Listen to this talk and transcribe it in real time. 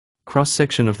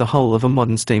cross-section of the hull of a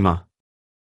modern steamer.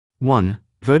 1.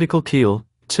 Vertical keel.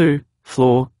 2.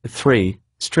 Floor. 3.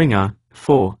 Stringer.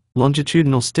 4.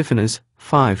 Longitudinal stiffeners.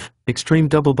 5. Extreme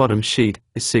double bottom sheet.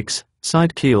 6.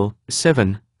 Side keel.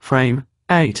 7. Frame.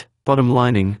 8. Bottom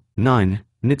lining. 9.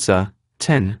 Nitzer.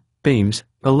 10. Beams.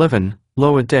 11.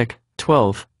 Lower deck.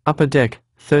 12. Upper deck.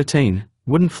 13.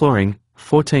 Wooden flooring.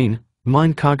 14.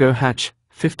 Mine cargo hatch.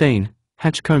 15.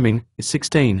 Hatch combing.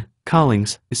 16.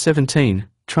 Carlings. 17.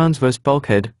 Transverse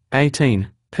bulkhead. 18.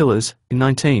 Pillars.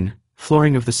 19.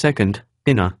 Flooring of the second,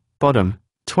 inner, bottom.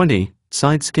 20.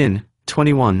 Side skin.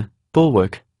 21.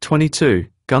 Bulwark. 22.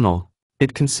 Gunwale.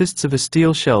 It consists of a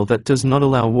steel shell that does not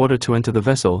allow water to enter the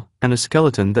vessel, and a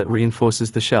skeleton that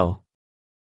reinforces the shell.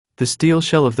 The steel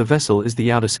shell of the vessel is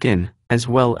the outer skin, as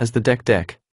well as the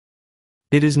deck.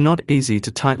 It is not easy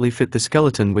to tightly fit the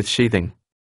skeleton with sheathing.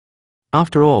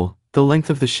 After all, the length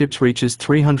of the ship reaches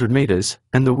 300 meters,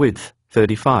 and the width,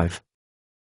 35.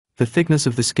 The thickness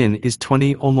of the skin is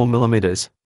 20 or more millimeters.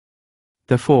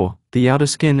 Therefore, the outer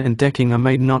skin and decking are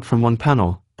made not from one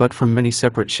panel, but from many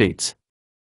separate sheets.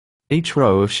 Each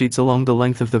row of sheets along the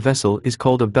length of the vessel is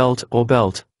called a belt or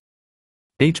belt.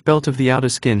 Each belt of the outer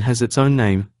skin has its own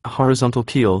name: a horizontal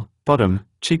keel, bottom,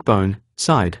 cheekbone,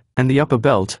 side, and the upper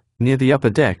belt, near the upper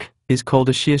deck, is called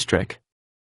a sheerstreak.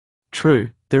 True,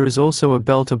 there is also a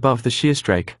belt above the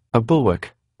sheerstreak, a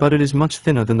bulwark, but it is much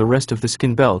thinner than the rest of the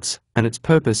skin belts, and its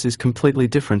purpose is completely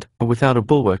different. Without a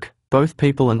bulwark, both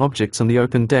people and objects on the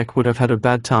open deck would have had a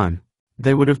bad time.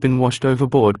 They would have been washed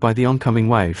overboard by the oncoming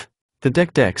wave. The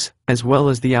decks, as well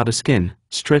as the outer skin,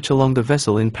 stretch along the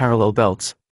vessel in parallel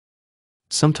belts.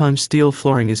 Sometimes steel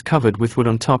flooring is covered with wood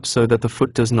on top so that the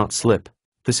foot does not slip.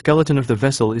 The skeleton of the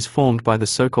vessel is formed by the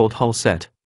so-called hull set.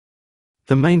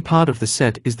 The main part of the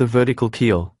set is the vertical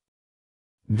keel.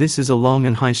 This is a long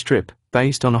and high strip,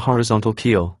 based on a horizontal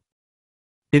keel.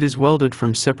 It is welded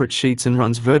from separate sheets and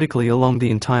runs vertically along the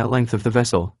entire length of the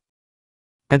vessel.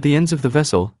 At the ends of the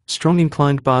vessel, strong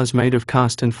inclined bars made of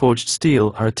cast and forged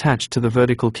steel are attached to the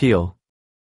vertical keel.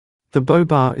 The bow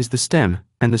bar is the stem,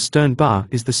 and the stern bar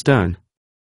is the stern.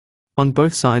 On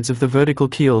both sides of the vertical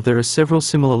keel there are several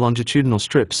similar longitudinal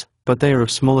strips, but they are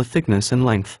of smaller thickness and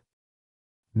length.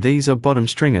 These are bottom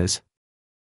stringers.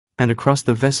 And across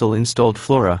the vessel installed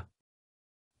floorer.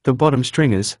 The bottom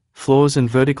stringers, floors and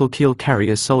vertical keel carry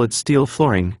a solid steel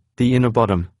flooring, the inner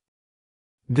bottom.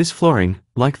 This flooring,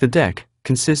 like the deck,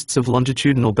 consists of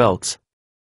longitudinal belts.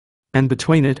 And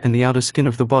between it and the outer skin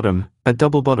of the bottom, a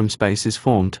double bottom space is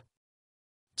formed.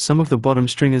 Some of the bottom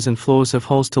stringers and floors have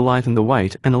holes to lighten the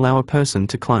weight and allow a person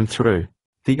to climb through.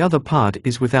 The other part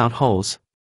is without holes.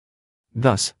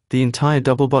 Thus, the entire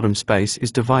double bottom space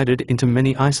is divided into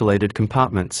many isolated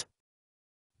compartments.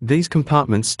 These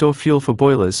compartments store fuel for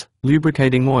boilers,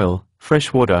 lubricating oil,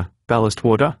 fresh water, ballast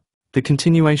water. The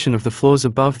continuation of the floors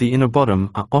above the inner bottom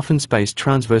are often spaced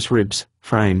transverse ribs,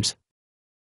 frames.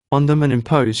 On them and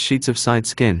imposed sheets of side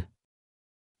skin.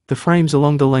 The frames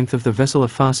along the length of the vessel are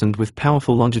fastened with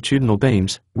powerful longitudinal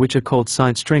beams, which are called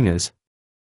side stringers.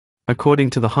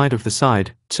 According to the height of the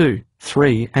side, 2,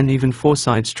 3, and even 4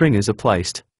 side stringers are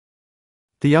placed.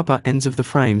 The upper ends of the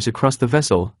frames across the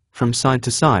vessel, from side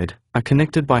to side, are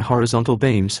connected by horizontal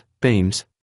beams.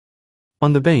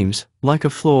 On the beams, like a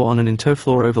floor on an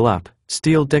interfloor overlap,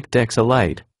 steel decks are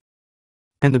laid.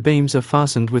 And the beams are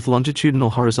fastened with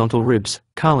longitudinal horizontal ribs,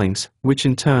 carlings, which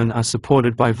in turn are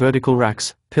supported by vertical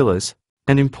racks, pillars.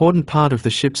 An important part of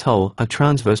the ship's hull are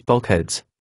transverse bulkheads.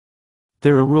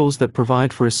 There are rules that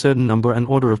provide for a certain number and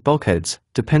order of bulkheads,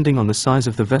 depending on the size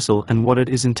of the vessel and what it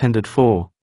is intended for.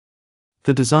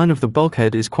 The design of the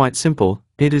bulkhead is quite simple.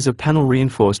 It is a panel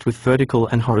reinforced with vertical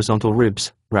and horizontal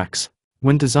ribs, racks.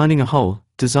 When designing a hull,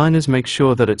 designers make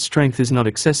sure that its strength is not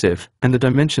excessive, and the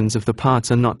dimensions of the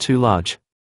parts are not too large.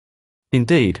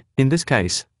 Indeed, in this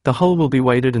case, the hull will be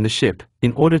weighted and the ship,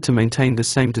 in order to maintain the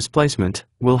same displacement,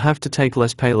 will have to take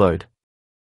less payload.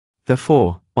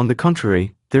 Therefore, on the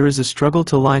contrary, there is a struggle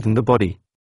to lighten the body.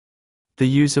 The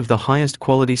use of the highest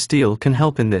quality steel can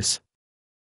help in this.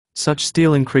 Such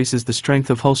steel increases the strength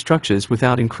of hull structures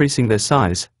without increasing their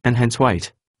size, and hence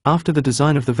weight. After the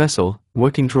design of the vessel,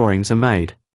 working drawings are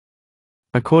made.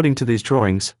 According to these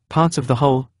drawings, parts of the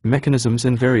hull, mechanisms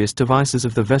and various devices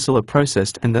of the vessel are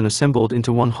processed and then assembled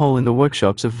into one whole in the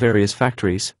workshops of various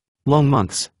factories. Long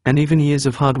months, and even years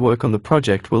of hard work on the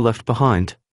project were left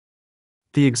behind.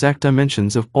 The exact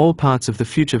dimensions of all parts of the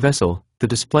future vessel, the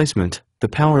displacement, the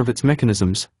power of its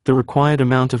mechanisms, the required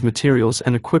amount of materials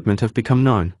and equipment have become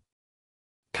known.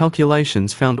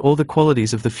 Calculations found all the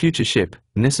qualities of the future ship,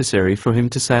 necessary for him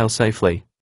to sail safely.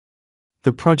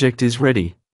 The project is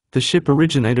ready. The ship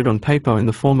originated on paper in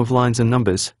the form of lines and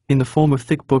numbers, in the form of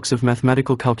thick books of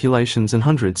mathematical calculations and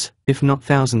hundreds, if not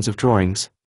thousands of drawings.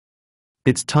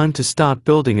 It's time to start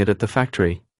building it at the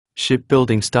factory.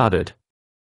 Shipbuilding started.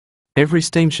 Every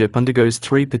steamship undergoes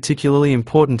 3 particularly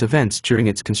important events during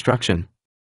its construction.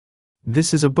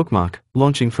 This is a bookmark,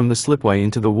 launching from the slipway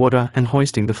into the water and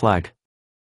hoisting the flag.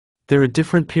 There are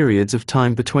different periods of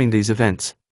time between these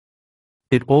events.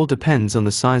 It all depends on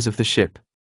the size of the ship.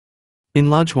 In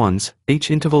large ones,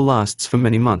 each interval lasts for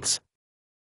many months.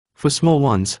 For small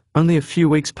ones, only a few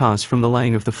weeks pass from the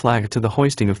laying of the flag to the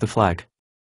hoisting of the flag.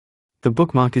 The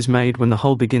bookmark is made when the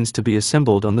hull begins to be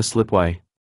assembled on the slipway.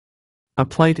 A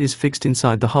plate is fixed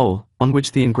inside the hull, on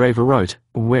which the engraver wrote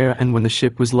where and when the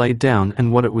ship was laid down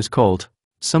and what it was called.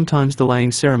 Sometimes the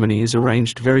laying ceremony is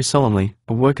arranged very solemnly.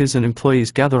 Workers and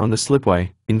employees gather on the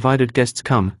slipway, invited guests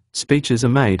come, speeches are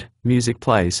made, music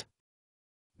plays.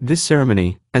 This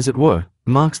ceremony, as it were,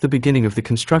 marks the beginning of the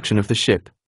construction of the ship.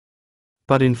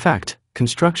 But in fact,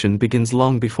 construction begins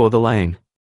long before the laying.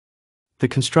 The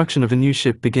construction of a new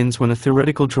ship begins when a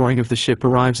theoretical drawing of the ship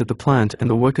arrives at the plant and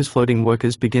the floating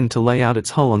workers begin to lay out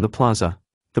its hull on the plaza.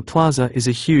 The plaza is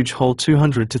a huge hall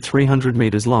 200 to 300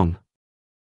 meters long.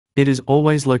 It is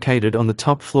always located on the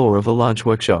top floor of a large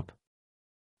workshop.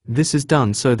 This is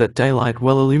done so that daylight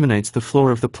well illuminates the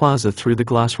floor of the plaza through the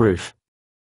glass roof.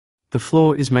 The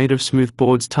floor is made of smooth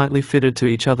boards tightly fitted to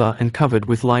each other and covered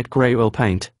with light gray oil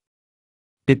paint.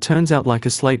 It turns out like a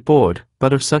slate board,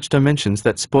 but of such dimensions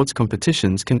that sports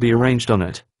competitions can be arranged on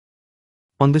it.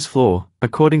 On this floor,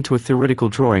 according to a theoretical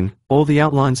drawing, all the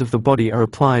outlines of the body are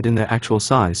applied in their actual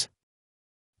size.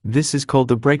 This is called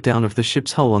the breakdown of the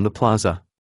ship's hull on the plaza.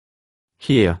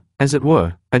 Here, as it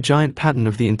were, a giant pattern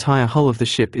of the entire hull of the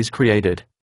ship is created.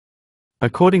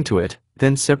 According to it,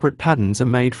 then separate patterns are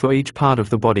made for each part of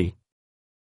the body.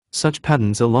 Such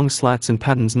patterns are long slats and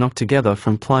patterns knocked together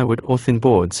from plywood or thin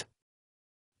boards.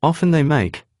 Often they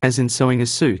make, as in sewing a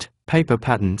suit, paper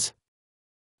patterns.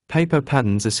 Paper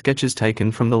patterns are sketches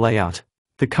taken from the layout.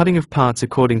 The cutting of parts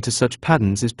according to such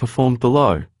patterns is performed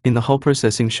below, in the hull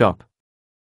processing shop.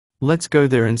 Let's go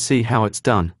there and see how it's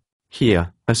done.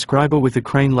 Here, a scriber with a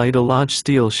crane laid a large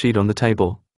steel sheet on the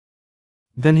table.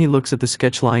 Then he looks at the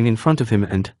sketch lying in front of him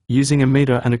and, using a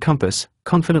meter and a compass,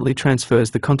 confidently transfers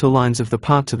the contour lines of the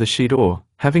part to the sheet or,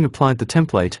 having applied the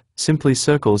template, simply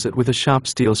circles it with a sharp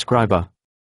steel scriber.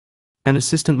 An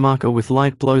assistant marker with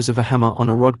light blows of a hammer on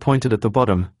a rod pointed at the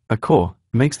bottom, a core,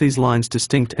 makes these lines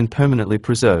distinct and permanently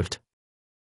preserved.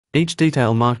 Each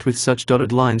detail marked with such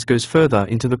dotted lines goes further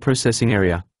into the processing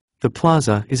area. The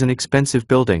plaza is an expensive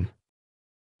building.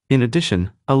 In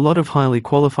addition, a lot of highly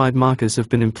qualified markers have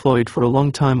been employed for a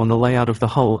long time on the layout of the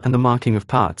hull and the marking of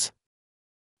parts.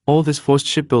 All this forced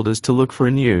shipbuilders to look for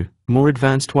a new, more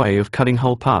advanced way of cutting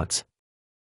hull parts.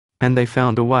 And they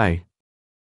found a way.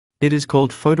 It is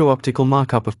called photo-optical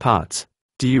markup of parts.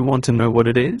 Do you want to know what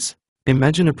it is?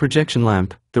 Imagine a projection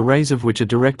lamp, the rays of which are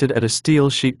directed at a steel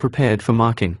sheet prepared for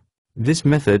marking. This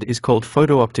method is called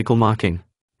photo-optical marking.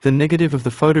 The negative of the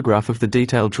photograph of the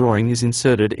detailed drawing is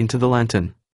inserted into the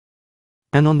lantern.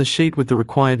 And on the sheet with the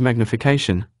required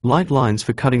magnification, light lines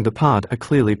for cutting the part are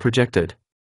clearly projected.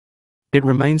 It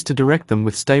remains to direct them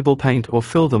with stable paint or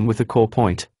fill them with a core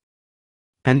point.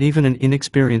 And even an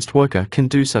inexperienced worker can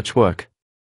do such work.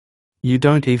 You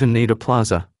don't even need a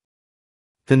plaza.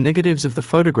 The negatives of the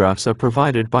photographs are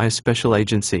provided by a special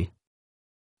agency.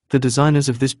 The designers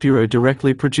of this bureau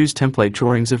directly produce template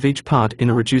drawings of each part in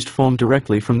a reduced form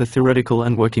directly from the theoretical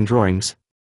and working drawings.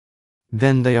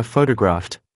 Then they are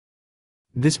photographed.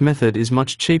 This method is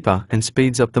much cheaper and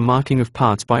speeds up the marking of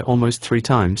parts by almost 3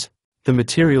 times. The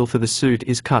material for the suit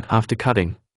is cut after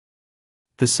cutting.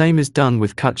 The same is done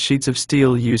with cut sheets of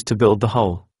steel used to build the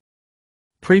hull.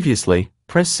 Previously,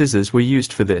 press scissors were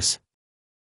used for this.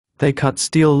 They cut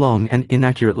steel long and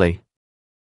inaccurately.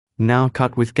 Now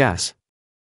cut with gas.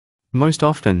 Most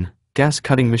often, gas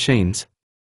cutting machines.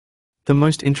 The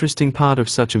most interesting part of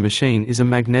such a machine is a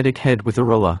magnetic head with a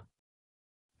roller.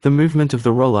 The movement of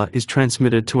the roller is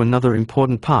transmitted to another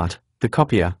important part, the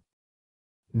copier.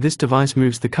 This device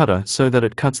moves the cutter so that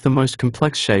it cuts the most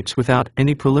complex shapes without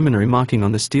any preliminary marking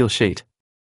on the steel sheet.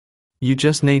 You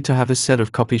just need to have a set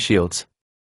of copy shields.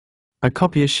 A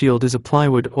copier shield is a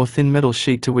plywood or thin metal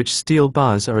sheet to which steel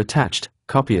bars are attached,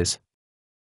 copiers.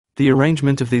 The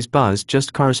arrangement of these bars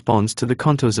just corresponds to the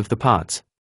contours of the parts.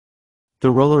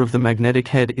 The roller of the magnetic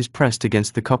head is pressed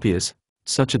against the copiers.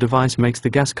 Such a device makes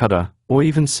the gas cutter, or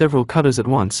even several cutters at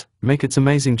once, make its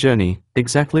amazing journey,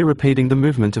 exactly repeating the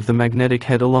movement of the magnetic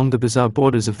head along the bizarre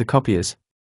borders of the copiers.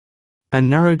 A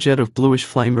narrow jet of bluish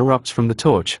flame erupts from the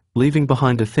torch, leaving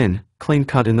behind a thin, clean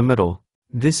cut in the middle.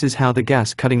 This is how the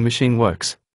gas cutting machine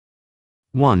works.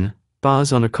 1.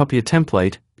 Bars on a copier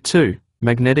template. 2.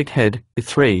 Magnetic head.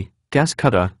 3. Gas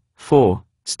cutter. 4.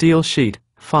 Steel sheet.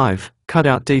 5.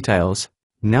 Cutout details.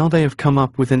 Now they have come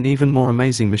up with an even more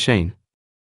amazing machine.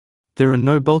 There are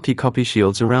no bulky copy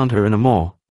shields around her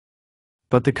anymore.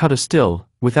 But the cutter still,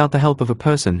 without the help of a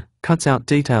person, cuts out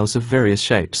details of various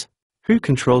shapes. Who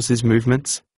controls his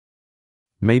movements?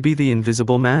 Maybe the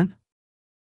Invisible Man?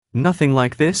 Nothing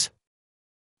like this?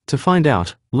 To find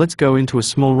out, let's go into a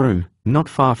small room, not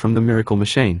far from the miracle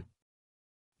machine.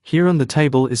 Here on the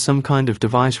table is some kind of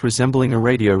device resembling a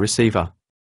radio receiver.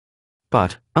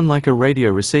 But, unlike a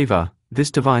radio receiver,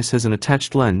 this device has an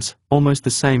attached lens, almost the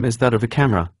same as that of a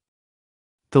camera.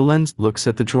 The lens looks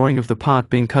at the drawing of the part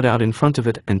being cut out in front of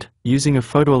it and, using a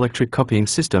photoelectric copying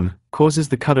system, causes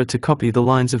the cutter to copy the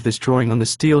lines of this drawing on the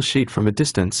steel sheet from a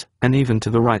distance, and even to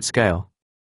the right scale.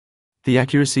 The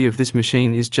accuracy of this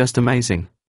machine is just amazing.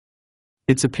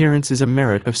 Its appearance is a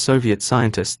merit of Soviet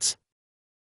scientists.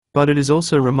 But it is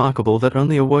also remarkable that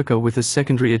only a worker with a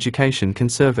secondary education can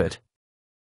serve it.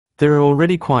 There are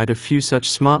already quite a few such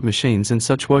smart machines and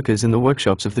such workers in the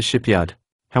workshops of the shipyard.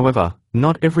 However,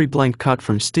 not every blank cut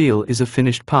from steel is a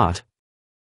finished part.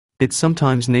 It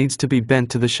sometimes needs to be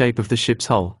bent to the shape of the ship's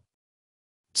hull.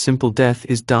 Simple death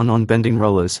is done on bending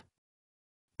rollers.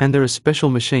 And there are special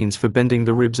machines for bending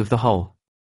the ribs of the hull.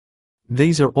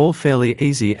 These are all fairly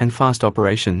easy and fast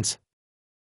operations.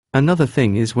 Another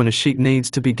thing is when a sheet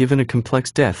needs to be given a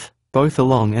complex depth, both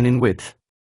along and in width.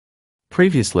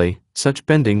 Previously, such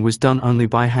bending was done only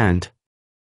by hand.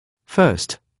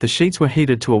 First, the sheets were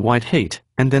heated to a white heat,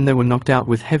 and then they were knocked out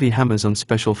with heavy hammers on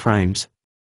special frames.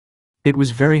 It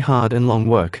was very hard and long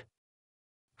work.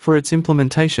 For its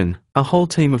implementation, a whole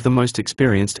team of the most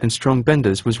experienced and strong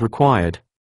benders was required.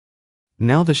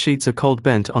 Now the sheets are cold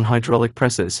bent on hydraulic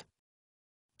presses.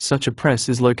 Such a press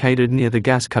is located near the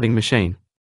gas cutting machine.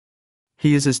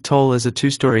 He is as tall as a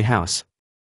two-story house.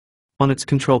 On its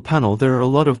control panel there are a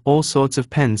lot of all sorts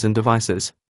of pens and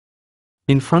devices.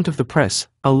 In front of the press,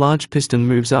 a large piston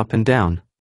moves up and down.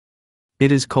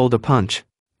 It is called a punch.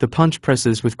 The punch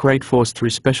presses with great force through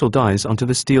special dies onto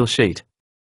the steel sheet.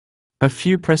 A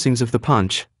few pressings of the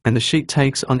punch, and the sheet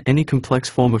takes on any complex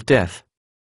form of death.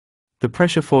 The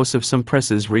pressure force of some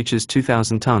presses reaches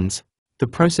 2,000 tons. The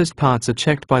processed parts are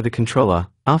checked by the controller,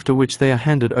 after which they are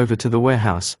handed over to the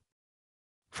warehouse.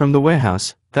 From the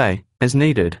warehouse, they, as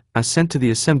needed, are sent to the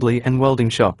assembly and welding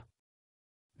shop.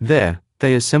 There,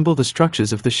 they assemble the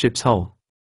structures of the ship's hull.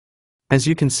 As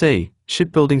you can see,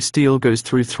 shipbuilding steel goes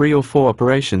through 3 or 4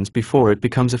 operations before it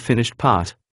becomes a finished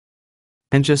part.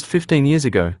 And just 15 years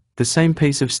ago, the same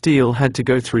piece of steel had to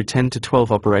go through 10 to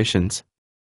 12 operations.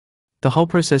 The whole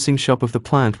processing shop of the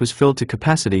plant was filled to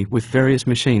capacity with various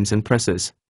machines and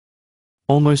presses.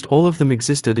 Almost all of them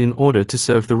existed in order to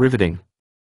serve the riveting.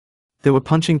 There were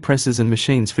punching presses and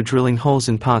machines for drilling holes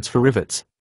in parts for rivets.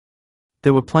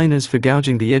 There were planers for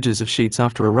gouging the edges of sheets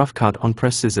after a rough cut on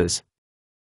press scissors.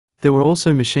 There were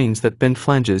also machines that bent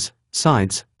flanges,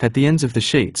 sides, at the ends of the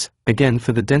sheets, again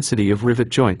for the density of rivet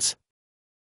joints.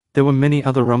 There were many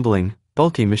other rumbling,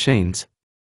 bulky machines.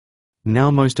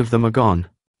 Now most of them are gone.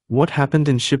 What happened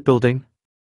in shipbuilding?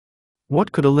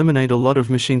 What could eliminate a lot of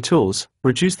machine tools,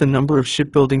 reduce the number of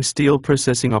shipbuilding steel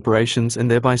processing operations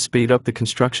and thereby speed up the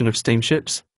construction of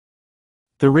steamships?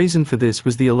 The reason for this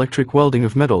was the electric welding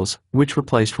of metals, which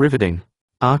replaced riveting.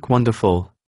 Arc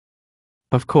wonderful.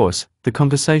 Of course, the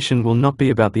conversation will not be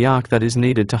about the arc that is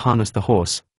needed to harness the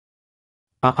horse.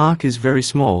 Our arc is very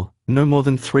small, no more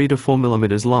than 3 to 4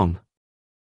 millimeters long.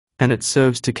 And it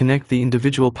serves to connect the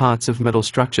individual parts of metal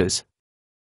structures.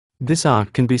 This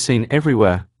arc can be seen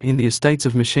everywhere, in the estates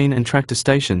of machine and tractor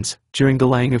stations, during the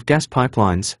laying of gas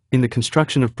pipelines, in the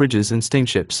construction of bridges and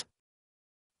steamships.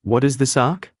 What is this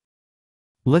arc?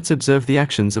 Let's observe the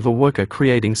actions of a worker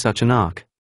creating such an arc.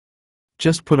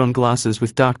 Just put on glasses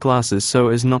with dark glasses so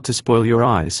as not to spoil your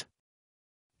eyes.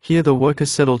 Here the worker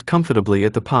settled comfortably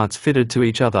at the parts fitted to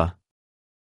each other.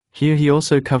 Here he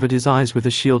also covered his eyes with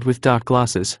a shield with dark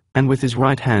glasses, and with his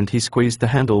right hand he squeezed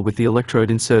the handle with the electrode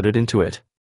inserted into it.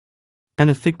 And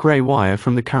a thick grey wire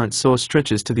from the current source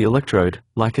stretches to the electrode,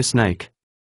 like a snake.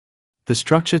 The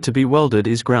structure to be welded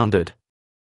is grounded.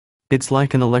 It's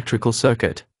like an electrical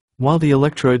circuit. While the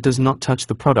electrode does not touch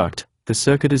the product, the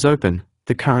circuit is open,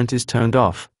 the current is turned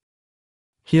off.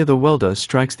 Here the welder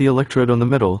strikes the electrode on the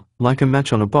metal, like a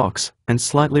match on a box, and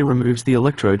slightly removes the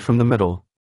electrode from the metal.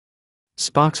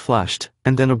 Sparks flashed,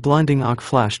 and then a blinding arc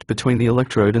flashed between the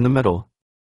electrode and the metal.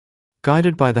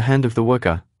 Guided by the hand of the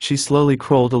worker, she slowly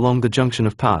crawled along the junction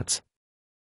of parts.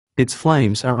 Its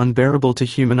flames are unbearable to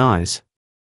human eyes.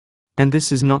 And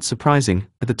this is not surprising,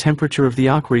 the temperature of the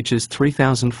arc reaches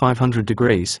 3,500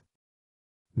 degrees.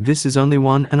 This is only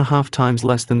 1.5 times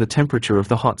less than the temperature of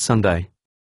the hot Sunday.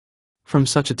 From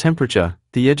such a temperature,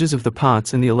 the edges of the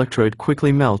parts in the electrode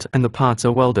quickly melt and the parts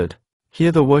are welded.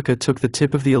 Here the worker took the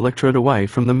tip of the electrode away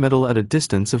from the metal at a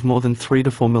distance of more than 3 to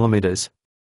 4 millimeters.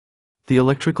 The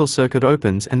electrical circuit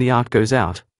opens and the arc goes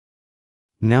out.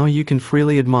 Now you can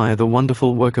freely admire the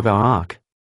wonderful work of our arc.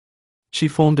 She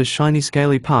formed a shiny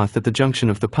scaly path at the junction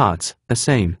of the parts, a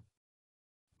seam.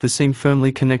 The seam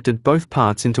firmly connected both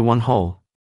parts into one hole.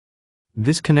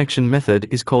 This connection method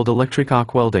is called electric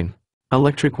arc welding.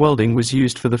 Electric welding was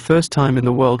used for the first time in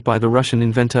the world by the Russian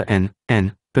inventor N.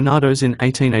 Bernados in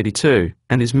 1882,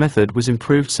 and his method was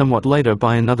improved somewhat later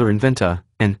by another inventor,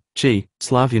 N. G.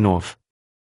 Slavyanov.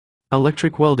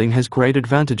 Electric welding has great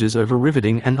advantages over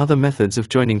riveting and other methods of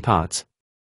joining parts.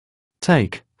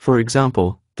 Take, for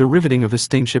example, the riveting of a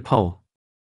steamship hull.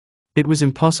 It was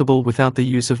impossible without the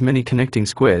use of many connecting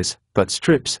squares, butt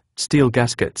strips, steel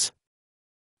gaskets.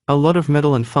 A lot of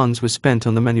metal and funds were spent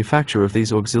on the manufacture of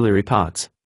these auxiliary parts.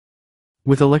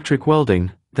 With electric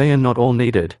welding, they are not all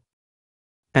needed.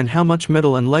 And how much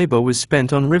metal and labor was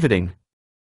spent on riveting?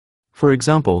 For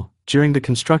example, during the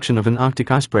construction of an Arctic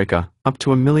icebreaker, up to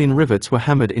 1 million rivets were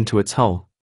hammered into its hull.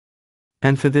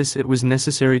 And for this it was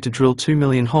necessary to drill 2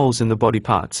 million holes in the body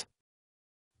parts.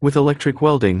 With electric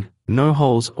welding, no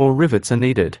holes or rivets are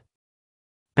needed.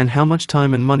 And how much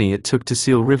time and money it took to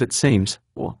seal rivet seams,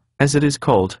 or, as it is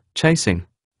called, chasing.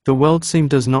 The weld seam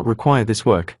does not require this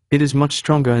work, it is much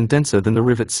stronger and denser than the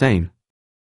rivet seam.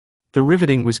 The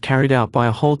riveting was carried out by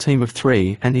a whole team of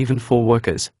 3 and even 4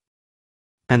 workers.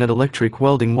 And at electric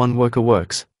welding 1 worker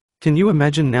works. Can you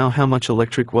imagine now how much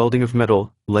electric welding of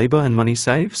metal, labor and money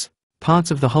saves?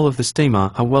 Parts of the hull of the steamer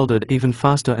are welded even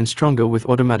faster and stronger with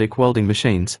automatic welding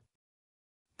machines.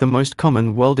 The most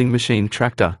common welding machine,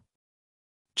 tractor.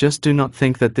 Just do not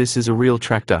think that this is a real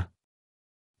tractor.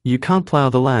 You can't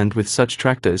plow the land with such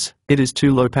tractors, it is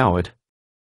too low powered.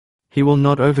 He will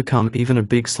not overcome even a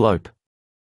big slope.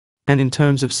 And in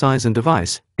terms of size and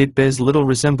device, it bears little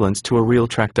resemblance to a real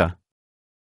tractor.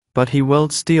 But he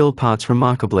welds steel parts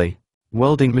remarkably.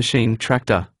 Welding machine,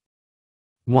 tractor.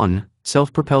 1.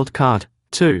 Self-propelled cart.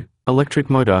 2. Electric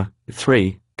motor.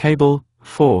 3. Cable.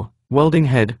 4. Welding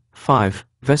head. 5.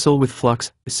 Vessel with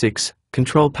flux. 6.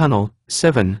 Control panel.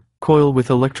 7. Coil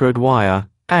with electrode wire.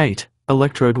 8.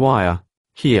 Electrode wire.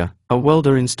 Here, a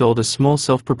welder installed a small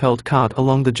self-propelled cart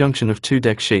along the junction of 2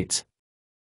 deck sheets.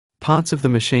 Parts of the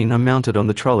machine are mounted on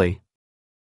the trolley.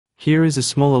 Here is a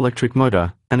small electric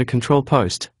motor, and a control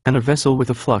post, and a vessel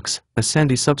with a flux, a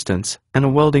sandy substance, and a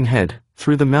welding head,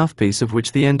 through the mouthpiece of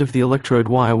which the end of the electrode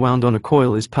wire wound on a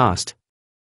coil is passed.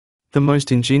 The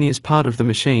most ingenious part of the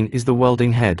machine is the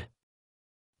welding head.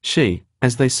 She,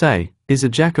 as they say, is a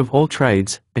jack of all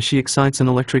trades, as she excites an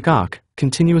electric arc,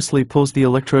 continuously pulls the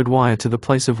electrode wire to the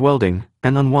place of welding,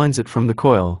 and unwinds it from the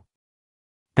coil.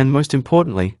 And most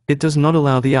importantly, it does not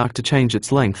allow the arc to change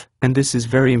its length, and this is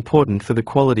very important for the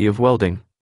quality of welding.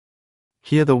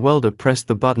 Here the welder pressed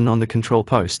the button on the control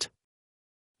post.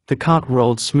 The cart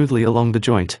rolled smoothly along the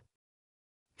joint.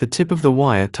 The tip of the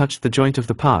wire touched the joint of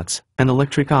the parts, and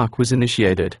electric arc was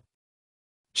initiated.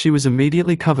 She was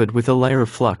immediately covered with a layer of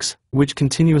flux, which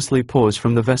continuously pours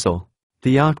from the vessel.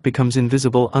 The arc becomes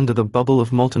invisible under the bubble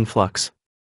of molten flux.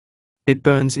 It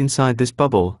burns inside this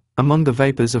bubble, among the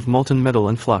vapors of molten metal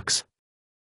and flux.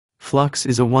 Flux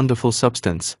is a wonderful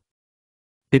substance.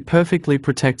 It perfectly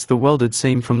protects the welded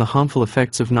seam from the harmful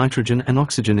effects of nitrogen and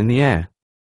oxygen in the air.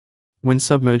 When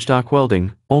submerged arc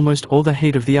welding, almost all the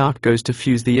heat of the arc goes to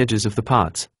fuse the edges of the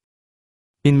parts.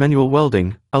 In manual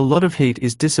welding, a lot of heat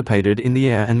is dissipated in the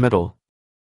air and metal.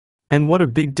 And what a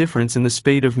big difference in the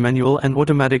speed of manual and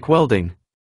automatic welding.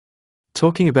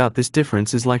 Talking about this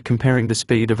difference is like comparing the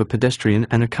speed of a pedestrian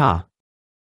and a car.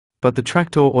 But the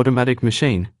tractor automatic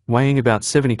machine, weighing about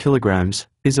 70 kilograms,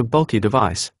 is a bulky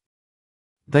device.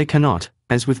 They cannot,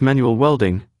 as with manual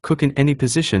welding, cook in any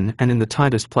position and in the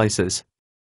tightest places.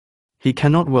 He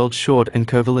cannot weld short and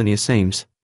curvilinear seams.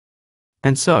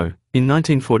 And so, in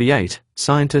 1948,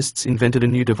 scientists invented a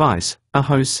new device, a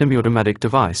hose semi-automatic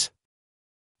device.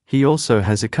 He also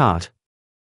has a cart.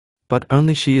 But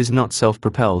only she is not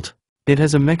self-propelled. It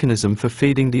has a mechanism for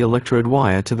feeding the electrode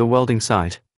wire to the welding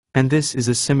site. And this is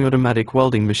a semi-automatic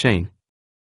welding machine.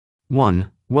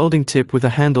 1. Welding tip with a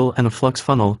handle and a flux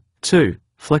funnel. 2.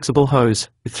 Flexible hose.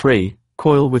 3.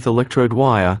 Coil with electrode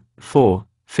wire. 4.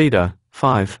 Feeder.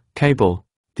 5. Cable.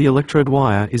 The electrode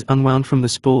wire is unwound from the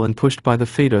spool and pushed by the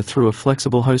feeder through a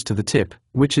flexible hose to the tip,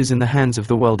 which is in the hands of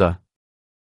the welder.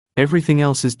 Everything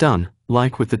else is done,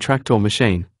 like with the tractor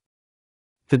machine.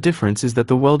 The difference is that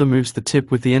the welder moves the tip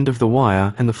with the end of the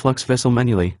wire and the flux vessel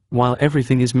manually, while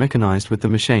everything is mechanized with the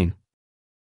machine.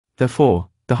 Therefore,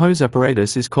 the hose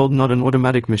apparatus is called not an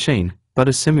automatic machine, but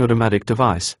a semi-automatic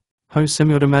device. Hose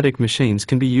semi-automatic machines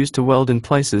can be used to weld in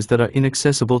places that are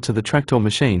inaccessible to the tractor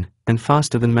machine, and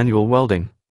faster than manual welding.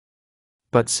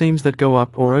 But seams that go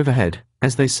up or overhead,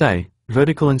 as they say,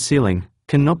 vertical and ceiling,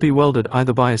 cannot be welded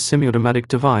either by a semi-automatic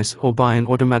device or by an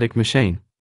automatic machine.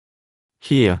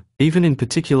 Here, even in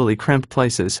particularly cramped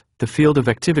places, the field of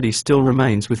activity still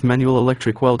remains with manual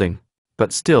electric welding.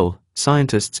 But still,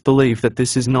 scientists believe that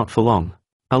this is not for long.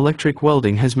 Electric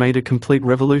welding has made a complete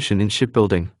revolution in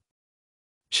shipbuilding.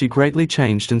 She greatly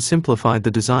changed and simplified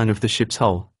the design of the ship's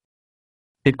hull.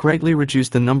 It greatly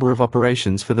reduced the number of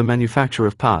operations for the manufacture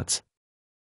of parts.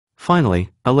 Finally,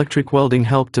 electric welding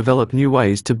helped develop new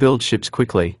ways to build ships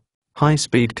quickly.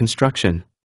 High-speed construction.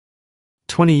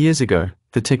 20 years ago,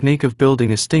 the technique of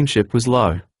building a steamship was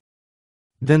low.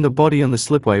 Then the body on the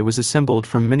slipway was assembled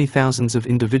from many thousands of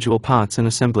individual parts and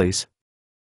assemblies.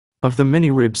 Of the many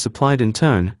ribs supplied in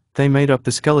turn, they made up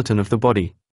the skeleton of the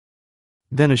body.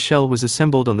 Then a shell was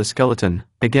assembled on the skeleton,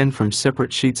 again from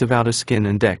separate sheets of outer skin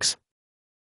and decks.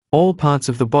 All parts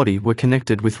of the body were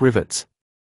connected with rivets.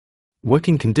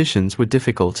 Working conditions were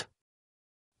difficult.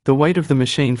 The weight of the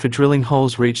machine for drilling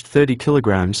holes reached 30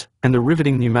 kilograms, and the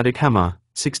riveting pneumatic hammer,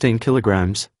 16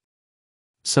 kilograms.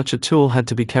 Such a tool had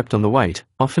to be kept on the weight,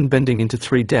 often bending into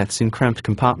 3 depths in cramped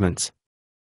compartments.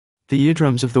 The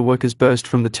eardrums of the workers burst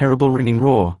from the terrible ringing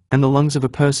roar, and the lungs of a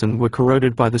person were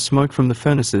corroded by the smoke from the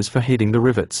furnaces for heating the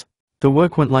rivets. The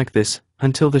work went like this,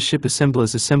 until the ship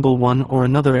assemblers assemble one or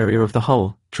another area of the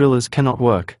hull. Drillers cannot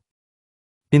work.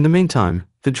 In the meantime,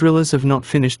 the drillers have not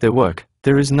finished their work.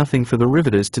 There is nothing for the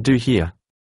riveters to do here.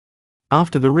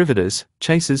 After the riveters,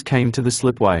 chasers came to the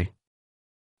slipway.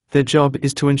 Their job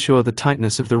is to ensure the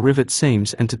tightness of the rivet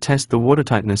seams and to test the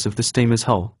watertightness of the steamer's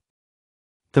hull.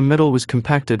 The metal was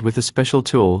compacted with a special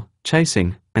tool,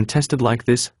 chasing, and tested like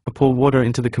this. Pour water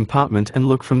into the compartment and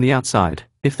look from the outside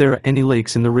if there are any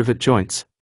leaks in the rivet joints.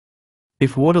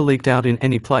 If water leaked out in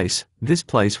any place, this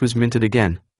place was minted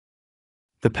again.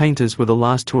 The painters were the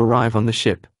last to arrive on the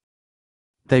ship.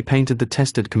 They painted the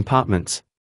tested compartments.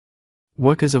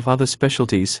 Workers of other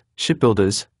specialties,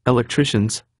 shipbuilders,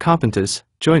 electricians, carpenters,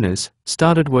 joiners,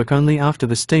 started work only after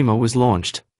the steamer was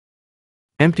launched.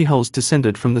 Empty hulls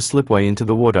descended from the slipway into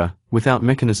the water, without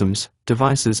mechanisms,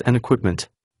 devices and equipment.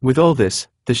 With all this,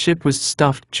 the ship was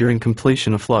stuffed during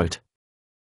completion afloat.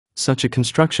 Such a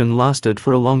construction lasted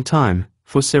for a long time,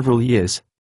 for several years.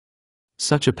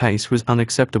 Such a pace was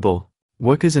unacceptable.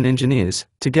 Workers and engineers,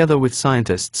 together with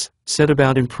scientists, set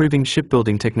about improving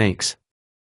shipbuilding techniques.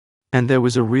 And there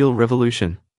was a real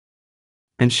revolution.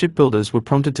 And shipbuilders were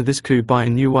prompted to this coup by a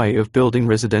new way of building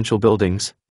residential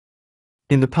buildings.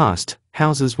 In the past,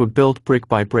 houses were built brick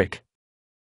by brick.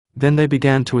 Then they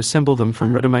began to assemble them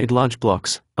from ready-made large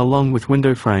blocks, along with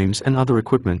window frames and other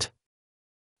equipment.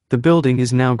 The building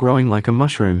is now growing like a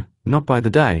mushroom, not by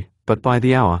the day, but by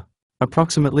the hour.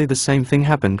 Approximately the same thing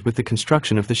happened with the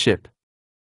construction of the ship.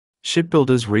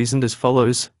 Shipbuilders reasoned as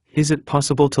follows: is it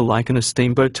possible to liken a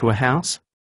steamboat to a house?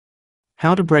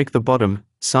 How to break the bottom,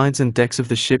 sides and decks of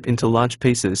the ship into large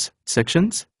pieces,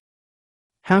 sections?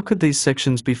 How could these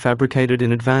sections be fabricated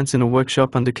in advance in a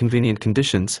workshop under convenient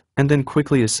conditions, and then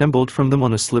quickly assembled from them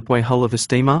on a slipway hull of a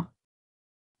steamer?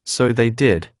 So they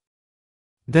did.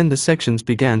 Then the sections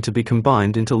began to be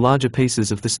combined into larger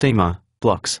pieces of the steamer,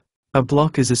 blocks. A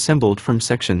block is assembled from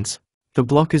sections. The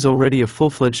block is already a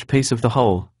full-fledged piece of the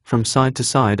hull, from side to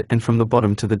side and from the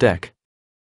bottom to the deck.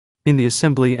 In the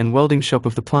assembly and welding shop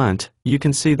of the plant, you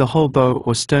can see the whole bow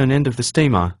or stern end of the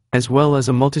steamer, as well as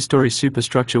a multi-story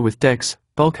superstructure with decks,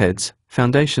 bulkheads,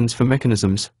 foundations for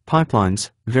mechanisms, pipelines,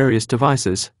 various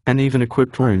devices, and even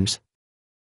equipped rooms.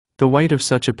 The weight of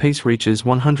such a piece reaches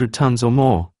 100 tons or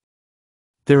more.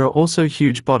 There are also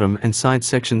huge bottom and side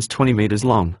sections 20 meters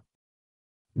long.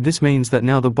 This means that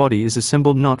now the body is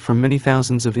assembled not from many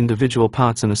thousands of individual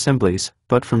parts and assemblies,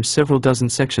 but from several dozen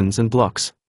sections and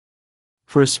blocks.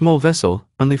 For a small vessel,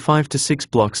 only 5 to 6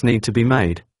 blocks need to be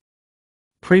made.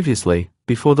 Previously,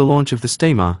 before the launch of the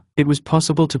steamer, it was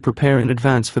possible to prepare in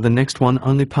advance for the next one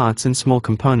only parts and small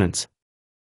components.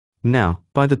 Now,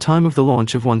 by the time of the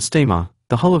launch of one steamer,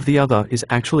 the hull of the other is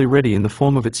actually ready in the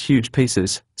form of its huge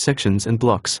pieces, sections and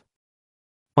blocks.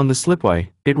 On the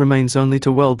slipway, it remains only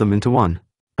to weld them into one.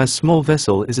 A small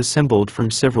vessel is assembled from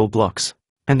several blocks,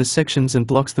 and the sections and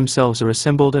blocks themselves are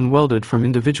assembled and welded from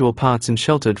individual parts and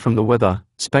sheltered from the weather,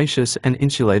 spacious and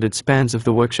insulated spans of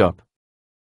the workshop.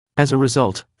 As a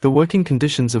result, the working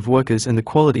conditions of workers and the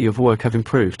quality of work have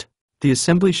improved. The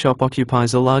assembly shop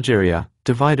occupies a large area,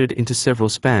 divided into several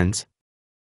spans.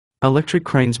 Electric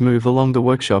cranes move along the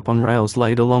workshop on rails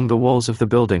laid along the walls of the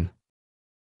building.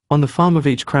 On the farm of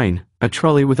each crane, a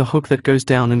trolley with a hook that goes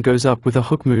down and goes up with a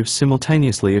hook moves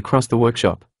simultaneously across the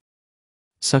workshop.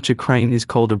 Such a crane is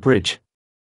called a bridge.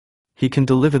 He can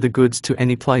deliver the goods to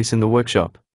any place in the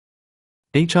workshop.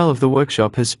 Each aisle of the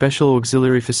workshop has special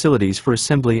auxiliary facilities for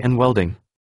assembly and welding.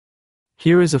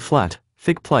 Here is a flat,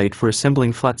 thick plate for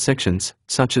assembling flat sections,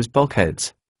 such as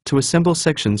bulkheads. To assemble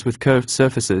sections with curved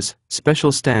surfaces,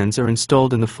 special stands are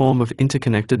installed in the form of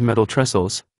interconnected metal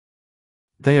trestles.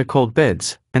 They are called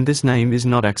beds, and this name is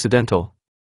not accidental.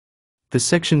 The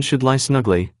section should lie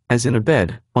snugly, as in a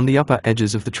bed, on the upper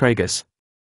edges of the tragus.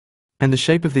 And the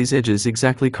shape of these edges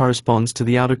exactly corresponds to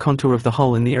the outer contour of the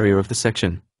hull in the area of the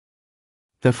section.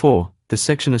 Therefore, the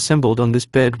section assembled on this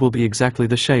bed will be exactly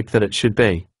the shape that it should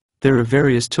be. There are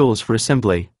various tools for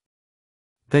assembly.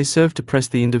 They serve to press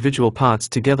the individual parts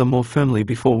together more firmly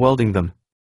before welding them.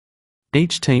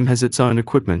 Each team has its own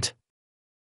equipment.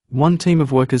 One team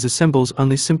of workers assembles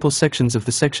only simple sections of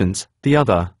the sections, the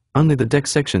other, only the deck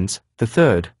sections, the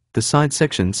third, the side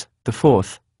sections, the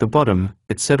fourth, the bottom,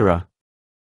 etc.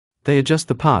 They adjust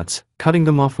the parts, cutting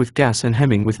them off with gas and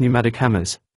hemming with pneumatic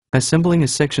hammers. Assembling a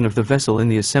section of the vessel in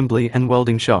the assembly and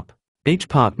welding shop. Each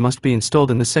part must be installed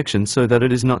in the section so that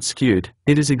it is not skewed.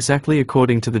 It is exactly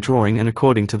according to the drawing and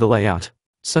according to the layout.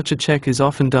 Such a check is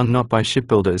often done not by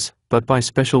shipbuilders, but by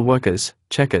special workers,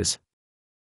 checkers.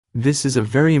 This is a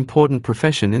very important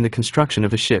profession in the construction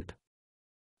of a ship.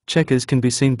 Checkers can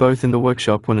be seen both in the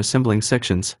workshop when assembling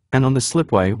sections, and on the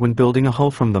slipway when building a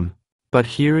hull from them. But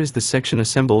here is the section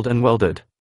assembled and welded.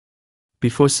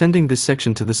 Before sending this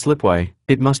section to the slipway,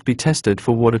 it must be tested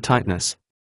for water tightness.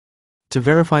 To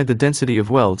verify the density of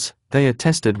welds, they are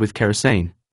tested with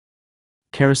kerosene.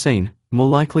 Kerosene, more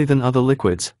likely than other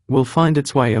liquids, will find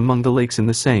its way among the leaks in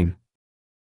the seam.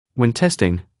 When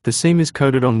testing, the seam is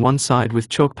coated on one side with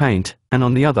chalk paint, and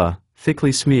on the other,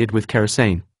 thickly smeared with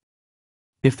kerosene.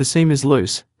 If the seam is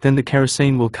loose, then the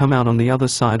kerosene will come out on the other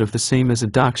side of the seam as a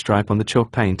dark stripe on the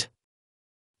chalk paint.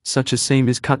 Such a seam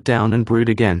is cut down and brewed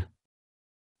again.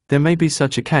 There may be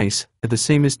such a case, that the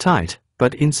seam is tight,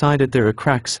 but inside it there are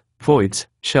cracks, voids,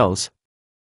 shells.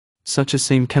 Such a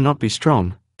seam cannot be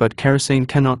strong, but kerosene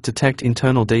cannot detect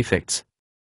internal defects.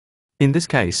 In this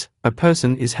case, a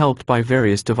person is helped by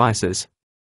various devices.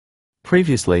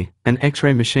 Previously, an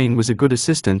X-ray machine was a good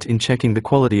assistant in checking the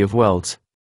quality of welds.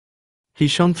 He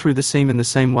shone through the seam in the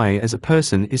same way as a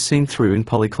person is seen through in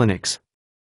polyclinics.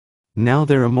 Now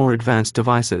there are more advanced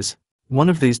devices. One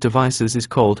of these devices is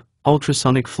called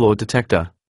ultrasonic flaw detector.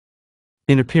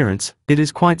 In appearance, it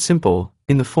is quite simple,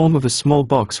 in the form of a small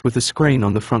box with a screen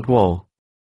on the front wall.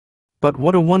 But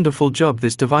what a wonderful job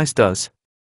this device does!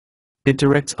 It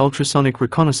directs ultrasonic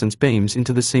reconnaissance beams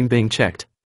into the seam being checked.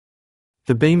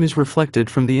 The beam is reflected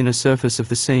from the inner surface of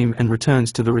the seam and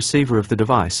returns to the receiver of the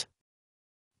device.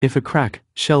 If a crack,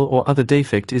 shell or other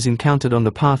defect is encountered on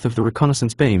the path of the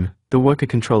reconnaissance beam, the worker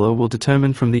controller will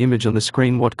determine from the image on the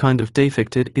screen what kind of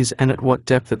defect it is and at what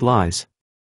depth it lies.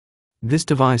 This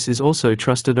device is also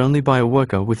trusted only by a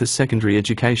worker with a secondary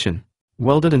education.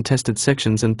 Welded and tested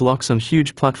sections and blocks on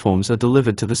huge platforms are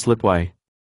delivered to the slipway.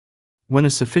 When a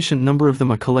sufficient number of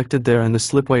them are collected there and the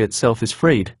slipway itself is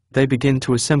freed, they begin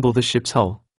to assemble the ship's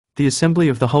hull. The assembly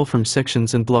of the hull from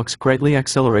sections and blocks greatly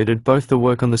accelerated both the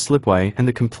work on the slipway and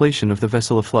the completion of the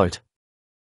vessel afloat.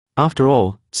 After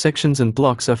all, sections and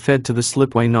blocks are fed to the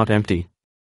slipway not empty.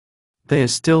 They are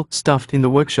still stuffed in the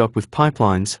workshop with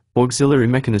pipelines, auxiliary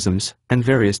mechanisms, and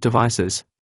various devices.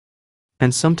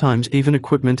 And sometimes even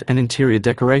equipment and interior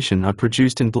decoration are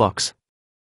produced in blocks.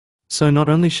 So not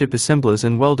only ship assemblers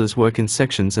and welders work in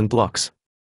sections and blocks.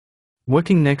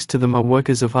 Working next to them are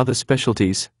workers of other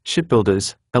specialties,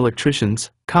 shipbuilders,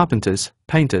 electricians, carpenters,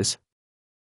 painters.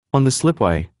 On the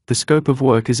slipway, the scope of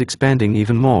work is expanding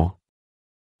even more.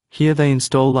 Here they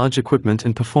install large equipment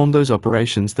and perform those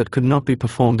operations that could not be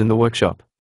performed in the workshop.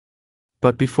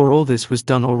 But before all this was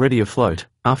done already afloat,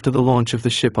 after the launch of the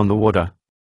ship on the water.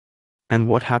 And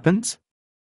what happens?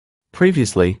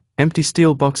 Previously, empty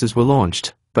steel boxes were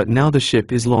launched, but now the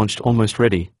ship is launched almost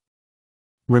ready.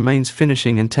 Remains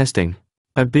finishing and testing.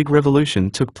 A big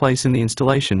revolution took place in the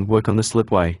installation work on the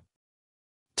slipway.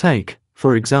 Take,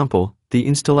 for example, the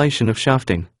installation of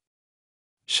shafting.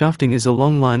 Shafting is a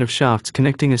long line of shafts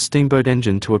connecting a steamboat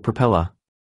engine to a propeller.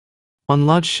 On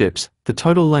large ships, the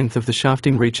total length of the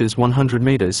shafting reaches 100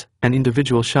 meters, and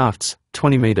individual shafts,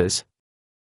 20 meters.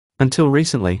 Until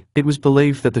recently, it was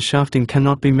believed that the shafting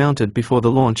cannot be mounted before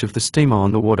the launch of the steamer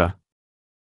on the water.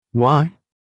 Why?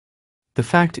 The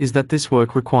fact is that this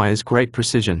work requires great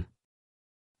precision.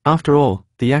 After all,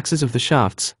 the axis of the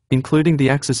shafts, including the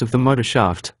axis of the motor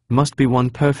shaft, must be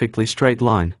one perfectly straight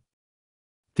line.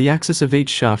 The axis of each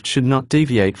shaft should not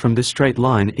deviate from this straight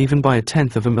line even by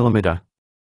 1/10 of a millimeter.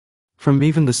 From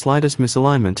even the slightest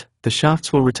misalignment, the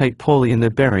shafts will rotate poorly in their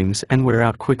bearings and wear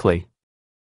out quickly.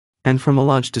 And from a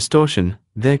large distortion,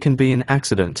 there can be an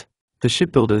accident. The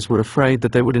shipbuilders were afraid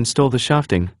that they would install the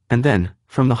shafting, and then,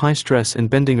 from the high stress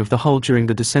and bending of the hull during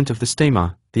the descent of the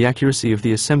steamer, the accuracy of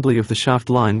the assembly of the shaft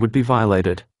line would be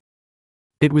violated.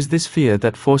 It was this fear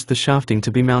that forced the shafting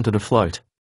to be mounted afloat.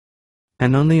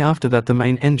 And only after that the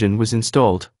main engine was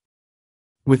installed.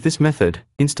 With this method,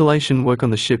 installation work on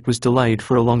the ship was delayed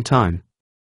for a long time.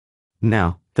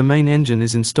 Now, the main engine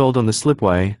is installed on the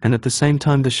slipway, and at the same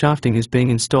time the shafting is being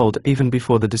installed even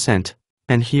before the descent.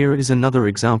 And here is another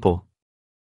example.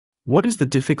 What is the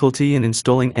difficulty in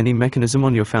installing any mechanism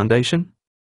on your foundation?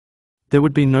 There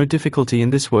would be no difficulty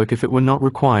in this work if it were not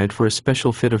required for a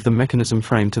special fit of the mechanism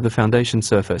frame to the foundation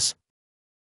surface.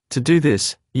 To do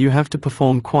this, you have to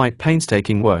perform quite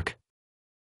painstaking work.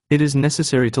 It is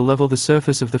necessary to level the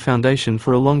surface of the foundation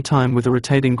for a long time with a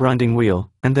rotating grinding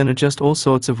wheel, and then adjust all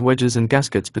sorts of wedges and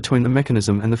gaskets between the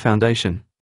mechanism and the foundation.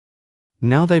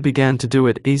 Now they began to do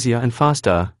it easier and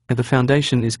faster, and the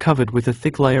foundation is covered with a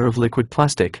thick layer of liquid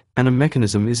plastic, and a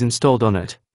mechanism is installed on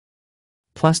it.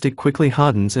 Plastic quickly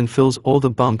hardens and fills all the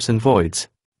bumps and voids.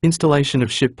 Installation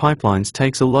of ship pipelines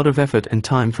takes a lot of effort and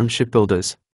time from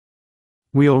shipbuilders.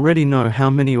 We already know how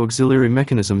many auxiliary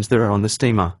mechanisms there are on the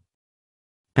steamer.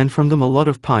 And from them a lot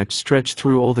of pipes stretch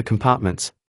through all the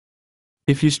compartments.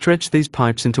 If you stretch these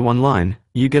pipes into one line,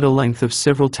 you get a length of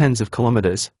several tens of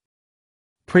kilometers.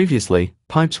 Previously,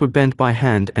 pipes were bent by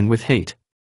hand and with heat.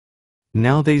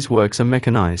 Now these works are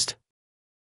mechanized.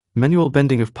 Manual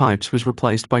bending of pipes was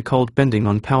replaced by cold bending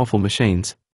on powerful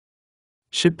machines.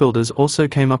 Shipbuilders also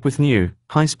came up with new,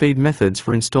 high-speed methods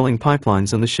for installing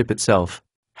pipelines on the ship itself.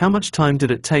 How much time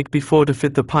did it take before to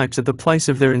fit the pipes at the place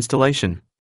of their installation?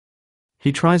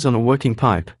 He tries on a working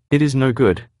pipe, it is no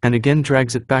good, and again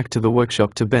drags it back to the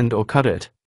workshop to bend or cut it.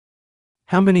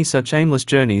 How many such aimless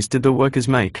journeys did the workers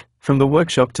make, from the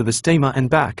workshop to the steamer and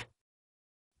back?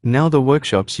 Now the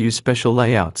workshops use special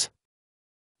layouts.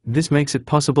 This makes it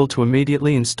possible to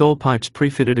immediately install pipes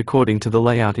pre-fitted according to the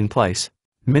layout in place.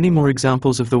 Many more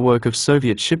examples of the work of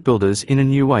Soviet shipbuilders in a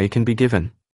new way can be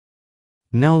given.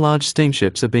 Now large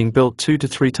steamships are being built 2 to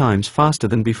 3 times faster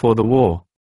than before the war.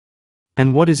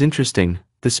 And what is interesting,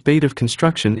 the speed of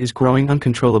construction is growing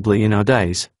uncontrollably in our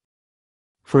days.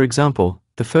 For example,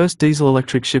 the first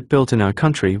diesel-electric ship built in our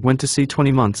country went to sea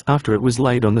 20 months after it was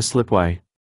laid on the slipway.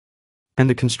 And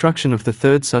the construction of the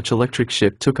third such electric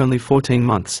ship took only 14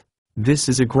 months. This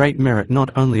is a great merit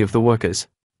not only of the workers.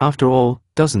 After all,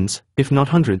 dozens, if not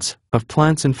hundreds, of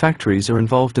plants and factories are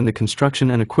involved in the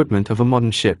construction and equipment of a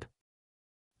modern ship.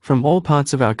 From all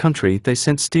parts of our country they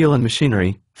sent steel and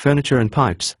machinery, furniture and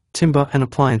pipes, timber and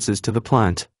appliances to the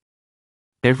plant.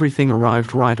 Everything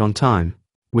arrived right on time.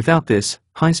 Without this,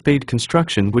 high-speed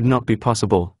construction would not be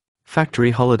possible.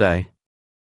 Factory holiday.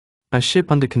 A ship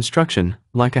under construction,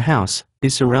 like a house,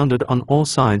 is surrounded on all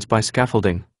sides by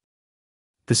scaffolding.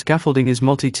 The scaffolding is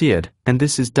multi-tiered, and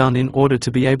this is done in order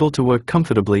to be able to work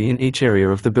comfortably in each area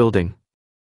of the building.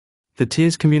 The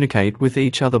tiers communicate with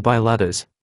each other by ladders.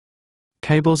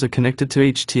 Cables are connected to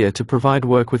each tier to provide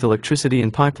work with electricity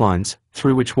and pipelines,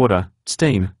 through which water,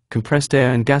 steam, compressed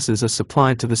air and gases are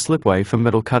supplied to the slipway for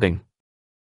metal cutting.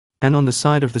 And on the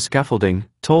side of the scaffolding,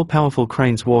 tall powerful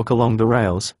cranes walk along the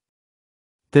rails.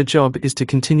 Their job is to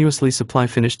continuously supply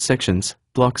finished sections,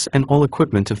 blocks and all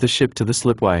equipment of the ship to the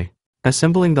slipway.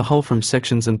 Assembling the hull from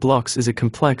sections and blocks is a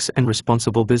complex and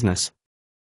responsible business.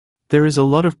 There is a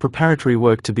lot of preparatory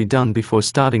work to be done before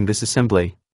starting this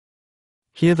assembly.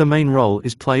 Here the main role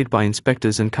is played by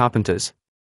inspectors and carpenters.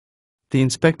 The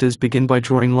inspectors begin by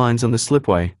drawing lines on the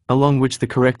slipway, along which the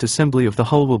correct assembly of the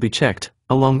hull will be checked,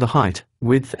 along the height,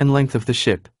 width and length of the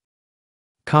ship.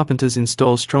 Carpenters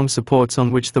install strong supports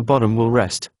on which the bottom will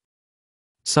rest.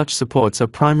 Such supports are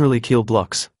primarily keel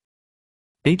blocks.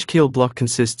 Each keel block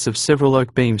consists of several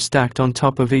oak beams stacked on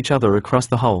top of each other across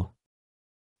the hull.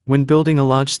 When building a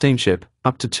large steamship,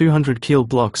 up to 200 keel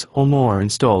blocks or more are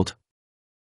installed.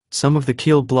 Some of the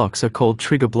keel blocks are called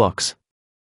trigger blocks.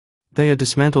 They are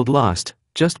dismantled last,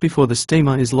 just before the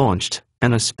steamer is launched,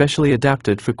 and are specially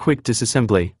adapted for quick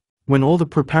disassembly. When all the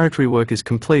preparatory work is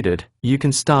completed, you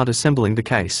can start assembling the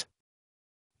case.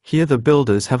 Here the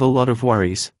builders have a lot of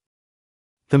worries.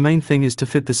 The main thing is to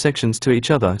fit the sections to each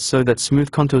other so that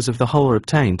smooth contours of the hull are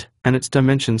obtained, and its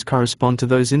dimensions correspond to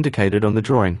those indicated on the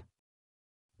drawing.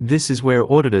 This is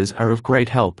where auditors are of great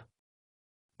help.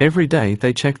 Every day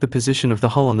they check the position of the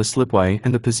hull on the slipway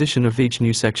and the position of each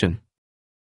new section.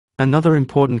 Another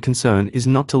important concern is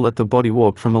not to let the body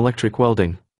warp from electric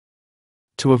welding.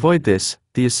 To avoid this,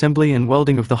 the assembly and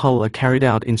welding of the hull are carried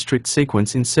out in strict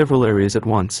sequence in several areas at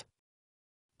once.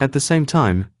 At the same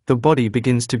time, the body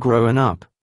begins to grow and up.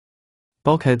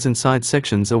 Bulkheads and side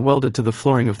sections are welded to the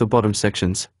flooring of the bottom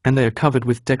sections, and they are covered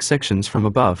with deck sections from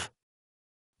above.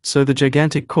 So the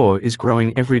gigantic core is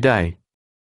growing every day.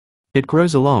 It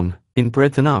grows along, in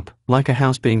breadth and up, like a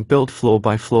house being built floor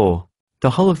by floor. The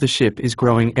hull of the ship is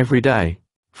growing every day.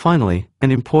 Finally, an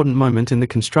important moment in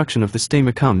the construction of the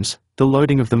steamer comes, the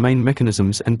loading of the main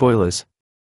mechanisms and boilers.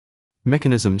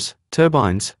 Mechanisms,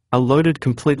 turbines, are loaded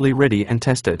completely ready and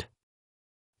tested.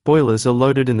 Boilers are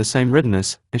loaded in the same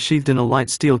readiness, sheathed in a light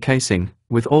steel casing,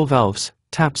 with all valves,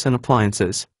 taps and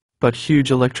appliances, but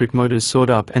huge electric motors soared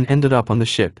up and ended up on the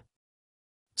ship.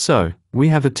 So, we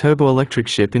have a turbo-electric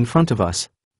ship in front of us.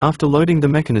 After loading the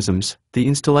mechanisms, the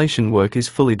installation work is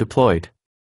fully deployed.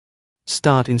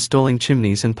 Start installing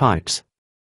chimneys and pipes.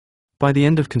 By the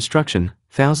end of construction,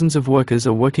 thousands of workers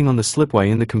are working on the slipway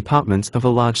in the compartments of a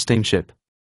large steamship.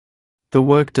 The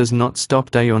work does not stop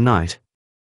day or night.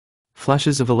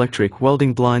 Flashes of electric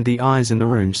welding blind the eyes in the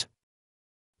rooms.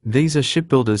 These are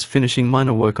shipbuilders finishing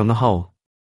minor work on the hull.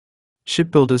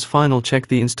 Shipbuilders final check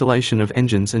the installation of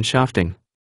engines and shafting.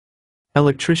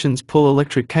 Electricians pull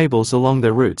electric cables along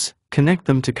their routes, connect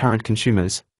them to current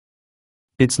consumers.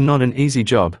 It's not an easy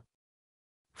job.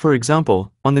 For example,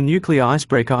 on the nuclear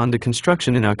icebreaker under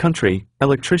construction in our country,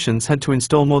 electricians had to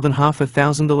install more than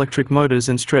 1,000 electric motors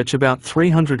and stretch about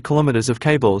 300 kilometers of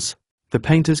cables. The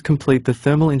painters complete the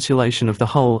thermal insulation of the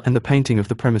hull and the painting of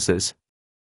the premises.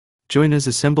 Joiners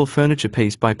assemble furniture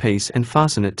piece by piece and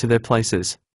fasten it to their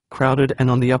places, crowded and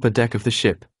on the upper deck of the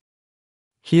ship.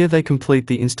 Here they complete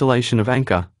the installation of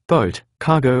anchor, boat,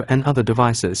 cargo and other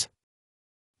devices.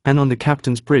 And on the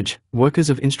captain's bridge, workers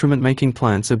of instrument-making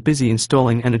plants are busy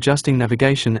installing and adjusting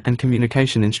navigation and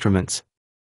communication instruments.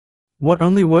 What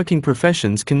only working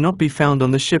professions cannot be found on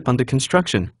the ship under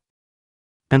construction?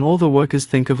 And all the workers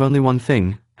think of only one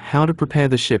thing, how to prepare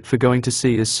the ship for going to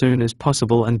sea as soon as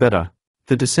possible and better.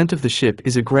 The descent of the ship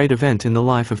is a great event in the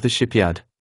life of the shipyard.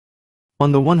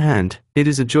 On the one hand, it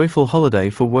is a joyful holiday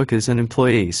for workers and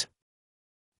employees.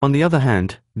 On the other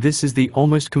hand, this is the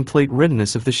almost complete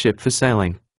readiness of the ship for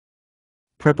sailing.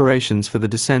 Preparations for the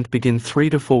descent begin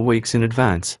 3 to 4 weeks in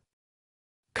advance.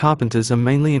 Carpenters are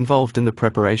mainly involved in the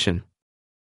preparation.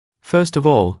 First of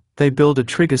all, they build a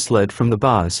trigger sled from the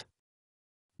bars.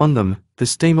 On them, the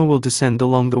steamer will descend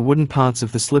along the wooden parts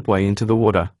of the slipway into the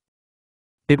water.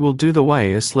 It will do the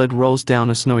way a sled rolls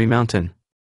down a snowy mountain.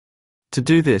 To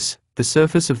do this, the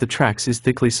surface of the tracks is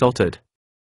thickly salted.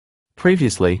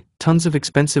 Previously, tons of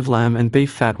expensive lamb and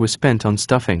beef fat were spent on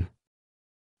stuffing.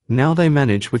 Now they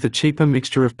manage with a cheaper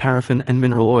mixture of paraffin and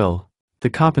mineral oil. The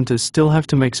carpenters still have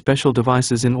to make special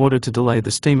devices in order to delay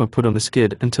the steamer put on the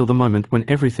skid until the moment when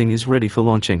everything is ready for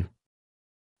launching.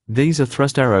 These are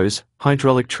thrust arrows,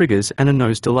 hydraulic triggers and a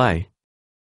nose delay.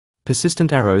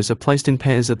 Persistent arrows are placed in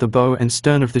pairs at the bow and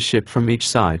stern of the ship from each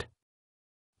side.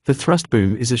 The thrust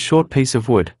boom is a short piece of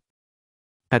wood.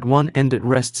 At one end it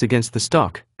rests against the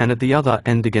stock, and at the other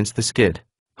end against the skid.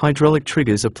 Hydraulic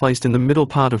triggers are placed in the middle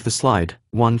part of the slide,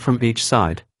 one from each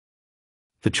side.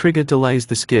 The trigger delays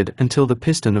the skid until the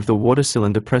piston of the water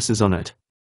cylinder presses on it.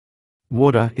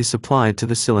 Water is supplied to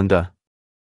the cylinder.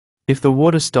 If the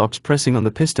water stops pressing on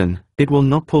the piston, it will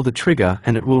not pull the trigger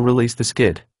and it will release the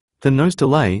skid. The nose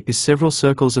delay is several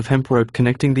circles of hemp rope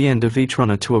connecting the end of each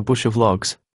runner to a bush of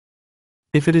logs.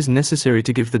 If it is necessary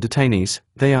to give the detainees,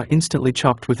 they are instantly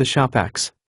chopped with a sharp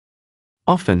axe.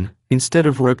 Often, instead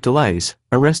of rope delays,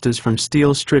 arresters from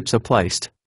steel strips are placed.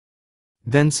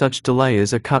 Then such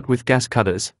delayers are cut with gas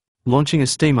cutters. Launching a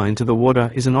steamer into the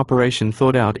water is an operation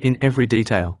thought out in every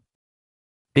detail.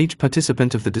 Each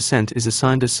participant of the descent is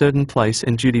assigned a certain place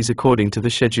and duties according to the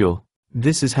schedule.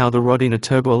 This is how the Rodina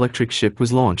turbo-electric ship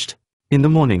was launched. In the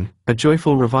morning, a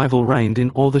joyful revival reigned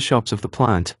in all the shops of the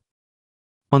plant.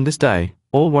 On this day,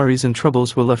 all worries and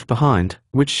troubles were left behind,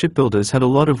 which shipbuilders had a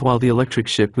lot of while the electric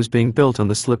ship was being built on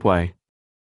the slipway.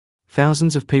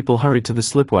 Thousands of people hurried to the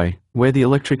slipway, where the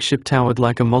electric ship towered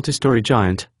like a multi-story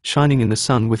giant, shining in the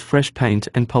sun with fresh paint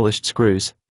and polished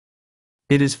screws.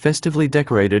 It is festively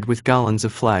decorated with garlands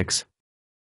of flags.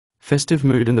 Festive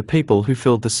mood in the people who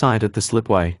filled the site at the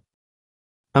slipway.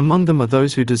 Among them are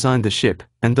those who designed the ship,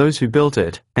 and those who built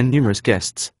it, and numerous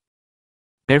guests.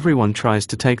 Everyone tries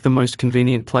to take the most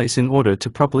convenient place in order to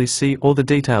properly see all the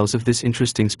details of this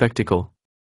interesting spectacle.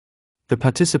 The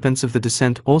participants of the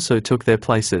descent also took their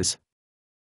places.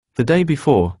 The day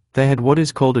before, they had what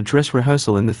is called a dress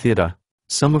rehearsal in the theater.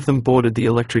 Some of them boarded the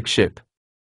electric ship.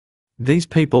 These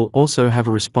people also have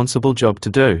a responsible job to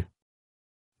do.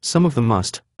 Some of them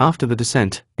must, after the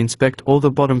descent, inspect all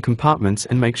the bottom compartments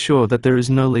and make sure that there is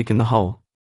no leak in the hull.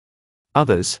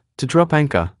 Others, to drop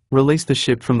anchor, release the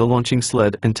ship from the launching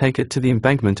sled and take it to the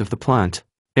embankment of the plant.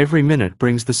 Every minute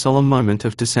brings the solemn moment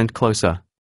of descent closer.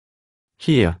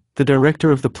 Here, the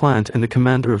director of the plant and the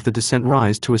commander of the descent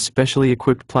rise to a specially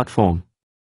equipped platform.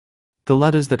 The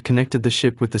ladders that connected the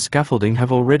ship with the scaffolding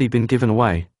have already been given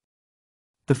away.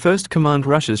 The first command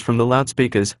rushes from the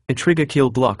loudspeakers, a trigger keel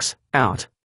blocks, out.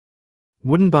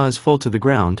 Wooden bars fall to the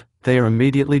ground, they are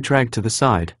immediately dragged to the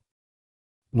side.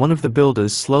 One of the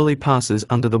builders slowly passes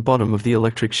under the bottom of the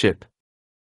electric ship.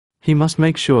 He must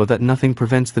make sure that nothing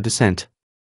prevents the descent.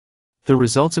 The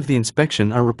results of the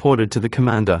inspection are reported to the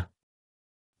commander.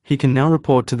 He can now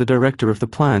report to the director of the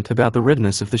plant about the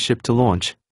readiness of the ship to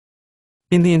launch.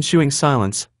 In the ensuing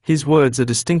silence, his words are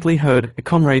distinctly heard,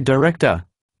 "Comrade Director,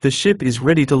 the ship is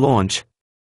ready to launch."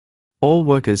 All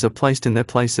workers are placed in their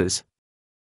places.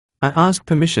 "I ask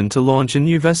permission to launch a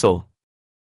new vessel."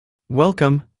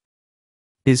 "Welcome,"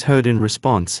 is heard in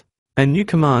response. A new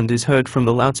command is heard from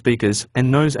the loudspeakers,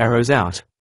 and nose arrows out.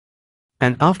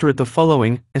 And after it the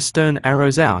following, astern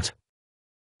arrows out.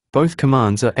 Both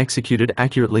commands are executed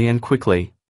accurately and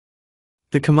quickly.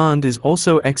 The command is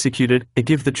also executed,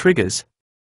 give the triggers.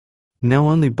 Now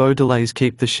only bow delays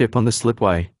keep the ship on the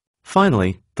slipway.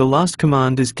 Finally, the last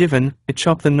command is given,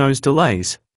 chop the nose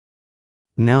delays.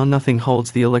 Now nothing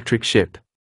holds the electric ship.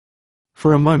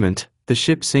 For a moment, the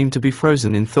ship seemed to be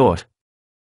frozen in thought.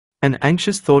 An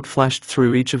anxious thought flashed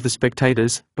through each of the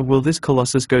spectators, will this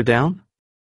colossus go down?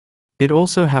 It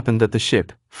also happened that the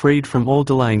ship, freed from all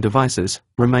delaying devices,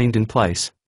 remained in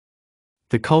place.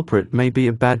 The culprit may be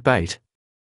a bad bait.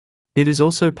 It is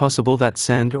also possible that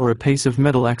sand or a piece of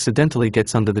metal accidentally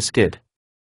gets under the skid.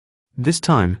 This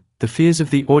time, the fears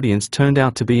of the audience turned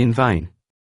out to be in vain.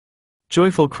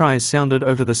 Joyful cries sounded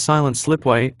over the silent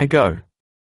slipway, "Go!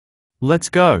 Let's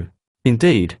go!"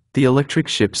 Indeed, the electric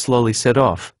ship slowly set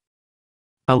off.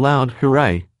 A loud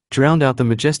hooray drowned out the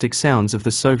majestic sounds of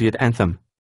the Soviet anthem.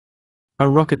 A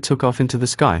rocket took off into the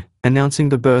sky, announcing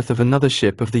the birth of another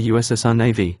ship of the USSR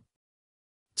Navy.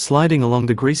 Sliding along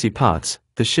the greasy parts,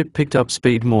 the ship picked up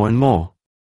speed more and more.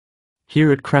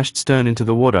 Here it crashed stern into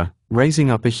the water, raising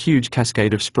up a huge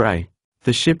cascade of spray.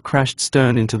 The ship crashed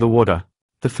stern into the water.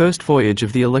 The first voyage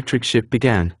of the electric ship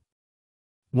began.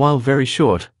 While very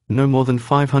short, no more than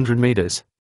 500 meters.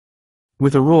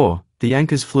 With a roar, the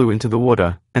anchors flew into the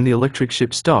water, and the electric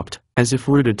ship stopped, as if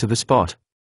rooted to the spot.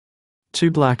 Two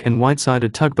black and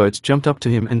white-sided tugboats jumped up to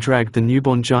him and dragged the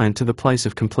newborn giant to the place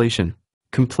of completion.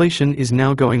 Completion is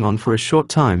now going on for a short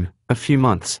time, a few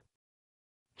months.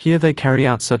 Here they carry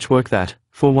out such work that,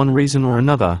 for one reason or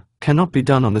another, cannot be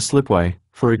done on the slipway,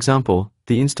 for example,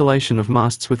 the installation of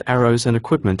masts with arrows and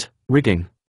equipment, rigging.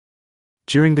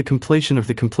 During the completion of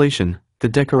the completion, the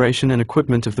decoration and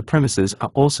equipment of the premises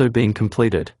are also being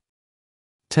completed.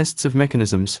 Tests of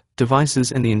mechanisms,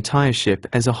 devices and the entire ship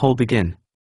as a whole begin.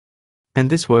 And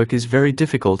this work is very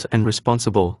difficult and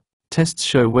responsible. Tests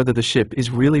show whether the ship is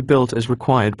really built as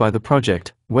required by the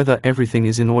project, whether everything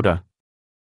is in order.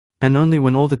 And only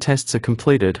when all the tests are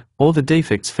completed, all the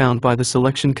defects found by the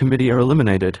selection committee are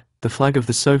eliminated, the flag of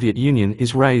the Soviet Union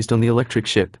is raised on the electric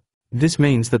ship. This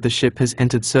means that the ship has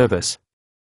entered service.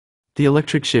 The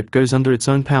electric ship goes under its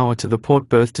own power to the port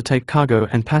berth to take cargo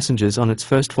and passengers on its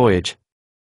first voyage.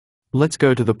 Let's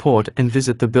go to the port and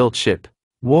visit the built ship.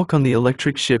 Walk on the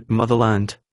electric ship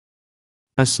Motherland.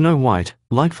 A snow-white,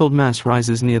 light-filled mass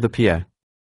rises near the pier.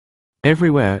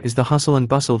 Everywhere is the hustle and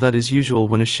bustle that is usual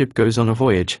when a ship goes on a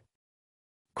voyage.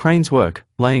 Cranes work,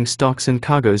 laying stocks and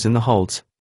cargoes in the holds.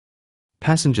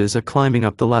 Passengers are climbing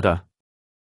up the ladder.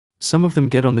 Some of them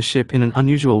get on the ship in an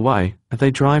unusual way,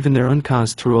 they drive in their own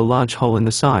cars through a large hole in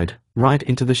the side, right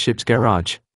into the ship's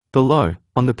garage. Below,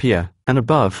 on the pier, and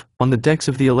above, on the decks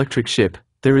of the electric ship,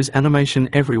 there is animation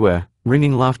everywhere,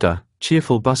 ringing laughter,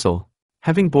 cheerful bustle.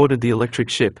 Having boarded the electric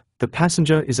ship, the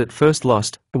passenger is at first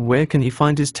lost. Where can he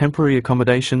find his temporary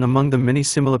accommodation among the many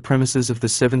similar premises of the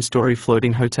 7-story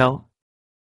floating hotel?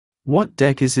 What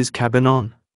deck is his cabin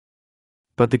on?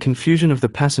 But the confusion of the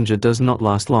passenger does not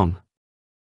last long.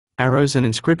 Arrows and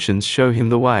inscriptions show him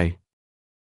the way.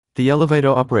 The elevator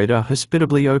operator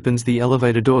hospitably opens the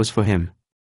elevator doors for him.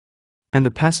 And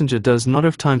the passenger does not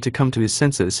have time to come to his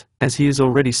senses, as he is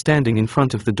already standing in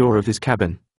front of the door of his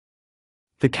cabin.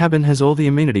 The cabin has all the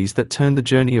amenities that turn the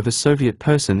journey of a Soviet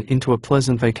person into a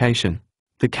pleasant vacation.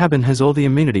 The cabin has all the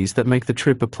amenities that make the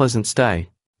trip a pleasant stay.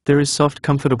 There is soft,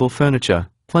 comfortable furniture,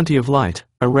 plenty of light,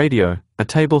 a radio, a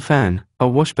table fan, a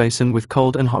wash basin with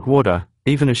cold and hot water,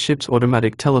 even a ship's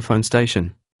automatic telephone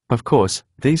station. Of course,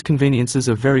 these conveniences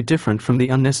are very different from the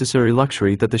unnecessary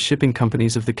luxury that the shipping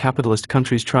companies of the capitalist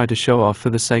countries try to show off for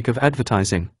the sake of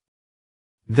advertising.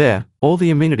 There, all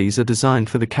the amenities are designed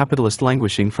for the capitalist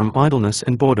languishing from idleness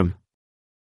and boredom.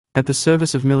 At the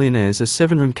service of millionaires are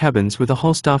 7-room cabins with a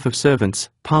whole staff of servants,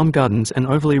 palm gardens and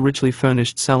overly richly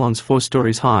furnished salons 4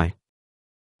 stories high.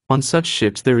 On such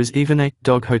ships there is even a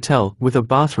dog hotel with a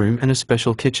bathroom and a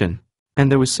special kitchen. And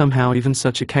there was somehow even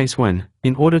such a case when,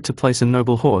 in order to place a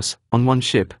noble horse on one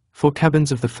ship, 4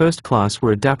 cabins of the first class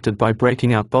were adapted by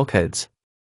breaking out bulkheads.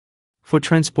 For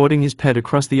transporting his pet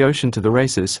across the ocean to the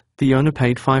races, the owner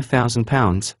paid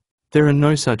 £5,000. There are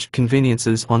no such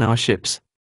conveniences on our ships.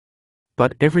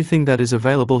 But everything that is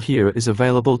available here is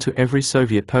available to every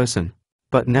Soviet person.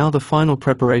 But now the final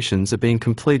preparations are being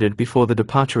completed before the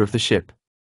departure of the ship.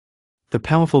 The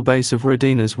powerful bass of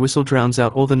Rodina's whistle drowns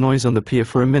out all the noise on the pier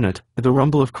for a minute, the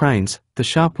rumble of cranes, the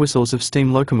sharp whistles of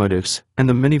steam locomotives, and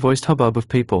the many-voiced hubbub of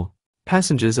people.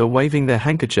 Passengers are waving their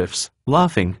handkerchiefs,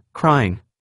 laughing, crying.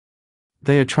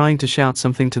 They are trying to shout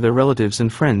something to their relatives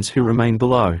and friends who remain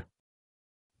below.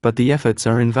 But the efforts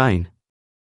are in vain.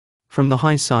 From the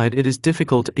high side it is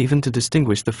difficult even to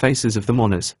distinguish the faces of the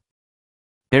mourners.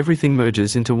 Everything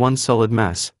merges into one solid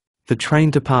mass. The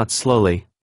train departs slowly.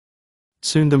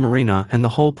 Soon the marina and the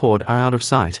whole port are out of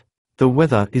sight. The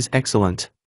weather is excellent.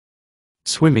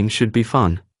 Swimming should be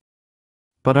fun.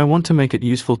 But I want to make it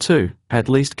useful too, at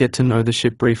least get to know the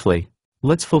ship briefly.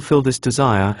 Let's fulfill this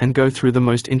desire and go through the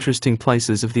most interesting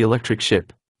places of the electric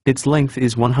ship. Its length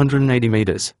is 180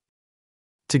 meters.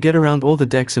 To get around all the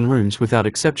decks and rooms without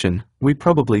exception, we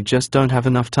probably just don't have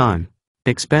enough time.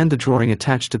 Expand the drawing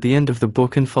attached at the end of the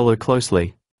book and follow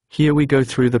closely. Here we go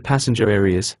through the passenger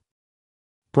areas.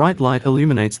 Bright light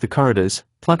illuminates the corridors,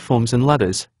 platforms and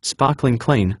ladders, sparkling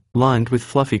clean, lined with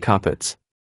fluffy carpets.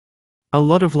 A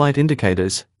lot of light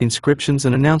indicators, inscriptions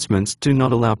and announcements do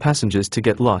not allow passengers to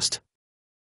get lost.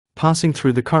 Passing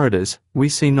through the corridors, we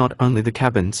see not only the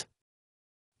cabins.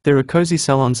 There are cozy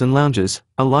salons and lounges,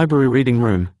 a library reading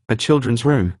room, a children's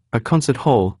room, a concert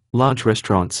hall, large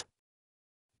restaurants.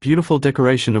 Beautiful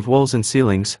decoration of walls and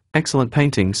ceilings, excellent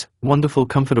paintings, wonderful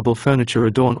comfortable furniture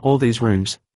adorn all these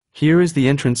rooms. Here is the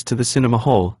entrance to the cinema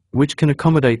hall, which can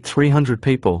accommodate 300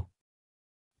 people.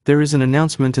 There is an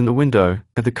announcement in the window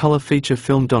that the color feature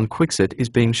film Don Quixote is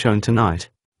being shown tonight.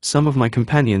 Some of my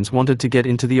companions wanted to get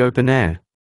into the open air.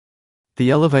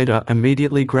 The elevator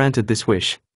immediately granted this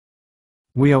wish.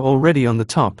 We are already on the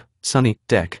top, sunny,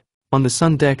 deck. On the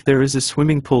sun deck there is a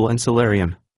swimming pool and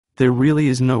solarium. There really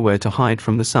is nowhere to hide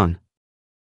from the sun.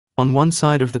 On one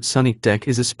side of that sunny deck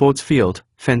is a sports field,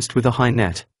 fenced with a high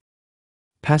net.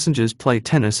 Passengers play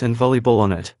tennis and volleyball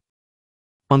on it.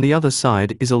 On the other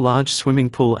side is a large swimming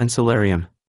pool and solarium.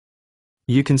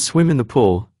 You can swim in the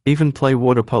pool, even play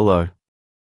water polo.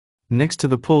 Next to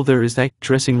the pool there is a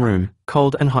dressing room,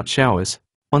 cold and hot showers.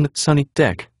 On the sunny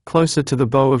deck, closer to the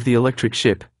bow of the electric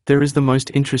ship, there is the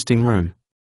most interesting room.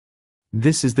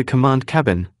 This is the command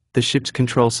cabin, the ship's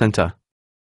control center.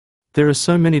 There are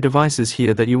so many devices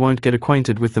here that you won't get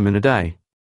acquainted with them in a day.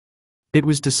 It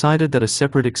was decided that a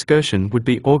separate excursion would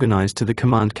be organized to the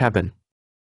command cabin.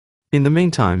 In the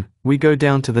meantime, we go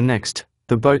down to the next,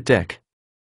 the boat deck.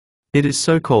 It is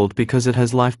so called because it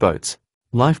has lifeboats.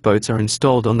 Lifeboats are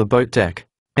installed on the boat deck.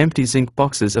 Empty zinc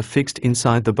boxes are fixed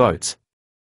inside the boats.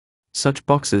 Such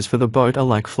boxes for the boat are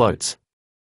like floats.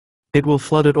 It will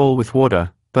flood it all with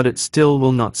water, but it still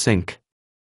will not sink.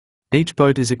 Each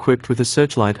boat is equipped with a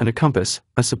searchlight and a compass,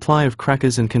 a supply of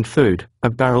crackers and canned food, a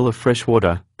barrel of fresh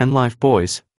water, and life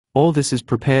buoys. All this is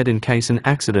prepared in case an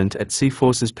accident at sea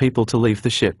forces people to leave the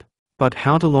ship. But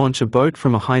how to launch a boat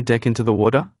from a high deck into the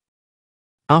water?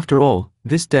 After all,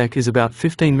 this deck is about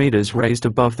 15 meters raised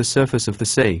above the surface of the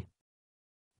sea.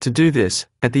 To do this,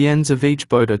 at the ends of each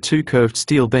boat are 2 curved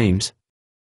steel beams.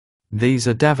 These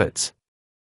are davits.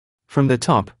 From the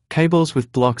top, cables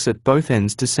with blocks at both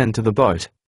ends descend to the boat.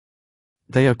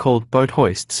 They are called boat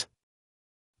hoists.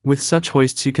 With such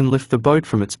hoists you can lift the boat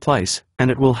from its place, and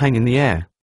it will hang in the air.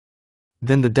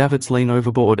 Then the davits lean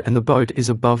overboard and the boat is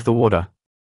above the water.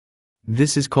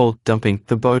 This is called dumping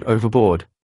the boat overboard.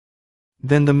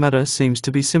 Then the matter seems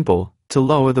to be simple, to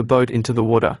lower the boat into the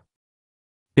water.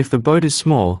 If the boat is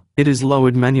small, it is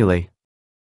lowered manually.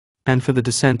 And for the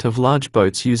descent of large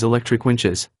boats use electric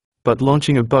winches. But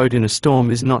launching a boat in a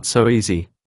storm is not so easy.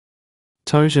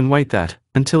 Tow and wait that,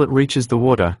 until it reaches the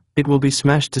water, it will be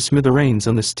smashed to smithereens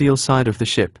on the steel side of the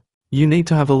ship. You need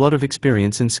to have a lot of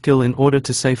experience and skill in order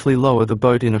to safely lower the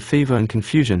boat in a fever and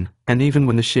confusion, and even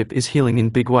when the ship is heeling in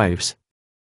big waves.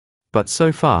 But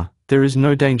so far, there is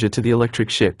no danger to the electric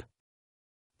ship.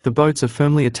 The boats are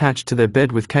firmly attached to their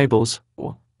bed with cables,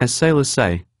 or, as sailors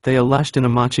say, they are lashed in a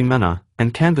marching manner,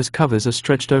 and canvas covers are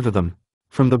stretched over them.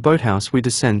 From the boathouse we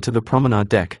descend to the promenade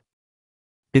deck.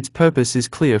 Its purpose is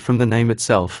clear from the name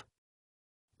itself.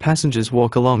 Passengers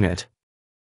walk along it.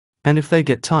 And if they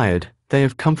get tired, they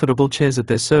have comfortable chairs at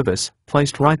their service,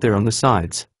 placed right there on the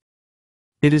sides.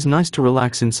 It is nice to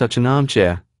relax in such an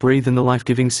armchair, breathe in the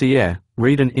life-giving sea air,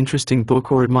 read an interesting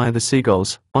book or admire the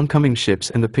seagulls, oncoming ships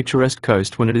and the picturesque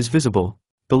coast when it is visible.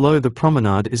 Below the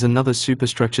promenade is another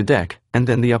superstructure deck, and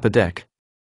then the upper deck.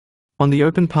 On the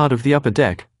open part of the upper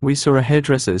deck, we saw a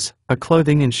hairdresser's, a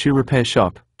clothing and shoe repair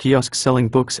shop, kiosks selling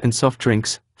books and soft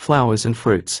drinks, flowers and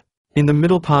fruits. In the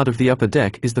middle part of the upper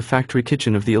deck is the factory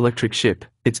kitchen of the electric ship,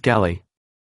 its galley.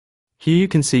 Here you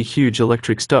can see huge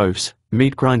electric stoves,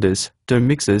 meat grinders, dough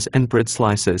mixers and bread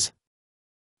slicers.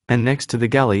 And next to the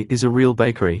galley is a real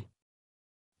bakery.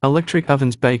 Electric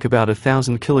ovens bake about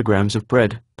 1,000 kilograms of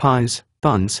bread, pies,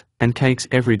 buns, and cakes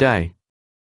every day.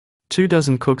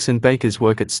 24 cooks and bakers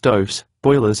work at stoves,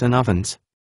 boilers and ovens.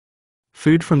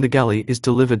 Food from the galley is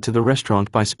delivered to the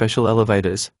restaurant by special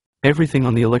elevators. Everything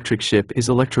on the electric ship is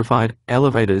electrified: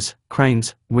 elevators,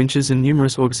 cranes, winches and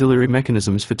numerous auxiliary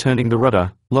mechanisms for turning the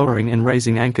rudder, lowering and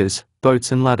raising anchors,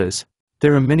 boats and ladders.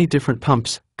 There are many different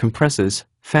pumps, compressors,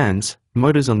 fans,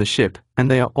 motors on the ship, and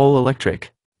they are all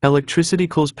electric. Electricity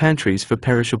cools pantries for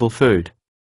perishable food.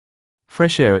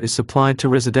 Fresh air is supplied to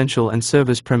residential and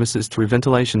service premises through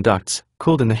ventilation ducts,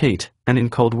 cooled in the heat, and in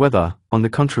cold weather, on the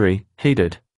contrary,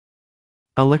 heated.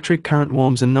 Electric current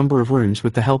warms a number of rooms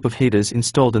with the help of heaters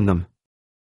installed in them.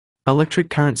 Electric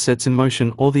current sets in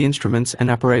motion all the instruments and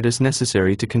apparatus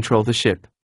necessary to control the ship.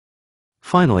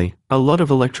 Finally, a lot of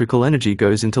electrical energy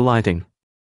goes into lighting.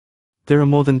 There are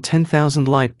more than 10,000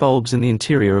 light bulbs in the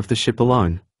interior of the ship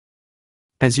alone.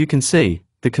 As you can see,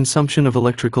 the consumption of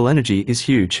electrical energy is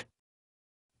huge.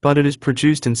 But it is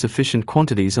produced in sufficient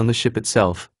quantities on the ship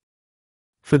itself.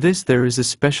 For this there is a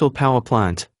special power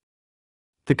plant.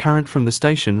 The current from the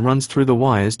station runs through the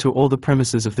wires to all the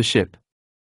premises of the ship.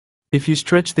 If you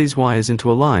stretch these wires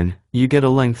into a line, you get a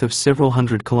length of several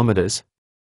hundred kilometers.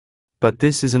 But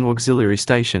this is an auxiliary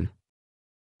station.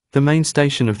 The main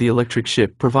station of the electric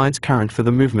ship provides current for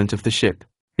the movement of the ship.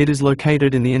 It is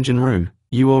located in the engine room.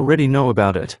 You already know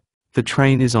about it. The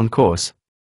train is on course.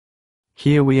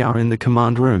 Here we are in the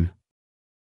command room.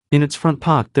 In its front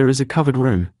part there is a covered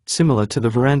room, similar to the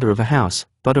veranda of a house,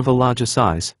 but of a larger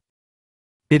size.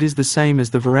 It is the same as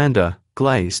the veranda,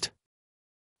 glazed.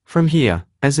 From here,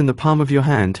 as in the palm of your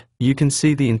hand, you can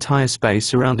see the entire space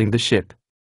surrounding the ship.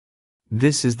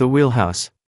 This is the wheelhouse.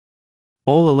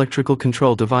 All electrical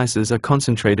control devices are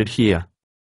concentrated here.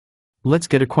 Let's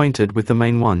get acquainted with the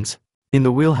main ones. In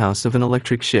the wheelhouse of an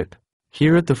electric ship,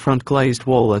 here at the front glazed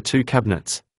wall are two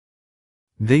cabinets.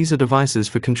 These are devices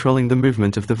for controlling the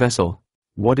movement of the vessel.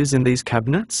 What is in these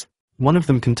cabinets? One of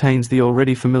them contains the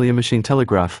already familiar machine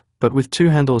telegraph, but with two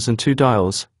handles and two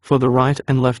dials, for the right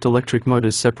and left electric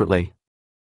motors separately.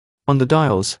 On the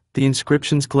dials, the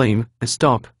inscriptions gleam: a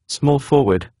stop, small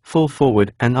forward, full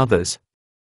forward, and others.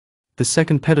 The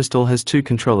second pedestal has two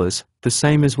controllers, the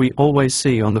same as we always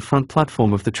see on the front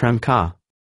platform of the tram car.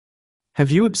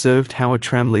 Have you observed how a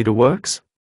tram leader works?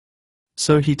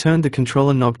 So he turned the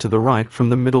controller knob to the right from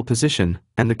the middle position,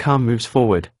 and the car moves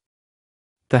forward.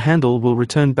 The handle will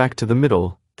return back to the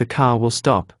middle, the car will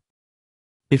stop.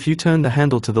 If you turn the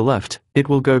handle to the left, it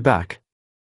will go back.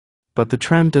 But the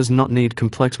tram does not need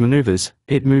complex maneuvers,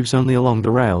 it moves only along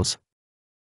the rails.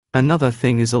 Another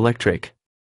thing is electric.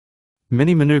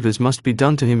 Many maneuvers must be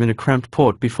done to him in a cramped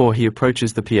port before he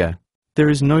approaches the pier. There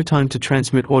is no time to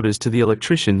transmit orders to the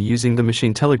electrician using the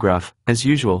machine telegraph, as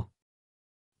usual.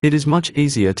 It is much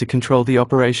easier to control the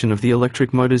operation of the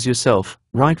electric motors yourself,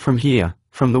 right from here,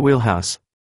 from the wheelhouse.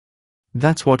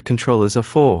 That's what controllers are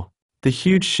for. The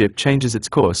huge ship changes its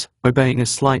course, obeying a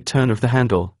slight turn of the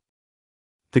handle.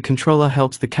 The controller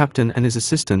helps the captain and his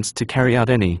assistants to carry out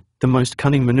the most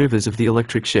cunning maneuvers of the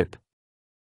electric ship.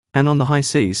 And on the high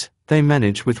seas, they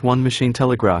manage with one machine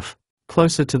telegraph.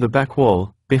 Closer to the back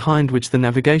wall, behind which the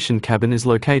navigation cabin is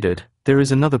located, there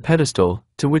is another pedestal,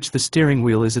 to which the steering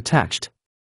wheel is attached.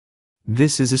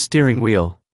 This is a steering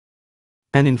wheel.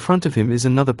 And in front of him is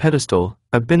another pedestal,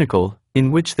 a binnacle,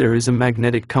 in which there is a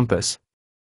magnetic compass.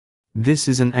 This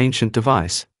is an ancient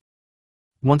device.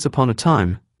 Once upon a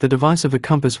time, the device of a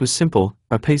compass was simple: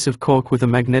 a piece of cork with a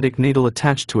magnetic needle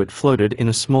attached to it floated in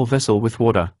a small vessel with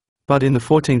water. But in the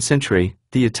 14th century,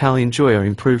 the Italian Gioia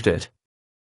improved it.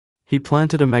 He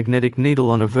planted a magnetic needle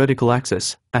on a vertical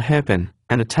axis, a hairpin,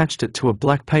 and attached it to a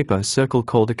black paper circle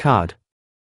called a card.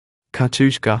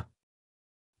 Kartushka.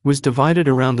 was divided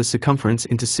around the circumference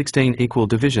into 16 equal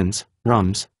divisions,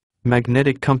 rums.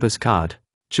 Magnetic compass card.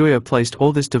 Joyer placed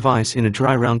all this device in a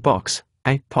dry round box,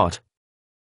 a pot.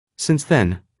 Since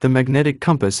then, the magnetic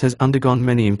compass has undergone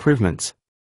many improvements.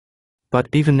 But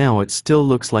even now it still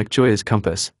looks like Joyer's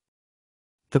compass.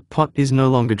 The pot is no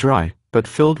longer dry, but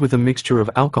filled with a mixture of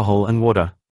alcohol and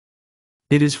water.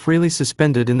 It is freely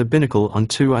suspended in the binnacle on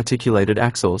 2 articulated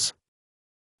axles.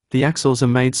 The axles are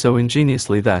made so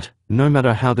ingeniously that, no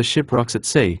matter how the ship rocks at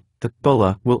sea, the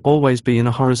bowler will always be in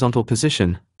a horizontal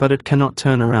position, but it cannot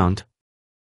turn around.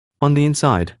 On the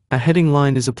inside, a heading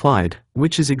line is applied,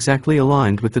 which is exactly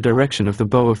aligned with the direction of the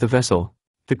bow of the vessel.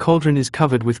 The cauldron is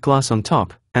covered with glass on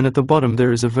top, and at the bottom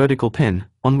there is a vertical pin,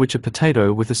 on which a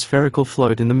potato with a spherical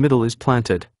float in the middle is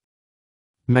planted.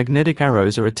 Magnetic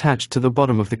arrows are attached to the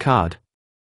bottom of the card.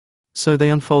 So they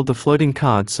unfold the floating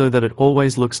card so that it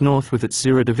always looks north with its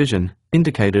 0 division,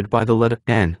 indicated by the letter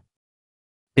N.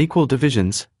 Equal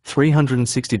divisions,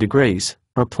 360 degrees,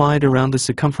 are applied around the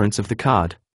circumference of the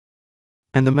card.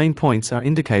 And the main points are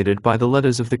indicated by the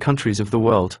letters of the countries of the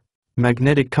world.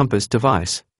 Magnetic compass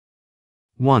device.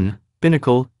 1.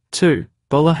 Binnacle. 2.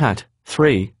 Bowler hat.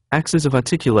 3. Axes of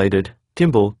articulated,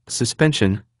 gimbal,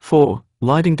 suspension. 4.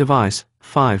 Lighting device.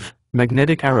 5.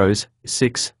 Magnetic arrows.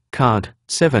 6. Card.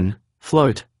 7.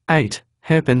 Float. 8.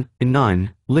 Hairpin.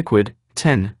 9. Liquid.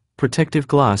 10. Protective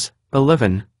glass.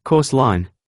 11. Course line.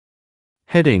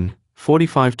 Heading.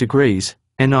 45 degrees.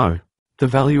 NO. The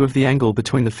value of the angle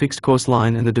between the fixed course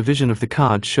line and the division of the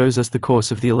card shows us the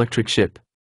course of the electric ship.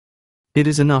 It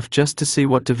is enough just to see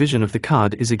what division of the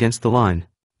card is against the line.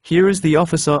 Here is the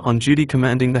officer on duty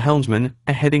commanding the helmsman,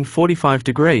 a heading 45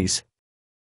 degrees.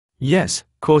 Yes,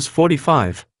 course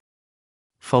 45.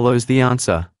 Follows the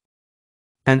answer.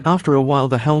 And after a while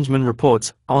the helmsman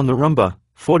reports, on the rumba,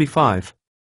 45.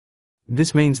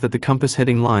 This means that the compass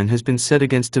heading line has been set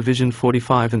against division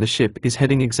 45 and the ship is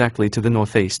heading exactly to the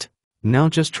northeast. Now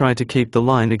just try to keep the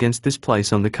line against this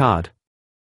place on the card.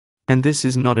 And this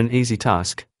is not an easy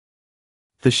task.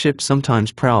 The ship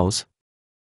sometimes prowls.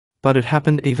 But it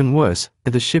happened even worse,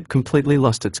 the ship completely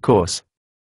lost its course.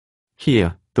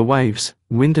 Here, the waves,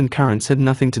 wind and currents had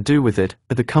nothing to do with it,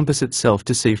 but the compass itself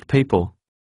deceived people.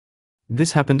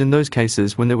 This happened in those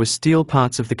cases when there were steel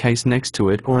parts of the case next to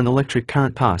it or an electric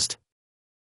current passed.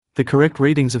 The correct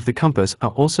readings of the compass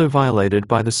are also violated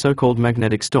by the so-called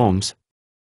magnetic storms.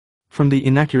 From the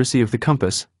inaccuracy of the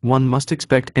compass, one must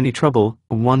expect any trouble,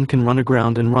 one can run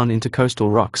aground and run into coastal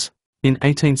rocks. In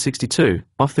 1862,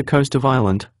 off the coast of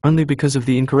Ireland, only because of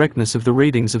the incorrectness of the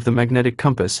readings of the magnetic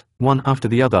compass, one after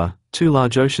the other, 2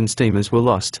 large ocean steamers were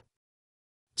lost.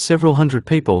 Several hundred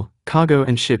people, cargo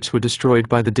and ships were destroyed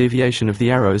by the deviation of the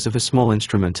arrows of a small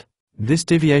instrument. This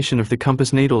deviation of the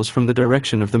compass needles from the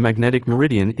direction of the magnetic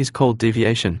meridian is called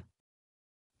deviation.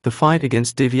 The fight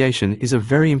against deviation is a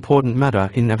very important matter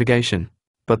in navigation,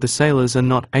 but the sailors are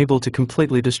not able to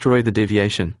completely destroy the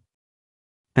deviation.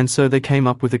 And so they came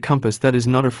up with a compass that is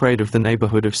not afraid of the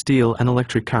neighborhood of steel and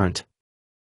electric current.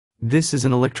 This is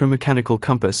an electromechanical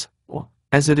compass, or,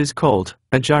 as it is called,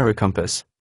 a gyrocompass.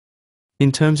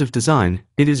 In terms of design,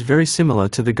 it is very similar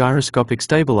to the gyroscopic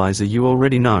stabilizer you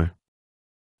already know.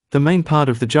 The main part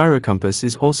of the gyrocompass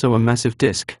is also a massive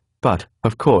disc, but,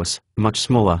 of course, much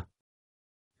smaller.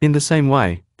 In the same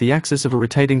way, the axis of a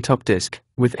rotating top disc,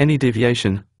 with any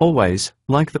deviation, always,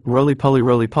 like the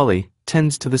roly-poly,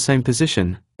 tends to the same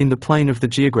position, in the plane of the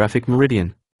geographic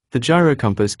meridian. The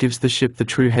gyrocompass gives the ship the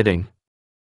true heading.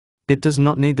 It does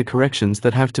not need the corrections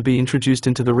that have to be introduced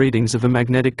into the readings of a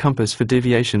magnetic compass for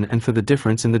deviation and for the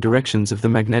difference in the directions of the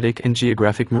magnetic and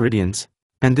geographic meridians.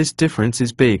 And this difference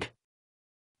is big.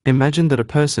 Imagine that a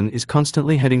person is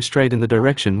constantly heading straight in the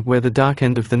direction where the dark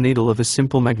end of the needle of a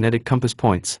simple magnetic compass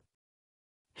points.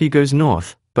 He goes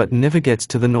north, but never gets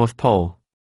to the North Pole.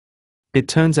 It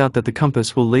turns out that the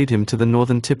compass will lead him to the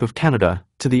northern tip of Canada,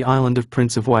 to the island of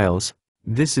Prince of Wales.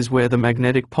 This is where the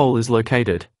magnetic pole is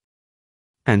located.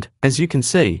 And, as you can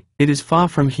see, it is far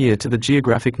from here to the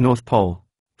geographic North Pole.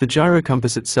 The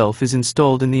gyrocompass itself is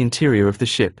installed in the interior of the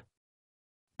ship.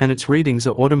 And its readings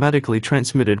are automatically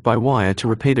transmitted by wire to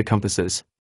repeater compasses.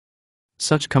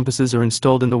 Such compasses are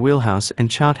installed in the wheelhouse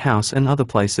and chart house and other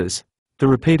places. The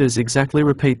repeaters exactly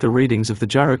repeat the readings of the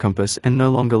gyrocompass and no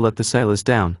longer let the sailors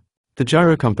down. The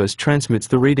gyrocompass transmits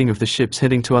the reading of the ship's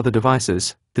heading to other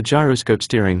devices, the gyroscope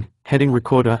steering, heading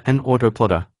recorder and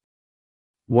autoplotter.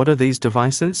 What are these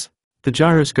devices? The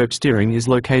gyroscope steering is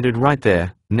located right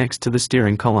there, next to the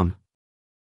steering column.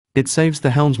 It saves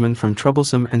the helmsman from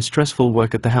troublesome and stressful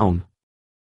work at the helm.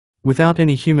 Without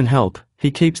any human help,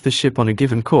 he keeps the ship on a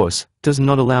given course, does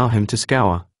not allow him to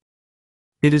scour.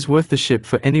 It is worth the ship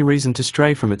for any reason to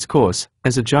stray from its course,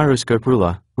 as a gyroscope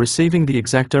ruler, receiving the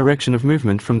exact direction of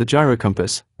movement from the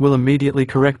gyrocompass, will immediately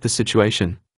correct the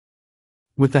situation.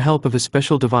 With the help of a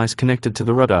special device connected to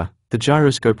the rudder, the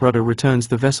gyroscope rudder returns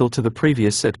the vessel to the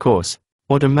previous set course.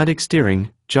 Automatic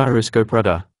steering, gyroscope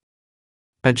rudder.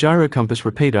 A gyrocompass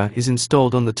repeater is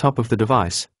installed on the top of the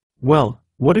device. Well,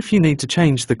 what if you need to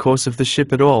change the course of the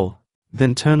ship at all?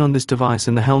 Then turn on this device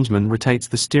and the helmsman rotates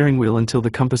the steering wheel until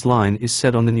the compass line is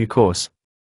set on the new course.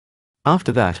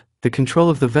 After that, the control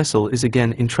of the vessel is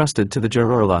again entrusted to the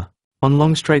gyro ruler. On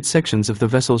long straight sections of the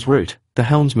vessel's route, the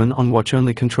helmsman on watch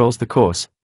only controls the course.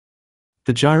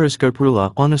 The gyroscope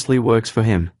ruler honestly works for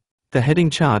him. The heading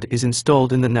chart is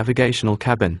installed in the navigational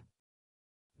cabin.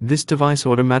 This device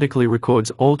automatically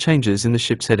records all changes in the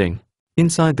ship's heading.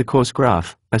 Inside the course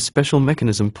graph, a special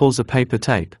mechanism pulls a paper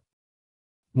tape.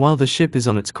 While the ship is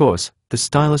on its course, the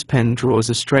stylus pen draws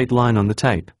a straight line on the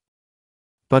tape.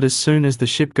 But as soon as the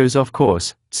ship goes off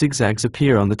course, zigzags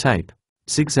appear on the tape.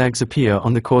 Zigzags appear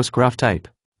on the course graph tape.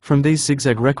 From these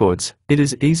zigzag records, it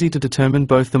is easy to determine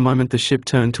both the moment the ship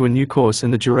turned to a new course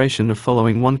and the duration of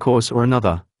following one course or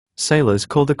another. Sailors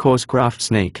call the course graph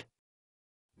sneak.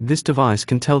 This device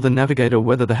can tell the navigator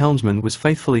whether the helmsman was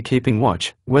faithfully keeping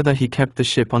watch, whether he kept the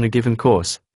ship on a given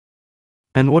course.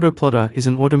 An autoplotter is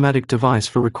an automatic device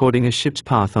for recording a ship's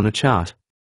path on a chart.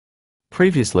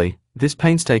 Previously, this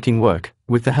painstaking work,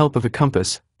 with the help of a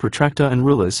compass, protractor and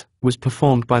rulers, was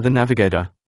performed by the navigator.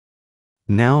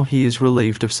 Now he is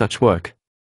relieved of such work.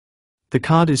 The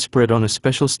card is spread on a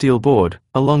special steel board,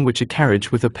 along which a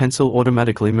carriage with a pencil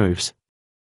automatically moves.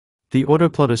 The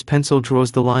autoplotter's pencil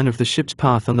draws the line of the ship's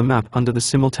path on the map under the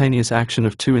simultaneous action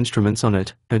of two instruments on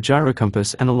it, a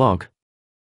gyrocompass and a log.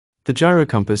 The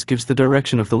gyrocompass gives the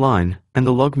direction of the line, and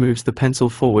the log moves the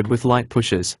pencil forward with light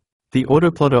pushes. The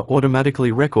autoplotter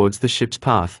automatically records the ship's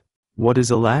path. What is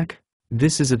a lag?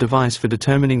 This is a device for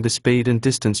determining the speed and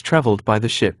distance traveled by the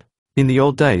ship. In the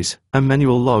old days, a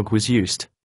manual log was used.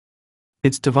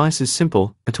 Its device is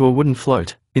simple. To a wooden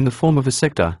float, in the form of a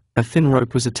sector, a thin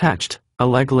rope was attached, a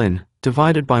lag line,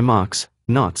 divided by marks,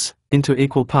 knots, into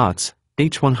equal parts,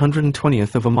 each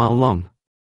 1/120th of a mile long.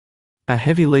 A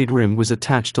heavy lead rim was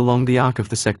attached along the arc of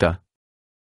the sector.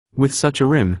 With such a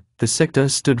rim, the sector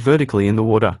stood vertically in the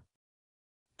water.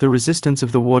 The resistance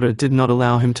of the water did not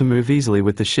allow him to move easily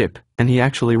with the ship, and he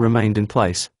actually remained in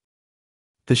place.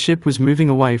 The ship was moving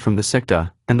away from the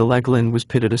sector, and the lag line was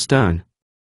pitted astern.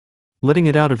 Letting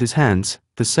it out of his hands,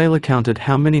 the sailor counted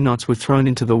how many knots were thrown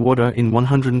into the water in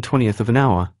 1/120th of an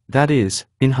hour, that is,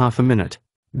 in half a minute.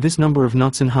 This number of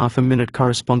knots in half a minute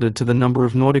corresponded to the number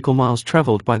of nautical miles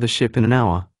traveled by the ship in an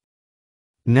hour.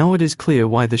 Now it is clear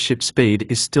why the ship's speed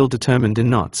is still determined in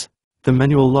knots. The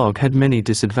manual log had many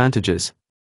disadvantages.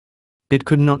 It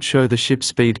could not show the ship's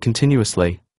speed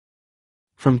continuously.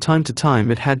 From time to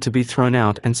time it had to be thrown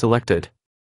out and selected.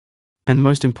 And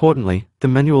most importantly, the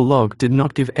manual log did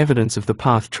not give evidence of the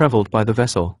path traveled by the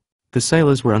vessel. The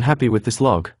sailors were unhappy with this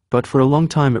log, but for a long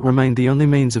time it remained the only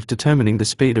means of determining the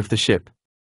speed of the ship.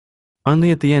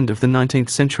 Only at the end of the 19th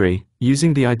century,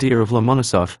 using the idea of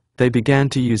Lomonosov, they began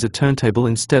to use a turntable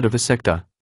instead of a sector.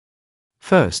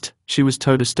 First, she was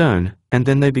towed astern, and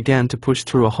then they began to push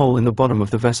through a hole in the bottom of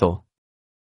the vessel.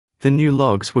 The new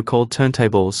logs were called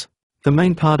turntables. The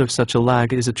main part of such a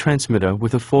lag is a transmitter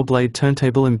with a 4-blade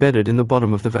turntable embedded in the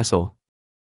bottom of the vessel.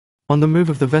 On the move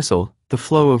of the vessel, the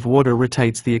flow of water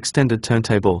rotates the extended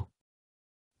turntable.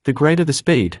 The greater the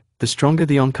speed, the stronger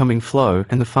the oncoming flow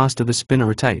and the faster the spinner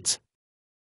rotates.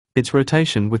 Its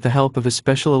rotation with the help of a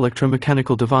special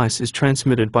electromechanical device is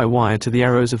transmitted by wire to the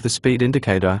arrows of the speed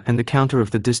indicator and the counter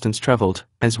of the distance traveled,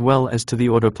 as well as to the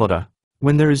autoplotter.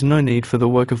 When there is no need for the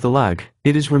work of the lag,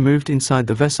 it is removed inside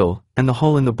the vessel, and the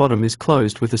hole in the bottom is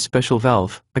closed with a special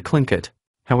valve, a clinket.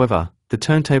 However, the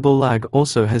turntable lag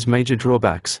also has major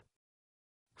drawbacks.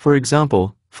 For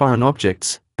example, foreign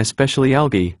objects, especially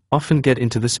algae, often get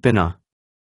into the spinner.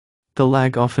 The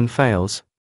lag often fails.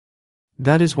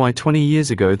 That is why 20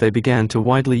 years ago they began to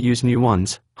widely use new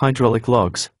ones, hydraulic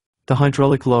logs. The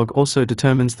hydraulic log also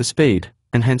determines the speed,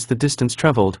 and hence the distance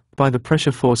traveled, by the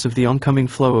pressure force of the oncoming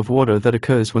flow of water that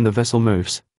occurs when the vessel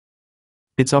moves.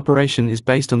 Its operation is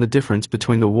based on the difference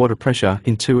between the water pressure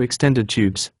in two extended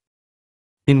tubes.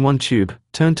 In one tube,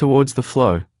 turned towards the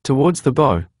flow, towards the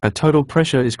bow, a total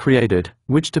pressure is created,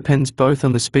 which depends both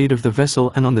on the speed of the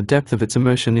vessel and on the depth of its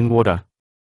immersion in water.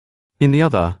 In the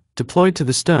other, deployed to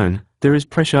the stern, there is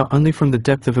pressure only from the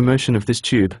depth of immersion of this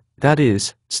tube, that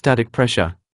is, static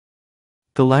pressure.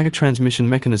 The lag transmission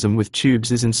mechanism with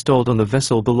tubes is installed on the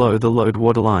vessel below the load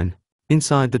waterline.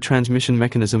 Inside the transmission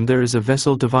mechanism there is a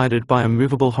vessel divided by a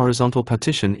movable horizontal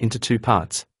partition into two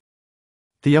parts.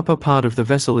 The upper part of the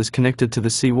vessel is connected to the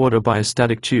seawater by a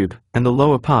static tube, and the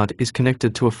lower part is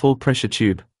connected to a full pressure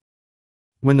tube.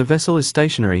 When the vessel is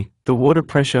stationary, the water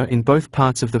pressure in both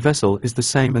parts of the vessel is the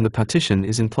same and the partition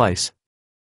is in place.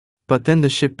 But then the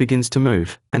ship begins to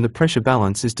move, and the pressure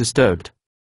balance is disturbed.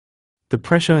 The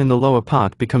pressure in the lower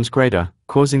part becomes greater,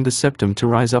 causing the septum to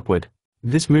rise upward.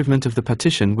 This movement of the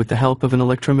partition with the help of an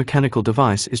electromechanical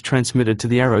device is transmitted to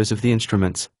the arrows of the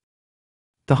instruments.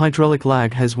 The hydraulic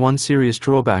lag has one serious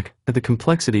drawback, the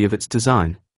complexity of its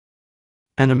design.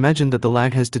 And imagine that the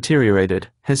lag has deteriorated,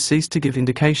 has ceased to give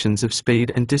indications of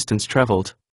speed and distance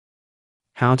traveled.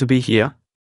 How to be here?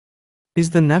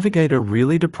 Is the navigator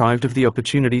really deprived of the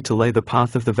opportunity to lay the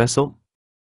path of the vessel?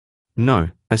 No,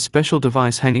 a special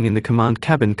device hanging in the command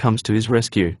cabin comes to his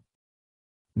rescue.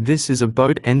 This is a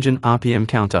boat engine RPM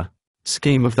counter.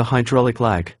 Scheme of the hydraulic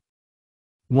lag.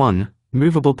 1.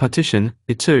 Movable partition,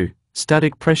 2.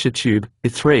 Static pressure tube,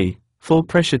 3. Full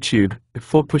pressure tube,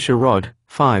 4. Pusher rod,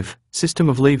 5. System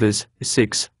of levers,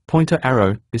 6. Pointer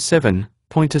arrow, 7.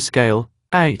 Pointer scale,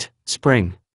 8.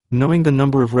 Spring. Knowing the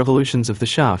number of revolutions of the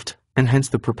shaft, and hence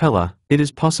the propeller, it is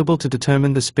possible to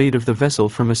determine the speed of the vessel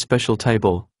from a special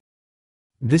table.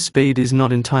 This speed is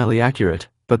not entirely accurate,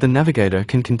 but the navigator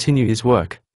can continue his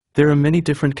work. There are many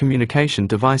different communication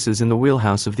devices in the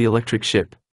wheelhouse of the electric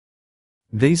ship.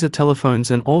 These are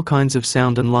telephones and all kinds of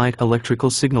sound and light electrical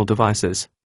signal devices.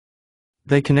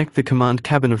 They connect the command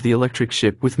cabin of the electric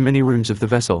ship with many rooms of the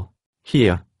vessel.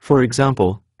 Here, for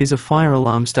example, is a fire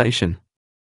alarm station.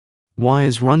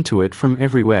 Wires run to it from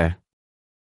everywhere.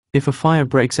 If a fire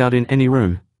breaks out in any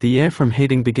room, the air from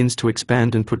heating begins to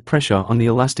expand and put pressure on the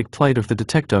elastic plate of the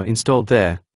detector installed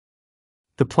there.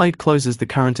 The plate closes the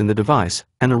current in the device,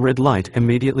 and a red light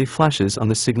immediately flashes on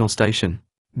the signal station.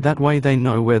 That way they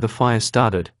know where the fire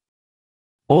started.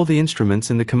 All the instruments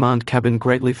in the command cabin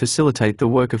greatly facilitate the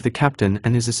work of the captain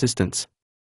and his assistants.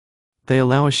 They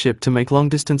allow a ship to make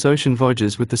long-distance ocean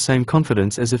voyages with the same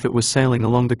confidence as if it was sailing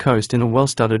along the coast in a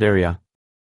well-studded area.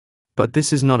 But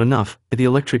this is not enough. The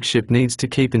electric ship needs to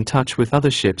keep in touch with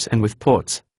other ships and with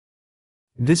ports.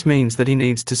 This means that he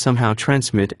needs to somehow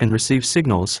transmit and receive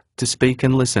signals, to speak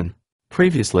and listen.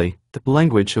 Previously, the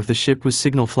language of the ship was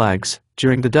signal flags,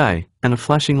 during the day, and a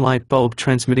flashing light bulb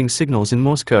transmitting signals in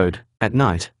Morse code, at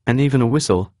night, and even a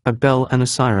whistle, a bell and a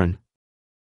siren.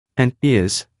 And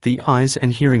ears, the eyes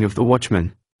and hearing of the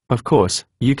watchman. Of course,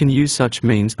 you can use such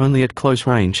means only at close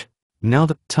range. Now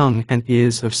the tongue and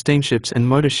ears of steamships and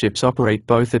motor ships operate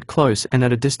both at close and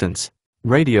at a distance.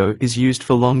 Radio is used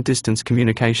for long-distance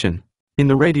communication. In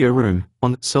the radio room,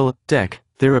 on the solar deck,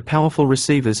 there are powerful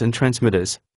receivers and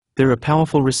transmitters. There are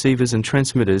powerful receivers and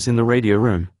transmitters in the radio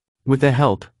room. With their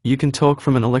help, you can talk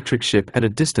from an electric ship at a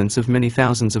distance of many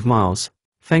thousands of miles.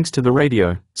 Thanks to the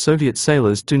radio, Soviet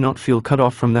sailors do not feel cut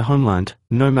off from their homeland,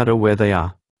 no matter where they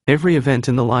are. Every event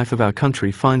in the life of our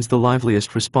country finds the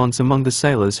liveliest response among the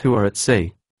sailors who are at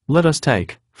sea. Let us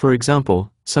take, for example,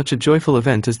 such a joyful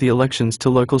event as the elections to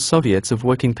local Soviets of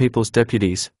working people's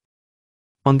deputies.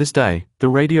 On this day, the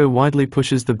radio widely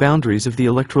pushes the boundaries of the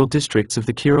electoral districts of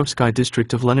the Kirovsky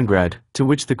district of Leningrad, to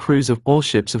which the crews of all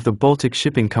ships of the Baltic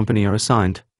Shipping Company are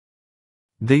assigned.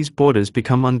 These borders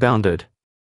become unbounded.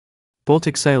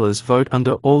 Baltic sailors vote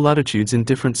under all latitudes in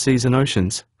different seas and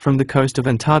oceans, from the coast of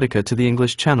Antarctica to the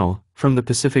English Channel, from the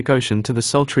Pacific Ocean to the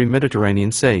sultry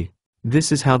Mediterranean Sea.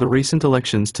 This is how the recent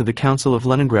elections to the Council of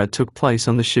Leningrad took place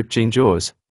on the ship Jean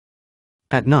Jaurs.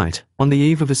 At night, on the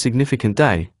eve of a significant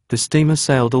day, the steamer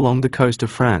sailed along the coast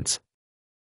of France.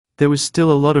 There was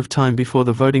still a lot of time before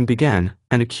the voting began,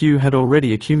 and a queue had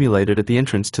already accumulated at the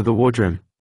entrance to the wardroom.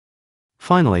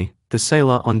 Finally, the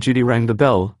sailor on duty rang the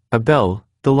bell,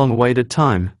 the long-awaited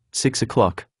time, 6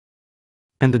 o'clock.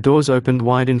 And the doors opened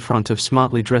wide in front of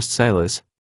smartly dressed sailors.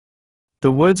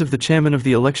 The words of the chairman of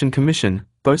the election commission,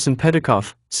 Bosun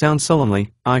Pedikov, sound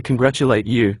solemnly, "I congratulate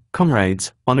you,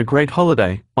 comrades, on a great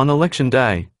holiday, on election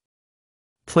day.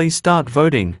 Please start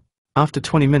voting." After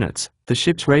 20 minutes, the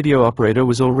ship's radio operator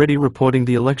was already reporting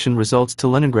the election results to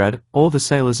Leningrad. All the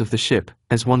sailors of the ship,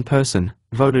 as one person,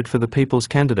 voted for the people's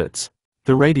candidates.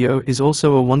 The radio is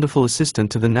also a wonderful assistant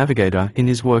to the navigator in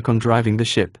his work on driving the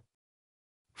ship.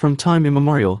 From time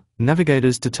immemorial,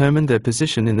 navigators determined their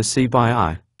position in the sea by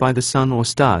eye, by the sun or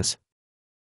stars.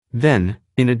 Then,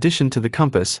 in addition to the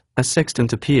compass, a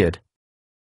sextant appeared.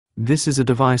 This is a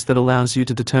device that allows you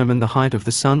to determine the height of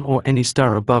the sun or any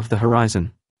star above the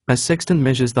horizon. A sextant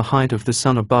measures the height of the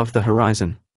sun above the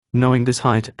horizon. Knowing this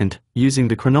height and, using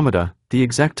the chronometer, the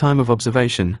exact time of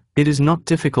observation, it is not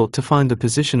difficult to find the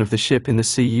position of the ship in the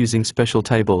sea using special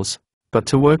tables. but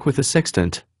to work with a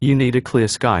sextant, you need a clear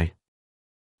sky.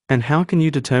 And how can you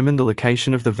determine the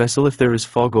location of the vessel if there is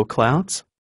fog or clouds?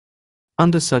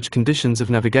 Under such conditions of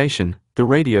navigation, the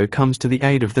radio comes to the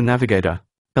aid of the navigator.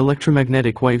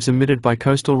 Electromagnetic waves emitted by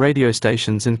coastal radio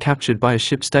stations and captured by a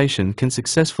ship station can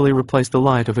successfully replace the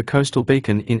light of a coastal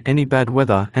beacon in any bad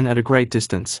weather and at a great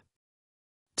distance.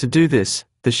 To do this,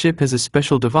 the ship has a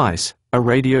special device, a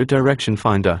radio direction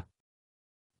finder.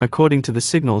 According to the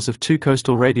signals of two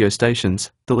coastal radio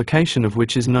stations, the location of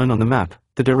which is known on the map,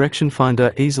 the direction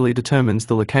finder easily determines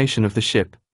the location of the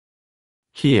ship.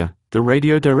 Here, the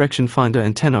radio direction finder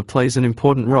antenna plays an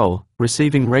important role,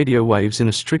 receiving radio waves in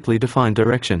a strictly defined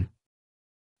direction.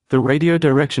 The radio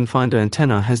direction finder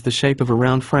antenna has the shape of a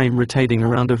round frame rotating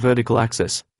around a vertical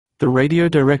axis. The radio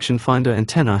direction finder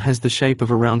antenna has the shape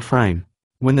of a round frame.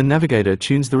 When the navigator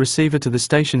tunes the receiver to the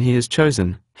station he has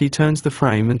chosen, he turns the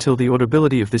frame until the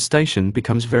audibility of this station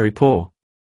becomes very poor.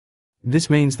 This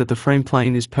means that the frame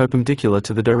plane is perpendicular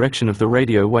to the direction of the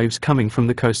radio waves coming from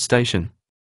the coast station.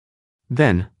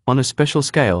 Then, on a special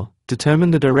scale,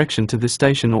 determine the direction to this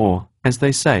station or, as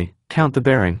they say, count the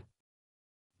bearing.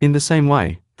 In the same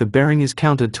way, the bearing is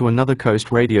counted to another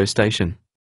coast radio station.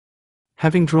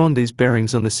 Having drawn these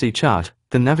bearings on the sea chart,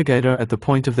 the navigator at the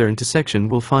point of their intersection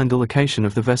will find the location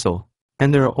of the vessel.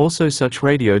 And there are also such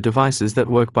radio devices that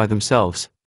work by themselves.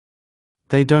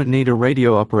 They don't need a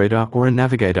radio operator or a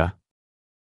navigator.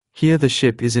 Here the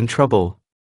ship is in trouble.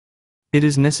 It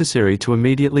is necessary to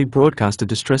immediately broadcast a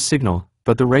distress signal,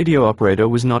 but the radio operator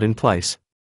was not in place.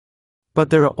 But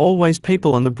there are always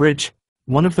people on the bridge.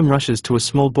 One of them rushes to a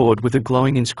small board with a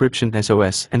glowing inscription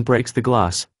SOS and breaks the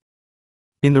glass.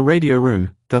 In the radio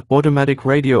room, the automatic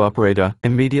radio operator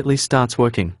immediately starts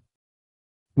working.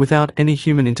 Without any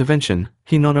human intervention,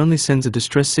 he not only sends a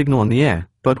distress signal on the air,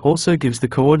 but also gives the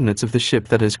coordinates of the ship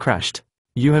that has crashed.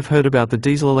 You have heard about the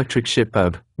diesel-electric ship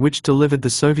Bub, which delivered the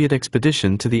Soviet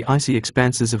expedition to the icy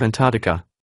expanses of Antarctica.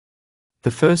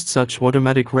 The first such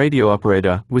automatic radio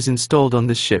operator was installed on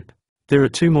this ship. There are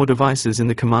two more devices in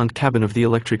the command cabin of the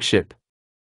electric ship.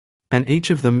 And each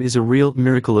of them is a real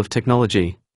miracle of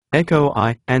technology. Echo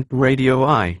Eye and Radio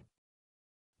Eye.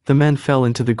 The man fell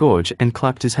into the gorge and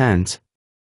clapped his hands.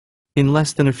 In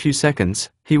less than a few seconds,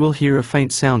 he will hear a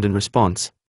faint sound in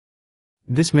response.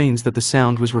 This means that the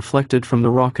sound was reflected from the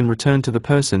rock and returned to the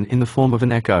person in the form of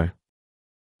an echo.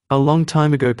 A long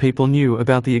time ago people knew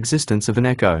about the existence of an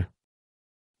echo.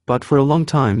 But for a long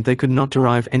time they could not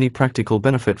derive any practical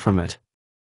benefit from it.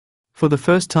 For the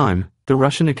first time, the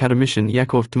Russian academician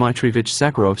Yakov Dmitrievich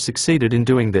Zakharov succeeded in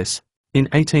doing this. In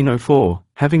 1804,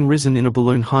 having risen in a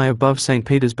balloon high above St.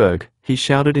 Petersburg, he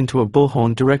shouted into a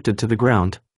bullhorn directed to the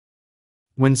ground.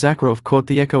 When Zakharov caught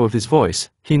the echo of his voice,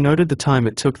 he noted the time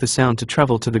it took the sound to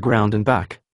travel to the ground and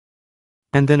back.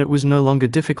 And then it was no longer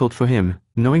difficult for him,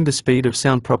 knowing the speed of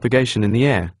sound propagation in the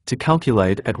air, to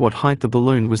calculate at what height the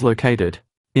balloon was located.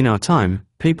 In our time,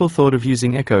 people thought of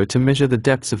using echo to measure the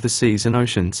depths of the seas and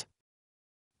oceans.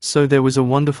 So there was a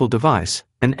wonderful device,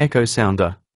 an echo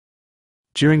sounder.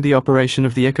 During the operation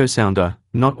of the echo sounder,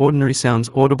 not ordinary sounds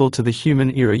audible to the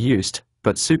human ear are used,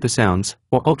 but supersounds,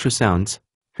 or ultrasounds.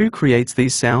 Who creates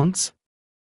these sounds?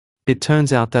 It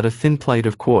turns out that a thin plate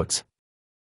of quartz.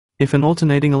 If an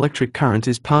alternating electric current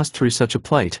is passed through such a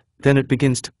plate, then it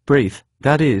begins to breathe,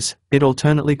 that is, it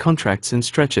alternately contracts and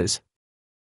stretches.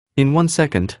 In 1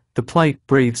 second, the plate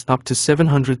breathes up to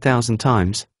 700,000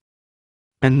 times.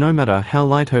 And no matter how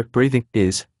light her breathing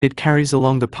is, it carries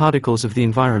along the particles of the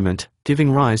environment,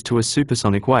 giving rise to a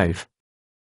supersonic wave.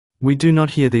 We do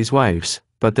not hear these waves,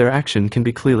 but their action can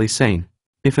be clearly seen.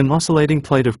 If an oscillating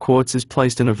plate of quartz is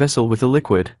placed in a vessel with a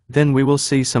liquid, then we will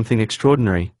see something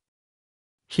extraordinary.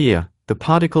 Here, the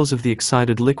particles of the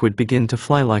excited liquid begin to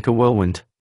fly like a whirlwind.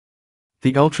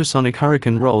 The ultrasonic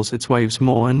hurricane rolls its waves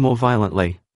more and more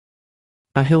violently.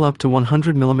 A hill up to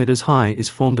 100 millimeters high is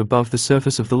formed above the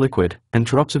surface of the liquid, and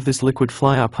drops of this liquid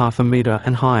fly up half a meter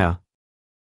and higher.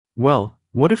 Well,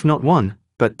 what if not 1,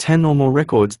 but 10 or more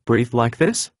records breathe like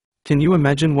this? Can you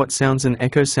imagine what sounds an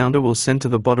echo sounder will send to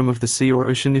the bottom of the sea or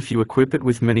ocean if you equip it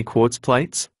with many quartz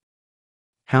plates?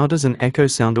 How does an echo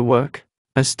sounder work?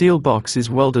 A steel box is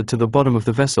welded to the bottom of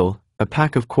the vessel, a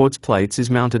pack of quartz plates is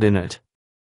mounted in it.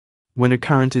 When a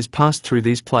current is passed through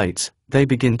these plates, they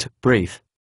begin to breathe.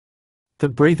 The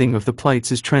breathing of the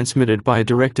plates is transmitted by a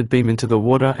directed beam into the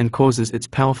water and causes its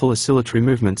powerful oscillatory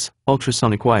movements,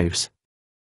 ultrasonic waves.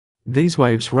 These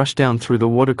waves rush down through the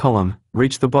water column,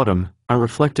 reach the bottom, are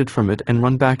reflected from it and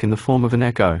run back in the form of an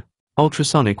echo.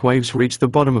 Ultrasonic waves reach the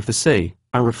bottom of the sea,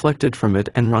 are reflected from it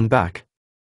and run back.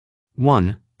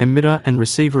 1. Emitter and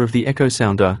receiver of the echo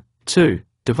sounder. 2.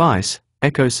 Device,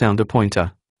 echo sounder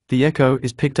pointer. The echo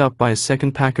is picked up by a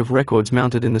second pack of records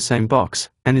mounted in the same box,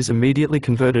 and is immediately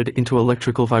converted into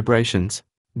electrical vibrations.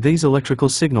 These electrical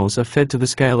signals are fed to the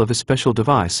scale of a special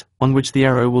device, on which the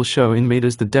arrow will show in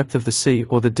meters the depth of the sea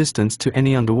or the distance to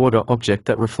any underwater object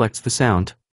that reflects the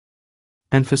sound.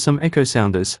 And for some echo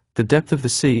sounders, the depth of the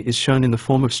sea is shown in the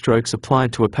form of strokes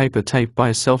applied to a paper tape by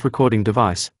a self-recording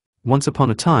device. Once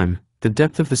upon a time, the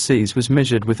depth of the seas was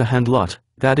measured with a hand lot,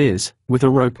 that is, with a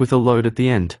rope with a load at the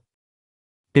end.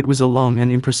 It was a long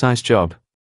and imprecise job.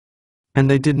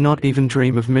 And they did not even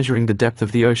dream of measuring the depth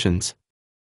of the oceans.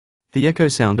 The echo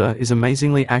sounder is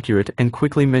amazingly accurate and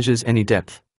quickly measures any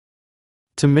depth.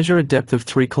 To measure a depth of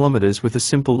 3 kilometers with a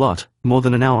simple lot, more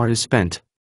than an hour is spent.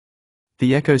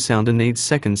 The echo sounder needs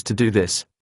seconds to do this.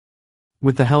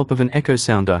 With the help of an echo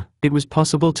sounder, it was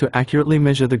possible to accurately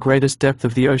measure the greatest depth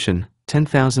of the ocean,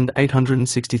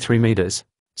 10,863 meters.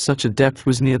 Such a depth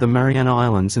was near the Mariana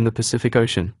Islands in the Pacific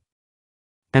Ocean.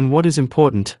 And what is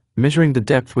important, measuring the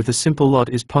depth with a simple lot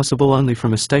is possible only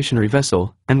from a stationary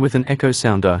vessel, and with an echo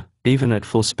sounder, even at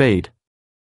full speed.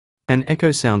 An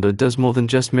echo sounder does more than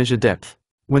just measure depth.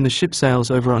 When the ship sails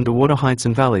over underwater heights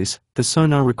and valleys, the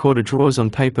sonar recorder draws on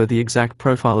paper the exact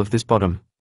profile of this bottom.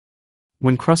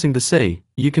 When crossing the sea,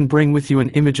 you can bring with you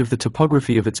an image of the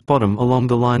topography of its bottom along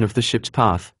the line of the ship's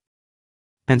path.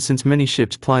 And since many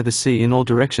ships ply the sea in all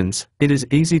directions, it is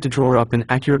easy to draw up an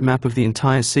accurate map of the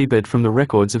entire seabed from the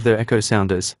records of their echo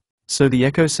sounders. So the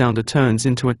echo sounder turns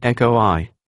into an echo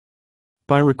eye.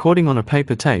 By recording on a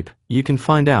paper tape, you can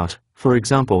find out, for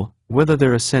example, whether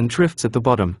there are sand drifts at the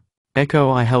bottom. Echo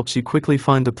eye helps you quickly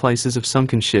find the places of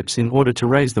sunken ships in order to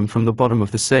raise them from the bottom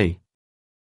of the sea.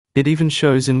 It even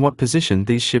shows in what position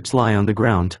these ships lie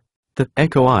underground. The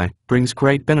echo eye brings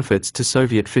great benefits to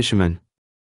Soviet fishermen.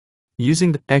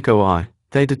 Using the echo eye,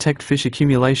 they detect fish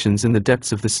accumulations in the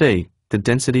depths of the sea, the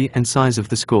density and size of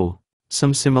the school.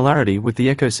 Some similarity with the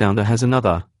echo sounder has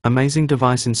another, amazing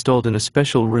device installed in a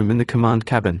special room in the command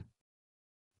cabin.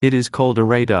 It is called a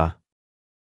radar.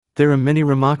 There are many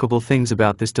remarkable things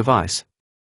about this device.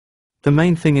 The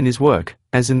main thing in his work,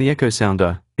 as in the echo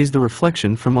sounder, is the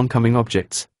reflection from oncoming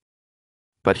objects.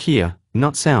 But here,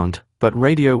 not sound, but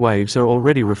radio waves are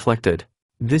already reflected.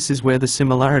 This is where the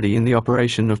similarity in the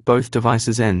operation of both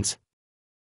devices ends.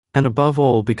 And above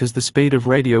all because the speed of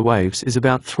radio waves is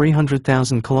about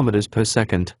 300,000 kilometers per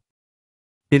second.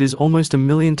 It is almost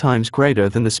 1,000,000 times greater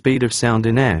than the speed of sound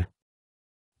in air.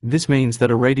 This means that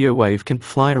a radio wave can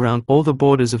fly around all the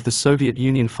borders of the Soviet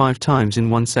Union 5 times in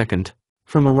 1 second.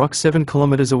 From a rock 7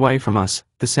 kilometers away from us,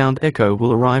 the sound echo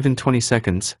will arrive in 20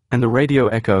 seconds, and the radio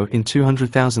echo in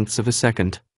 200,000ths of a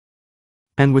second.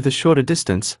 And with a shorter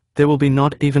distance, there will be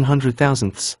not even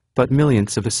 100,000ths, but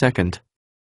millionths of a second.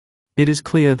 It is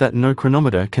clear that no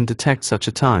chronometer can detect such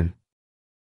a time.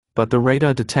 But the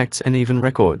radar detects and even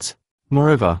records.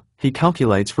 Moreover, he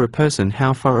calculates for a person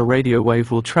how far a radio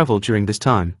wave will travel during this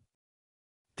time.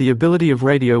 The ability of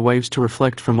radio waves to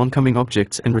reflect from oncoming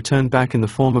objects and return back in the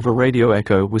form of a radio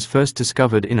echo was first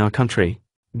discovered in our country.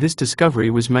 This discovery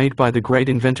was made by the great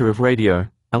inventor of radio,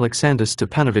 Alexander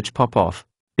Stepanovich Popov.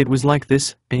 It was like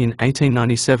this: in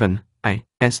 1897,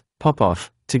 A.S. Popov,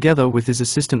 together with his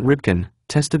assistant Rybkin,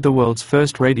 tested the world's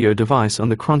first radio device on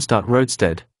the Kronstadt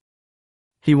roadstead.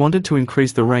 He wanted to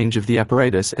increase the range of the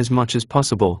apparatus as much as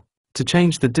possible. To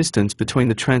change the distance between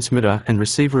the transmitter and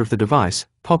receiver of the device,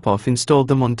 Popov installed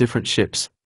them on different ships.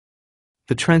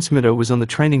 The transmitter was on the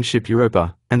training ship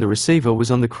Europa, and the receiver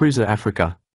was on the cruiser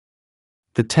Africa.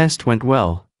 The test went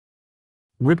well.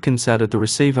 Rybkin sat at the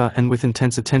receiver and with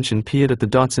intense attention peered at the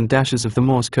dots and dashes of the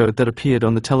Morse code that appeared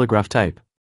on the telegraph tape.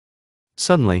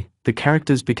 Suddenly, the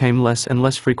characters became less and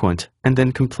less frequent, and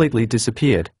then completely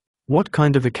disappeared. What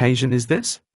kind of occasion is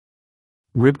this?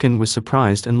 Rybkin was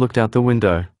surprised and looked out the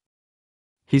window.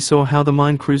 He saw how the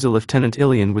mine cruiser Lieutenant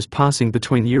Ilian was passing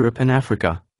between Europe and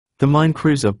Africa. The mine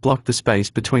cruiser blocked the space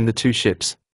between the two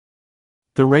ships.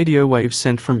 The radio waves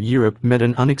sent from Europe met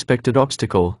an unexpected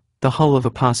obstacle, the hull of a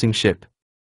passing ship.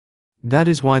 That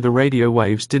is why the radio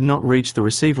waves did not reach the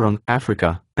receiver on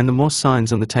Africa, and the Morse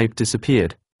signs on the tape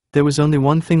disappeared. There was only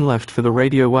one thing left for the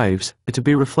radio waves, to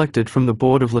be reflected from the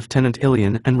board of Lieutenant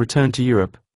Ilian and returned to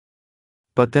Europe.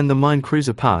 But then the mine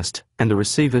cruiser passed, and the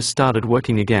receivers started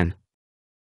working again.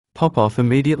 Popov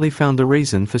immediately found the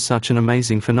reason for such an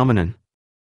amazing phenomenon.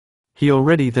 He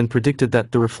already then predicted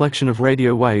that the reflection of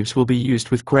radio waves will be used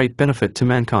with great benefit to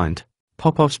mankind.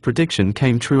 Popov's prediction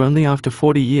came true only after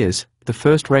 40 years. The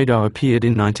first radar appeared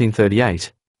in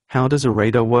 1938. How does a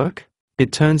radar work?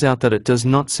 It turns out that it does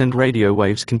not send radio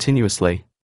waves continuously.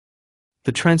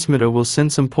 The transmitter will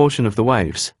send some portion of the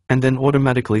waves, and then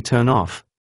automatically turn off.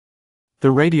 The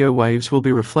radio waves will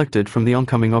be reflected from the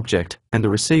oncoming object, and the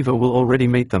receiver will already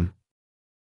meet them.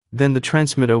 Then the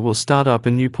transmitter will start up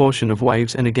a new portion of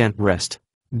waves and again rest.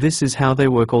 This is how they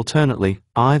work alternately,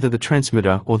 either the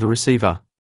transmitter or the receiver.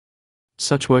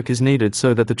 Such work is needed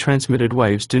so that the transmitted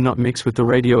waves do not mix with the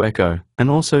radio echo, and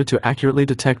also to accurately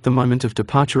detect the moment of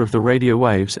departure of the radio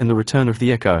waves and the return of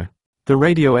the echo. The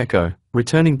radio echo,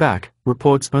 returning back,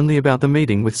 reports only about the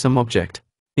meeting with some object.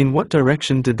 In what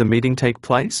direction did the meeting take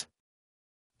place?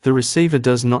 The receiver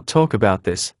does not talk about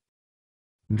this.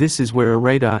 This is where a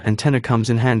radar antenna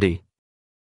comes in handy.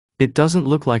 It doesn't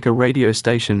look like a radio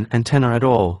station antenna at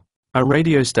all. A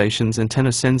radio station's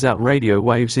antenna sends out radio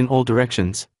waves in all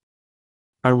directions.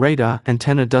 A radar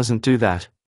antenna doesn't do that.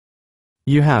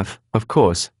 You have, of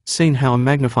course, seen how a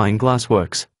magnifying glass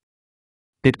works.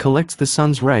 It collects the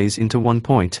sun's rays into one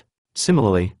point.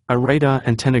 Similarly, a radar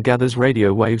antenna gathers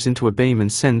radio waves into a beam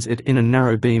and sends it in a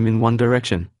narrow beam in one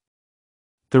direction.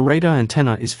 The radar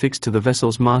antenna is fixed to the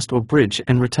vessel's mast or bridge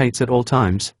and rotates at all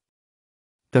times.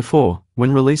 Therefore,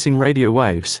 when releasing radio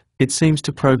waves, it seems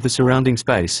to probe the surrounding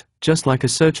space, just like a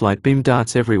searchlight beam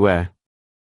darts everywhere.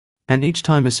 And each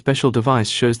time a special device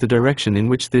shows the direction in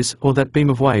which this or that beam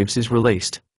of waves is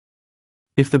released.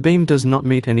 If the beam does not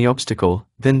meet any obstacle,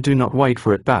 then do not wait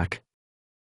for it back.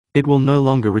 It will no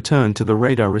longer return to the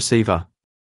radar receiver.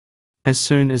 As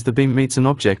soon as the beam meets an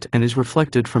object and is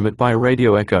reflected from it by a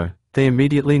radio echo, they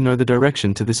immediately know the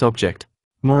direction to this object.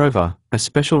 Moreover, a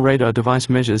special radar device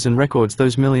measures and records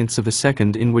those millionths of a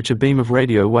second in which a beam of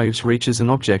radio waves reaches an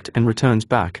object and returns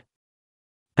back.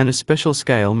 And a special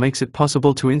scale makes it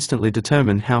possible to instantly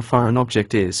determine how far an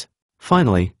object is.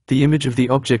 Finally, the image of the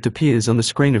object appears on the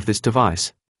screen of this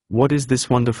device. What is this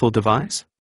wonderful device?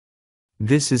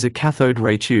 This is a cathode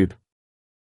ray tube.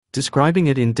 Describing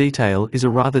it in detail is a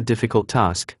rather difficult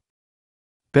task.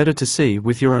 Better to see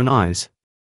with your own eyes.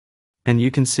 And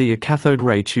you can see a cathode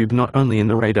ray tube not only in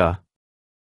the radar.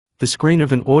 The screen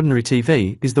of an ordinary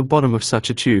TV is the bottom of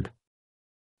such a tube.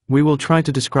 We will try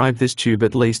to describe this tube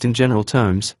at least in general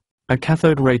terms. A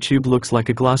cathode ray tube looks like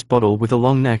a glass bottle with a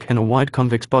long neck and a wide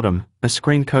convex bottom, a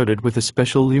screen coated with a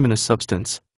special luminous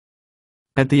substance.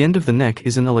 At the end of the neck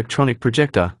is an electronic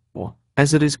projector, or,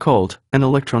 as it is called, an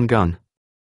electron gun.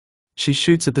 She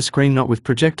shoots at the screen not with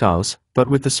projectiles, but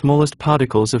with the smallest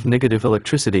particles of negative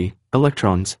electricity,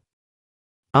 electrons.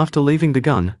 After leaving the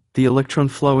gun, the electron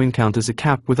flow encounters a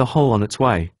cap with a hole on its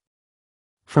way.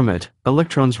 From it,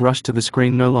 electrons rush to the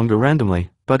screen no longer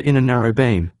randomly, but in a narrow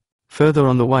beam. Further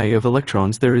on the way of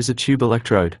electrons there is a tube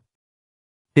electrode.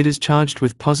 It is charged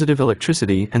with positive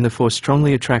electricity and therefore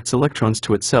strongly attracts electrons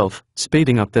to itself,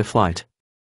 speeding up their flight.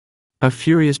 A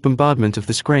furious bombardment of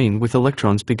the screen with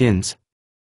electrons begins.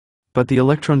 But the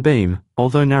electron beam,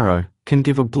 although narrow, can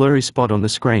give a blurry spot on the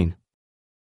screen.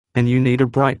 And you need a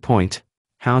bright point.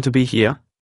 How to be here?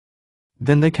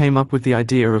 Then they came up with the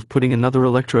idea of putting another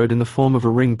electrode in the form of a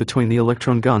ring between the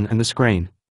electron gun and the screen.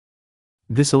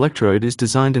 This electrode is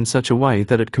designed in such a way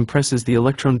that it compresses the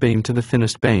electron beam to the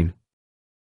thinnest beam.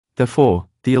 Therefore,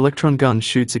 the electron gun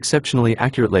shoots exceptionally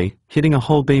accurately, hitting a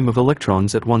whole beam of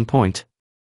electrons at one point.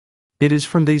 It is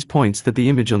from these points that the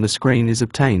image on the screen is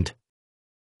obtained.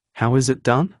 How is it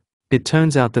done? It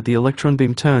turns out that the electron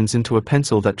beam turns into a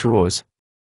pencil that draws.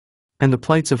 And the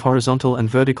plates of horizontal and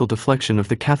vertical deflection of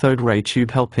the cathode ray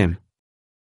tube help him.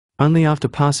 Only after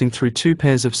passing through two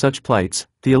pairs of such plates,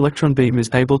 the electron beam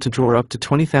is able to draw up to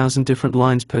 20,000 different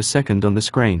lines per second on the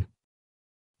screen.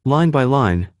 Line by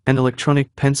line, an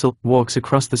electronic pencil walks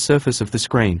across the surface of the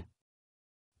screen.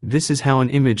 This is how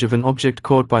an image of an object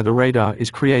caught by the radar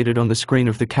is created on the screen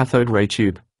of the cathode ray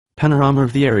tube. Panorama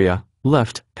of the area,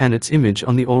 left, and its image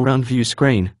on the all-round view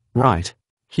screen, right.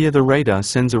 Here the radar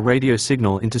sends a radio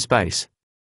signal into space.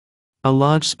 A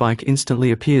large spike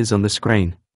instantly appears on the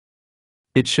screen.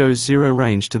 It shows zero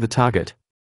range to the target.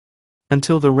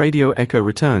 Until the radio echo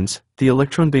returns, the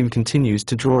electron beam continues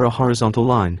to draw a horizontal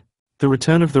line. The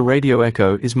return of the radio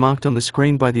echo is marked on the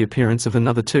screen by the appearance of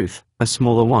another tooth, a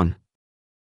smaller one.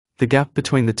 The gap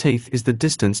between the teeth is the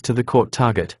distance to the caught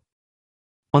target.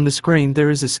 On the screen there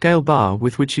is a scale bar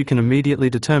with which you can immediately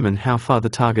determine how far the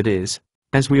target is.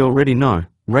 As we already know,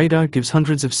 radar gives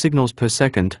hundreds of signals per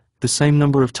second, the same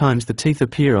number of times the teeth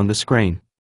appear on the screen.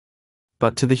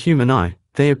 But to the human eye,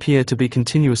 they appear to be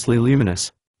continuously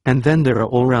luminous. And then there are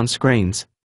all-round screens.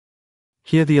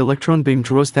 Here the electron beam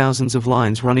draws thousands of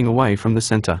lines running away from the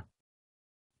center.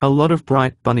 A lot of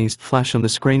bright bunnies flash on the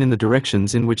screen in the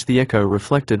directions in which the echo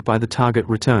reflected by the target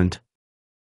returned.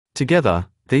 Together,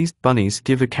 these bunnies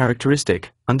give a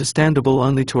characteristic, understandable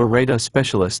only to a radar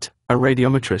specialist, a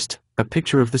radiometrist, a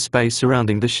picture of the space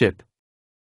surrounding the ship.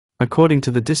 According to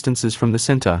the distances from the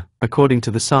center, according to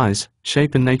the size,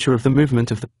 shape and nature of the movement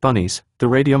of the bunnies, the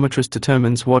radiometrist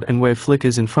determines what and where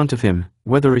flickers in front of him,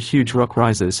 whether a huge rock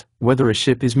rises, whether a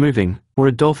ship is moving, or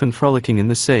a dolphin frolicking in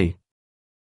the sea.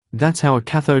 That's how a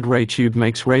cathode ray tube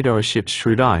makes radar a ship's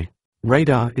shrewd eye.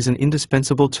 Radar is an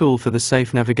indispensable tool for the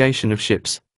safe navigation of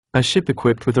ships. A ship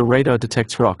equipped with a radar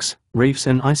detects rocks, reefs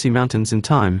and icy mountains in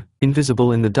time,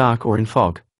 invisible in the dark or in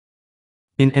fog.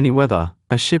 In any weather,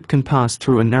 a ship can pass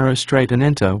through a narrow strait and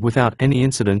enter without any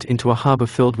incident into a harbor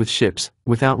filled with ships,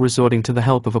 without resorting to the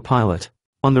help of a pilot.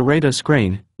 On the radar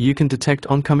screen, you can detect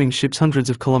oncoming ships hundreds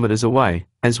of kilometers away,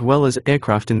 as well as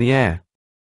aircraft in the air.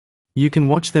 You can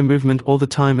watch their movement all the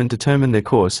time and determine their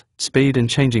course, speed and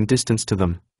changing distance to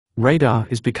them. Radar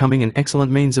is becoming an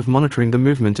excellent means of monitoring the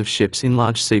movement of ships in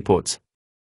large seaports.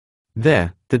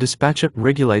 There, the dispatcher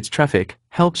regulates traffic,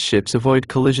 helps ships avoid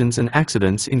collisions and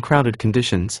accidents in crowded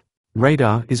conditions.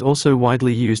 Radar is also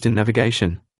widely used in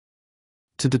navigation.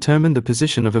 To determine the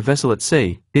position of a vessel at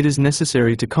sea, it is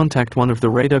necessary to contact one of the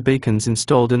radar beacons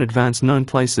installed in advance known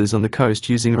places on the coast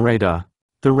using a radar.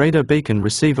 The radar beacon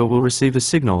receiver will receive a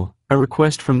signal, a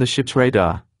request from the ship's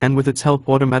radar, and with its help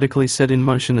automatically set in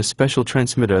motion a special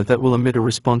transmitter that will emit a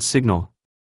response signal.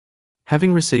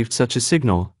 Having received such a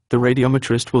signal, the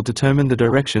radiometrist will determine the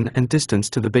direction and distance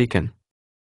to the beacon.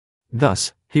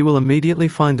 Thus, he will immediately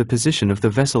find the position of the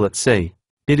vessel at sea.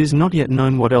 It is not yet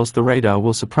known what else the radar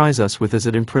will surprise us with as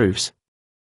it improves.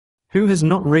 Who has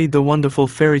not read the wonderful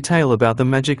fairy tale about the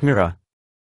magic mirror?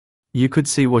 You could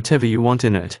see whatever you want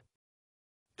in it.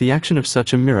 The action of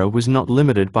such a mirror was not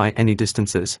limited by any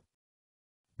distances.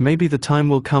 Maybe the time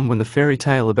will come when the fairy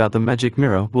tale about the magic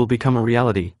mirror will become a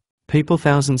reality. People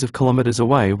thousands of kilometers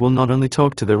away will not only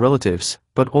talk to their relatives,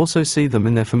 but also see them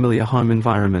in their familiar home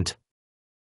environment.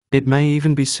 It may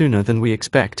even be sooner than we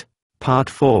expect. Part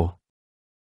 4.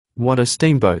 What are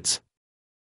steamboats?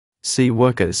 Sea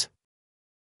workers.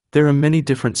 There are many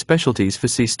different specialties for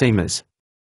sea steamers.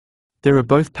 There are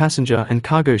both passenger and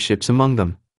cargo ships among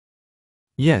them.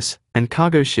 Yes, and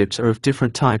cargo ships are of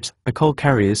different types, coal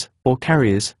carriers, ore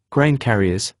carriers, grain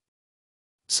carriers.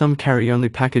 Some carry only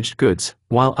packaged goods,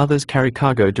 while others carry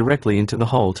cargo directly into the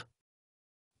hold.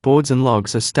 Boards and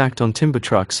logs are stacked on timber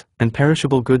trucks, and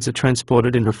perishable goods are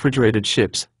transported in refrigerated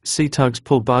ships. Sea tugs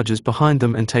pull barges behind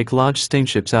them and take large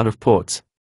steamships out of ports.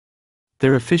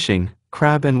 There are fishing,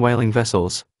 crab and whaling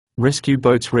vessels. Rescue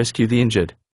boats rescue the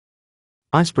injured.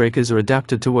 Icebreakers are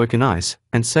adapted to work in ice,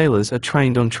 and sailors are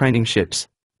trained on training ships.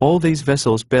 All these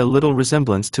vessels bear little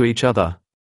resemblance to each other.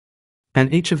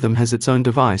 And each of them has its own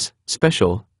device,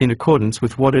 special, in accordance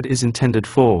with what it is intended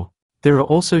for. There are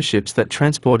also ships that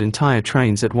transport entire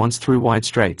trains at once through wide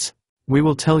straits. We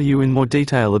will tell you in more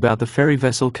detail about the ferry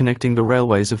vessel connecting the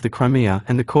railways of the Crimea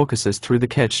and the Caucasus through the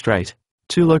Kerch Strait.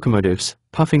 Two locomotives,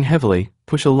 puffing heavily,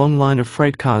 push a long line of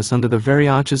freight cars under the very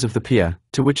arches of the pier,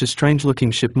 to which a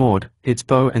strange-looking ship moored. Its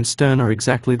bow and stern are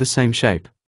exactly the same shape.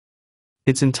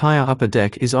 Its entire upper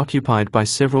deck is occupied by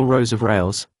several rows of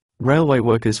rails. Railway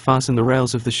workers fasten the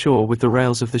rails of the shore with the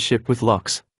rails of the ship with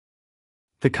locks.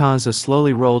 The cars are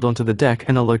slowly rolled onto the deck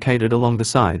and are located along the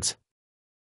sides.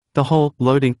 The whole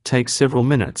loading takes several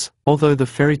minutes, although the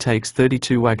ferry takes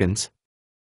 32 wagons.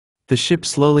 The ship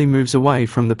slowly moves away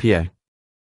from the pier.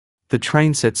 The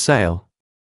train sets sail.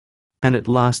 And it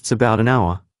lasts about an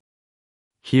hour.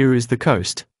 Here is the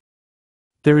coast.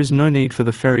 There is no need for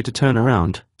the ferry to turn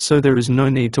around, so there is no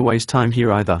need to waste time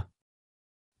here either.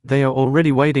 They are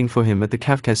already waiting for him at the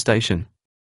Kavkaz station.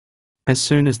 As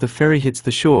soon as the ferry hits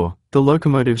the shore, the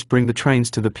locomotives bring the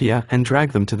trains to the pier and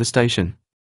drag them to the station.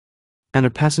 And a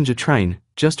passenger train,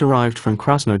 just arrived from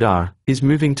Krasnodar, is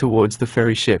moving towards the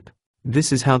ferry ship.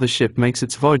 This is how the ship makes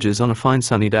its voyages on a fine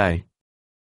sunny day.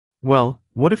 Well,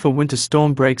 what if a winter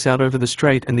storm breaks out over the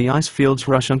strait and the ice fields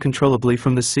rush uncontrollably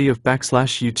from the sea of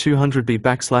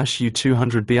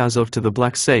U200B/U200B Azov to the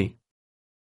Black Sea?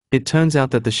 It turns out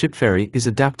that the ship ferry is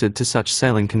adapted to such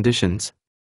sailing conditions.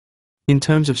 In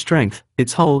terms of strength,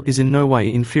 its hull is in no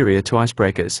way inferior to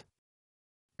icebreakers.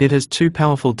 It has two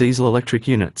powerful diesel-electric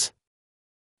units.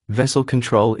 Vessel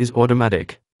control is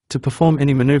automatic. To perform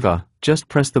any maneuver, just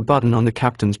press the button on the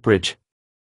captain's bridge.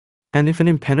 And if an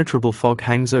impenetrable fog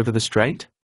hangs over the strait?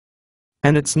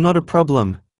 And it's not a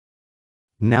problem.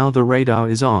 Now the radar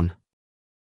is on.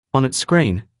 On its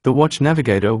screen, the watch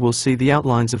navigator will see the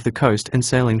outlines of the coast and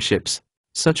sailing ships.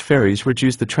 Such ferries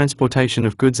reduce the transportation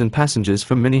of goods and passengers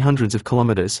for many hundreds of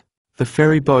kilometers. The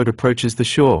ferry boat approaches the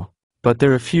shore, but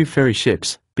there are few ferry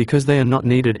ships, because they are not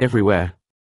needed everywhere.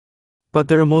 But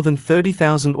there are more than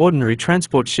 30,000 ordinary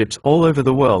transport ships all over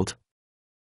the world.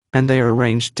 And they are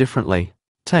arranged differently.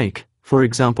 Take, for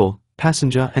example,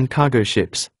 passenger and cargo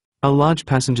ships. A large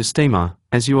passenger steamer,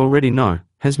 as you already know,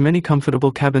 has many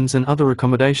comfortable cabins and other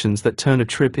accommodations that turn a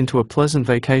trip into a pleasant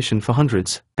vacation for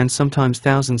hundreds, and sometimes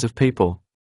thousands of people.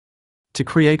 To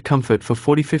create comfort for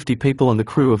 40-50 people on the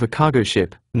crew of a cargo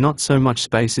ship, not so much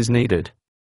space is needed.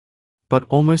 But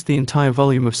almost the entire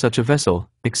volume of such a vessel,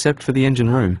 except for the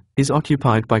engine room, is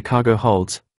occupied by cargo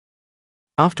holds.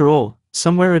 After all,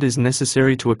 somewhere it is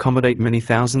necessary to accommodate many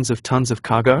thousands of tons of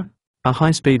cargo. A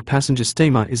high-speed passenger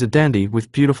steamer is a dandy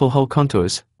with beautiful hull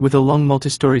contours, with a long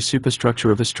multi-story superstructure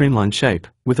of a streamlined shape,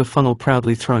 with a funnel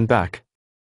proudly thrown back.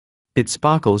 It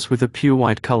sparkles with a pure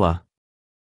white color.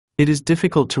 It is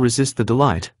difficult to resist the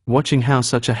delight, watching how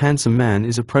such a handsome man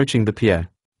is approaching the pier.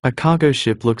 A cargo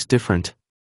ship looks different.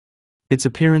 Its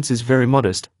appearance is very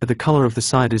modest, but the color of the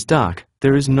side is dark,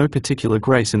 there is no particular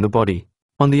grace in the body.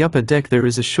 On the upper deck there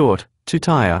is a short,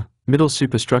 two-tier, middle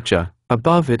superstructure,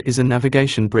 above it is a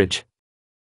navigation bridge.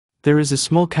 There is a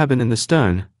small cabin in the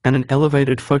stern, and an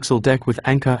elevated forecastle deck with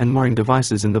anchor and mooring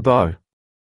devices in the bow.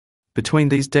 Between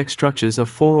these deck structures are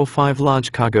 4 or 5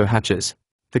 large cargo hatches.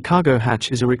 The cargo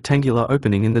hatch is a rectangular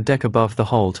opening in the deck above the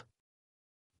hold.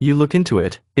 You look into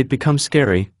it, it becomes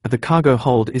scary, the cargo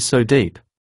hold is so deep.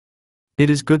 It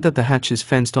is good that the hatch is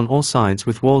fenced on all sides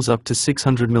with walls up to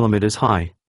 600 mm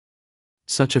high.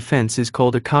 Such a fence is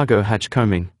called a cargo hatch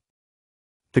coaming.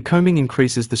 The coaming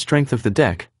increases the strength of the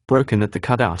deck, broken at the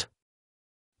cutout.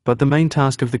 But the main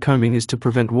task of the coaming is to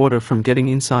prevent water from getting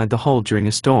inside the hold during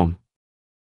a storm.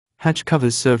 Hatch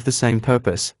covers serve the same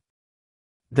purpose.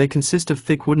 They consist of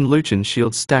thick wooden luchan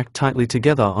shields stacked tightly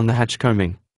together on the hatch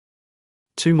coaming.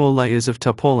 2 more layers of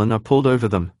tarpaulin are pulled over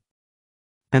them.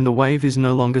 And the wave is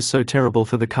no longer so terrible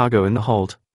for the cargo in the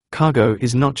hold. Cargo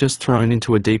is not just thrown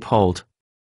into a deep hold.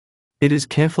 It is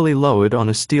carefully lowered on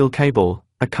a steel cable,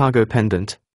 a cargo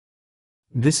pendant.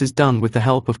 This is done with the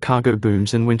help of cargo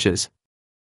booms and winches.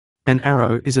 An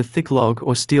arrow is a thick log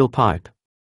or steel pipe.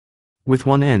 With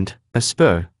one end, a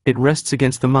spur, it rests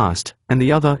against the mast, and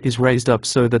the other is raised up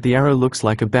so that the arrow looks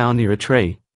like a bough near a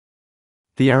tree.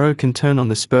 The arrow can turn on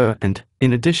the spur and,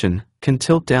 in addition, can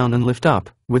tilt down and lift up,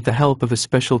 with the help of a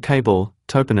special cable,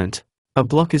 topinant. A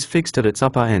block is fixed at its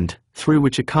upper end, through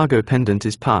which a cargo pendant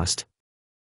is passed.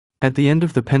 At the end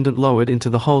of the pendant lowered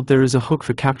into the hold there is a hook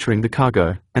for capturing the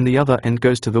cargo, and the other end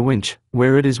goes to the winch,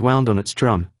 where it is wound on its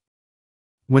drum.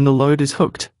 When the load is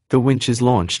hooked, the winch is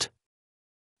launched.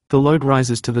 The load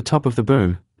rises to the top of the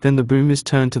boom, then the boom is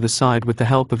turned to the side with the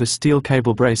help of a steel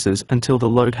cable braces until the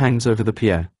load hangs over the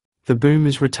pier. The boom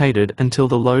is rotated until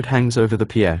the load hangs over the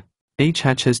pier. Each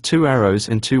hatch has 2 arrows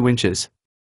and 2 winches.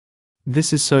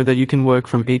 This is so that you can work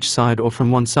from each side or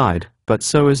from one side, but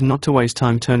so as not to waste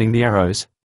time turning the arrows.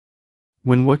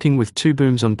 When working with 2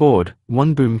 booms on board,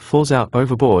 one boom falls out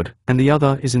overboard, and the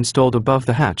other is installed above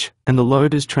the hatch, and the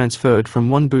load is transferred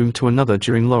from one boom to another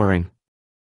during lowering.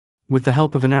 With the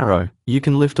help of an arrow, you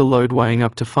can lift a load weighing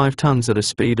up to 5 tons at a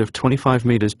speed of 25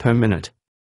 meters per minute.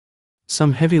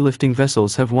 Some heavy lifting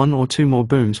vessels have 1 or 2 more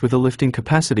booms with a lifting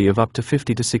capacity of up to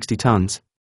 50 to 60 tons.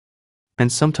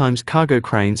 And sometimes cargo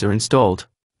cranes are installed.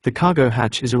 The cargo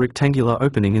hatch is a rectangular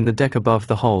opening in the deck above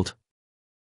the hold.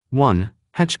 1.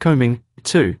 Hatch coaming.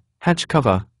 2. Hatch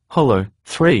cover, hollow.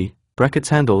 3. Brackets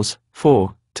handles.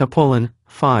 4. Tarpaulin.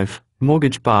 5.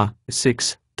 Mortgage bar.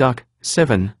 6. Duck.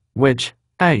 7. Wedge.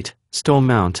 8. Storm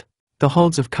mount. The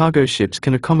holds of cargo ships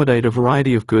can accommodate a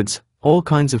variety of goods, all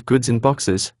kinds of goods in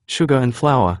boxes, sugar and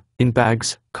flour, in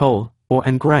bags, coal, ore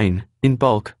and grain, in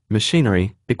bulk,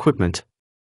 machinery, equipment.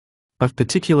 Of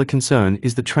particular concern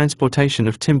is the transportation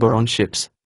of timber on ships.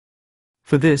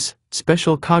 For this,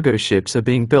 special cargo ships are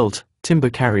being built,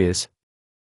 timber carriers.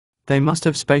 They must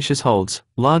have spacious holds,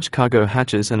 large cargo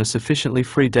hatches and a sufficiently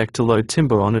free deck to load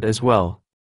timber on it as well.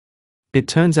 It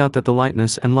turns out that the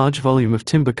lightness and large volume of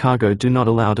timber cargo do not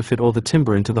allow to fit all the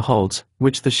timber into the holds,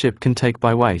 which the ship can take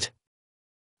by weight.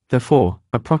 Therefore,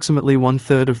 approximately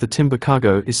 1/3 of the timber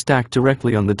cargo is stacked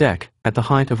directly on the deck, at the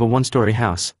height of a 1-story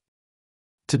house.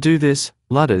 To do this,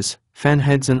 ladders, fan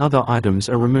heads and other items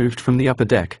are removed from the upper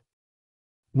deck.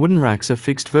 Wooden racks are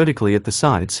fixed vertically at the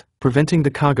sides, preventing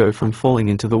the cargo from falling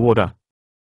into the water.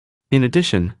 In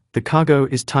addition, the cargo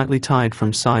is tightly tied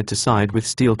from side to side with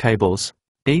steel cables.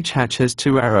 Each hatch has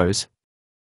 2 arrows.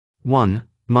 1.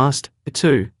 Mast.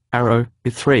 2. Arrow.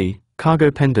 3.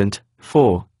 Cargo pendant.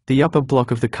 4. The upper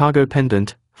block of the cargo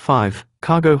pendant. 5.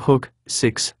 Cargo hook.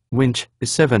 6. Winch.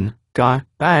 7. Guy.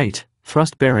 8.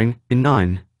 Thrust bearing.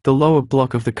 9. The lower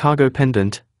block of the cargo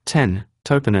pendant. 10.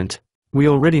 Topinant. We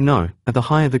already know, that the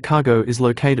higher the cargo is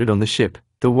located on the ship,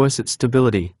 the worse its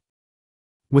stability.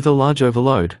 With a large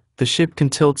overload, the ship can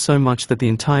tilt so much that the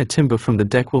entire timber from the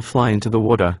deck will fly into the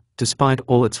water, despite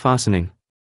all its fastening.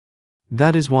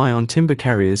 That is why on timber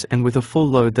carriers and with a full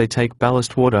load they take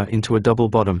ballast water into a double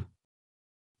bottom.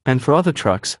 And for other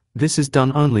trucks, this is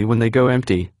done only when they go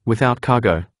empty, without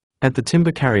cargo. At the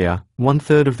timber carrier,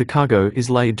 1/3 of the cargo is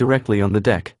laid directly on the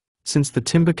deck. Since the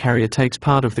timber carrier takes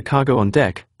part of the cargo on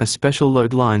deck, a special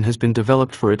load line has been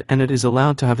developed for it and it is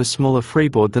allowed to have a smaller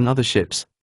freeboard than other ships.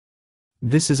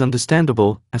 This is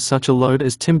understandable, as such a load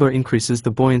as timber increases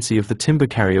the buoyancy of the timber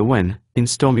carrier when, in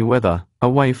stormy weather, a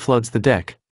wave floods the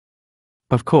deck.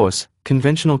 Of course,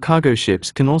 conventional cargo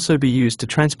ships can also be used to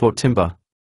transport timber.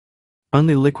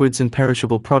 Only liquids and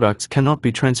perishable products cannot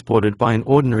be transported by an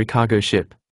ordinary cargo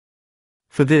ship.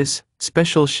 For this,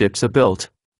 special ships are built.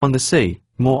 On the sea,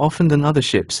 more often than other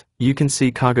ships, you can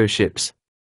see cargo ships.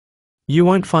 You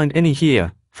won't find any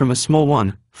here, from a small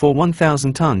one, for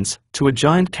 1,000 tons, to a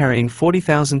giant carrying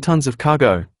 40,000 tons of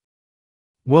cargo.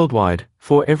 Worldwide,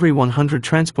 for every 100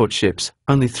 transport ships,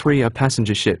 only 3 are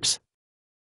passenger ships.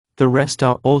 The rest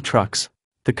are all trucks.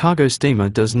 The cargo steamer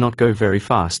does not go very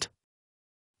fast.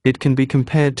 It can be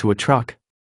compared to a truck.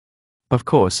 Of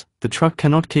course, the truck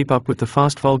cannot keep up with the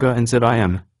fast Volga and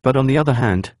ZIM, but on the other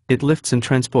hand, it lifts and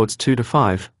transports 2 to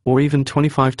 5, or even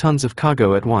 25 tons of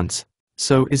cargo at once.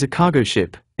 So is a cargo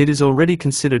ship. It is already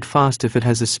considered fast if it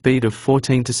has a speed of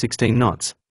 14 to 16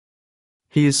 knots.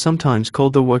 He is sometimes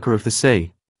called the worker of the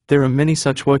sea. There are many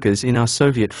such workers in our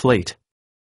Soviet fleet.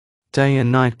 Day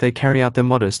and night they carry out their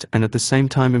modest and at the same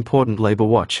time important labor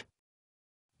watch.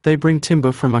 They bring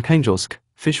timber from Arkhangelsk,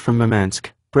 fish from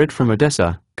Murmansk, bread from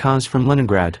Odessa, cars from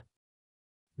Leningrad.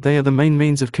 They are the main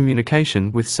means of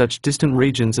communication with such distant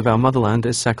regions of our motherland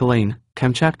as Sakhalin,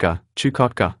 Kamchatka,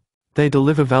 Chukotka. They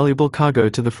deliver valuable cargo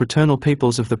to the fraternal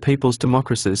peoples of the people's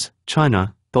democracies,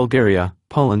 China, Bulgaria,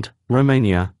 Poland,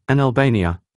 Romania, and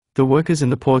Albania. The workers in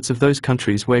the ports of those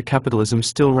countries where capitalism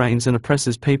still reigns and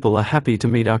oppresses people are happy to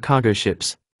meet our cargo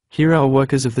ships. Here our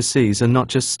workers of the seas are not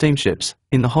just steamships,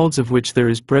 in the holds of which there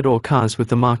is bread or cars with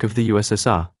the mark of the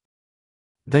USSR.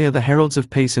 They are the heralds of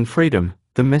peace and freedom,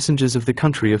 the messengers of the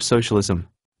country of socialism.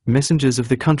 Messengers of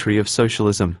the country of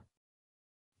socialism.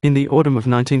 In the autumn of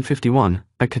 1951,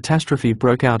 a catastrophe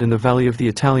broke out in the valley of the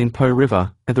Italian Po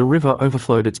River, and the river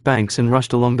overflowed its banks and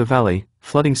rushed along the valley,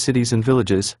 flooding cities and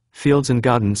villages, fields and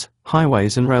gardens,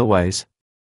 highways and railways.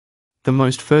 The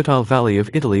most fertile valley of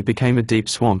Italy became a deep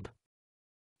swamp.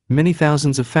 Many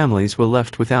thousands of families were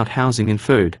left without housing and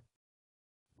food.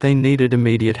 They needed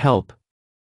immediate help.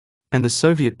 And the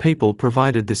Soviet people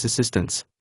provided this assistance.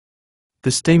 The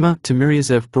steamer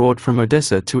Timiryazev brought from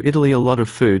Odessa to Italy a lot of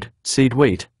food, seed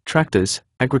wheat, tractors,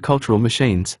 agricultural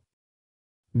machines.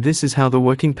 This is how the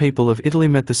working people of Italy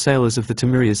met the sailors of the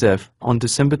Timiryazev. On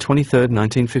December 23,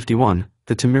 1951,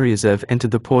 the Timiryazev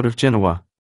entered the port of Genoa.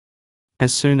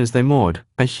 As soon as they moored,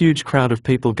 a huge crowd of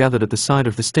people gathered at the side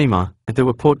of the steamer, and there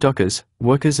were port dockers,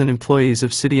 workers and employees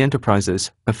of city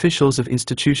enterprises, officials of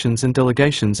institutions and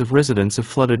delegations of residents of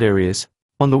flooded areas.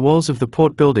 On the walls of the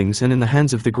port buildings and in the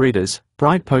hands of the greeters,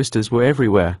 bright posters were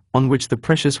everywhere, on which the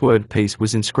precious word peace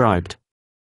was inscribed.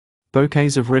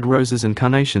 Bouquets of red roses and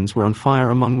carnations were on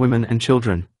fire among women and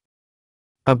children.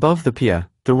 Above the pier,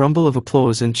 the rumble of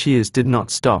applause and cheers did not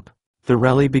stop. The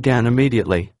rally began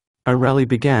immediately. A rally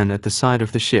began at the side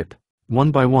of the ship.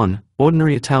 One by one,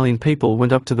 ordinary Italian people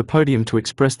went up to the podium to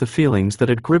express the feelings that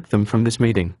had gripped them from this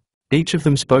meeting. Each of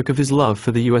them spoke of his love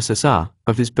for the USSR,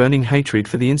 of his burning hatred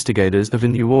for the instigators of a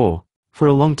new war. For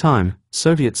a long time,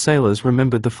 Soviet sailors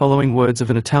remembered the following words of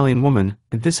an Italian woman,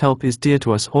 and this help is dear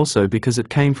to us also because it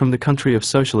came from the country of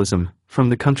socialism, from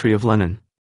the country of Lenin.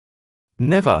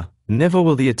 Never, never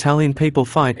will the Italian people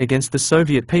fight against the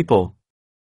Soviet people.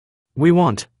 We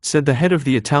want, said the head of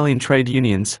the Italian trade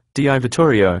unions, Di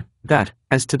Vittorio, that,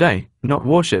 as today, not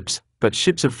warships, but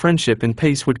ships of friendship and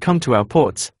peace would come to our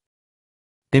ports.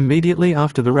 Immediately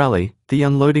after the rally, the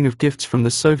unloading of gifts from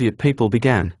the Soviet people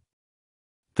began.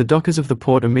 The dockers of the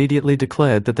port immediately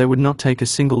declared that they would not take a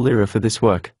single lira for this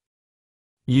work.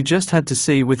 You just had to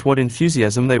see with what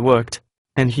enthusiasm they worked,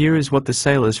 and here is what the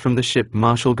sailors from the ship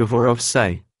Marshal Govorov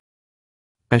say.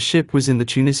 A ship was in the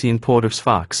Tunisian port of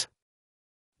Sfax.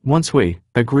 Once we,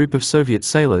 a group of Soviet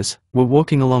sailors, were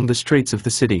walking along the streets of the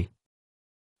city.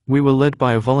 We were led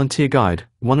by a volunteer guide,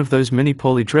 one of those many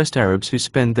poorly dressed Arabs who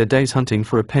spend their days hunting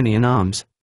for a penny in arms.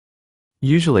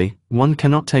 Usually, one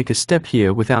cannot take a step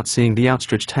here without seeing the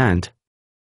outstretched hand.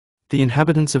 The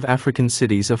inhabitants of African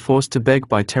cities are forced to beg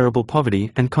by terrible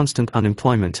poverty and constant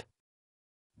unemployment.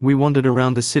 We wandered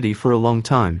around the city for a long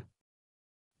time.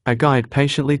 A guide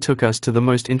patiently took us to the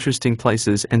most interesting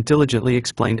places and diligently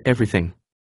explained everything.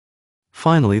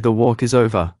 Finally, the walk is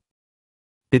over.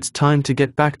 It's time to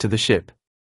get back to the ship.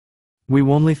 We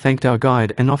warmly thanked our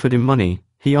guide and offered him money.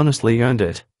 He honestly earned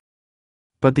it.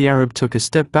 But the Arab took a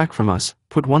step back from us,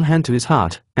 put one hand to his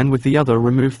heart, and with the other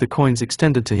removed the coins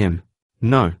extended to him.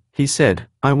 "No," he said,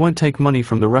 "I won't take money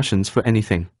from the Russians for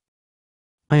anything.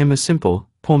 I am a simple,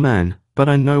 poor man, but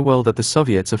I know well that the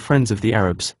Soviets are friends of the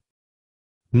Arabs.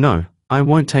 No, I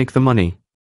won't take the money.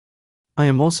 I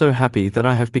am also happy that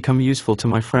I have become useful to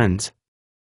my friends."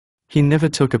 He never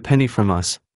took a penny from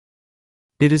us.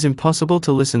 It is impossible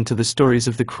to listen to the stories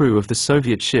of the crew of the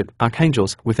Soviet ship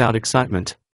Archangelsk without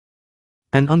excitement.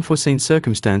 An unforeseen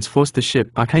circumstance forced the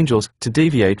ship Archangelsk to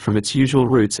deviate from its usual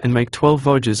routes and make 12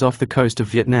 voyages off the coast of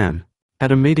Vietnam.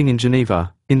 At a meeting in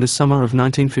Geneva, in the summer of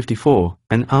 1954,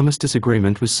 an armistice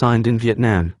agreement was signed in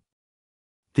Vietnam.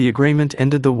 The agreement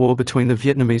ended the war between the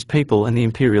Vietnamese people and the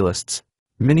imperialists.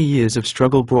 Many years of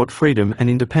struggle brought freedom and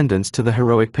independence to the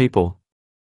heroic people.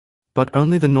 But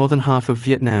only the northern half of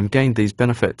Vietnam gained these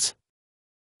benefits.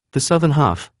 The southern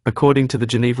half, according to the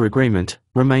Geneva Agreement,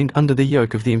 remained under the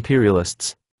yoke of the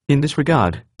imperialists. In this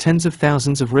regard, tens of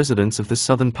thousands of residents of the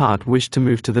southern part wished to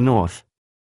move to the north.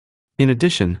 In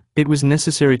addition, it was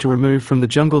necessary to remove from the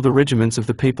jungle the regiments of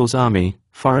the People's Army,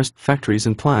 forest, factories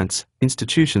and plants,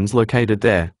 institutions located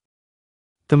there.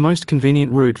 The most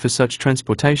convenient route for such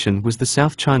transportation was the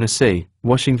South China Sea,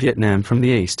 washing Vietnam from the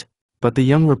east. But the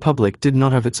young republic did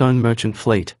not have its own merchant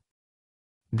fleet.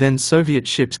 Then Soviet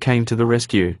ships came to the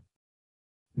rescue.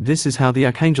 This is how the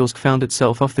Archangelsk found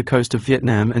itself off the coast of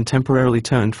Vietnam and temporarily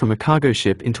turned from a cargo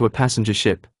ship into a passenger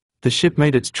ship. The ship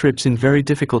made its trips in very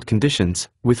difficult conditions,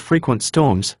 with frequent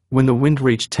storms, when the wind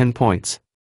reached 10 points.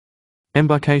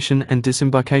 Embarkation and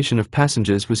disembarkation of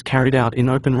passengers was carried out in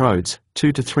open roads,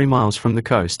 2 to 3 miles from the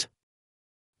coast.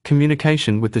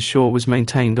 Communication with the shore was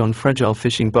maintained on fragile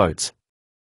fishing boats.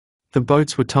 The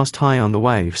boats were tossed high on the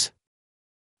waves.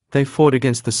 They fought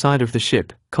against the side of the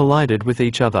ship, collided with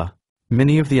each other.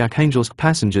 Many of the Archangelsk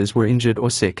passengers were injured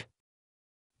or sick.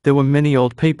 There were many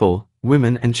old people,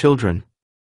 women and children.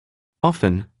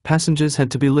 Often, passengers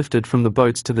had to be lifted from the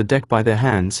boats to the deck by their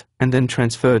hands, and then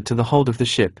transferred to the hold of the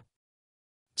ship.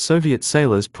 Soviet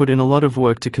sailors put in a lot of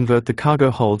work to convert the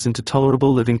cargo holds into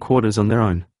tolerable living quarters on their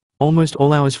own. Almost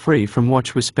all hours free from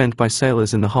watch were spent by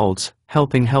sailors in the holds,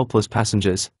 helping helpless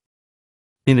passengers.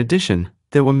 In addition,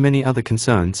 there were many other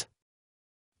concerns.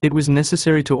 It was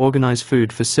necessary to organize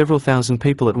food for several thousand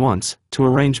people at once, to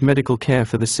arrange medical care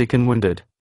for the sick and wounded.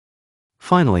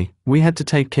 Finally, we had to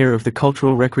take care of the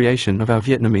cultural recreation of our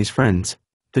Vietnamese friends.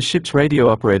 The ship's radio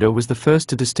operator was the first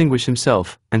to distinguish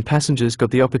himself, and passengers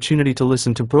got the opportunity to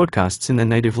listen to broadcasts in their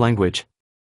native language.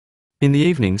 In the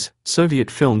evenings,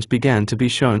 Soviet films began to be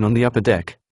shown on the upper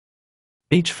deck.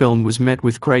 Each film was met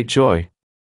with great joy.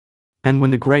 And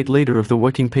when the great leader of the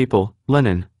working people,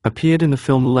 Lenin, appeared in the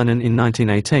film Lenin in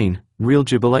 1918, real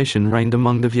jubilation reigned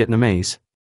among the Vietnamese.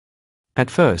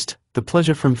 At first, the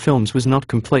pleasure from films was not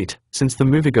complete, since the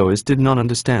moviegoers did not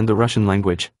understand the Russian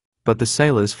language. But the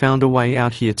sailors found a way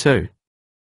out here too.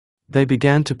 They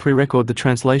began to pre-record the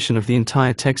translation of the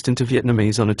entire text into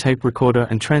Vietnamese on a tape recorder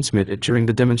and transmit it during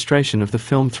the demonstration of the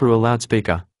film through a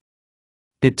loudspeaker.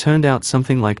 It turned out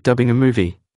something like dubbing a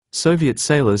movie. Soviet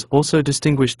sailors also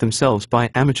distinguished themselves by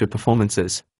amateur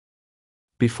performances.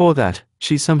 Before that,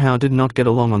 she somehow did not get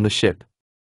along on the ship.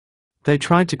 They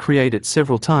tried to create it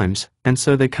several times, and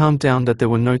so they calmed down that there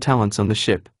were no talents on the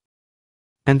ship.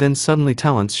 And then suddenly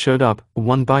talents showed up,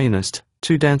 1 баянист,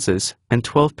 2 dancers, and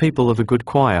 12 people of a good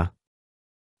choir.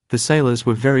 The sailors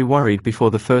were very worried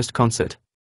before the first concert.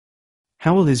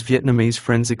 How will his Vietnamese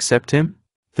friends accept him?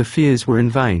 The fears were in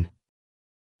vain.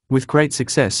 With great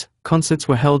success, concerts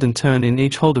were held in turn in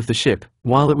each hold of the ship,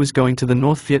 while it was going to the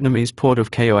North Vietnamese port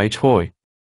of Coh Hoi.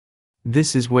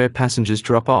 This is where passengers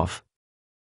drop off.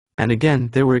 And again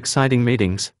there were exciting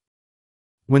meetings.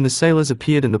 When the sailors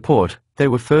appeared in the port, they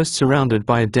were first surrounded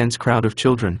by a dense crowd of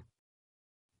children.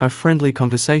 A friendly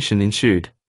conversation ensued.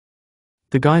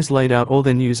 The guys laid out all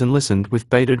their news and listened with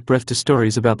bated breath to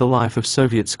stories about the life of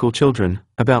Soviet school children,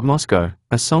 about Moscow,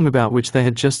 a song about which they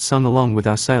had just sung along with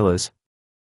our sailors.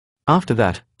 After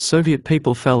that, Soviet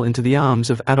people fell into the arms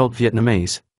of adult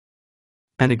Vietnamese.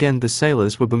 And again the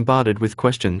sailors were bombarded with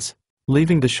questions.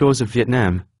 Leaving the shores of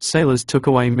Vietnam, sailors took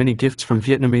away many gifts from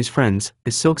Vietnamese friends,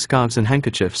 silk scarves and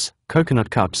handkerchiefs,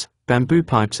 coconut cups, bamboo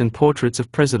pipes and portraits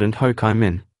of President Ho Chi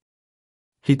Minh.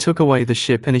 He took away the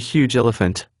ship and a huge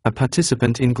elephant, a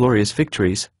participant in glorious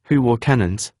victories, who wore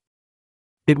cannons.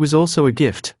 It was also a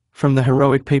gift, from the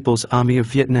heroic People's Army of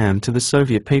Vietnam to the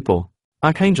Soviet people.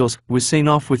 Archangelsk was seen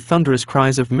off with thunderous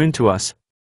cries of "Moon to us,"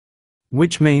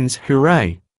 which means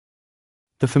hooray.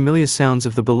 The familiar sounds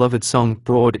of the beloved song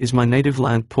 "Broad is my native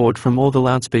land" poured from all the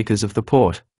loudspeakers of the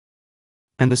port.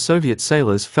 And the Soviet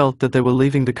sailors felt that they were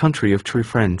leaving the country of true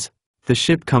friends. The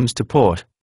ship comes to port.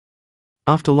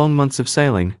 After long months of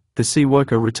sailing, the sea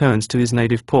worker returns to his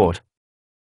native port.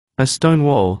 A stone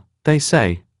wall, they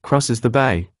say, crosses the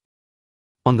bay.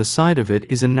 On the side of it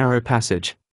is a narrow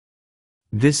passage.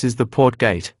 This is the port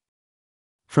gate.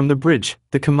 From the bridge,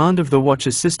 the command of the watch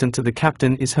assistant to the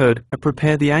captain is heard,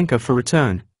 "Prepare the anchor for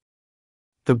return."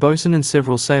 The boatswain and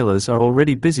several sailors are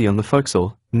already busy on the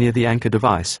forecastle, near the anchor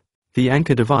device. The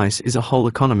anchor device is a whole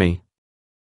economy.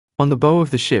 On the bow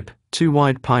of the ship, 2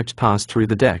 wide pipes pass through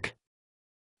the deck.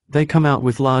 They come out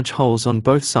with large holes on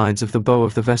both sides of the bow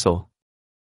of the vessel.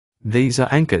 These are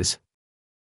anchors.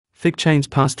 Thick chains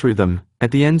pass through them,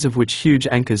 at the ends of which huge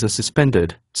anchors are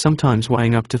suspended, sometimes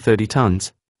weighing up to 30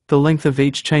 tons. The length of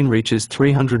each chain reaches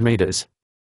 300 meters.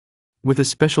 With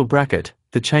a special bracket,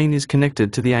 the chain is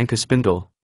connected to the anchor spindle.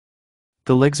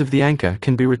 The legs of the anchor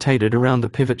can be rotated around the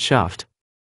pivot shaft.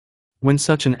 When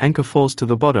such an anchor falls to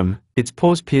the bottom, its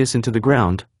paws pierce into the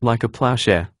ground, like a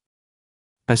plowshare.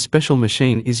 A special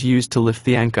machine is used to lift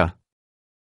the anchor.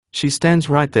 She stands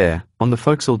right there, on the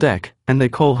forecastle deck, and they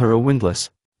call her a windlass.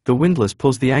 The windlass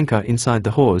pulls the anchor inside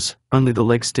the hawse, only the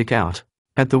legs stick out.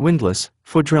 At the windlass,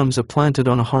 4 drums are planted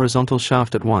on a horizontal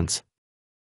shaft at once.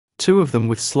 2 of them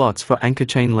with slots for anchor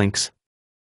chain links.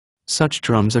 Such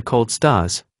drums are called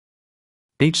stars.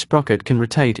 Each sprocket can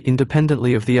rotate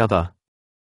independently of the other.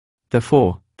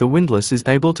 Therefore, the windlass is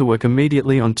able to work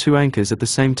immediately on 2 anchors at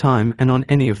the same time and on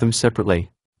any of them separately.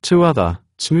 2 other,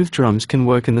 smooth drums can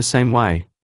work in the same way.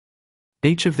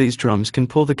 Each of these drums can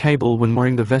pull the cable when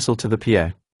mooring the vessel to the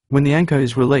pier. When the anchor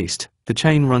is released, the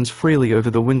chain runs freely over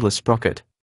the windlass sprocket.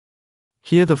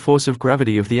 Here the force of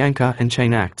gravity of the anchor and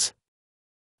chain acts.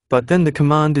 But then the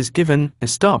command is given,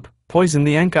 "Stop, poison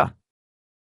the anchor."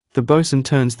 The boatswain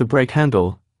turns the brake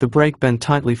handle, the brake band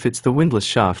tightly fits the windlass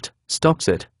shaft, stops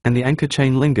it, and the anchor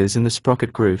chain lingers in the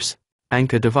sprocket grooves.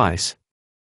 Anchor device.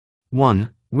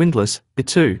 1. Windlass,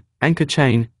 2. Anchor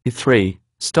chain, 3.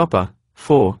 Stopper,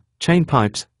 4. Chain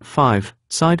pipes, 5.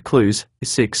 Side clews,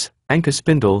 6. Anchor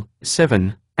spindle,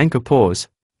 7. Anchor paws.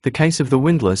 The case of the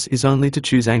windlass is only to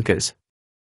choose anchors.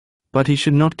 But he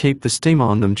should not keep the steamer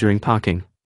on them during parking.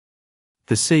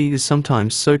 The sea is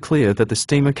sometimes so clear that the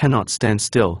steamer cannot stand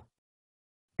still.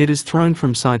 It is thrown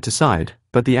from side to side,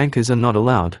 but the anchors are not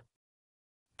allowed.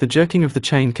 The jerking of the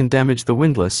chain can damage the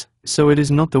windlass, so it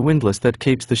is not the windlass that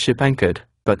keeps the ship anchored,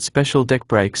 but special deck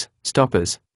brakes,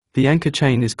 stoppers. The anchor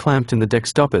chain is clamped in the deck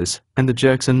stoppers, and the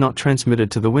jerks are not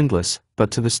transmitted to the windlass, but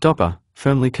to the stopper,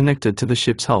 firmly connected to the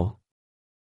ship's hull.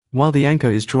 While the anchor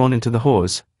is drawn into the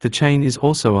hawse, the chain is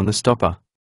also on the stopper.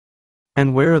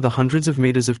 And where are the hundreds of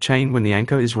meters of chain when the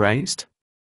anchor is raised?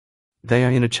 They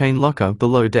are in a chain locker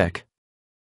below deck.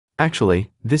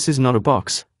 Actually, this is not a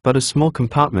box, but a small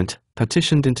compartment,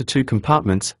 partitioned into 2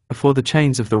 compartments, for the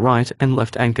chains of the right and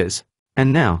left anchors.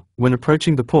 And now, when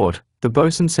approaching the port, the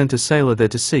boatswain sent a sailor there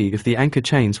to see if the anchor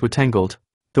chains were tangled.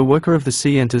 The worker of the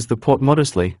sea enters the port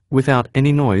modestly, without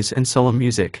any noise and solemn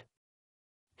music.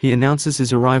 He announces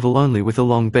his arrival only with a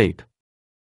long beep.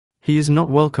 He is not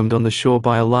welcomed on the shore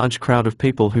by a large crowd of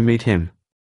people who meet him.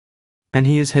 And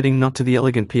he is heading not to the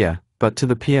elegant pier, but to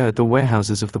the pier at the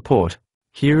warehouses of the port.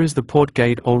 Here is the port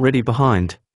gate already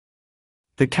behind.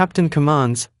 The captain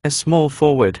commands, "A small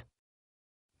forward."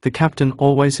 The captain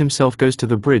always himself goes to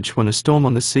the bridge when a storm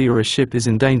on the sea or a ship is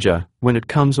in danger, when it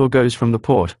comes or goes from the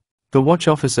port. The watch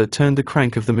officer turned the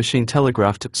crank of the machine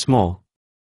telegraphed "small."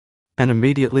 And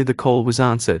immediately the call was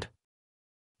answered.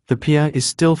 The pier is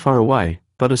still far away,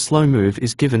 but a slow move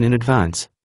is given in advance.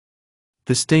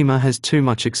 The steamer has too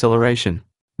much acceleration.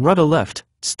 Rudder left,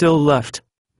 still left.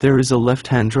 There is a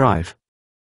left-hand drive.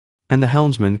 And the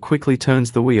helmsman quickly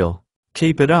turns the wheel.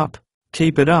 "Keep it up,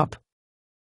 keep it up."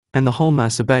 And the whole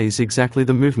mass obeys exactly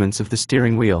the movements of the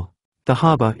steering wheel. The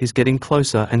harbor is getting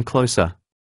closer and closer.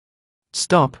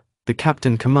 "Stop," the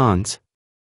captain commands.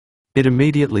 It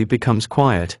immediately becomes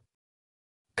quiet.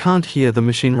 Can't hear the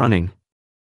machine running.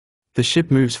 The ship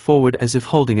moves forward as if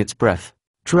holding its breath.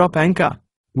 "Drop anchor!"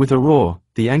 With a roar,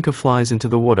 the anchor flies into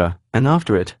the water, and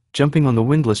after it, jumping on the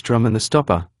windlass drum and the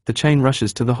stopper, the chain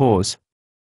rushes to the hawse.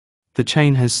 The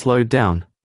chain has slowed down.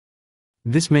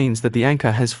 This means that the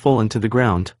anchor has fallen to the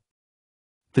ground.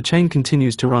 The chain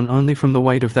continues to run only from the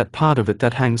weight of that part of it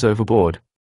that hangs overboard.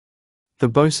 The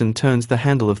boatswain turns the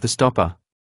handle of the stopper.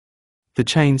 The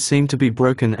chain seemed to be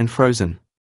broken and frozen.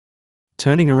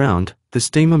 Turning around, the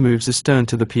steamer moves astern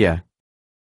to the pier.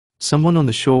 Someone on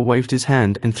the shore waved his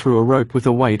hand and threw a rope with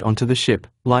a weight onto the ship,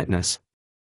 lightness.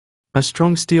 A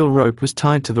strong steel rope was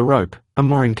tied to the rope, a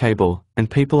mooring cable, and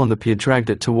people on the pier dragged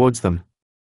it towards them.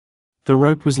 The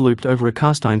rope was looped over a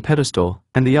cast-iron pedestal,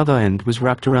 and the other end was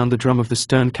wrapped around the drum of the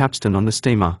stern capstan on the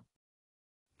steamer.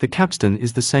 The capstan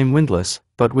is the same windlass,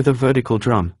 but with a vertical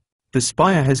drum. The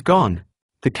spire has gone.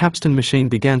 The capstan machine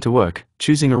began to work,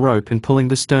 choosing a rope and pulling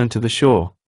the stern to the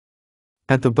shore.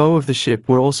 At the bow of the ship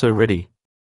were also ready.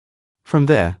 From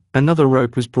there, another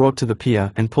rope was brought to the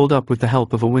pier and pulled up with the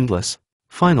help of a windlass.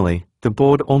 Finally, the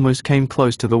board almost came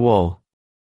close to the wall.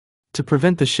 To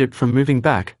prevent the ship from moving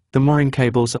back, the mooring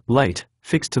cables, late,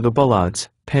 fixed to the bollards,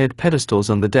 paired pedestals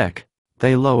on the deck.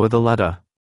 They lower the ladder.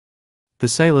 The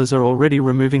sailors are already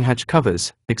removing hatch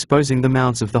covers, exposing the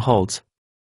mouths of the holds.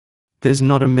 There's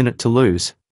not a minute to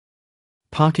lose.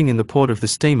 Parking in the port of the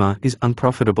steamer is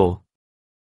unprofitable.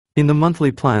 In the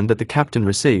monthly plan that the captain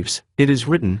receives, it is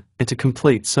written, and to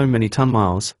complete so many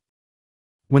ton-miles.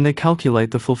 When they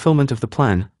calculate the fulfillment of the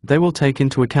plan, they will take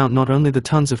into account not only the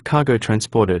tons of cargo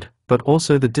transported, but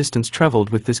also the distance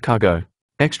traveled with this cargo.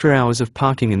 Extra hours of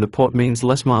parking in the port means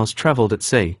less miles traveled at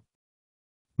sea.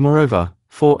 Moreover,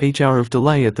 for each hour of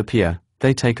delay at the pier,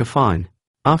 they take a fine.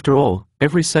 After all,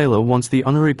 every sailor wants the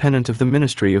honorary pennant of the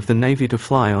Ministry of the Navy to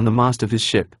fly on the mast of his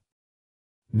ship.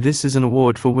 This is an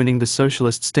award for winning the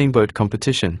socialist steamboat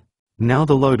competition. Now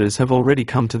the loaders have already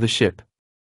come to the ship.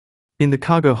 In the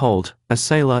cargo hold, a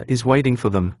sailor is waiting for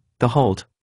them, the hold.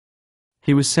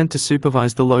 He was sent to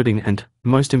supervise the loading and,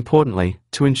 most importantly,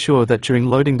 to ensure that during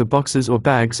loading the boxes or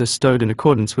bags are stowed in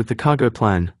accordance with the cargo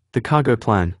plan,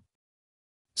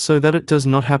 so that it does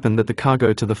not happen that the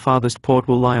cargo to the farthest port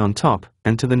will lie on top,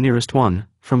 and to the nearest one,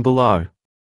 from below.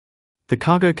 The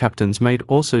cargo captain's mate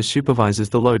also supervises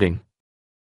the loading.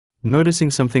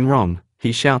 Noticing something wrong,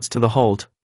 he shouts to the hold.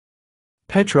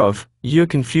 "Petrov, you're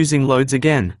confusing loads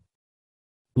again.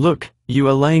 Look, you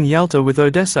are laying Yalta with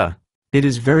Odessa. It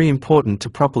is very important to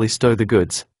properly stow the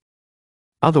goods.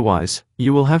 Otherwise,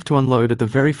 you will have to unload at the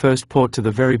very first port to the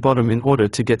very bottom in order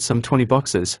to get some 20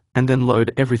 boxes, and then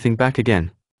load everything back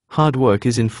again. Hard work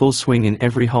is in full swing in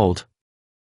every hold."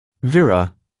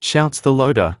 "Vira," shouts the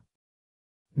loader.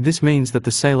 This means that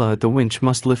the sailor at the winch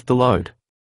must lift the load.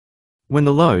 When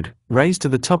the load, raised to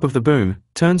the top of the boom,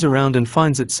 turns around and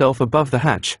finds itself above the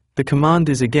hatch, the command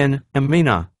is again,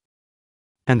 "Amina,"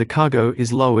 and the cargo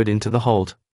is lowered into the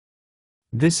hold.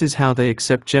 This is how they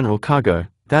accept general cargo,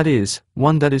 that is,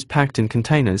 one that is packed in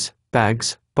containers,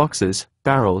 bags, boxes,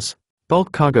 barrels.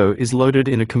 Bulk cargo is loaded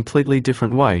in a completely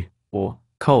different way, or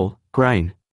coal,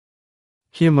 grain.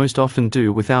 Here most often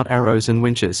do without arrows and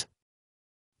winches.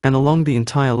 And along the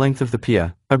entire length of the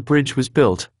pier, a bridge was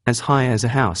built, as high as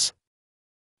a house.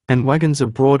 And wagons are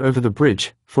brought over the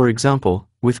bridge, for example,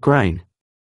 with grain.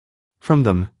 From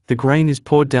them, the grain is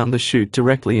poured down the chute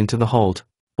directly into the hold,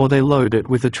 or they load it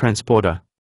with a transporter.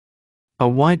 A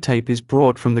wide tape is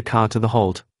brought from the car to the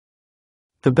hold.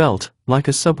 The belt, like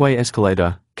a subway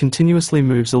escalator, continuously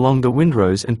moves along the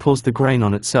windrows and pulls the grain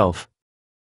on itself.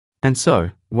 And so,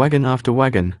 wagon after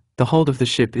wagon, the hold of the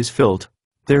ship is filled.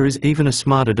 There is even a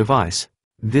smarter device.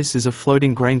 This is a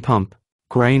floating grain pump.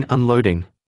 Grain unloading.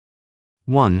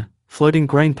 1. Floating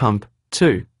grain pump.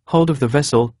 2. Hold of the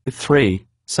vessel. 3.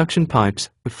 Suction pipes.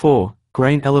 4.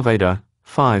 Grain elevator.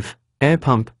 5. Air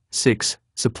pump. 6.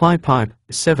 Supply pipe.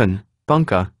 7.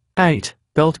 Bunker. 8.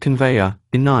 Belt conveyor.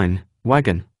 9.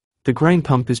 Wagon. The grain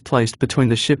pump is placed between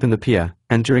the ship and the pier,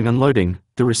 and during unloading,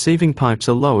 the receiving pipes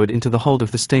are lowered into the hold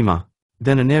of the steamer.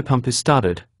 Then an air pump is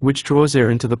started, which draws air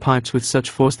into the pipes with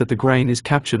such force that the grain is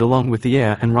captured along with the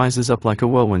air and rises up like a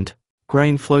whirlwind.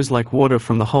 Grain flows like water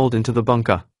from the hold into the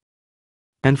bunker.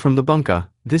 And from the bunker,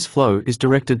 this flow is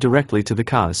directed directly to the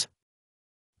cars.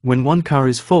 When one car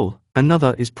is full,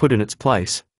 another is put in its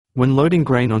place. When loading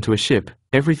grain onto a ship,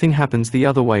 everything happens the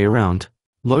other way around.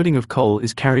 Loading of coal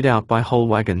is carried out by whole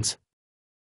wagons.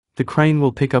 The crane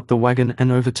will pick up the wagon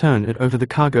and overturn it over the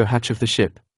cargo hatch of the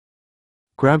ship.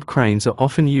 Grab cranes are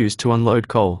often used to unload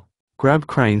coal.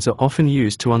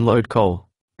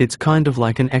 It's kind of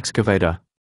like an excavator.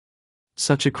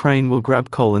 Such a crane will grab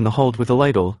coal in the hold with a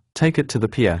ladle, take it to the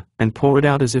pier, and pour it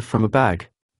out as if from a bag.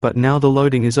 But now the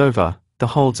loading is over, the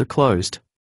holds are closed.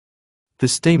 The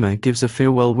steamer gives a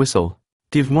farewell whistle.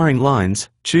 Give mooring lines,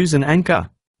 choose an anchor.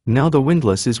 Now the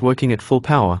windlass is working at full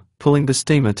power, pulling the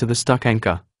steamer to the stuck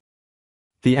anchor.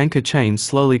 The anchor chain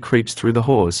slowly creeps through the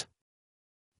hawse.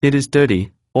 It is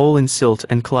dirty, all in silt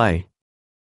and clay.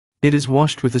 It is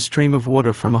washed with a stream of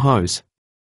water from a hose.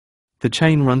 The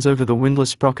chain runs over the windlass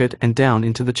sprocket and down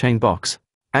into the chain box.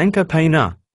 "Anchor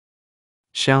painter!"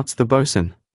 shouts the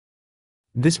boatswain.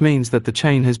 This means that the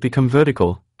chain has become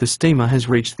vertical, the steamer has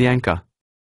reached the anchor.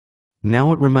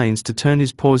 Now it remains to turn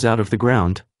his paws out of the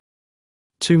ground.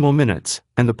 2 more minutes,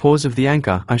 and the paws of the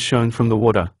anchor are shown from the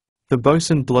water. The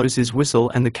boatswain blows his whistle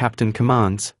and the captain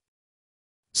commands.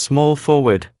 Small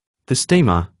forward. The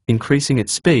steamer, increasing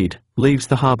its speed, leaves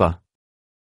the harbor.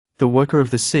 The worker of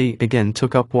the sea again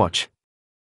took up watch.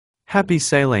 Happy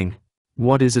sailing.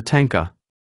 What is a tanker?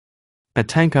 A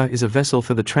tanker is a vessel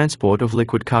for the transport of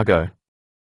liquid cargo.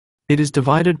 It is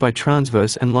divided by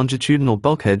transverse and longitudinal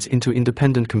bulkheads into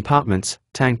independent compartments,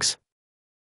 tanks.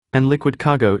 And liquid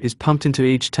cargo is pumped into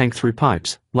each tank through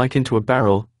pipes, like into a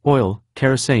barrel, oil,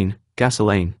 kerosene,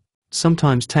 gasoline.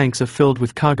 Sometimes tanks are filled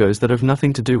with cargoes that have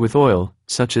nothing to do with oil,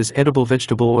 such as edible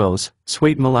vegetable oils,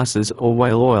 sweet molasses or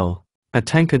whale oil. A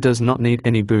tanker does not need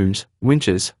any booms,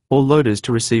 winches, or loaders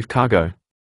to receive cargo.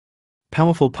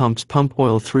 Powerful pumps pump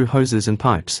oil through hoses and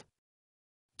pipes.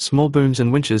 Small booms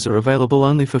and winches are available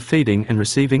only for feeding and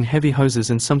receiving heavy hoses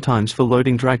and sometimes for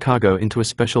loading dry cargo into a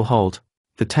special hold.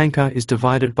 The tanker is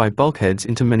divided by bulkheads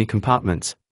into many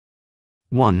compartments.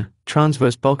 1.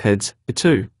 Transverse bulkheads.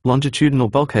 2. Longitudinal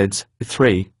bulkheads.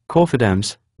 3.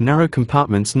 Cofferdams, narrow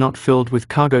compartments not filled with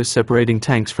cargo separating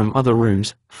tanks from other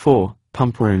rooms. 4.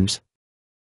 Pump rooms.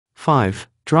 5.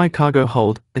 Dry cargo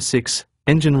hold. 6.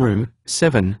 Engine room.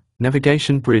 7.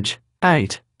 Navigation bridge.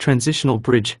 8. Transitional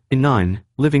bridge. 9.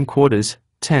 Living quarters.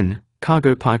 10.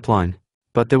 Cargo pipeline.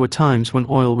 But there were times when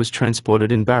oil was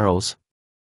transported in barrels.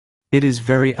 It is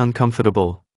very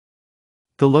uncomfortable.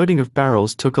 The loading of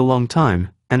barrels took a long time,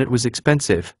 and it was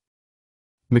expensive.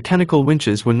 Mechanical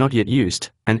winches were not yet used,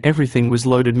 and everything was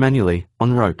loaded manually,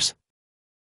 on ropes.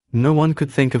 No one could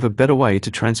think of a better way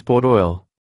to transport oil.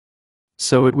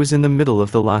 So it was in the middle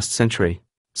of the last century.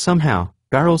 Somehow,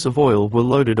 barrels of oil were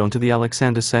loaded onto the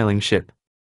Alexander sailing ship.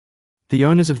 The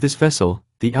owners of this vessel,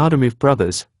 the Ardamov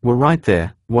brothers, were right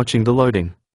there, watching the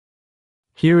loading.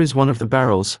 Here is one of the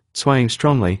barrels, swaying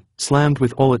strongly, slammed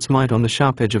with all its might on the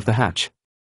sharp edge of the hatch.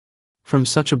 From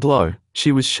such a blow,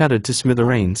 she was shattered to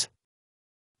smithereens.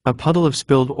 A puddle of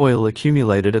spilled oil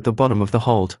accumulated at the bottom of the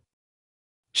hold.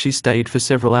 She stayed for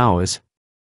several hours.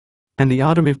 And the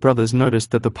Ardamov brothers noticed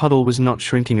that the puddle was not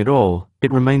shrinking at all,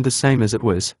 it remained the same as it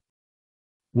was.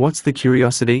 What's the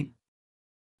curiosity?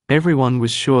 Everyone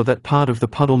was sure that part of the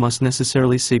puddle must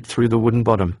necessarily seep through the wooden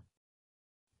bottom.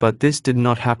 But this did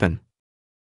not happen.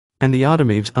 And the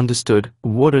Ardamovs understood,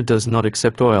 water does not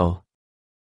accept oil.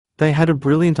 They had a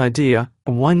brilliant idea,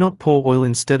 why not pour oil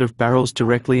instead of barrels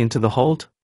directly into the hold?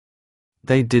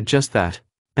 They did just that,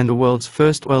 and the world's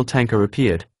first oil tanker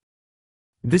appeared.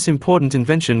 This important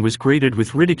invention was greeted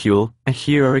with ridicule, and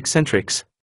here are eccentrics.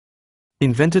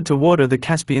 Invented to water the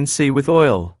Caspian Sea with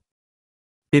oil.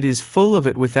 It is full of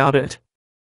it without it.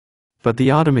 But the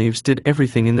Ardamovs did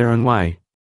everything in their own way.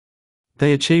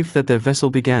 They achieved that their vessel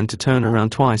began to turn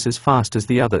around twice as fast as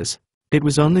the others. It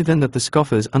was only then that the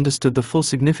scoffers understood the full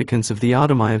significance of the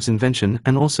Ardamovs' invention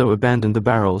and also abandoned the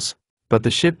barrels. But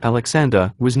the ship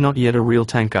Alexander was not yet a real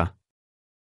tanker.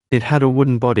 It had a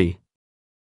wooden body.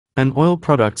 An oil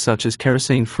product such as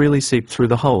kerosene freely seeped through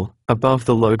the hole, above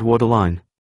the load waterline.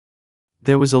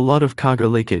 There was a lot of cargo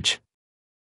leakage.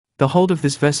 The hold of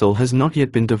this vessel has not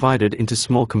yet been divided into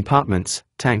small compartments,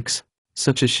 tanks.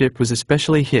 Such a ship was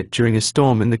especially hit during a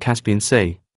storm in the Caspian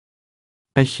Sea.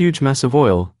 A huge mass of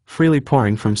oil, freely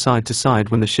pouring from side to side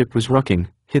when the ship was rocking,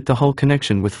 hit the whole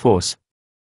connection with force.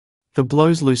 The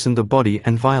blows loosened the body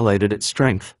and violated its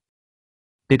strength.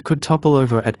 It could topple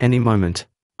over at any moment.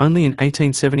 Only in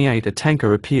 1878 a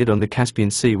tanker appeared on the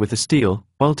Caspian Sea with a steel,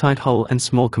 oil-tight hull and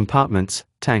small compartments,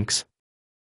 tanks.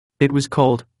 It was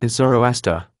called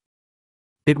Zoroaster.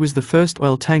 It was the first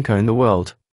oil tanker in the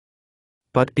world.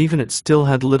 But even it still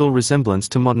had little resemblance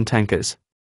to modern tankers.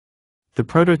 The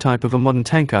prototype of a modern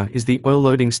tanker is the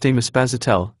oil-loading steamer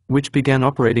Spazatel, which began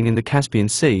operating in the Caspian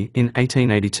Sea in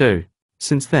 1882.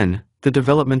 Since then, the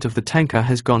development of the tanker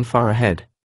has gone far ahead.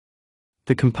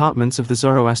 The compartments of the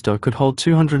Zoroaster could hold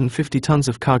 250 tons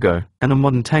of cargo, and a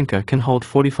modern tanker can hold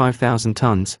 45,000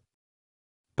 tons.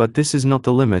 But this is not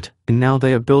the limit, and now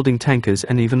they are building tankers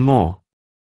and even more.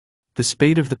 The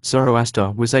speed of the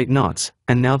Zoroaster was 8 knots,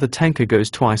 and now the tanker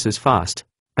goes twice as fast.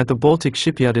 At the Baltic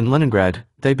shipyard in Leningrad,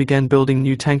 they began building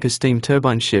new tanker steam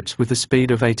turbine ships with a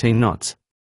speed of 18 knots.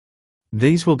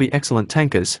 These will be excellent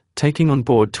tankers, taking on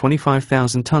board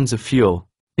 25,000 tons of fuel.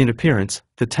 In appearance,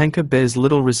 the tanker bears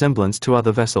little resemblance to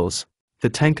other vessels. The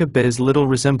tanker bears little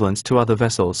resemblance to other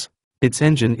vessels. Its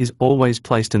engine is always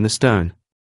placed in the stern.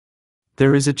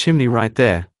 There is a chimney right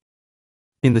there.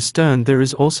 In the stern there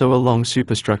is also a long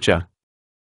superstructure.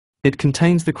 It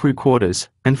contains the crew quarters,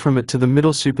 and from it to the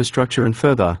middle superstructure and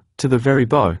further, to the very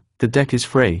bow, the deck is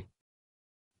free.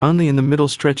 Only in the middle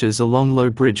stretches a long low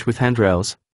bridge with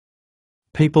handrails.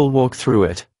 People walk through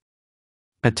it.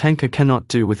 A tanker cannot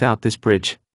do without this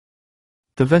bridge.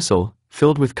 The vessel,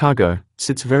 filled with cargo,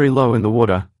 sits very low in the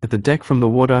water, but the deck from the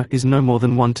water is no more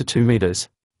than 1 to 2 meters.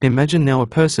 Imagine now a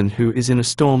person who is in a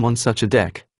storm on such a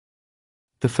deck.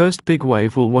 The first big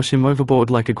wave will wash him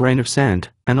overboard like a grain of sand,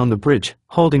 and on the bridge,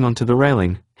 holding onto the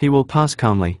railing, he will pass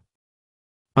calmly.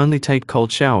 Only take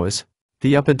cold showers.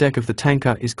 The upper deck of the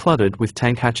tanker is cluttered with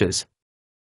tank hatches.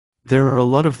 There are a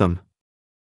lot of them.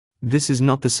 This is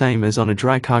not the same as on a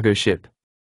dry cargo ship.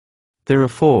 There are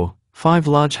 4, 5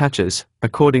 large hatches,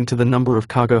 according to the number of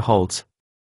cargo holds.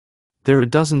 There are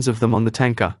dozens of them on the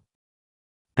tanker.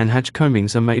 And hatch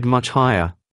combings are made much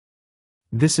higher.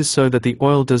 This is so that the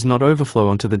oil does not overflow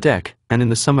onto the deck, and in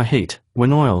the summer heat,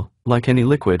 when oil, like any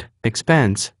liquid,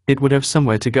 expands, it would have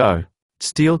somewhere to go.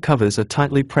 Steel covers are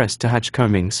tightly pressed to hatch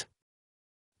combings.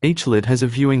 Each lid has a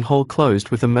viewing hole closed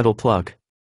with a metal plug.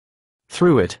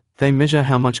 Through it, they measure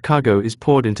how much cargo is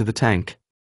poured into the tank.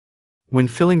 When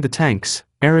filling the tanks,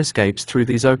 air escapes through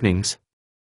these openings.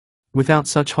 Without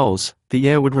such holes, the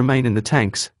air would remain in the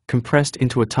tanks, compressed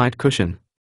into a tight cushion.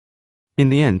 In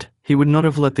the end, he would not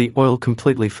have let the oil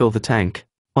completely fill the tank.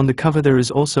 On the cover there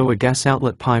is also a gas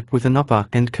outlet pipe with an upper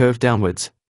end curved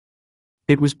downwards.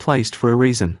 It was placed for a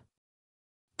reason.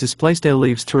 Displaced air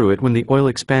leaves through it when the oil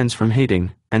expands from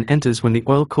heating, and enters when the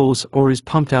oil cools or is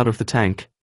pumped out of the tank.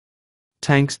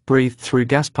 Tanks breathe through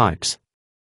gas pipes.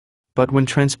 But when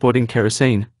transporting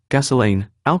kerosene, gasoline,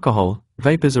 alcohol,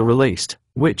 vapors are released,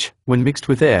 which, when mixed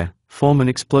with air, form an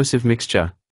explosive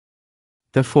mixture.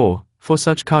 Therefore, for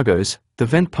such cargoes, the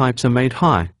vent pipes are made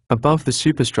high, above the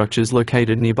superstructures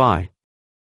located nearby.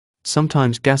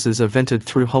 Sometimes gases are vented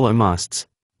through hollow masts.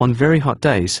 On very hot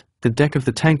days, the deck of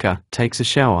the tanker takes a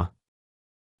shower.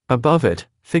 Above it,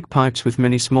 thick pipes with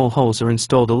many small holes are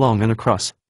installed along and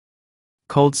across.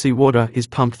 Cold sea water is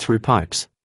pumped through pipes.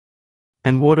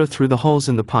 And water through the holes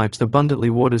in the pipes abundantly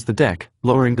waters the deck,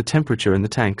 lowering the temperature in the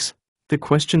tanks. The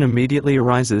question immediately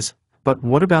arises, but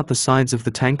what about the sides of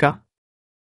the tanker?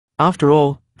 After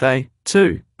all, they,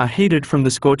 too, are heated from the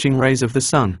scorching rays of the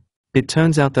sun. It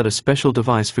turns out that a special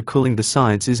device for cooling the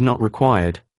sides is not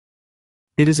required.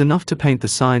 It is enough to paint the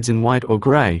sides in white or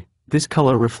gray. This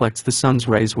color reflects the sun's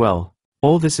rays well.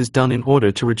 All this is done in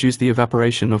order to reduce the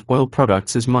evaporation of oil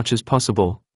products as much as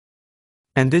possible.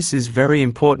 And this is very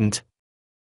important.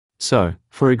 So,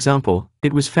 for example,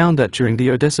 it was found that during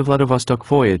the Odessa-Vladivostok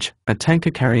voyage, a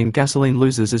tanker carrying gasoline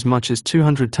loses as much as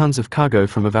 200 tons of cargo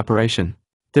from evaporation.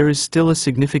 There is still a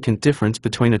significant difference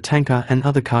between a tanker and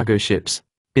other cargo ships.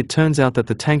 It turns out that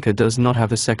the tanker does not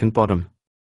have a second bottom.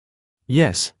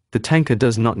 Yes, the tanker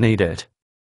does not need it.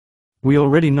 We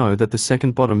already know that the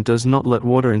second bottom does not let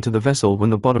water into the vessel when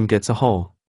the bottom gets a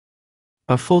hole.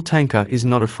 A full tanker is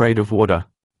not afraid of water.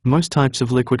 Most types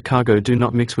of liquid cargo do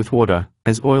not mix with water,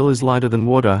 as oil is lighter than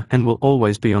water and will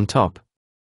always be on top.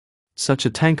 Such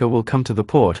a tanker will come to the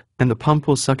port, and the pump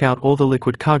will suck out all the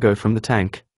liquid cargo from the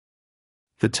tank.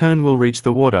 The turn will reach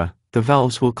the water, the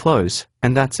valves will close,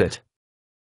 and that's it.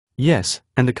 Yes,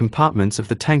 and the compartments of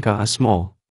the tanker are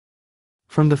small.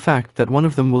 From the fact that one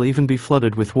of them will even be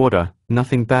flooded with water,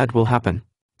 nothing bad will happen.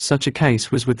 Such a case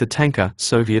was with the tanker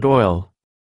Soviet Oil.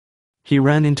 He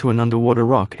ran into an underwater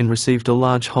rock and received a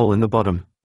large hole in the bottom.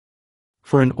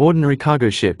 For an ordinary cargo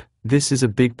ship, this is a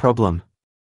big problem.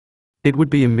 It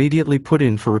would be immediately put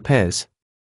in for repairs.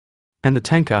 And the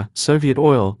tanker, Soviet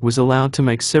Oil, was allowed to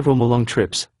make several more long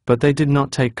trips, but they did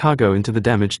not take cargo into the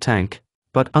damaged tank.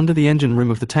 But under the engine room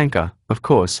of the tanker, of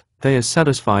course, they are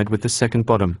satisfied with the second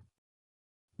bottom.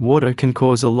 Water can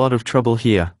cause a lot of trouble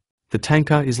here. The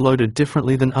tanker is loaded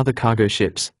differently than other cargo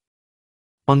ships.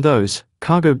 On those,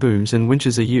 cargo booms and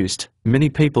winches are used. Many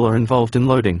people are involved in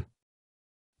loading.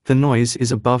 The noise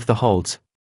is above the holds.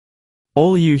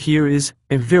 All you hear is,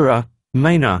 "Evira,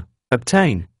 Maina,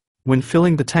 obtain." When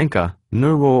filling the tanker,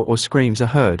 no roar or screams are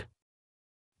heard.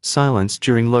 Silence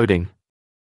during loading.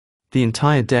 The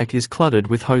entire deck is cluttered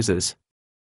with hoses.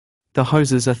 The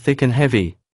hoses are thick and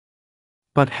heavy.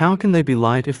 But how can they be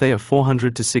light if they are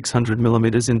 400 to 600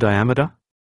 millimeters in diameter?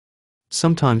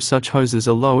 Sometimes such hoses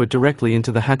are lowered directly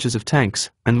into the hatches of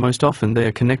tanks, and most often they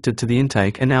are connected to the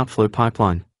intake and outflow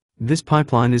pipeline. This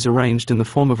pipeline is arranged in the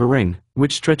form of a ring,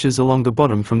 which stretches along the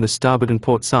bottom from the starboard and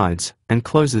port sides, and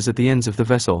closes at the ends of the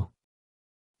vessel.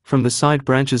 From the side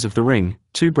branches of the ring,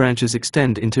 2 branches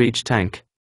extend into each tank.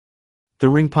 The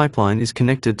ring pipeline is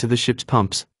connected to the ship's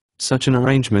pumps. Such an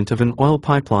arrangement of an oil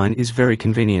pipeline is very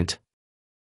convenient.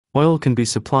 Oil can be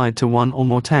supplied to 1 or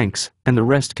more tanks, and the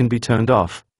rest can be turned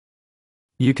off.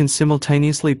 You can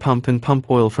simultaneously pump and pump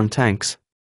oil from tanks.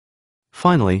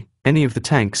 Finally, any of the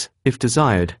tanks, if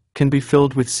desired, can be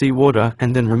filled with seawater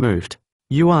and then removed.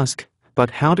 You ask, but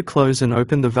how to close and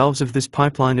open the valves of this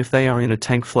pipeline if they are in a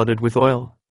tank flooded with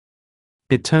oil?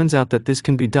 It turns out that this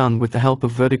can be done with the help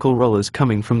of vertical rollers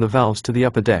coming from the valves to the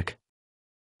upper deck.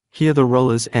 Here the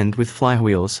rollers end with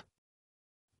flywheels.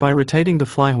 By rotating the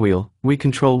flywheel, we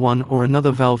control one or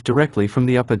another valve directly from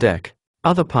the upper deck.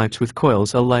 Other pipes with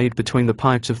coils are laid between the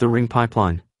pipes of the ring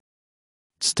pipeline.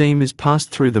 Steam is passed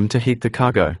through them to heat the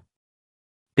cargo.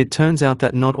 It turns out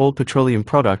that not all petroleum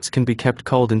products can be kept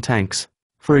cold in tanks.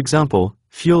 For example,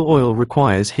 fuel oil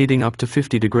requires heating up to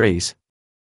 50 degrees.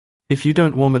 If you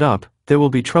don't warm it up, there will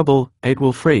be trouble, it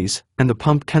will freeze, and the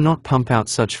pump cannot pump out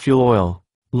such fuel oil.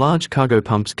 Large cargo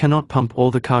pumps cannot pump all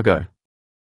the cargo.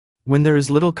 When there is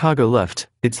little cargo left,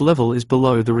 its level is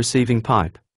below the receiving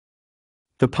pipe.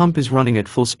 The pump is running at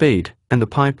full speed, and the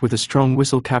pipe with a strong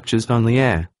whistle captures only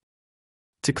air.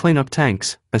 To clean up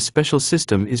tanks, a special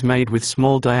system is made with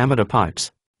small diameter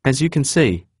pipes. As you can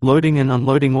see, loading and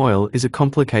unloading oil is a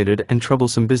complicated and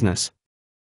troublesome business.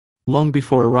 Long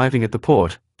before arriving at the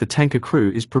port, the tanker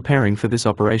crew is preparing for this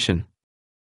operation.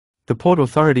 The port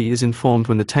authority is informed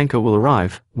when the tanker will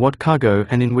arrive, what cargo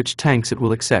and in which tanks it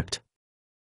will accept.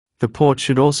 The port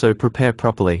should also prepare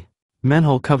properly.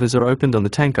 Manhole covers are opened on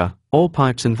the tanker, all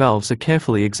pipes and valves are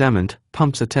carefully examined,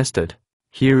 pumps are tested.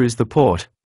 Here is the port.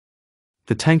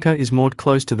 The tanker is moored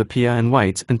close to the pier and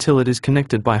waits until it is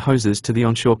connected by hoses to the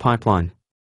onshore pipeline.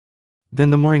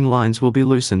 Then the mooring lines will be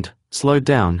loosened, slowed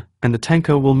down, and the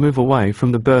tanker will move away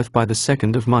from the berth by the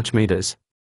second of much meters.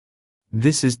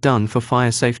 This is done for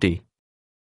fire safety.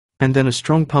 And then a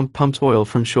strong pump pumps oil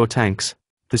from shore tanks.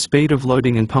 The speed of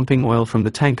loading and pumping oil from the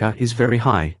tanker is very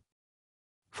high.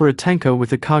 For a tanker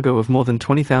with a cargo of more than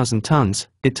 20,000 tons,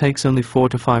 it takes only 4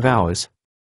 to 5 hours.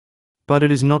 But it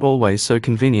is not always so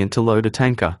convenient to load a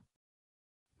tanker.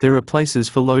 There are places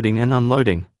for loading and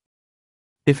unloading.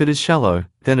 If it is shallow,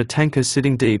 then a tanker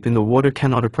sitting deep in the water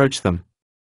cannot approach them.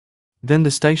 Then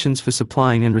the stations for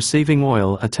supplying and receiving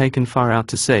oil are taken far out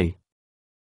to sea.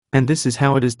 And this is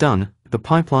how it is done. The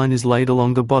pipeline is laid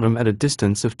along the bottom at a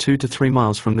distance of 2 to 3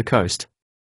 miles from the coast.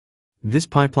 This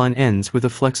pipeline ends with a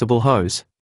flexible hose.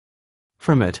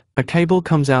 From it, a cable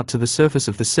comes out to the surface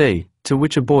of the sea, to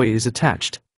which a buoy is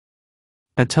attached.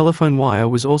 A telephone wire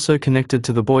was also connected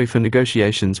to the buoy for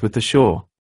negotiations with the shore.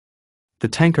 The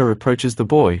tanker approaches the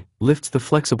buoy, lifts the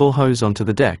flexible hose onto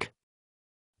the deck.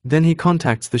 Then he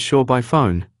contacts the shore by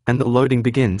phone, and the loading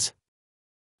begins.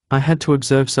 I had to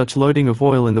observe such loading of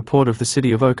oil in the port of the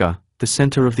city of Oka, the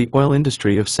center of the oil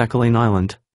industry of Sakhalin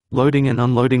Island. Loading and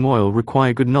unloading oil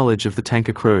require good knowledge of the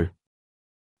tanker crew.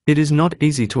 It is not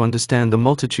easy to understand the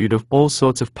multitude of all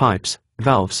sorts of pipes,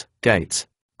 valves, gates.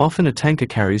 Often a tanker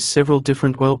carries several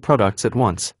different oil products at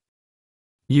once.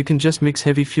 You can just mix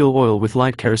heavy fuel oil with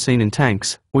light kerosene in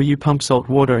tanks, or you pump salt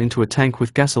water into a tank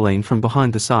with gasoline from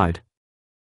behind the side.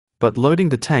 But loading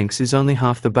the tanks is only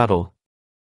half the battle.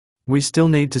 We still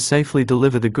need to safely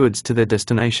deliver the goods to their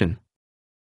destination.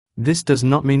 This does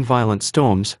not mean violent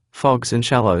storms, fogs and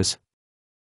shallows.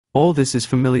 All this is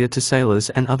familiar to sailors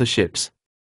and other ships.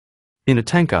 In a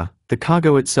tanker, the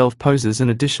cargo itself poses an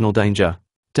additional danger.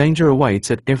 Danger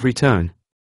awaits at every turn.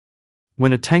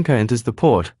 When a tanker enters the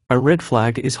port, a red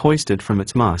flag is hoisted from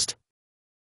its mast.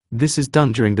 This is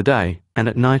done during the day, and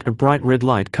at night a bright red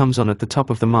light comes on at the top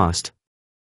of the mast.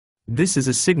 This is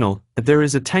a signal that there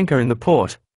is a tanker in the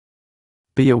port.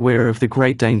 Be aware of the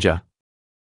great danger.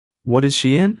 What is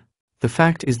she in? The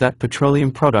fact is that petroleum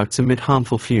products emit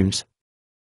harmful fumes.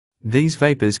 These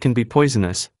vapors can be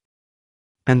poisonous.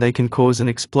 And they can cause an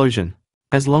explosion.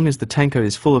 As long as the tanker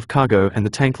is full of cargo and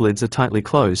the tank lids are tightly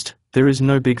closed, there is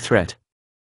no big threat.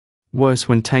 Worse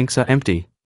when tanks are empty.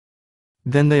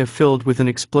 Then they are filled with an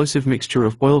explosive mixture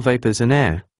of oil vapors and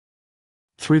air.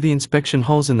 Through the inspection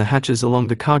holes in the hatches along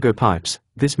the cargo pipes,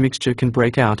 this mixture can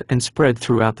break out and spread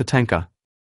throughout the tanker.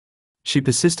 She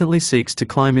persistently seeks to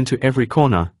climb into every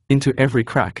corner, into every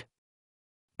crack.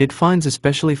 It finds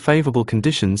especially favorable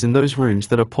conditions in those rooms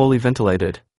that are poorly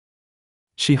ventilated.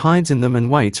 She hides in them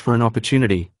and waits for an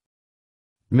opportunity.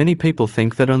 Many people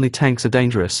think that only tanks are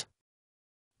dangerous.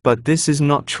 But this is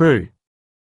not true.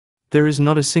 There is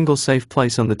not a single safe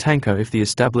place on the tanker if the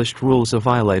established rules are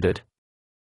violated.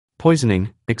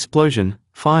 Poisoning, explosion,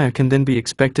 fire can then be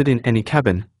expected in any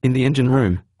cabin, in the engine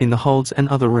room, in the holds and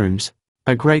other rooms.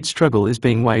 A great struggle is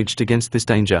being waged against this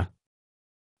danger.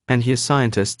 And here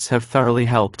scientists have thoroughly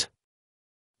helped.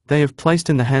 They have placed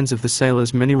in the hands of the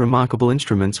sailors many remarkable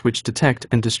instruments which detect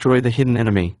and destroy the hidden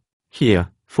enemy. Here,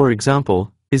 for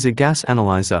example, is a gas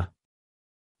analyzer.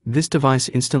 This device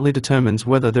instantly determines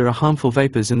whether there are harmful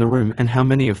vapors in the room and how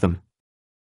many of them.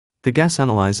 The gas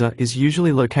analyzer is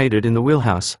usually located in the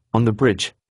wheelhouse, on the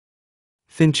bridge.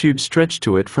 Thin tubes stretch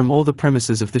to it from all the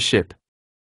premises of the ship.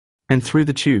 And through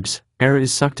the tubes, air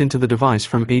is sucked into the device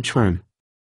from each room.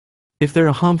 If there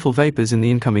are harmful vapors in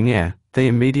the incoming air, they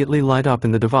immediately light up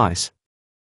in the device.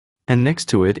 And next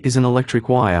to it is an electric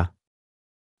wire.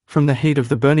 From the heat of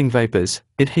the burning vapors,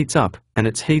 it heats up, and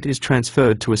its heat is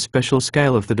transferred to a special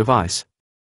scale of the device.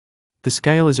 The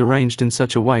scale is arranged in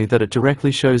such a way that it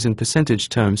directly shows in percentage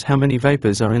terms how many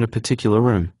vapors are in a particular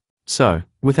room. So,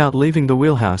 without leaving the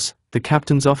wheelhouse, the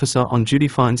captain's officer on duty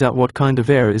finds out what kind of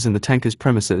air is in the tanker's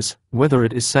premises, whether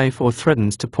it is safe or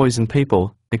threatens to poison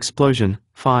people, explosion,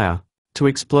 fire. To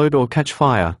explode or catch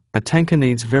fire, a tanker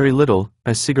needs very little,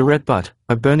 a cigarette butt,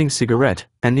 a burning cigarette,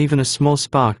 and even a small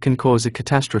spark can cause a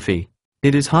catastrophe.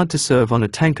 It is hard to serve on a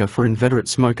tanker for inveterate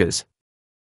smokers.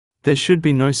 There should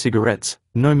be no cigarettes,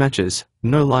 no matches,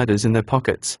 no lighters in their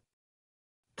pockets.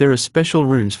 There are special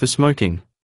rooms for smoking.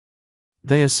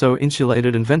 They are so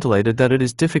insulated and ventilated that it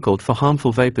is difficult for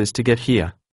harmful vapors to get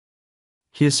here.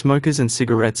 Here smokers and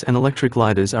cigarettes and electric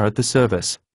lighters are at the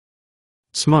service.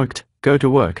 Smoked, go to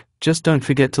work, just don't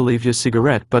forget to leave your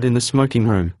cigarette butt in the smoking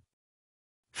room.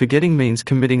 Forgetting means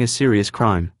committing a serious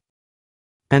crime.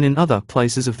 And in other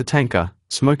places of the tanker,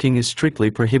 smoking is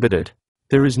strictly prohibited.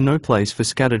 There is no place for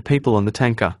scattered people on the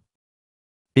tanker.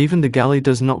 Even the galley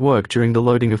does not work during the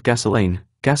loading of gasoline.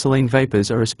 Gasoline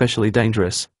vapors are especially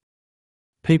dangerous.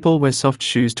 People wear soft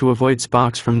shoes to avoid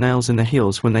sparks from nails in the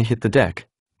heels when they hit the deck.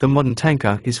 The modern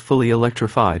tanker is fully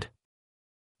electrified.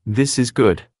 This is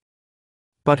good.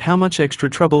 But how much extra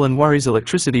trouble and worries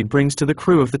electricity brings to the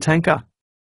crew of the tanker?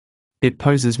 It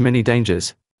poses many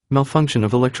dangers. Malfunction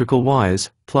of electrical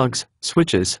wires, plugs,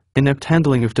 switches, inept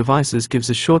handling of devices gives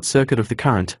a short circuit of the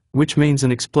current, which means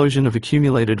an explosion of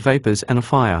accumulated vapors and a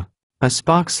fire. A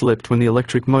spark slipped when the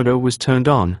electric motor was turned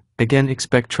on, again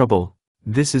expect trouble.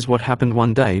 This is what happened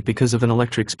one day because of an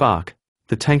electric spark.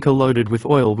 The tanker loaded with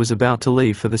oil was about to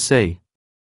leave for the sea.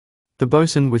 The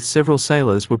boatswain with several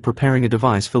sailors were preparing a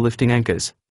device for lifting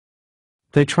anchors.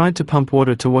 They tried to pump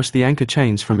water to wash the anchor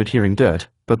chains from adhering dirt,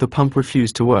 but the pump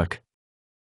refused to work.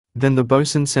 Then the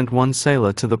boatswain sent one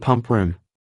sailor to the pump room.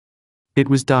 It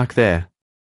was dark there.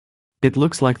 It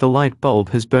looks like the light bulb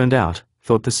has burned out,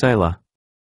 thought the sailor.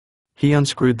 He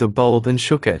unscrewed the bulb and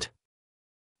shook it.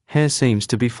 Hair seems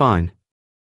to be fine.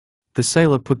 The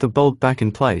sailor put the bulb back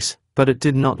in place, but it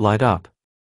did not light up.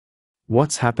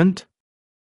 What's happened?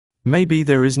 Maybe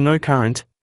there is no current,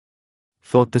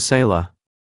 thought the sailor.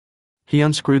 He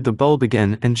unscrewed the bulb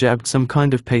again and jabbed some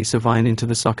kind of piece of iron into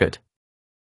the socket.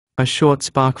 A short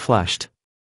spark flashed.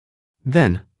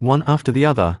 Then, one after the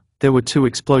other, there were two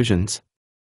explosions.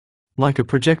 Like a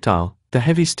projectile, the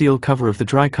heavy steel cover of the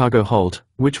dry cargo hold,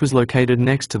 which was located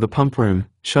next to the pump room,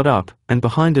 shot up, and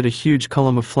behind it a huge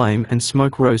column of flame and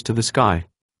smoke rose to the sky.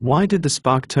 Why did the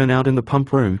spark turn out in the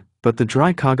pump room, but the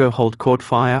dry cargo hold caught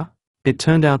fire? It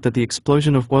turned out that the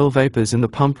explosion of oil vapors in the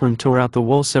pump room tore out the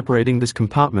wall separating this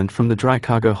compartment from the dry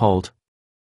cargo hold.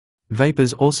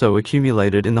 Vapors also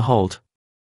accumulated in the hold.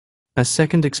 A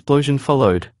second explosion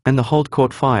followed, and the hold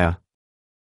caught fire.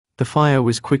 The fire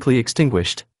was quickly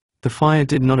extinguished. The fire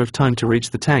did not have time to reach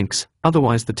the tanks,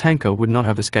 otherwise the tanker would not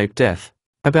have escaped death.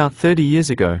 About 30 years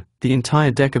ago, the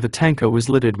entire deck of a tanker was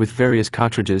littered with various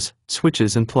cartridges,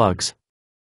 switches and plugs.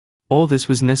 All this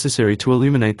was necessary to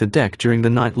illuminate the deck during the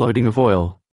night loading of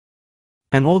oil.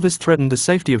 And all this threatened the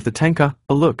safety of the tanker.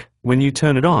 Look, when you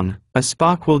turn it on, a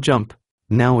spark will jump.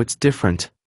 Now it's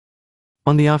different.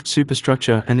 On the aft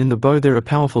superstructure and in the bow there are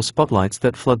powerful spotlights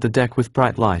that flood the deck with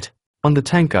bright light. On the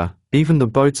tanker, even the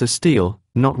boats are steel,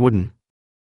 not wooden.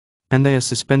 And they are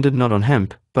suspended not on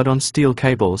hemp, but on steel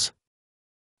cables.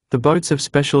 The boats have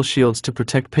special shields to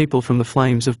protect people from the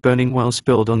flames of burning oil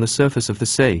spilled on the surface of the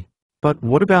sea. But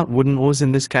what about wooden oars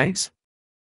in this case?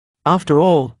 After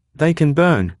all, they can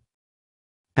burn.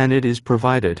 And it is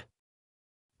provided.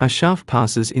 A shaft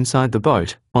passes inside the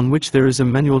boat, on which there is a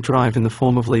manual drive in the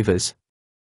form of levers.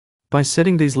 By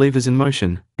setting these levers in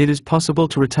motion, it is possible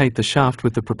to rotate the shaft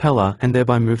with the propeller and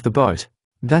thereby move the boat.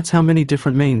 That's how many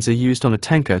different means are used on a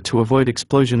tanker to avoid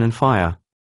explosion and fire.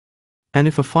 And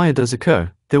if a fire does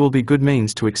occur, there will be good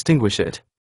means to extinguish it.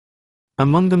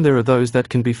 Among them there are those that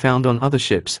can be found on other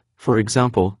ships, for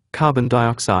example, carbon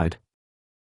dioxide.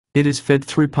 It is fed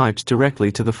through pipes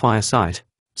directly to the fire site.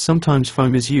 Sometimes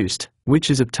foam is used, which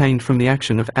is obtained from the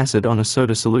action of acid on a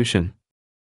soda solution.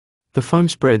 The foam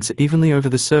spreads evenly over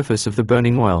the surface of the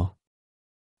burning oil.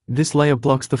 This layer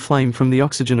blocks the flame from the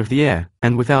oxygen of the air,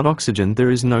 and without oxygen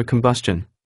there is no combustion.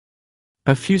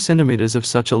 A few centimeters of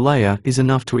such a layer is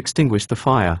enough to extinguish the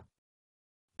fire.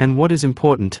 And what is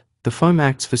important, the foam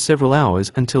acts for several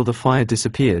hours until the fire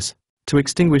disappears. To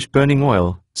extinguish burning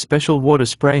oil, special water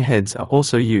spray heads are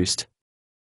also used.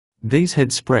 These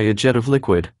heads spray a jet of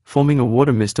liquid, forming a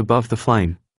water mist above the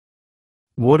flame.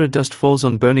 Water dust falls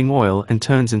on burning oil and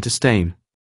turns into steam.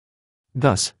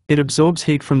 Thus, it absorbs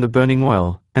heat from the burning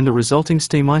oil, and the resulting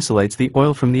steam isolates the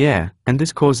oil from the air, and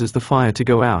this causes the fire to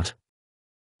go out.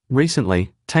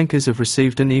 Recently, tankers have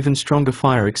received an even stronger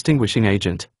fire extinguishing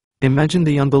agent. Imagine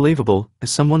the unbelievable,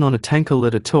 someone on a tanker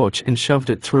lit a torch and shoved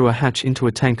it through a hatch into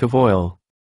a tank of oil.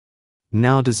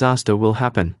 Now disaster will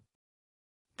happen.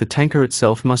 The tanker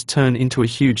itself must turn into a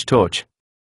huge torch.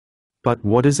 But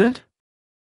what is it?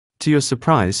 To your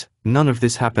surprise, none of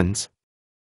this happens.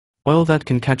 Oil that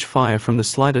can catch fire from the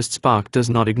slightest spark does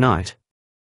not ignite.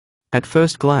 At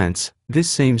first glance, this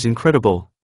seems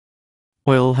incredible.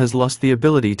 Oil has lost the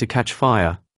ability to catch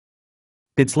fire.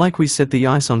 It's like we set the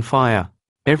ice on fire.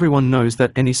 Everyone knows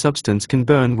that any substance can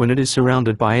burn when it is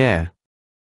surrounded by air.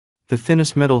 The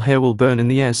thinnest metal hair will burn in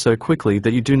the air so quickly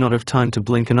that you do not have time to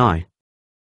blink an eye.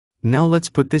 Now let's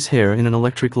put this hair in an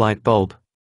electric light bulb.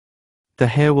 The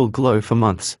hair will glow for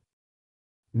months.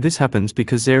 This happens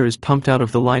because air is pumped out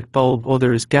of the light bulb or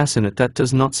there is gas in it that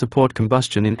does not support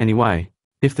combustion in any way.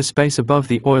 If the space above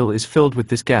the oil is filled with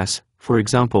this gas, for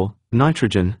example,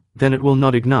 nitrogen, then it will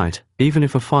not ignite, even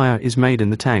if a fire is made in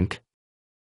the tank.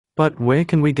 But where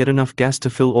can we get enough gas to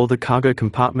fill all the cargo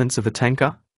compartments of a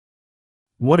tanker?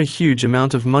 What a huge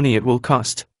amount of money it will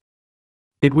cost.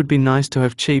 It would be nice to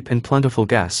have cheap and plentiful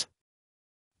gas.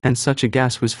 And such a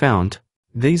gas was found.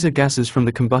 These are gases from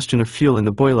the combustion of fuel in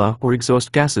the boiler or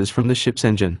exhaust gases from the ship's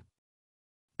engine.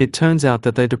 It turns out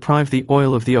that they deprive the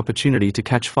oil of the opportunity to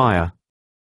catch fire.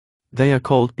 They are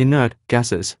called inert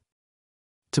gases.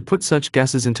 To put such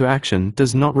gases into action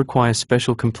does not require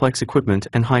special complex equipment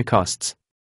and high costs.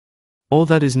 All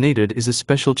that is needed is a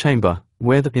special chamber,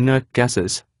 where the inert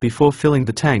gases, before filling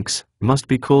the tanks, must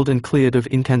be cooled and cleared of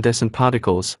incandescent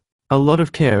particles. A lot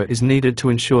of care is needed to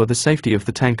ensure the safety of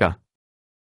the tanker.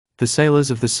 The sailors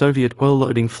of the Soviet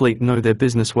oil-loading fleet know their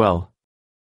business well.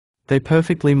 They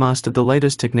perfectly mastered the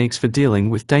latest techniques for dealing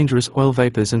with dangerous oil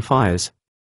vapors and fires.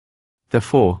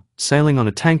 Therefore, sailing on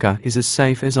a tanker is as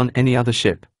safe as on any other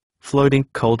ship. Floating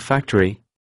cold factory.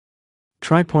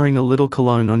 Try pouring a little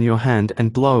cologne on your hand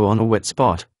and blow on a wet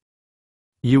spot.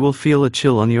 You will feel a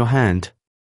chill on your hand.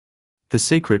 The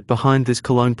secret behind this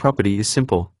cologne property is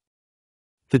simple.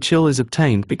 The chill is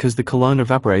obtained because the cologne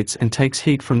evaporates and takes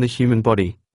heat from the human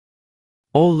body.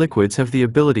 All liquids have the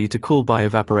ability to cool by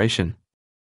evaporation.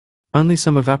 Only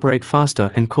some evaporate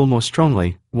faster and cool more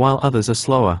strongly, while others are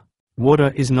slower.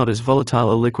 Water is not as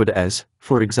volatile a liquid as,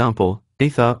 for example,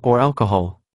 ether or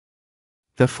alcohol.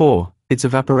 Therefore, its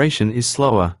evaporation is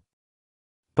slower.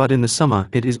 But in the summer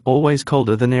it is always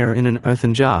colder than air in an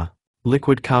earthen jar.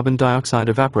 Liquid carbon dioxide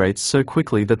evaporates so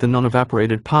quickly that the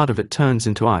non-evaporated part of it turns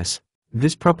into ice.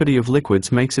 This property of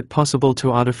liquids makes it possible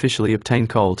to artificially obtain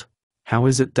cold. How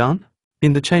is it done?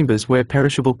 In the chambers where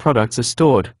perishable products are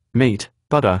stored, meat,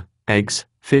 butter, eggs,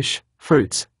 fish,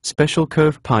 fruits, special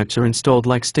curved pipes are installed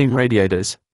like steam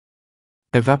radiators.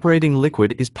 Evaporating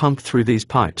liquid is pumped through these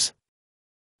pipes.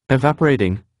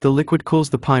 Evaporating, the liquid cools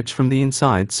the pipes from the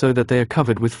inside so that they are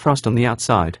covered with frost on the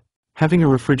outside. Having a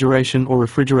refrigeration or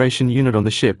refrigeration unit on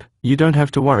the ship, you don't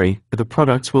have to worry, the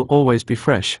products will always be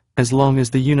fresh, as long as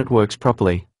the unit works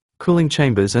properly. Cooling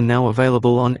chambers are now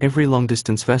available on every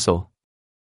long-distance vessel.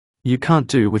 You can't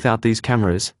do without these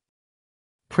cameras.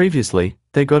 Previously,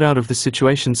 they got out of the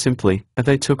situation simply,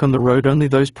 they took on the road only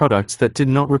those products that did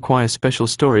not require special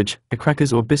storage,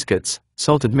 crackers or biscuits,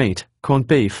 salted meat, corned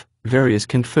beef, various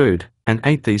canned food, and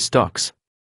ate these stocks.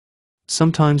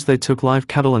 Sometimes they took live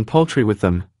cattle and poultry with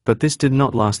them, but this did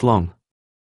not last long.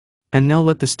 And now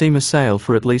let the steamer sail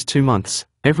for at least 2 months.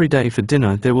 Every day for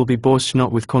dinner there will be borscht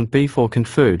not with corned beef or canned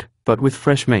food, but with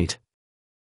fresh meat.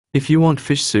 If you want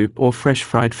fish soup or fresh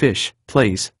fried fish,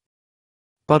 please.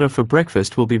 Butter for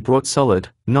breakfast will be brought solid,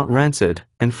 not rancid,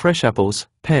 and fresh apples,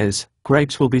 pears,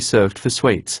 grapes will be served for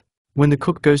sweets. When the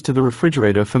cook goes to the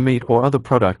refrigerator for meat or other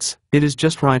products, it is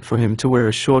just right for him to wear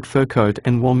a short fur coat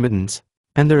and warm mittens.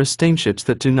 And there are steamships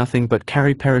that do nothing but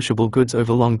carry perishable goods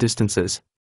over long distances.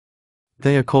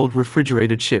 They are called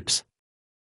refrigerated ships.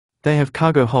 They have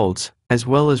cargo holds, as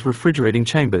well as refrigerating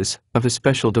chambers, of a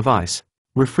special device.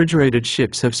 Refrigerated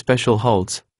ships have special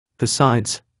holds. The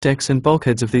sides, decks and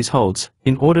bulkheads of these holds,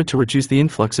 in order to reduce the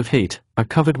influx of heat, are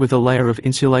covered with a layer of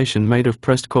insulation made of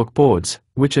pressed cork boards,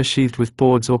 which are sheathed with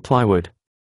boards or plywood.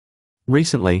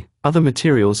 Recently, other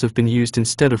materials have been used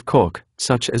instead of cork,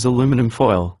 such as aluminum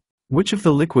foil. Which of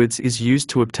the liquids is used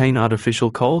to obtain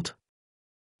artificial cold?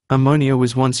 Ammonia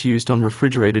was once used on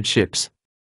refrigerated ships.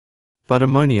 But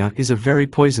ammonia is a very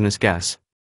poisonous gas.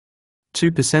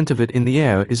 2% of it in the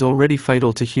air is already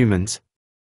fatal to humans.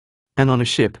 And on a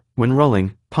ship, when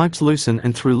rolling, pipes loosen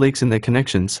and through leaks in their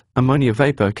connections, ammonia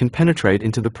vapor can penetrate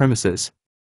into the premises.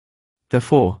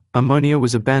 Therefore, ammonia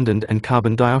was abandoned and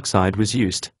carbon dioxide was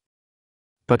used.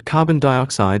 But carbon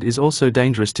dioxide is also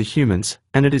dangerous to humans,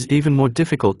 and it is even more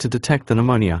difficult to detect than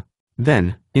ammonia.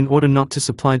 Then, in order not to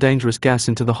supply dangerous gas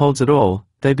into the holds at all,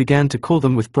 they began to cool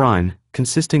them with brine,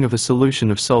 consisting of a solution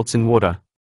of salts in water.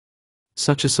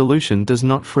 Such a solution does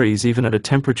not freeze even at a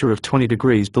temperature of 20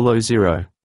 degrees below zero.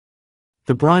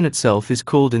 The brine itself is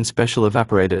cooled in special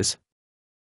evaporators.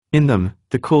 In them,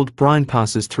 the cooled brine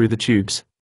passes through the tubes.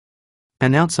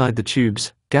 And outside the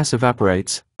tubes, gas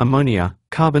evaporates, ammonia,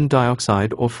 carbon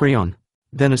dioxide or freon.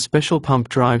 Then a special pump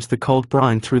drives the cold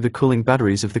brine through the cooling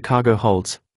batteries of the cargo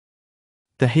holds.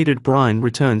 The heated brine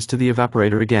returns to the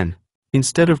evaporator again.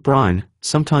 Instead of brine,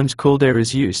 sometimes cooled air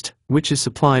is used, which is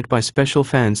supplied by special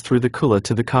fans through the cooler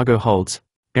to the cargo holds.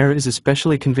 Air is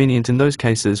especially convenient in those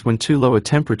cases when too low a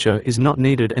temperature is not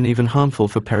needed and even harmful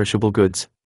for perishable goods.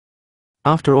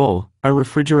 After all, a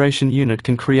refrigeration unit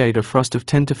can create a frost of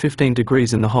 10 to 15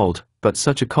 degrees in the hold, but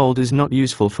such a cold is not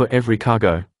useful for every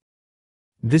cargo.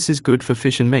 This is good for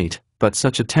fish and meat, but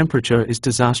such a temperature is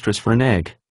disastrous for an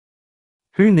egg.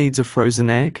 Who needs a frozen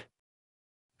egg?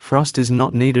 Frost is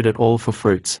not needed at all for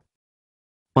fruits.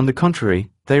 On the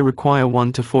contrary, they require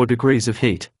 1 to 4 degrees of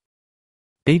heat.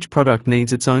 Each product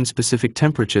needs its own specific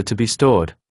temperature to be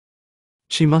stored.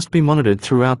 She must be monitored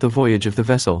throughout the voyage of the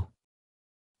vessel.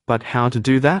 But how to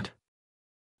do that?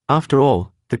 After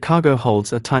all, the cargo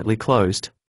holds are tightly closed.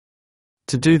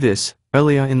 To do this,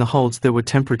 earlier in the holds there were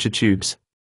temperature tubes.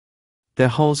 Their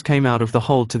holes came out of the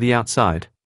hold to the outside.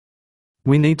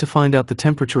 We need to find out the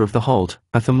temperature of the hold.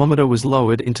 A thermometer was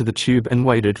lowered into the tube and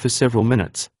waited for several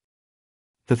minutes.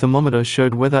 The thermometer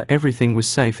showed whether everything was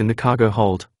safe in the cargo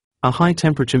hold. A high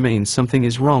temperature means something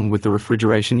is wrong with the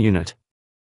refrigeration unit.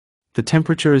 The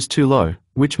temperature is too low,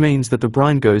 which means that the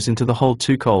brine goes into the hold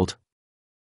too cold.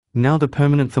 Now the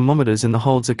permanent thermometers in the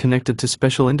holds are connected to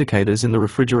special indicators in the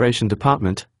refrigeration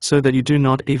department, so that you do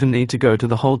not even need to go to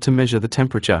the hold to measure the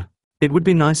temperature. It would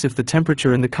be nice if the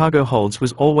temperature in the cargo holds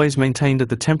was always maintained at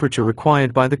the temperature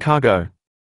required by the cargo.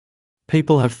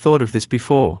 People have thought of this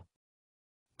before.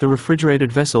 The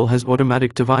refrigerated vessel has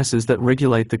automatic devices that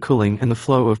regulate the cooling and the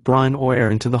flow of brine or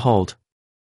air into the hold.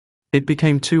 It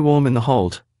became too warm in the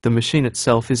hold, the machine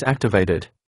itself is activated.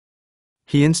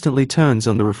 He instantly turns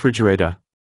on the refrigerator.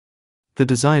 The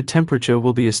desired temperature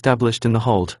will be established in the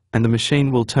hold, and the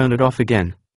machine will turn it off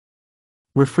again.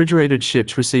 Refrigerated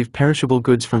ships receive perishable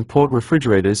goods from port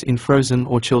refrigerators in frozen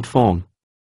or chilled form.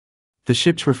 The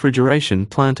ship's refrigeration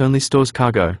plant only stores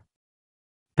cargo.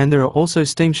 And there are also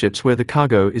steamships where the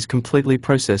cargo is completely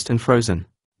processed and frozen.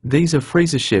 These are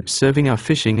freezer ships serving our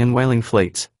fishing and whaling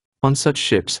fleets. On such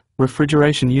ships,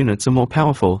 refrigeration units are more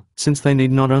powerful, since they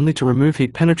need not only to remove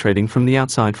heat penetrating from the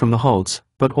outside from the holds,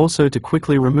 but also to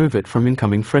quickly remove it from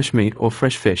incoming fresh meat or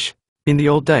fresh fish. In the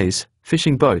old days,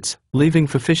 fishing boats, leaving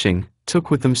for fishing,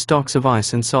 took with them stocks of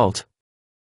ice and salt.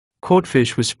 Caught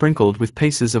fish was sprinkled with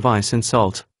pieces of ice and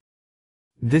salt.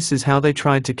 This is how they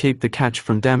tried to keep the catch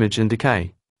from damage and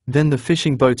decay. Then the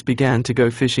fishing boats began to go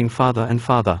fishing farther and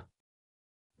farther.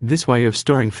 This way of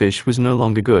storing fish was no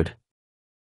longer good.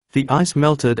 The ice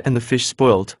melted and the fish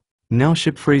spoiled. Now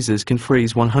ship freezers can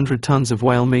freeze 100 tons of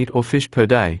whale meat or fish per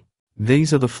day.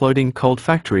 These are the floating cold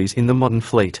factories in the modern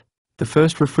fleet. The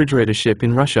first refrigerator ship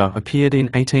in Russia appeared in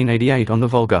 1888 on the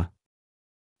Volga.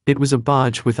 It was a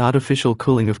barge with artificial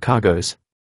cooling of cargoes.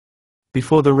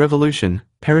 Before the revolution,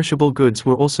 perishable goods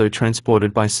were also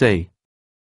transported by sea.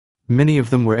 Many of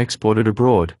them were exported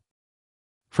abroad.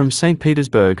 From St.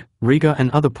 Petersburg, Riga and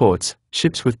other ports,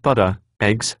 ships with butter,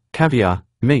 eggs, caviar,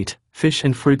 meat, fish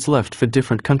and fruits left for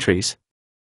different countries.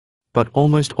 But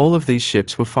almost all of these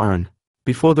ships were foreign.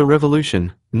 Before the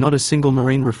revolution, not a single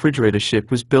marine refrigerator ship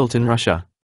was built in Russia.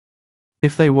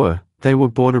 If they were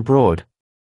bought abroad.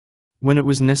 When it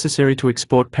was necessary to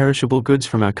export perishable goods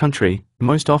from our country,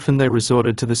 most often they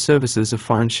resorted to the services of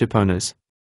foreign shipowners.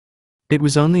 It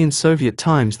was only in Soviet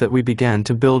times that we began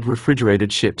to build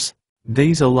refrigerated ships.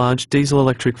 These are large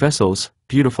diesel-electric vessels,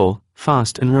 beautiful,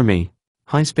 fast and roomy.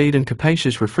 High-speed and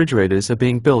capacious refrigerators are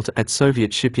being built at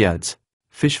Soviet shipyards.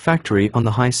 Fish factory on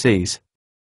the high seas.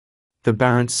 The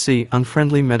Barents Sea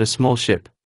unfriendly met a small ship.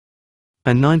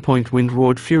 A 9-point wind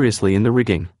roared furiously in the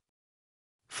rigging.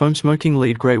 Foam-smoking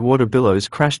lead grey water billows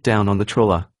crashed down on the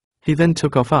trawler. He then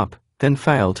took off up, then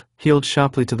failed, heeled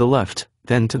sharply to the left,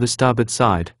 then to the starboard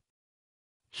side.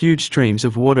 Huge streams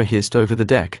of water hissed over the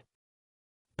deck.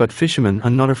 But fishermen are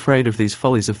not afraid of these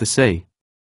follies of the sea.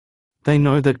 They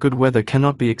know that good weather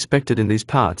cannot be expected in these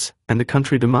parts, and the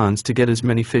country demands to get as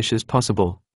many fish as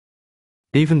possible.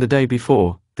 Even the day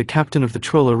before, the captain of the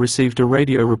trawler received a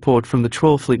radio report from the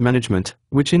trawl fleet management,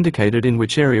 which indicated in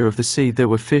which area of the sea there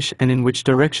were fish and in which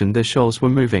direction their shoals were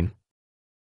moving.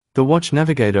 The watch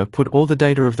navigator put all the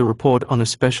data of the report on a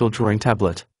special drawing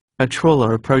tablet. A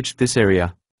trawler approached this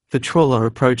area. The trawler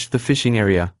approached the fishing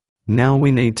area. Now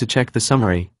we need to check the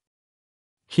summary.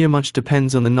 Here much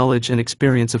depends on the knowledge and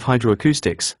experience of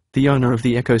hydroacoustics, the owner of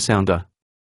the echo sounder.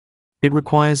 It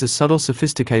requires a subtle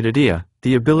sophisticated ear,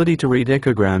 the ability to read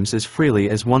echograms as freely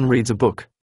as one reads a book.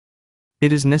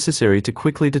 It is necessary to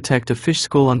quickly detect a fish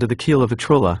school under the keel of a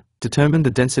trawler, determine the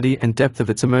density and depth of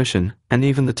its immersion, and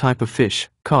even the type of fish,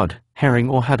 cod, herring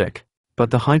or haddock.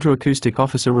 But the hydroacoustic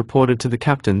officer reported to the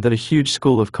captain that a huge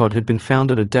school of cod had been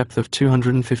found at a depth of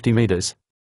 250 meters.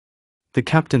 The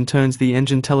captain turns the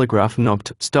engine telegraph knob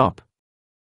to stop.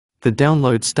 The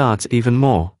download starts even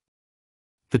more.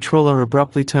 The trawler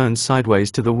abruptly turns sideways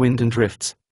to the wind and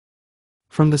drifts.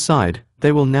 From the side,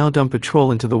 they will now dump a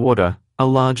trawl into the water, a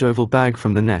large oval bag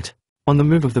from the net. On the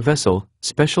move of the vessel,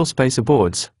 special spacer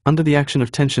boards, under the action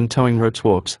of tension towing ropes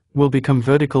warps, will become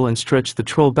vertical and stretch the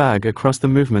trawl bag across the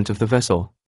movement of the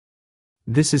vessel.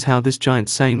 This is how this giant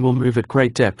seine will move at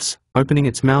great depths, opening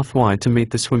its mouth wide to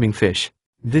meet the swimming fish.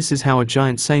 This is how a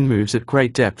giant seine moves at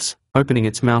great depths, opening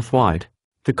its mouth wide.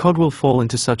 The cod will fall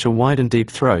into such a wide and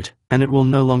deep throat, and it will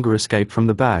no longer escape from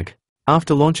the bag.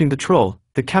 After launching the trawl,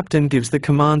 the captain gives the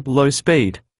command low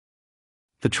speed.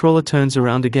 The trawler turns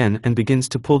around again and begins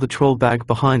to pull the trawl bag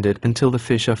behind it until the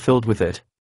fish are filled with it.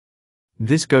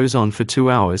 This goes on for 2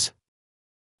 hours.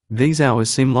 These hours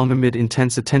seem long amid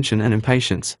intense attention and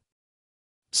impatience.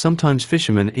 Sometimes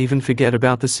fishermen even forget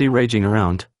about the sea raging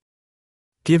around.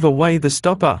 Give away the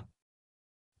stopper!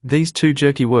 These two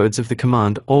jerky words of the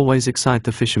command always excite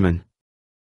the fishermen.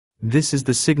 This is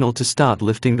the signal to start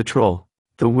lifting the trawl.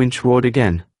 The winch roared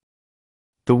again.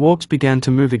 The warps began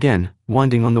to move again,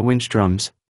 winding on the winch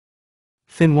drums.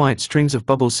 Thin white strings of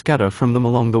bubbles scatter from them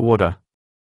along the water.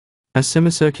 A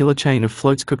semicircular chain of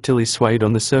floats cocktaily swayed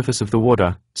on the surface of the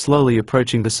water, slowly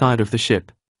approaching the side of the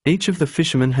ship. Each of the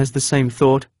fishermen has the same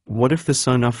thought: what if the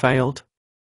sonar failed?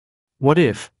 What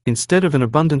if, instead of an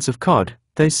abundance of cod,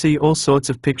 they see all sorts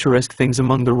of picturesque things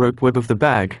among the rope web of the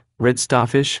bag: red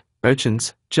starfish,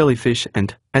 urchins, jellyfish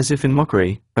and, as if in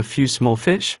mockery, a few small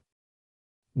fish?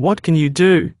 What can you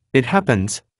do? It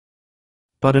happens.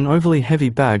 But an overly heavy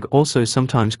bag also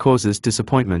sometimes causes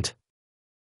disappointment.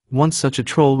 Once such a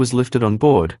trawl was lifted on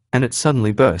board, and it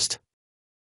suddenly burst.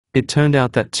 It turned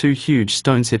out that 2 huge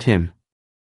stones hit him.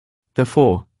 The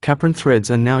 4 capron threads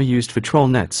are now used for trawl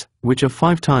nets, which are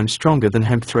 5 times stronger than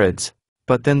hemp threads.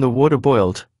 But then the water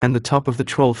boiled, and the top of the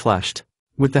trawl flashed.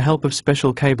 With the help of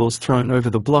special cables thrown over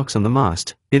the blocks on the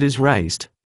mast, it is raised.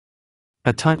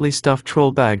 A tightly stuffed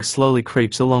trawl bag slowly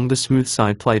creeps along the smooth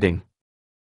side plating.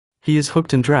 He is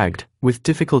hooked and dragged, with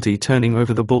difficulty turning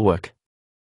over the bulwark.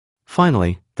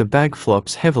 Finally, the bag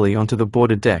flops heavily onto the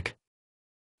boarded deck.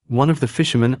 One of the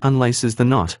fishermen unlaces the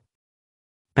knot.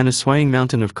 And a swaying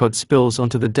mountain of cod spills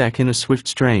onto the deck in a swift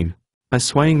stream. A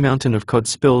swaying mountain of cod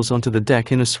spills onto the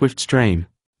deck in a swift stream.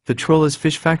 The trawler's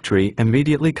fish factory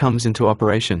immediately comes into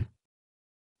operation.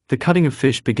 The cutting of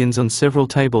fish begins on several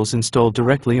tables installed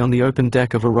directly on the open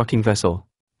deck of a rocking vessel.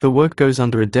 The work goes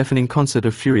under a deafening concert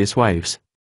of furious waves.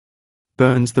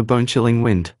 Burns the bone-chilling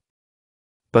wind.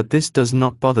 But this does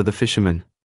not bother the fishermen.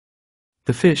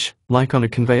 The fish, like on a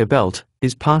conveyor belt,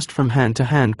 is passed from hand to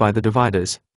hand by the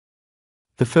dividers.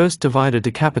 The first divider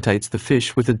decapitates the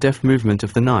fish with a deft movement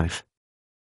of the knife.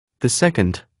 The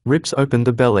second rips open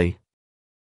the belly.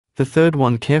 The third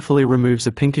one carefully removes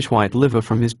a pinkish-white liver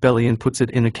from his belly and puts it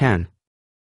in a can.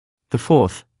 The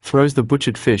fourth throws the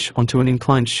butchered fish onto an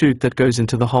inclined chute that goes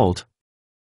into the hold.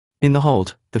 In the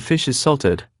hold, the fish is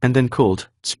salted, and then cooled,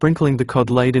 sprinkling the cod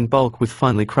laid in bulk with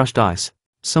finely crushed ice.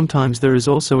 Sometimes there is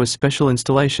also a special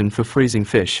installation for freezing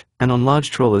fish, and on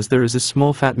large trawlers there is a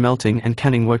small fat melting and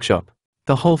canning workshop.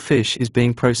 The whole fish is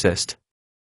being processed.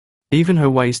 Even her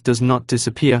waste does not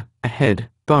disappear, a head,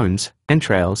 bones,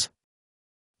 entrails.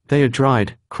 They are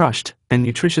dried, crushed, and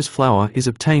nutritious flour is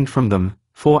obtained from them,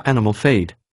 for animal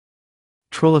feed.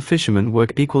 Trawler fishermen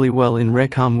work equally well in rare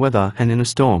calm weather and in a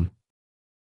storm.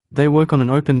 They work on an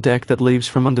open deck that leaves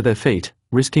from under their feet,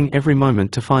 risking every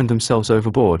moment to find themselves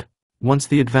overboard. Once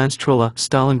the advanced trawler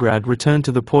Stalingrad returned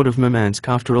to the port of Murmansk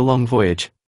after a long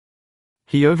voyage.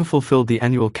 He overfulfilled the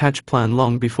annual catch plan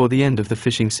long before the end of the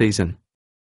fishing season.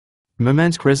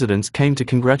 Murmansk residents came to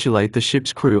congratulate the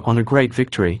ship's crew on a great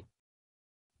victory.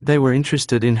 They were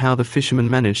interested in how the fishermen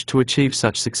managed to achieve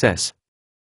such success.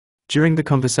 During the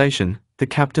conversation, the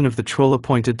captain of the trawler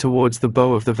pointed towards the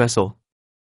bow of the vessel.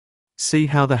 See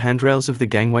how the handrails of the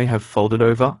gangway have folded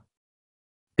over?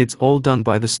 It's all done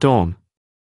by the storm.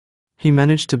 He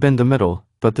managed to bend the metal,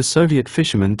 but the Soviet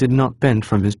fisherman did not bend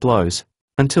from his blows.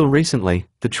 Until recently,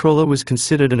 the trawler was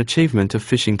considered an achievement of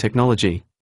fishing technology.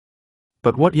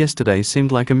 But what yesterday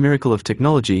seemed like a miracle of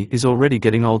technology is already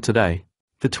getting old today.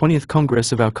 The 20th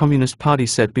Congress of our Communist Party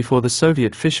set before the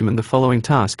Soviet fishermen the following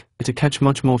task: to catch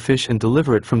much more fish and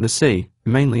deliver it from the sea,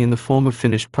 mainly in the form of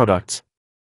finished products.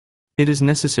 It is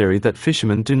necessary that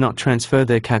fishermen do not transfer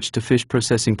their catch to fish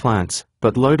processing plants,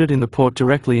 but load it in the port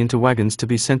directly into wagons to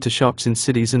be sent to shops in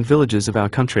cities and villages of our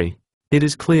country. It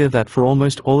is clear that for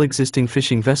almost all existing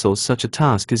fishing vessels such a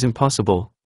task is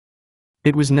impossible.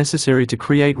 It was necessary to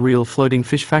create real floating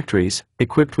fish factories,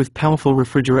 equipped with powerful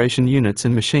refrigeration units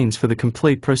and machines for the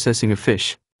complete processing of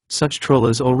fish. Such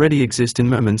trawlers already exist in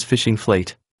Murman's fishing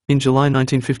fleet. In July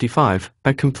 1955,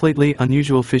 a completely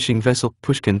unusual fishing vessel,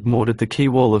 Pushkin, moored at the quay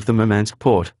wall of the Murmansk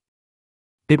port.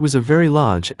 It was a very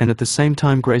large and at the same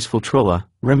time graceful trawler,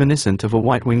 reminiscent of a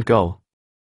white-winged gull.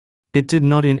 It did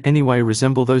not in any way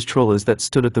resemble those trawlers that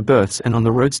stood at the berths and on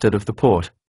the roadstead of the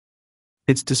port.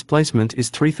 Its displacement is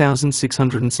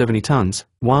 3,670 tons,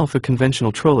 while for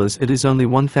conventional trawlers it is only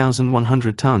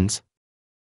 1,100 tons.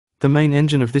 The main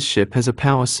engine of this ship has a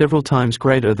power several times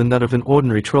greater than that of an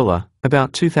ordinary trawler,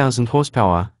 about 2,000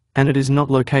 horsepower, and it is not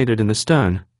located in the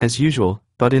stern, as usual,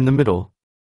 but in the middle.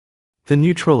 The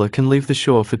new trawler can leave the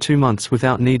shore for 2 months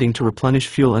without needing to replenish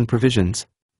fuel and provisions,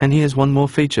 and he has one more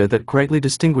feature that greatly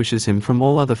distinguishes him from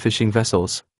all other fishing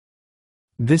vessels.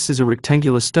 This is a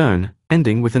rectangular stern,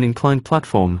 ending with an inclined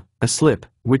platform, a slip,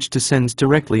 which descends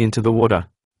directly into the water.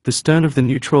 The stern of the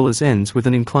new trawlers ends with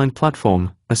an inclined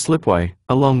platform, a slipway,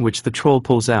 along which the trawl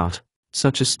pulls out.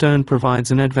 Such a stern provides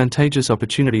an advantageous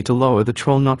opportunity to lower the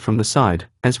trawl not from the side,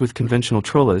 as with conventional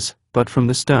trawlers, but from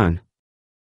the stern.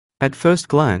 At first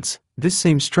glance, this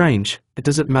seems strange.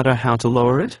 Does it matter how to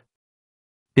lower it?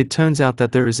 It turns out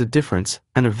that there is a difference,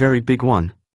 and a very big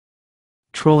one.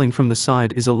 Trawling from the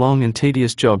side is a long and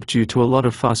tedious job due to a lot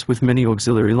of fuss with many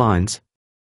auxiliary lines.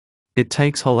 It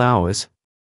takes whole hours.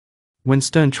 When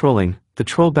stern trawling, the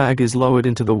trawl bag is lowered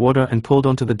into the water and pulled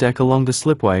onto the deck along the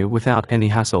slipway without any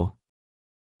hassle.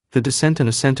 The descent and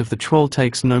ascent of the trawl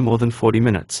takes no more than 40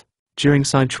 minutes. During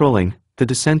side trawling, the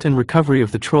descent and recovery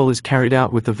of the trawl is carried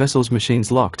out with the vessel's machines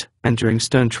locked, and during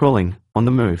stern trawling, on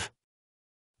the move.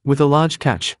 With a large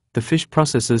catch, the fish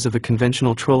processors of a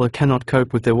conventional trawler cannot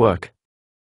cope with their work.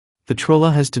 The trawler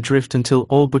has to drift until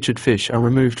all butchered fish are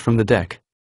removed from the deck.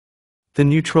 The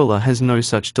new trawler has no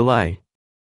such delay.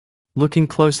 Looking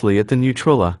closely at the new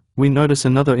trawler, we notice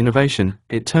another innovation.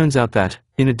 It turns out that,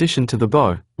 in addition to the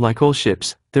bow, like all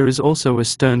ships, there is also a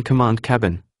stern command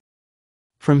cabin.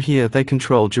 From here they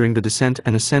control during the descent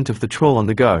and ascent of the trawl on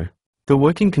the go. The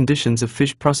working conditions of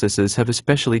fish processors have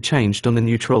especially changed on the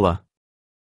new trawler.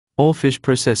 All fish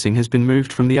processing has been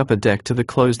moved from the upper deck to the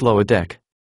closed lower deck.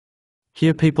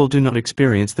 Here people do not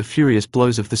experience the furious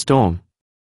blows of the storm.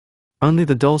 Only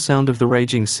the dull sound of the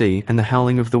raging sea and the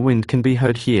howling of the wind can be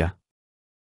heard here.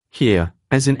 Here,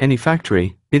 as in any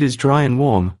factory, it is dry and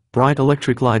warm. Bright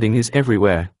electric lighting is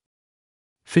everywhere.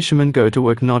 Fishermen go to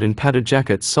work not in padded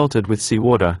jackets salted with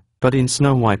seawater, but in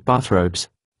snow-white bathrobes.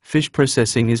 Fish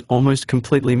processing is almost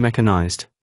completely mechanized.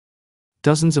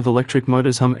 Dozens of electric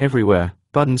motors hum everywhere,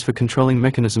 buttons for controlling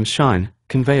mechanisms shine,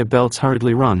 conveyor belts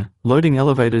hurriedly run, loading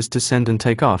elevators descend and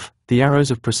take off, the arrows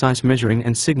of precise measuring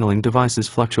and signaling devices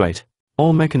fluctuate.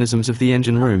 All mechanisms of the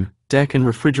engine room, deck and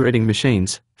refrigerating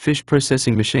machines, fish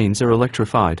processing machines are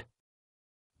electrified.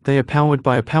 They are powered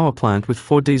by a power plant with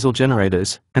 4 diesel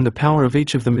generators, and the power of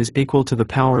each of them is equal to the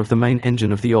power of the main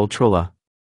engine of the old trawler.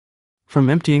 From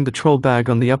emptying the trawl bag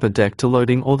on the upper deck to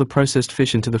loading all the processed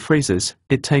fish into the freezers,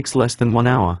 it takes less than 1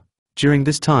 hour. During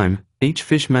this time, each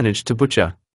fish managed to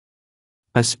butcher.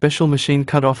 A special machine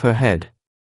cut off her head.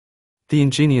 The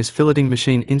ingenious filleting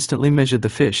machine instantly measured the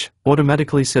fish,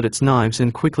 automatically set its knives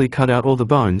and quickly cut out all the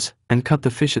bones, and cut the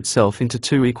fish itself into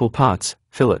 2 equal parts,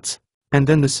 fillets. And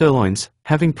then the sirloins,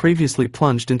 having previously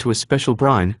plunged into a special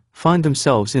brine, find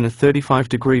themselves in a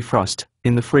 35-degree frost,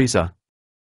 in the freezer.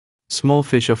 Small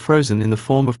fish are frozen in the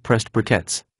form of pressed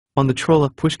briquettes. On the trawler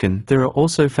Pushkin there are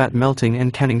also fat melting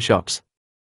and canning shops.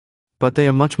 But they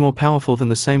are much more powerful than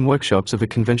the same workshops of a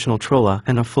conventional trawler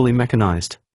and are fully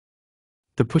mechanized.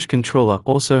 The Pushkin trawler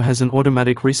also has an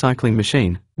automatic recycling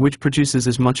machine, which produces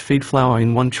as much feed flour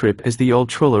in one trip as the old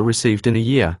trawler received in a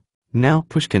year. Now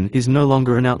Pushkin is no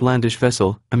longer an outlandish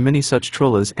vessel, and many such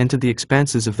trawlers entered the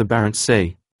expanses of the Barents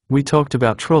Sea. We talked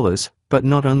about trawlers, but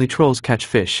not only trawls catch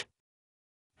fish.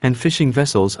 And fishing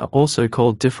vessels are also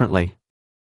called differently.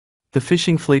 The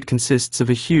fishing fleet consists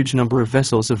of a huge number of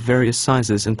vessels of various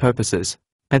sizes and purposes.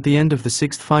 At the end of the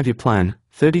 6th five-year plan,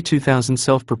 32,000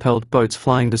 self-propelled boats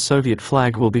flying the Soviet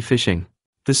flag will be fishing.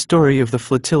 The story of the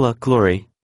flotilla, Glory.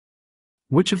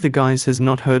 Which of the guys has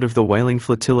not heard of the whaling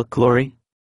flotilla glory?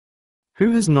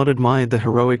 Who has not admired the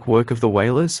heroic work of the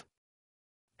whalers?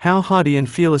 How hardy and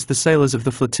fearless the sailors of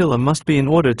the flotilla must be in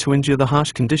order to endure the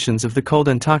harsh conditions of the cold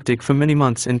Antarctic for many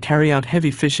months and carry out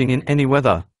heavy fishing in any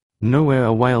weather. Nowhere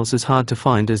are whales as hard to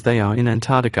find as they are in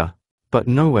Antarctica. But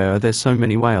nowhere are there so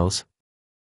many whales.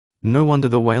 No wonder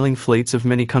the whaling fleets of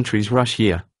many countries rush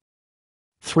here.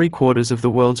 3/4 of the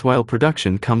world's whale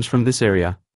production comes from this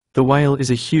area. The whale is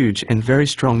a huge and very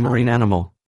strong marine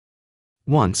animal.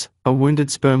 Once, a wounded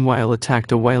sperm whale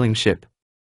attacked a whaling ship.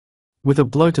 With a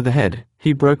blow to the head,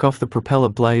 he broke off the propeller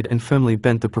blade and firmly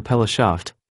bent the propeller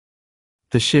shaft.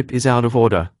 The ship is out of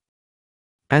order.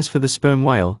 As for the sperm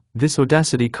whale, this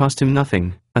audacity cost him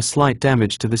nothing, a slight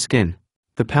damage to the skin.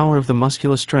 The power of the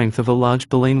muscular strength of a large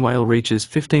baleen whale reaches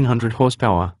 1500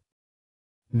 horsepower.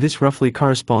 This roughly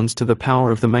corresponds to the power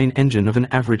of the main engine of an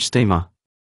average steamer.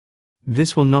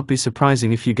 This will not be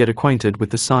surprising if you get acquainted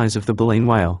with the size of the baleen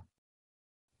whale.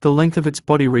 The length of its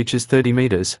body reaches 30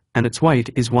 meters, and its weight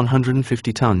is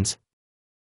 150 tons.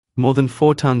 More than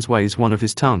 4 tons weighs one of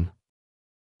his tongue.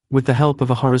 With the help of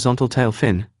a horizontal tail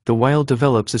fin, the whale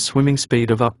develops a swimming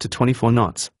speed of up to 24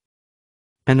 knots.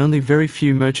 And only very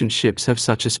few merchant ships have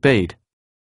such a speed.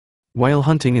 Whale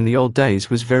hunting in the old days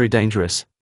was very dangerous.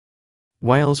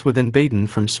 Whales were then beaten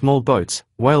from small boats,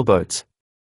 whaleboats.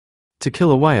 To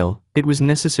kill a whale, it was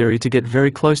necessary to get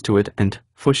very close to it and,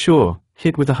 for sure,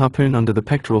 hit with a harpoon under the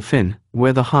pectoral fin,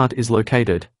 where the heart is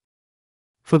located.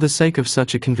 For the sake of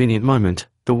such a convenient moment,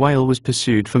 the whale was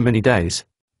pursued for many days.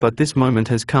 But this moment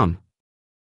has come.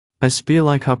 A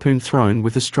spear-like harpoon thrown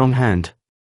with a strong hand.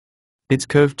 Its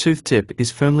curved tooth tip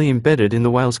is firmly embedded in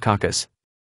the whale's carcass.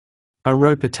 A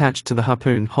rope attached to the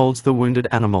harpoon holds the wounded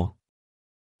animal.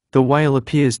 The whale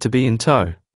appears to be in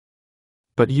tow.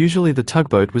 But usually the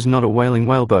tugboat was not a whaling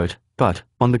whaleboat, but,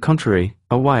 on the contrary,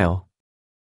 a whale.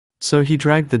 So he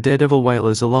dragged the daredevil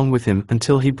whalers along with him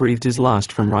until he breathed his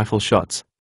last from rifle shots.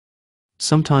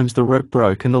 Sometimes the rope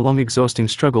broke and the long exhausting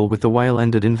struggle with the whale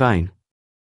ended in vain.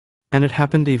 And it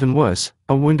happened even worse,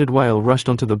 a wounded whale rushed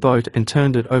onto the boat and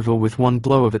turned it over with one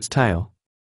blow of its tail.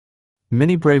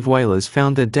 Many brave whalers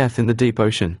found their death in the deep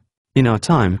ocean. In our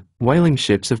time, whaling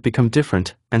ships have become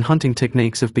different, and hunting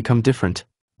techniques have become different.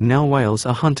 Now whales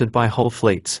are hunted by whole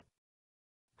fleets.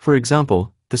 For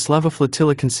example, the Slava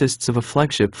flotilla consists of a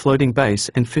flagship floating base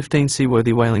and 15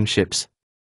 seaworthy whaling ships.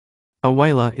 A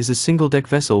whaler is a single-deck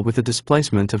vessel with a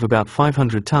displacement of about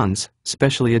 500 tons,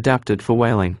 specially adapted for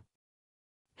whaling.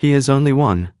 He has only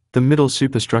one, the middle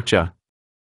superstructure.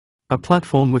 A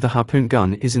platform with a harpoon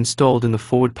gun is installed in the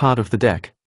forward part of the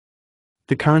deck.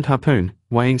 The current harpoon,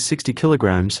 weighing 60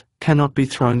 kilograms, cannot be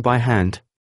thrown by hand.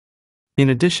 In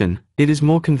addition, it is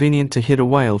more convenient to hit a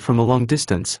whale from a long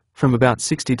distance, from about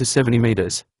 60 to 70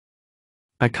 meters.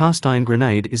 A cast-iron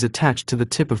grenade is attached to the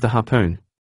tip of the harpoon.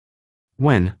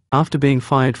 When, after being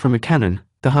fired from a cannon,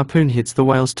 the harpoon hits the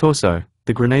whale's torso,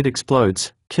 the grenade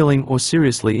explodes, killing or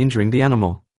seriously injuring the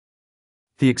animal.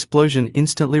 The explosion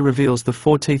instantly reveals the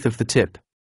 4 teeth of the tip.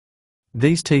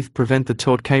 These teeth prevent the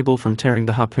taut cable from tearing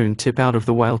the harpoon tip out of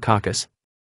the whale carcass.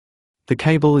 The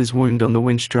cable is wound on the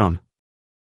winch drum.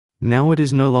 Now it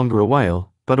is no longer a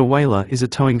whale, but a whaler is a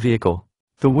towing vehicle.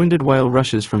 The wounded whale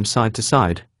rushes from side to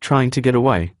side, trying to get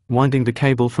away, winding the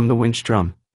cable from the winch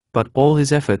drum. But all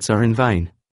his efforts are in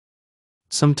vain.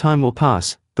 Some time will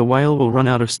pass, the whale will run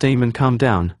out of steam and calm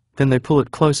down, then they pull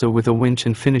it closer with a winch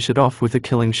and finish it off with a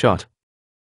killing shot.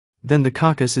 Then the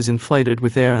carcass is inflated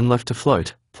with air and left to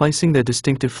float, placing their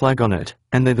distinctive flag on it,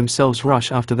 and they themselves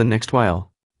rush after the next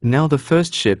whale. Now the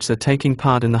first ships are taking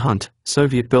part in the hunt,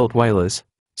 Soviet-built whalers.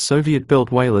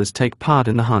 Soviet-built whalers take part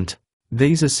in the hunt.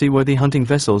 These are seaworthy hunting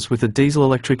vessels with a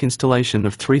diesel-electric installation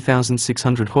of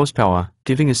 3,600 horsepower,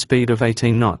 giving a speed of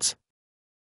 18 knots.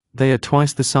 They are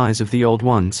twice the size of the old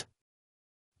ones.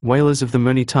 Whalers of the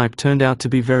Murney type turned out to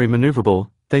be very maneuverable.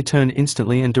 They turn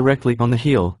instantly and directly on the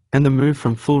heel, and the move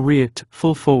from full rear to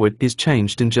full forward is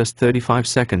changed in just 35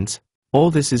 seconds.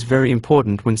 All this is very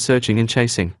important when searching and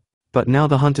chasing. But now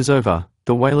the hunt is over,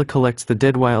 the whaler collects the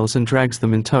dead whales and drags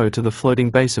them in tow to the floating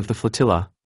base of the flotilla.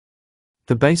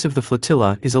 The base of the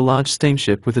flotilla is a large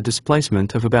steamship with a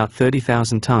displacement of about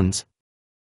 30,000 tons.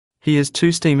 He has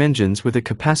 2 steam engines with a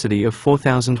capacity of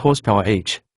 4,000 horsepower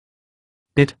each.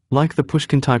 It, like the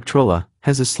Pushkin-type trawler,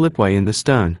 has a slipway in the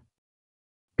stern.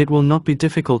 It will not be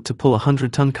difficult to pull a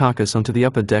 100-ton carcass onto the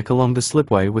upper deck along the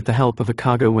slipway with the help of a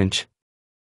cargo winch.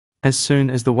 As soon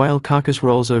as the whale carcass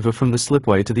rolls over from the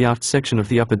slipway to the aft section of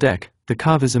the upper deck, the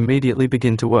carvers immediately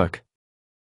begin to work.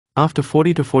 After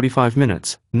 40 to 45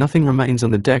 minutes, nothing remains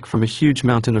on the deck from a huge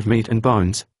mountain of meat and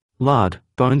bones. lard,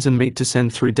 bones and meat to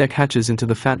send through deck hatches into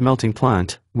the fat melting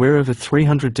plant, where over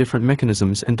 300 different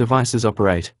mechanisms and devices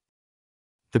operate.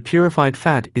 The purified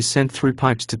fat is sent through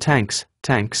pipes to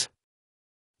tanks.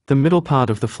 The middle part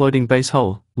of the floating base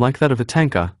hull, like that of a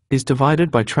tanker, is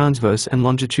divided by transverse and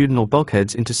longitudinal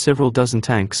bulkheads into several dozen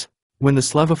tanks. When the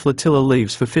Slava flotilla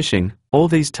leaves for fishing, all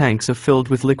these tanks are filled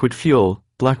with liquid fuel,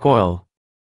 black oil.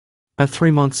 A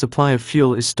 3-month supply of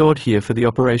fuel is stored here for the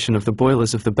operation of the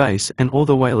boilers of the base and all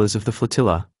the whalers of the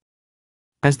flotilla.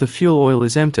 As the fuel oil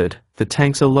is emptied, the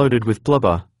tanks are loaded with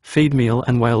blubber, feed meal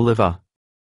and whale liver.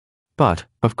 But,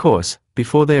 of course,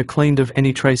 before they are cleaned of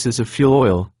any traces of fuel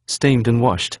oil, steamed and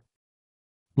washed.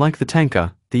 Like the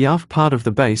tanker, the aft part of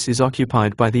the base is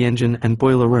occupied by the engine and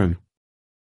boiler room.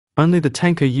 Only the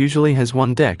tanker usually has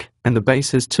one deck, and the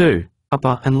base has two,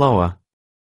 upper and lower.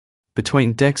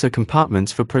 Between decks are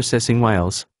compartments for processing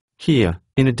whales. Here,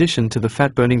 in addition to the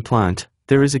fat-burning plant,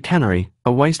 there is a cannery,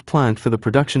 a waste plant for the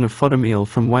production of fodder meal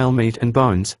from whale meat and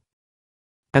bones.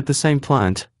 At the same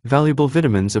plant, valuable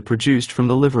vitamins are produced from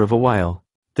the liver of a whale.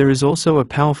 There is also a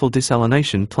powerful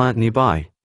desalination plant nearby.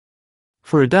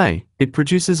 For a day, it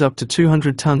produces up to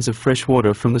 200 tons of fresh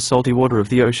water from the salty water of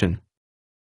the ocean.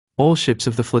 All ships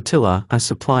of the flotilla are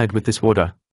supplied with this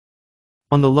water.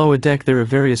 On the lower deck there are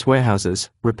various warehouses,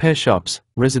 repair shops,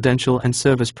 residential and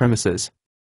service premises.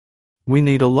 We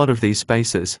need a lot of these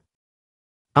spaces.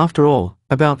 After all,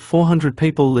 about 400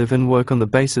 people live and work on the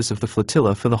basis of the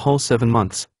flotilla for the whole 7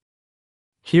 months.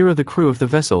 Here are the crew of the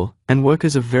vessel, and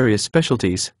workers of various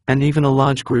specialties, and even a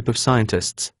large group of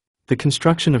scientists. The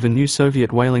construction of a new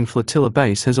Soviet whaling flotilla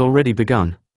base has already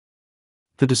begun.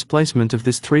 The displacement of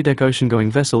this 3-deck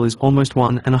ocean-going vessel is almost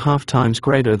 1.5 times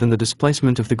greater than the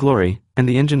displacement of the Glory, and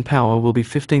the engine power will be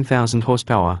 15,000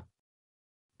 horsepower.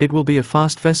 It will be a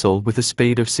fast vessel with a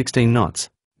speed of 16 knots.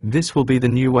 This will be the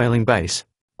new whaling base.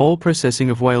 All processing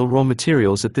of whale raw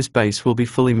materials at this base will be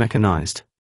fully mechanized.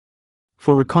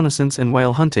 For reconnaissance and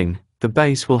whale hunting, the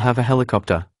base will have a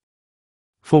helicopter.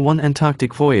 For one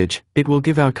Antarctic voyage, it will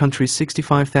give our country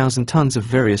 65,000 tons of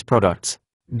various products.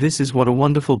 This is what a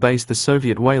wonderful base the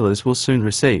Soviet whalers will soon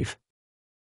receive.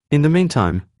 In the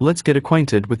meantime, let's get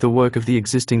acquainted with the work of the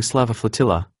existing Slava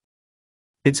flotilla.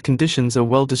 Its conditions are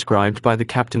well described by the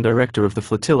captain-director of the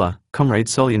flotilla, Comrade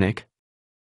Solyanik.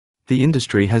 The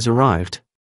industry has arrived.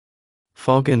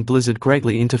 Fog and blizzard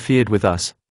greatly interfered with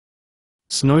us.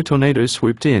 Snow tornadoes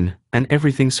swooped in, and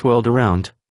everything swirled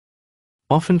around.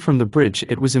 Often from the bridge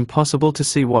it was impossible to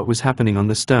see what was happening on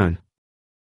the stern.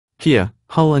 Here,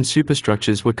 hull and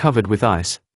superstructures were covered with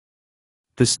ice.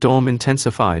 The storm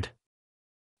intensified.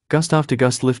 Gust after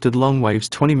gust lifted long waves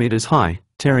 20 meters high,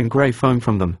 tearing grey foam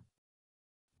from them.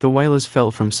 The whalers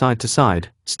fell from side to side,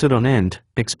 stood on end,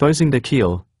 exposing their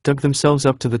keel, dug themselves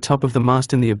up to the top of the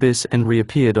mast in the abyss and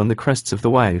reappeared on the crests of the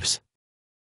waves.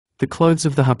 The clothes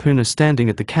of the harpooner standing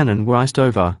at the cannon were iced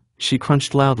over, she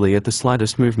crunched loudly at the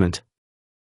slightest movement.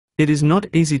 It is not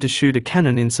easy to shoot a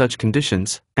cannon in such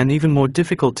conditions, and even more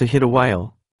difficult to hit a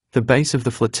whale. The base of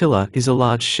the flotilla is a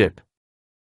large ship.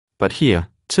 But here,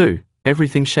 too,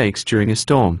 everything shakes during a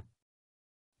storm.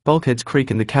 Bulkheads creak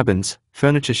in the cabins,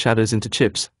 furniture shatters into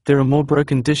chips, there are more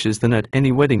broken dishes than at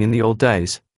any wedding in the old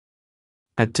days.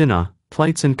 At dinner,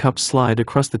 plates and cups slide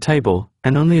across the table,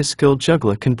 and only a skilled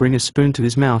juggler can bring a spoon to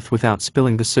his mouth without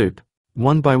spilling the soup.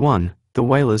 One by one, the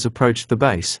whalers approached the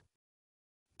base.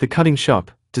 The cutting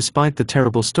shop, despite the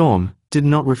terrible storm, did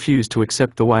not refuse to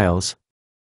accept the whales.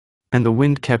 And the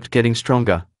wind kept getting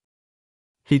stronger.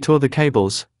 He tore the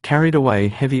cables, carried away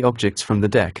heavy objects from the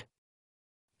deck.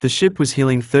 The ship was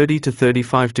heeling 30 to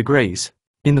 35 degrees.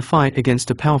 In the fight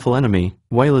against a powerful enemy,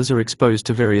 whalers are exposed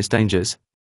to various dangers.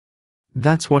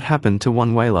 That's what happened to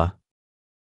one whaler.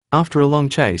 After a long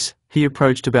chase, he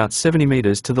approached about 70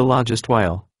 meters to the largest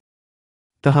whale.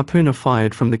 The harpooner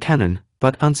fired from the cannon,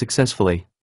 but unsuccessfully.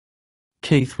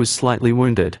 Keith was slightly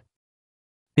wounded.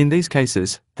 In these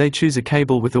cases, they choose a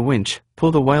cable with a winch,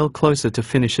 pull the whale closer to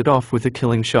finish it off with a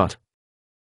killing shot.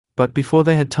 But before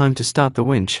they had time to start the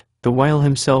winch, the whale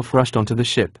himself rushed onto the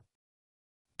ship.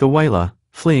 The whaler,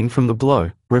 fleeing from the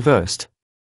blow, reversed.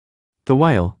 The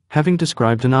whale, having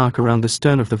described an arc around the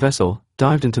stern of the vessel,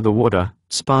 dived into the water,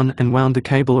 spun and wound the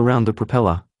cable around the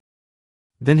propeller.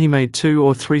 Then he made 2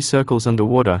 or 3 circles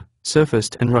underwater,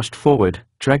 surfaced and rushed forward,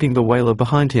 dragging the whaler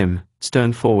behind him,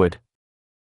 stern forward.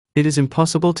 It is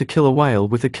impossible to kill a whale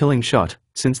with a killing shot,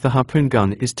 since the harpoon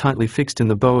gun is tightly fixed in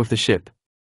the bow of the ship.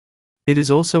 It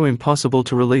is also impossible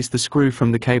to release the screw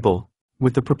from the cable.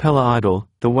 With the propeller idle,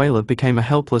 the whaler became a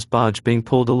helpless barge being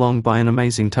pulled along by an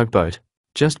amazing tugboat.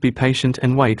 Just be patient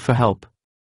and wait for help.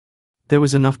 There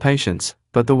was enough patience,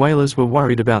 but the whalers were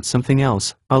worried about something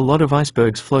else. A lot of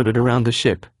icebergs floated around the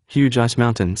ship, huge ice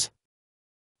mountains.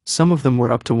 Some of them were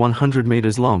up to 100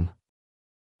 meters long.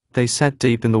 They sat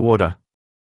deep in the water.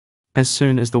 As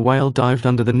soon as the whale dived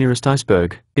under the nearest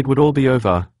iceberg, it would all be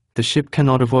over. The ship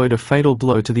cannot avoid a fatal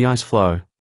blow to the ice floe.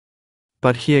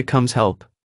 But here comes help.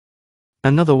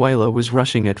 Another whaler was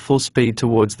rushing at full speed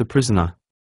towards the prisoner.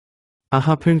 A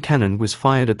harpoon cannon was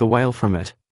fired at the whale from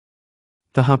it.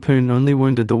 The harpoon only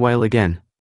wounded the whale again.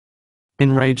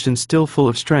 Enraged and still full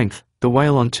of strength, the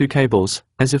whale on two cables,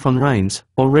 as if on reins,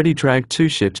 already dragged two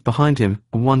ships behind him,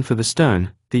 one for the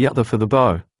stern, the other for the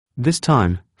bow. This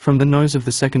time, from the nose of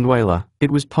the second whaler,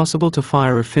 it was possible to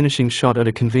fire a finishing shot at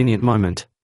a convenient moment.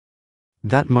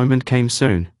 That moment came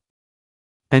soon.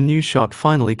 A new shot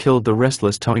finally killed the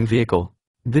restless towing vehicle.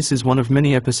 This is one of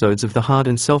many episodes of the hard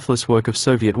and selfless work of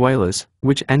Soviet whalers,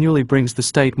 which annually brings the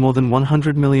state more than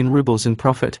 100 million rubles in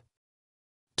profit.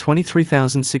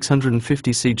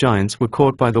 23,650 sea giants were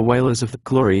caught by the whalers of the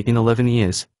Glory in 11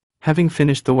 years. Having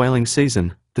finished the whaling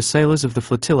season, the sailors of the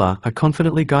flotilla are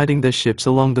confidently guiding their ships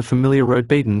along the familiar road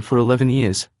beaten for 11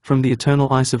 years, from the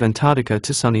eternal ice of Antarctica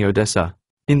to sunny Odessa.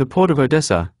 In the port of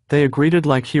Odessa, they are greeted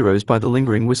like heroes by the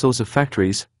lingering whistles of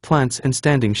factories, plants and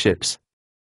standing ships.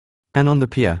 And on the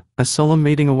pier, a solemn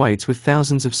meeting awaits with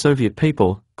thousands of Soviet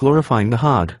people, glorifying the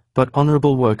hard, but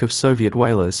honorable work of Soviet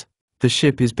whalers. The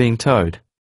ship is being towed.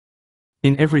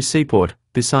 In every seaport,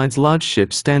 besides large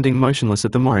ships standing motionless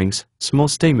at the moorings, small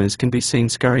steamers can be seen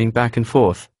scurrying back and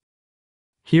forth.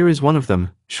 Here is one of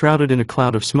them, shrouded in a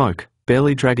cloud of smoke,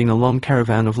 barely dragging a long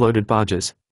caravan of loaded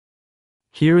barges.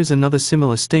 Here is another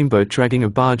similar steamboat dragging a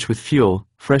barge with fuel,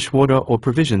 fresh water or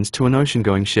provisions to an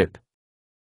ocean-going ship.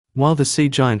 While the sea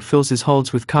giant fills his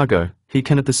holds with cargo, he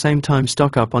can at the same time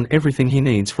stock up on everything he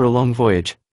needs for a long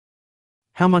voyage.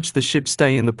 How much the ship's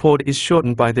stay in the port is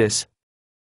shortened by this.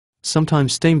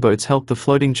 Sometimes steamboats help the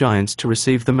floating giants to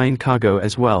receive the main cargo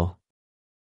as well.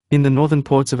 In the northern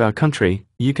ports of our country,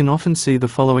 you can often see the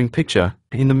following picture.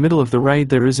 In the middle of the raid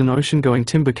there is an ocean-going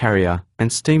timber carrier,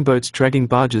 and steamboats dragging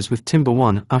barges with timber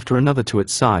one after another to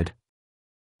its side.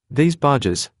 These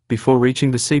barges, before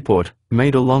reaching the seaport,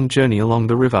 made a long journey along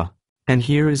the river. And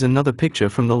here is another picture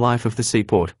from the life of the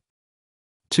seaport.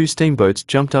 Two steamboats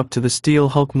jumped up to the steel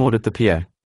hulk moored at the pier.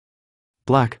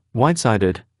 Black,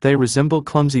 white-sided, they resemble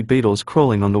clumsy beetles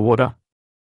crawling on the water.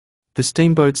 The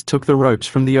steamboats took the ropes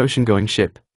from the ocean-going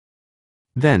ship.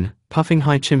 Then, puffing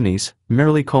high chimneys,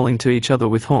 merrily calling to each other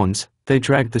with horns, they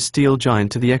dragged the steel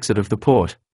giant to the exit of the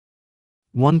port.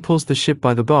 One pulls the ship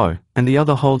by the bow, and the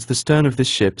other holds the stern of this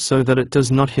ship so that it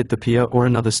does not hit the pier or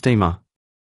another steamer.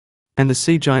 And the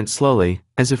sea giant slowly,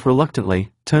 as if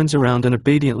reluctantly, turns around and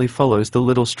obediently follows the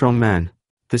little strong man.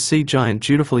 The sea giant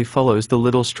dutifully follows the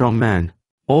little strong man.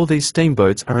 All these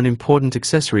steamboats are an important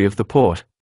accessory of the port.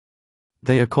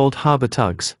 They are called harbor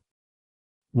tugs.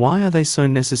 Why are they so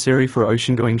necessary for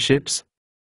ocean-going ships?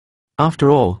 After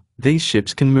all, these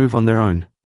ships can move on their own.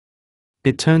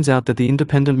 It turns out that the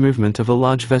independent movement of a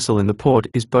large vessel in the port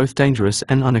is both dangerous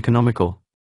and uneconomical.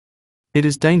 It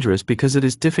is dangerous because it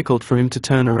is difficult for him to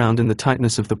turn around in the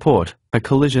tightness of the port. A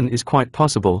collision is quite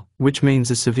possible, which means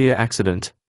a severe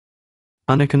accident.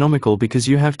 Uneconomical because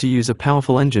you have to use a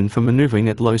powerful engine for maneuvering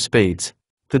at low speeds.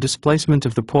 The displacement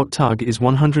of the port tug is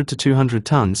 100 to 200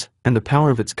 tons, and the power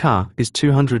of its car is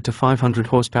 200 to 500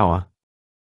 horsepower.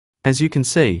 As you can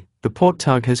see, the port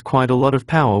tug has quite a lot of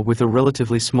power with a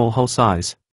relatively small hull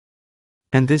size.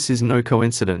 And this is no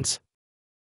coincidence.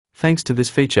 Thanks to this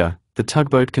feature, the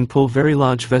tugboat can pull very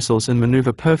large vessels and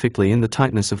maneuver perfectly in the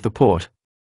tightness of the port.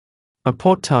 A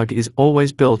port tug is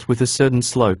always built with a certain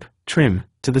slope, trim,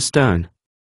 to the stern.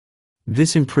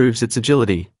 This improves its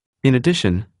agility. In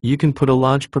addition, you can put a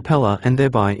large propeller and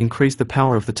thereby increase the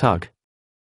power of the tug.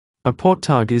 A port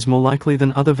tug is more likely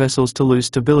than other vessels to lose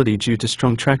stability due to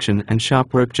strong traction and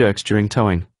sharp rope jerks during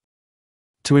towing.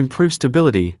 To improve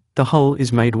stability, the hull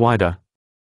is made wider.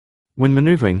 When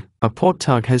maneuvering, a port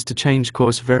tug has to change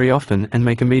course very often and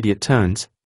make immediate turns.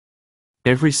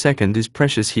 Every second is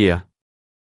precious here.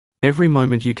 Every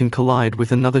moment you can collide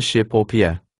with another ship or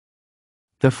pier.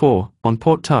 Therefore, on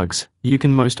port tugs, you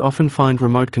can most often find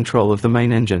remote control of the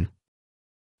main engine.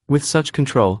 With such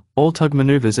control, all tug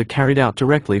maneuvers are carried out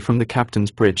directly from the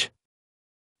captain's bridge.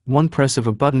 One press of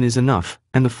a button is enough,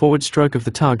 and the forward stroke of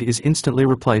the tug is instantly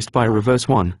replaced by a reverse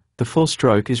one, the full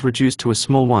stroke is reduced to a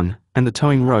small one, and the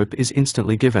towing rope is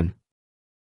instantly given.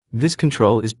 This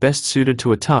control is best suited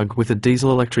to a tug with a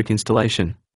diesel-electric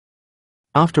installation.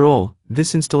 After all,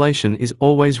 this installation is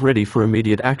always ready for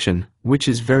immediate action, which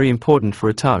is very important for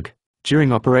a tug.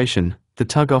 During operation, the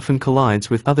tug often collides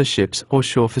with other ships or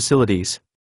shore facilities.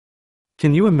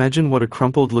 Can you imagine what a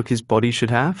crumpled look his body should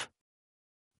have?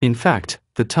 In fact,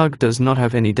 the tug does not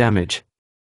have any damage.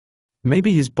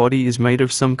 Maybe his body is made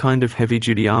of some kind of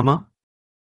heavy-duty armor?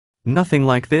 Nothing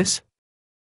like this.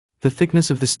 The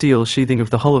thickness of the steel sheathing of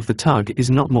the hull of the tug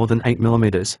is not more than 8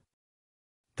 mm.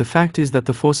 The fact is that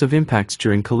the force of impacts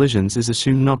during collisions is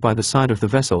assumed not by the side of the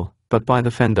vessel, but by the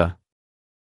fender.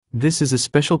 This is a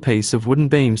special piece of wooden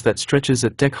beams that stretches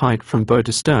at deck height from bow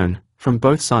to stern, from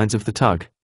both sides of the tug.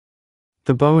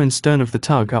 The bow and stern of the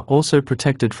tug are also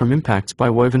protected from impacts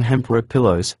by woven hemp rope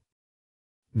pillows.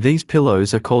 These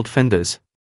pillows are called fenders.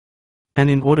 And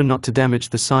in order not to damage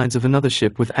the sides of another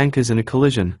ship with anchors in a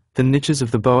collision, the niches of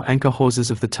the bow anchor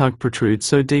hawsers of the tug protrude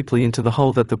so deeply into the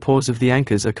hull that the paws of the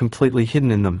anchors are completely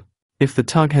hidden in them. If the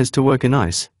tug has to work in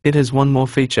ice, it has one more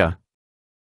feature.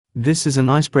 This is an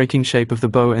ice-breaking shape of the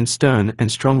bow and stern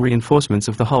and strong reinforcements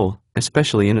of the hull,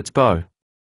 especially in its bow.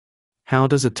 How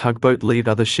does a tugboat lead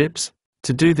other ships?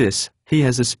 To do this, he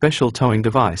has a special towing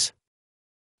device.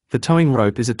 The towing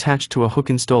rope is attached to a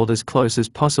hook installed as close as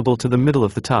possible to the middle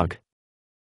of the tug.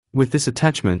 With this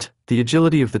attachment, the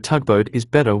agility of the tugboat is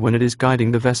better when it is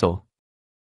guiding the vessel.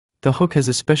 The hook has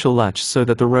a special latch so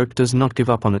that the rope does not give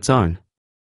up on its own.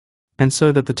 And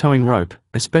so that the towing rope,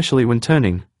 especially when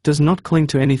turning, does not cling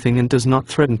to anything and does not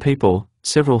threaten people,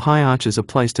 several high arches are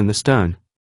placed in the stern.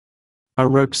 A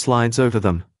rope slides over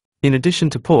them. In addition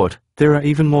to port, there are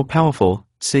even more powerful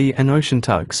sea and ocean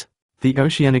tugs. The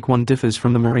oceanic one differs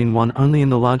from the marine one only in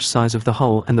the large size of the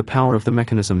hull and the power of the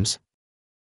mechanisms.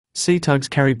 Sea tugs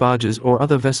carry barges or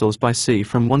other vessels by sea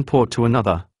from one port to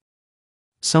another.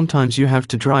 Sometimes you have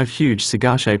to drive huge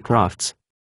cigar-shaped rafts.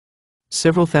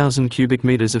 Several thousand cubic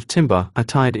meters of timber are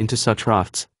tied into such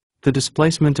rafts. The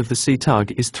displacement of the sea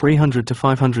tug is 300 to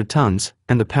 500 tons,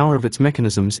 and the power of its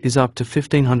mechanisms is up to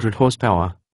 1500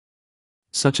 horsepower.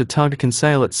 Such a tug can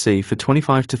sail at sea for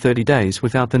 25 to 30 days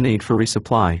without the need for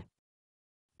resupply.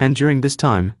 And during this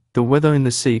time, the weather in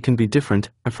the sea can be different,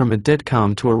 from a dead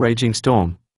calm to a raging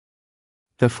storm.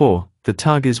 Therefore, the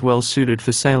tug is well suited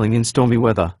for sailing in stormy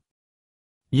weather.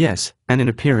 Yes, and in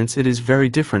appearance it is very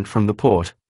different from the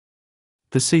port.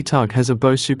 The sea tug has a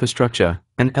bow superstructure,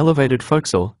 an elevated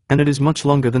forecastle, and it is much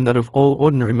longer than that of all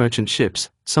ordinary merchant ships,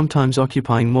 sometimes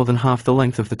occupying more than half the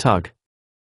length of the tug.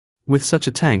 With such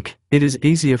a tank, it is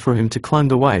easier for him to climb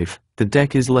the wave, the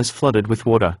deck is less flooded with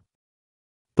water.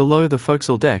 Below the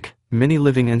forecastle deck, many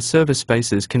living and service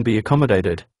spaces can be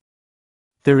accommodated.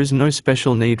 There is no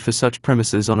special need for such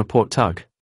premises on a port tug.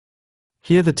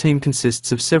 Here the team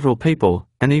consists of several people,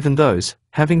 and even those,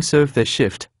 having served their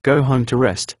shift, go home to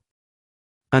rest.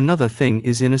 Another thing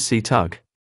is in a sea tug.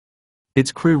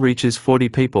 Its crew reaches 40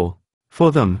 people.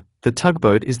 For them, the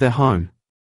tugboat is their home.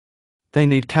 They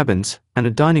need cabins, and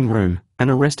a dining room, and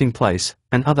a resting place,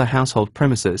 and other household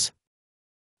premises.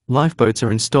 Lifeboats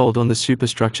are installed on the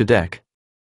superstructure deck.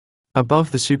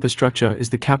 Above the superstructure is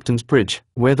the captain's bridge,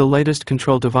 where the latest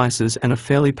control devices and a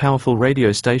fairly powerful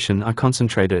radio station are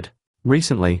concentrated.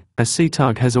 Recently, a sea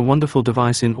tug has a wonderful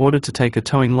device in order to take a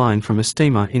towing line from a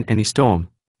steamer in any storm.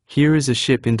 Here is a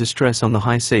ship in distress on the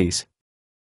high seas.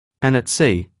 And at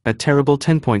sea, a terrible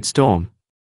 10-point storm.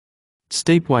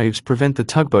 Steep waves prevent the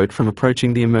tugboat from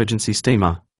approaching the emergency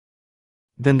steamer.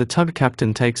 Then the tug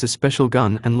captain takes a special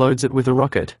gun and loads it with a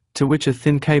rocket, to which a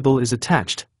thin cable is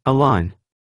attached, a line.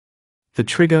 The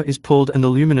trigger is pulled and the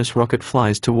luminous rocket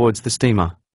flies towards the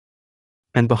steamer.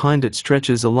 And behind it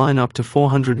stretches a line up to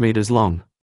 400 meters long.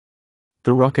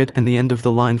 The rocket and the end of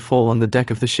the line fall on the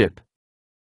deck of the ship.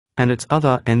 And its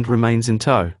other end remains in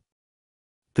tow.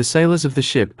 The sailors of the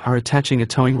ship are attaching a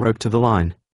towing rope to the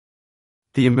line.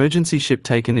 The emergency ship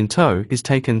taken in tow is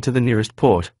taken to the nearest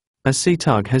port. A sea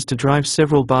tug has to drive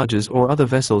several barges or other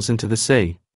vessels into the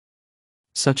sea.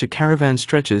 Such a caravan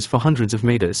stretches for hundreds of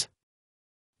meters.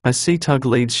 A sea tug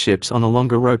leads ships on a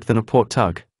longer rope than a port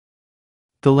tug.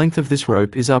 The length of this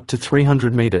rope is up to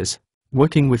 300 meters.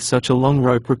 Working with such a long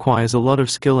rope requires a lot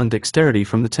of skill and dexterity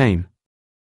from the team.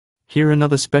 Here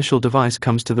another special device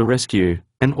comes to the rescue,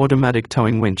 an automatic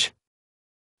towing winch.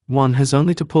 One has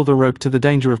only to pull the rope to the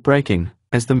danger of breaking,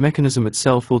 as the mechanism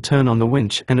itself will turn on the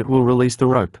winch and it will release the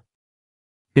rope.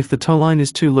 If the tow line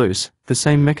is too loose, the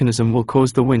same mechanism will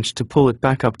cause the winch to pull it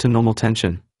back up to normal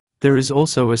tension. There is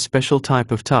also a special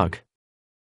type of tug.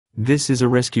 This is a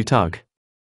rescue tug.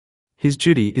 His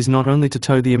duty is not only to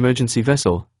tow the emergency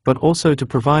vessel, but also to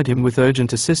provide him with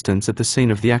urgent assistance at the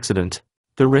scene of the accident.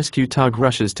 The rescue tug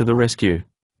rushes to the rescue.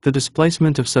 The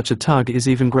displacement of such a tug is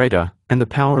even greater, and the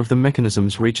power of the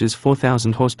mechanisms reaches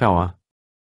 4,000 horsepower.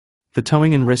 The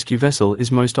towing and rescue vessel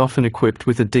is most often equipped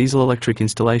with a diesel-electric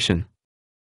installation.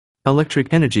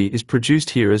 Electric energy is produced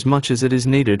here as much as it is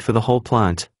needed for the whole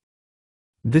plant.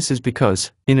 This is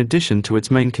because, in addition to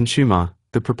its main consumer,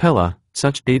 the propeller,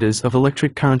 such eaters of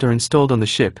electric current are installed on the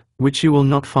ship, which you will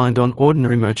not find on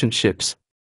ordinary merchant ships.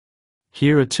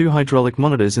 Here are two hydraulic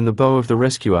monitors in the bow of the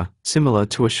rescuer, similar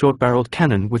to a short-barreled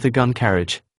cannon with a gun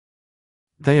carriage.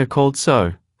 They are called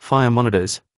fire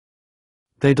monitors.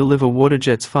 They deliver water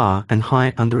jets far and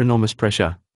high under enormous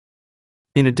pressure.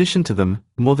 In addition to them,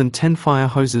 more than 10 fire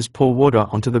hoses pour water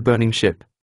onto the burning ship.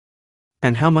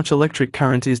 And how much electric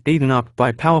current is eaten up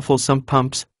by powerful sump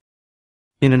pumps?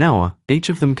 In an hour, each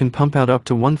of them can pump out up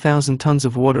to 1,000 tons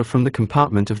of water from the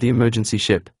compartment of the emergency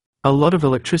ship. A lot of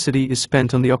electricity is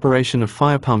spent on the operation of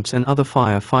fire pumps and other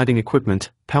fire-fighting equipment,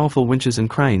 powerful winches and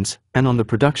cranes, and on the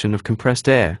production of compressed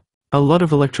air. A lot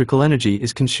of electrical energy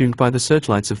is consumed by the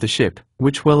searchlights of the ship,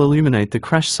 which well illuminate the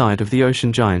crash site of the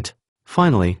ocean giant.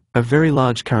 Finally, a very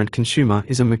large current consumer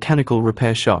is a mechanical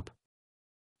repair shop.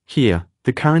 Here,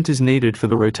 the current is needed for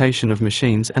the rotation of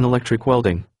machines and electric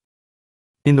welding.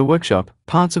 In the workshop,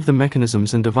 parts of the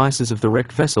mechanisms and devices of the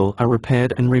wrecked vessel are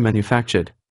repaired and remanufactured.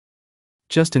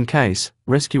 Just in case,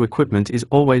 rescue equipment is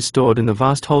always stored in the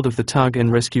vast hold of the tug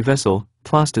and rescue vessel,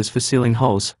 plasters for sealing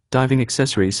holes, diving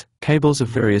accessories, cables of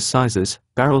various sizes,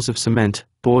 barrels of cement,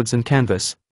 boards and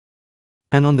canvas.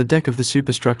 And on the deck of the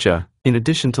superstructure, in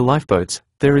addition to lifeboats,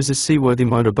 there is a seaworthy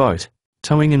motor boat.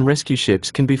 Towing and rescue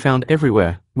ships can be found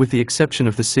everywhere, with the exception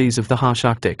of the seas of the harsh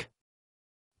Arctic.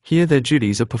 Here their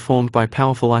duties are performed by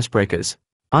powerful icebreakers.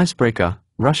 Icebreaker,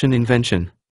 Russian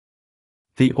invention.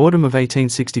 The autumn of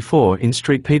 1864 in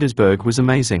St. Petersburg was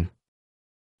amazing.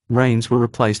 Rains were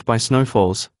replaced by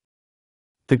snowfalls.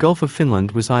 The Gulf of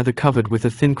Finland was either covered with a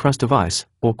thin crust of ice,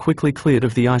 or quickly cleared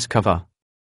of the ice cover.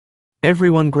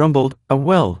 Everyone grumbled,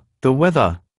 well, the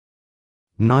weather.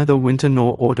 Neither winter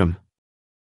nor autumn.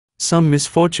 Some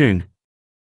misfortune.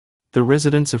 The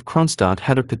residents of Kronstadt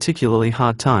had a particularly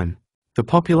hard time. The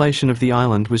population of the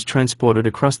island was transported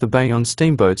across the bay on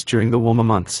steamboats during the warmer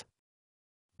months.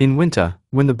 In winter,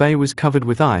 when the bay was covered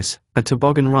with ice, a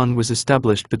toboggan run was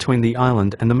established between the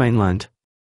island and the mainland.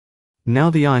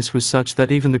 Now the ice was such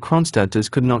that even the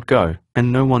Kronstadters could not go,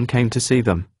 and no one came to see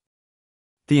them.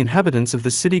 The inhabitants of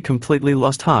the city completely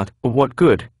lost heart. What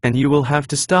good, and you will have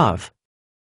to starve.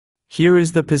 Here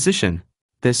is the position.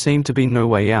 There seemed to be no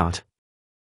way out.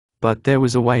 But there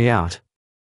was a way out.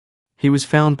 He was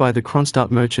found by the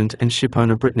Kronstadt merchant and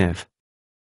shipowner Britnev.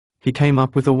 He came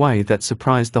up with a way that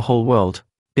surprised the whole world.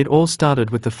 It all started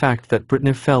with the fact that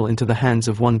Britnev fell into the hands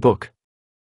of one book.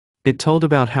 It told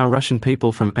about how Russian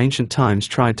people from ancient times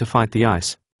tried to fight the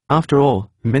ice. After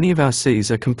all, many of our seas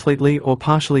are completely or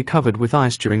partially covered with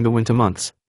ice during the winter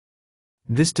months.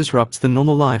 This disrupts the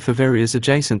normal life of areas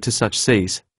adjacent to such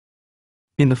seas.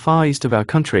 In the far east of our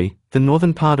country, the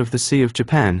northern part of the Sea of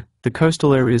Japan, the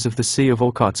coastal areas of the Sea of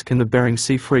Okhotsk and the Bering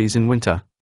Sea freeze in winter.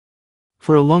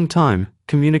 For a long time,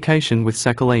 communication with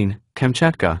Sakhalin,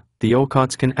 Kamchatka, the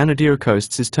Okhotsk and Anadyr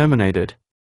coasts is terminated.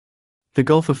 The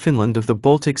Gulf of Finland of the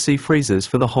Baltic Sea freezes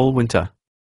for the whole winter.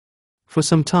 For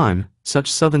some time,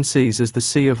 such southern seas as the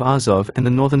Sea of Azov and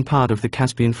the northern part of the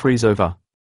Caspian freeze over.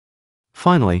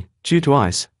 Finally, due to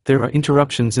ice, there are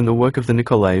interruptions in the work of the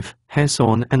Nikolaev,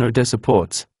 Kherson and Odessa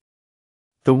ports.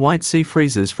 The White Sea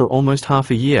freezes for almost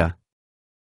half a year.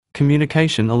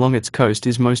 Communication along its coast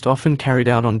is most often carried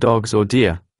out on dogs or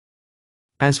deer.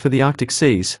 As for the Arctic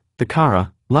seas, the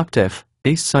Kara, Laptev,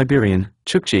 East Siberian,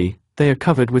 Chukchi, they are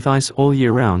covered with ice all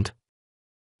year round.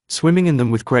 Swimming in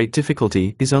them with great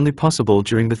difficulty is only possible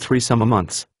during the 3 summer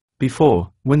months.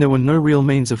 Before, when there were no real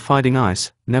means of fighting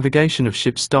ice, navigation of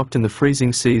ships stopped in the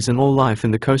freezing seas and all life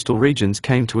in the coastal regions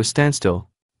came to a standstill.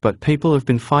 But people have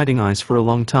been fighting ice for a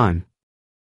long time.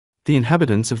 The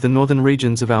inhabitants of the northern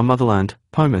regions of our motherland,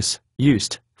 Pomus,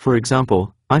 used, for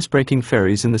example, ice-breaking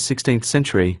ferries in the 16th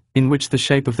century, in which the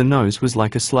shape of the nose was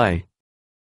like a sleigh.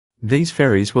 These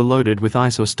ferries were loaded with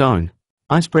ice or stone.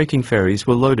 Ice-breaking ferries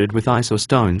were loaded with ice or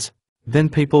stones. Then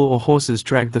people or horses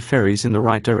dragged the ferries in the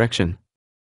right direction.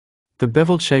 The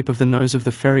beveled shape of the nose of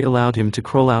the ferry allowed him to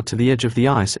crawl out to the edge of the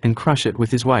ice and crush it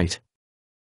with his weight.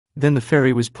 Then the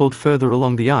ferry was pulled further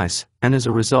along the ice, and as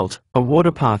a result, a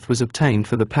water path was obtained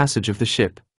for the passage of the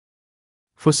ship.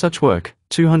 For such work,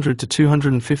 200 to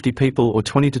 250 people or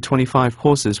 20 to 25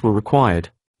 horses were required.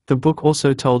 The book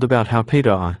also told about how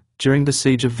Peter, during the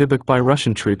siege of Vibok by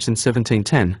Russian troops in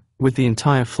 1710, with the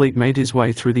entire fleet made his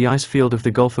way through the ice field of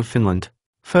the Gulf of Finland.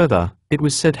 Further, it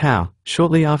was said how,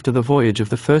 shortly after the voyage of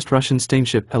the first Russian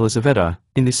steamship Elizaveta,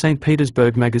 in the St.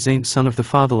 Petersburg magazine Son of the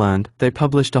Fatherland, they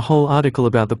published a whole article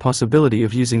about the possibility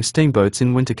of using steamboats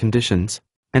in winter conditions.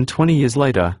 And 20 years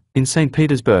later, in St.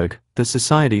 Petersburg, the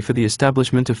Society for the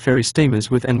Establishment of Ferry Steamers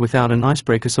with and Without an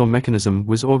Icebreaker Saw Mechanism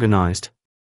was organized.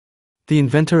 The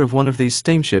inventor of one of these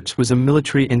steamships was a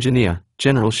military engineer,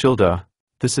 General Schilder.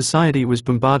 The society was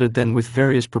bombarded then with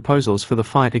various proposals for the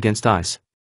fight against ice.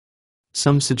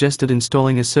 Some suggested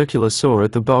installing a circular saw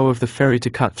at the bow of the ferry to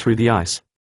cut through the ice.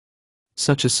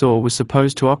 Such a saw was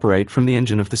supposed to operate from the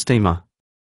engine of the steamer.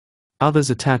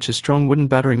 Others attach a strong wooden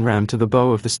battering ram to the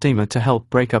bow of the steamer to help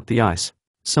break up the ice.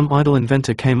 Some idle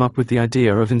inventor came up with the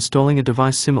idea of installing a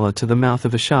device similar to the mouth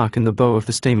of a shark in the bow of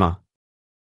the steamer.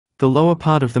 The lower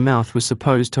part of the mouth was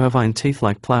supposed to have iron teeth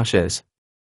like plowshares.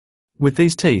 With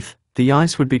these teeth, the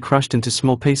ice would be crushed into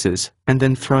small pieces, and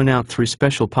then thrown out through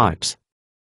special pipes.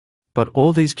 But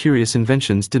all these curious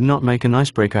inventions did not make an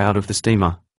icebreaker out of the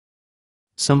steamer.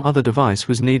 Some other device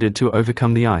was needed to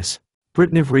overcome the ice.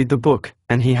 Brezhnev read the book,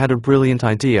 and he had a brilliant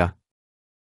idea.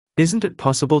 Isn't it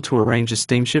possible to arrange a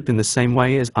steamship in the same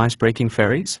way as ice-breaking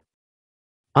ferries?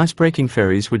 Ice-breaking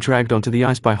ferries were dragged onto the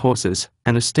ice by horses,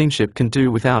 and a steamship can do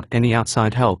without any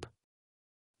outside help.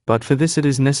 But for this it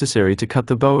is necessary to cut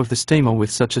the bow of the steamer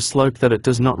with such a slope that it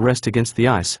does not rest against the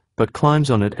ice, but climbs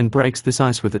on it and breaks this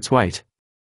ice with its weight.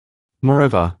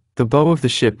 Moreover, the bow of the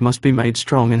ship must be made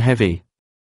strong and heavy.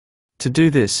 To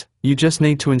do this, you just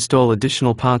need to install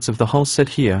additional parts of the hull set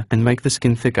here and make the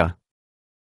skin thicker.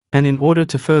 And in order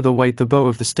to further weight the bow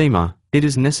of the steamer, it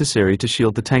is necessary to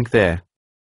shield the tank there.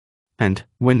 And,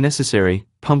 when necessary,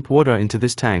 pump water into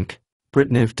this tank.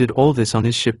 Brezhnev did all this on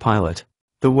his ship Pilot,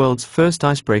 the world's first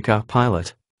icebreaker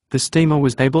Pilot. The steamer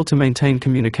was able to maintain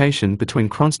communication between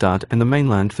Kronstadt and the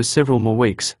mainland for several more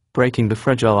weeks, breaking the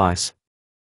fragile ice.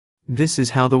 This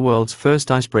is how the world's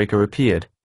first icebreaker appeared.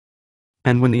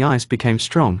 And when the ice became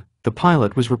strong, the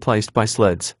Pilot was replaced by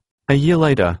sleds. A year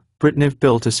later, Brezhnev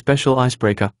built a special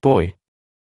icebreaker, Boy.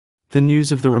 The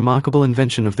news of the remarkable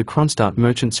invention of the Kronstadt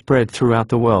merchant spread throughout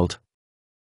the world.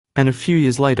 And a few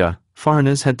years later,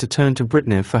 foreigners had to turn to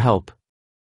Brezhnev for help.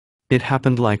 It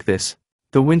happened like this.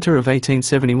 The winter of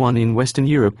 1871 in Western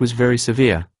Europe was very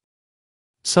severe.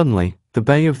 Suddenly, the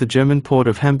bay of the German port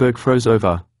of Hamburg froze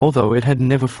over, although it had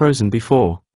never frozen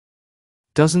before.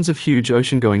 Dozens of huge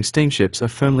ocean-going steamships are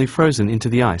firmly frozen into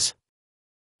the ice.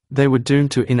 They were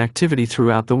doomed to inactivity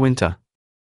throughout the winter.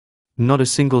 Not a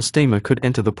single steamer could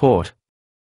enter the port.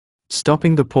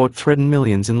 Stopping the port threatened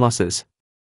millions in losses.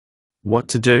 What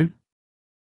to do?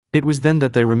 It was then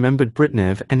that they remembered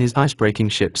Brezhnev and his ice-breaking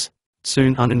ships.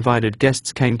 Soon uninvited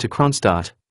guests came to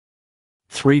Kronstadt.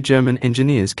 3 German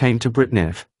engineers came to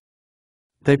Brezhnev.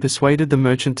 They persuaded the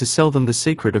merchant to sell them the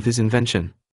secret of his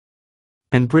invention.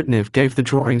 And Brezhnev gave the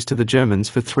drawings to the Germans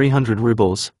for 300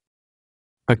 rubles.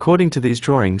 According to these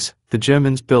drawings, the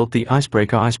Germans built the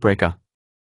icebreaker.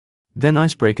 Then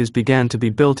icebreakers began to be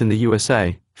built in the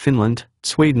USA, Finland,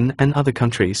 Sweden and other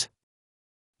countries.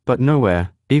 But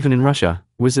nowhere, even in Russia,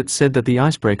 was it said that the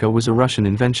icebreaker was a Russian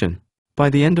invention. By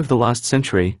the end of the last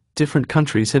century, different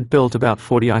countries had built about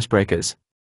 40 icebreakers.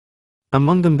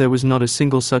 Among them there was not a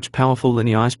single such powerful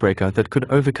linear icebreaker that could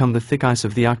overcome the thick ice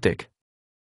of the Arctic.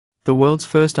 The world's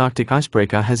first Arctic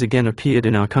icebreaker has again appeared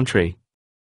in our country.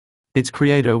 Its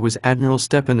creator was Admiral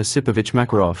Stepan Osipovich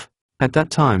Makarov. At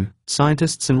that time,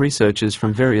 scientists and researchers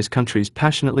from various countries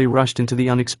passionately rushed into the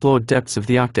unexplored depths of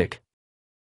the Arctic.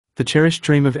 The cherished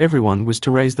dream of everyone was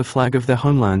to raise the flag of their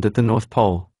homeland at the North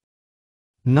Pole.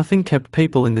 Nothing kept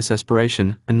people in this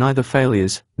aspiration, and neither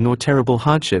failures, nor terrible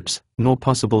hardships, nor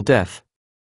possible death.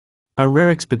 A rare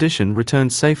expedition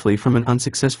returned safely from an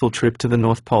unsuccessful trip to the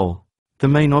North Pole. The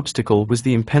main obstacle was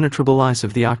the impenetrable ice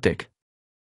of the Arctic.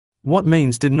 What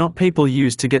means did not people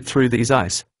use to get through these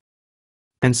ice?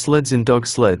 And sleds in dog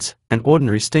sleds, and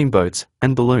ordinary steamboats,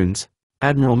 and balloons.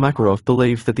 Admiral Makarov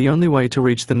believed that the only way to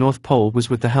reach the North Pole was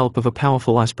with the help of a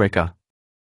powerful icebreaker.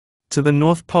 To the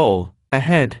North Pole,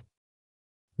 ahead!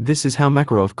 This is how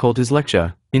Makarov called his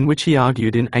lecture, in which he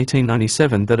argued in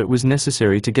 1897 that it was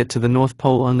necessary to get to the North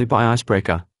Pole only by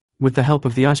icebreaker. With the help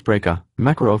of the icebreaker,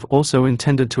 Makarov also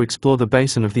intended to explore the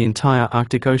basin of the entire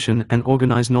Arctic Ocean and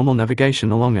organize normal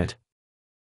navigation along it.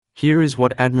 Here is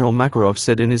what Admiral Makarov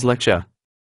said in his lecture.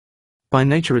 By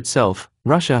nature itself,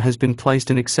 Russia has been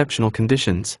placed in exceptional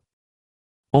conditions.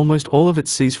 Almost all of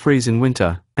its seas freeze in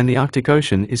winter, and the Arctic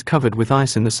Ocean is covered with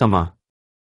ice in the summer.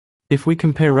 If we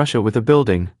compare Russia with a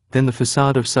building, then the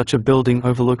facade of such a building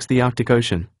overlooks the Arctic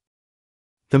Ocean.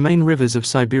 The main rivers of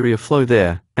Siberia flow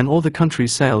there, and all the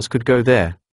country's sails could go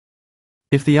there.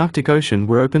 If the Arctic Ocean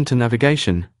were open to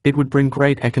navigation, it would bring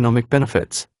great economic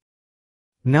benefits.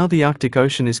 Now the Arctic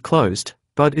Ocean is closed,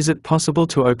 but is it possible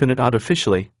to open it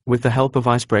artificially, with the help of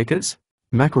icebreakers?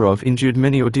 Makarov endured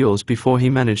many ordeals before he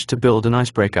managed to build an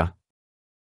icebreaker.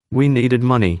 We needed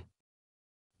money.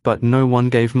 But no one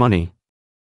gave money.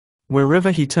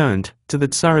 Wherever he turned, to the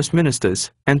Tsarist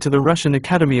ministers, and to the Russian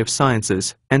Academy of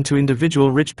Sciences, and to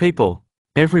individual rich people,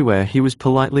 everywhere he was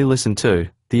politely listened to.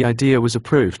 The idea was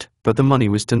approved, but the money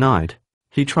was denied.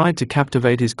 He tried to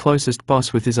captivate his closest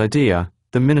boss with his idea,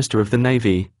 the Minister of the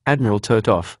Navy, Admiral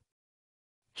Turtov.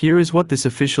 Here is what this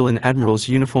official in Admiral's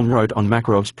uniform wrote on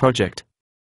Makarov's project.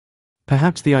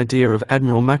 Perhaps the idea of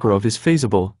Admiral Makarov is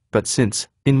feasible, but since,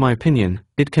 in my opinion,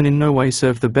 it can in no way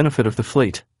serve the benefit of the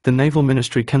fleet, the Naval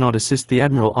Ministry cannot assist the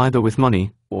Admiral either with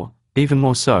money, or, even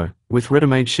more so, with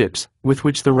ready-made ships, with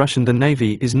which the Russian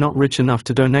Navy is not rich enough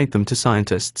to donate them to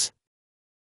scientists.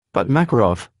 But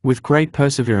Makarov, with great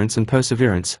perseverance,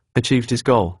 achieved his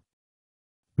goal.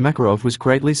 Makarov was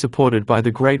greatly supported by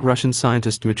the great Russian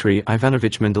scientist Dmitry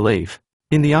Ivanovich Mendeleev.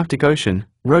 In the Arctic Ocean,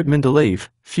 wrote Mendeleev,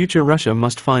 future Russia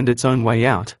must find its own way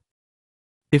out.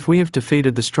 If we have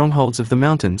defeated the strongholds of the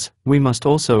mountains, we must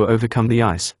also overcome the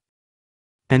ice.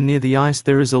 And near the ice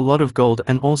there is a lot of gold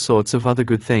and all sorts of other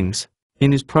good things.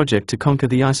 In his project to conquer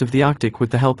the ice of the Arctic with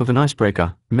the help of an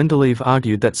icebreaker, Mendeleev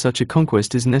argued that such a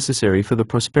conquest is necessary for the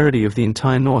prosperity of the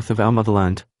entire north of our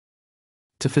motherland.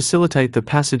 To facilitate the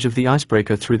passage of the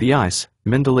icebreaker through the ice,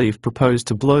 Mendeleev proposed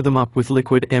to blow them up with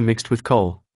liquid air mixed with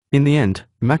coal. In the end,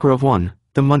 Makarov won.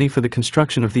 The money for the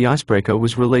construction of the icebreaker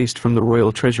was released from the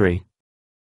royal treasury.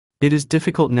 It is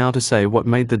difficult now to say what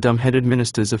made the dumb-headed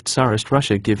ministers of Tsarist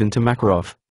Russia give in to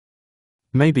Makarov.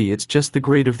 Maybe it's just the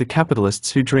greed of the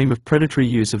capitalists who dream of predatory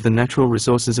use of the natural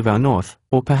resources of our north,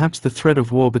 or perhaps the threat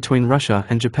of war between Russia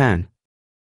and Japan.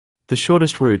 The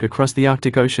shortest route across the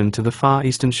Arctic Ocean to the far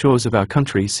eastern shores of our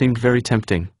country seemed very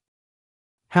tempting.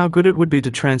 How good it would be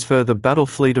to transfer the battle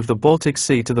fleet of the Baltic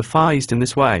Sea to the Far East in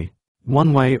this way,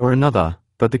 one way or another,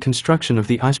 but the construction of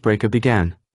the icebreaker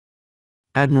began.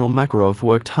 Admiral Makarov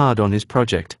worked hard on his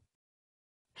project.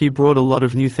 He brought a lot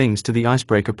of new things to the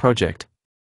icebreaker project.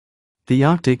 The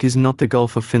Arctic is not the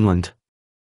Gulf of Finland.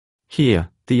 Here,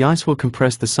 the ice will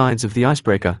compress the sides of the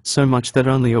icebreaker so much that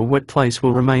only a wet place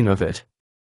will remain of it.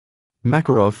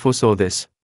 Makarov foresaw this.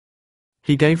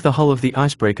 He gave the hull of the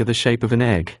icebreaker the shape of an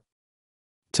egg.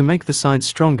 To make the sides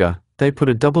stronger, they put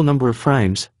a double number of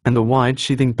frames, and the wide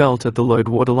sheathing belt at the load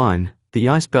waterline, the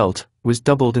ice belt, was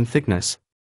doubled in thickness.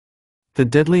 The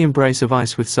deadly embrace of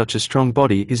ice with such a strong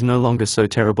body is no longer so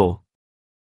terrible.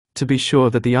 To be sure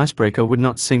that the icebreaker would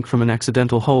not sink from an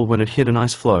accidental hole when it hit an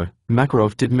ice floe,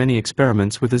 Makarov did many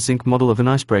experiments with a zinc model of an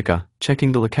icebreaker,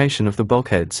 checking the location of the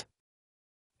bulkheads.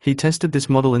 He tested this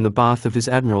model in the bath of his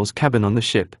admiral's cabin on the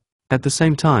ship. At the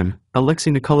same time,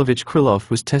 Alexei Nikolaevich Krylov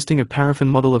was testing a paraffin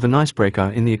model of an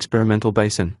icebreaker in the experimental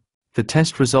basin. The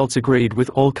test results agreed with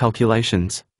all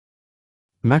calculations.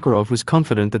 Makarov was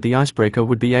confident that the icebreaker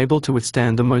would be able to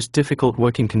withstand the most difficult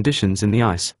working conditions in the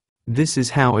ice. This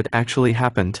is how it actually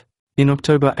happened. In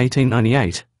October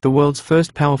 1898, the world's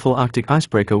first powerful Arctic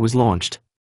icebreaker was launched.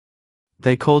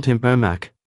 They called him Yermak.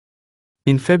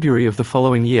 In February of the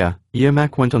following year,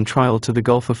 Yermak went on trial to the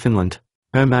Gulf of Finland.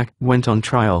 Yermak went on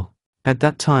trial. At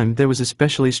that time there was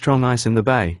especially strong ice in the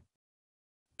bay.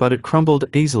 But it crumbled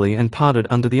easily and parted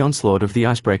under the onslaught of the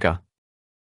icebreaker.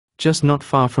 Just not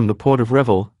far from the port of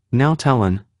Revel, now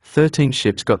Tallinn, 13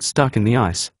 ships got stuck in the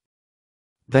ice.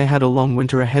 They had a long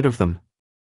winter ahead of them.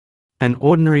 An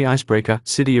ordinary icebreaker,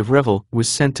 City of Revel, was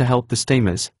sent to help the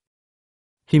steamers.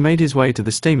 He made his way to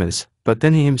the steamers, but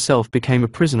then he himself became a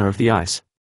prisoner of the ice.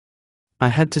 I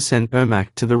had to send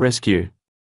Yermak to the rescue.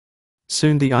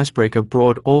 Soon the icebreaker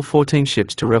brought all 14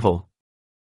 ships to Revel.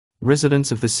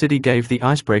 Residents of the city gave the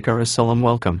icebreaker a solemn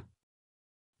welcome.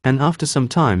 And after some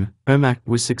time, Yermak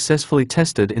was successfully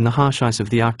tested in the harsh ice of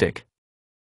the Arctic.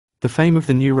 The fame of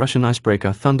the new Russian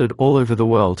icebreaker thundered all over the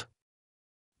world.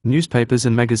 Newspapers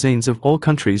and magazines of all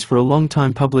countries for a long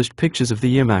time published pictures of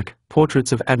the Yermak,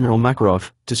 portraits of Admiral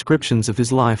Makarov, descriptions of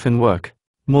his life and work.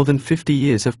 More than 50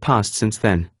 years have passed since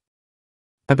then.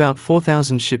 About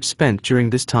 4,000 ships spent during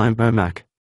this time Yermak.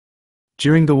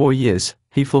 During the war years,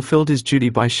 he fulfilled his duty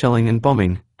by shelling and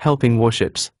bombing, helping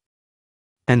warships.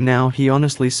 And now he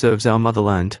honestly serves our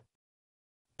motherland.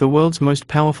 The world's most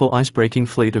powerful icebreaking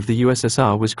fleet of the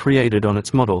USSR was created on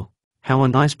its model, How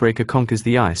an Icebreaker Conquers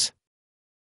the Ice.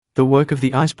 The work of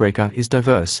the icebreaker is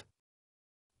diverse.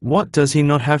 What does he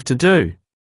not have to do?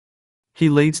 He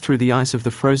leads through the ice of the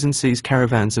frozen seas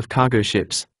caravans of cargo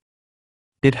ships.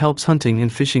 It helps hunting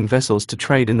and fishing vessels to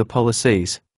trade in the polar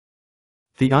seas.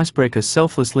 The icebreaker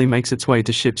selflessly makes its way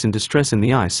to ships in distress in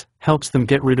the ice, helps them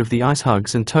get rid of the ice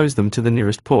hugs and tows them to the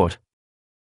nearest port.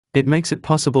 It makes it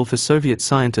possible for Soviet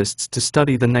scientists to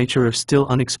study the nature of still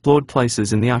unexplored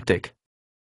places in the Arctic.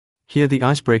 Here the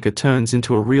icebreaker turns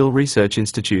into a real research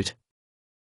institute.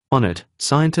 On it,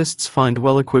 scientists find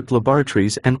well-equipped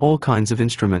laboratories and all kinds of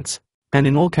instruments. And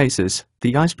in all cases,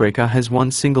 the icebreaker has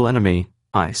one single enemy: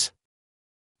 ice.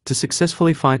 To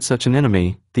successfully fight such an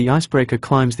enemy, the icebreaker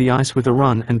climbs the ice with a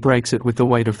run and breaks it with the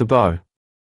weight of the bow.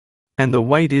 And the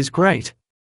weight is great.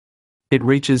 It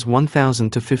reaches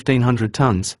 1,000 to 1,500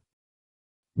 tons.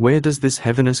 Where does this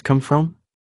heaviness come from?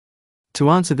 To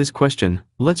answer this question,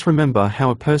 let's remember how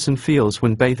a person feels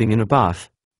when bathing in a bath.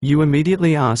 You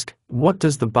immediately ask, what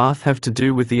does the bath have to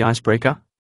do with the icebreaker?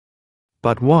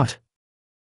 But what?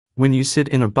 When you sit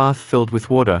in a bath filled with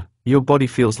water, your body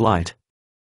feels light.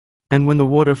 And when the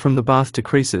water from the bath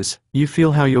decreases, you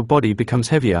feel how your body becomes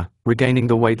heavier, regaining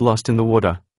the weight lost in the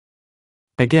water.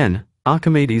 Again,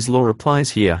 Archimedes' law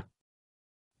applies here.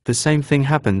 The same thing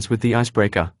happens with the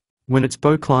icebreaker. When its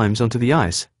bow climbs onto the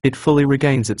ice, it fully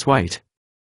regains its weight.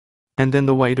 And then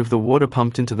the weight of the water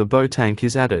pumped into the bow tank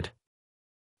is added.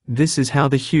 This is how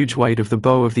the huge weight of the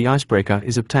bow of the icebreaker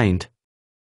is obtained.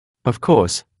 Of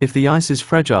course, if the ice is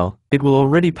fragile, it will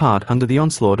already part under the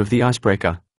onslaught of the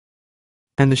icebreaker.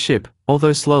 And the ship,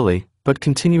 although slowly, but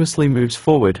continuously moves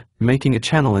forward, making a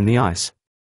channel in the ice.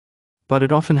 But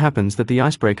it often happens that the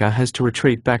icebreaker has to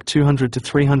retreat back 200 to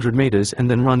 300 meters and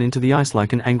then run into the ice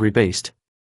like an angry beast.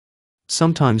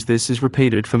 Sometimes this is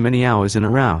repeated for many hours in a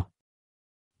row.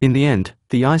 In the end,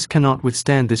 the ice cannot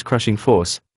withstand this crushing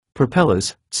force.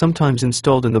 Propellers, sometimes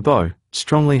installed in the bow,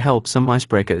 strongly help some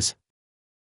icebreakers.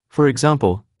 For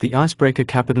example, the icebreaker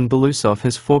Kapitan Belousov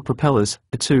has 4 propellers,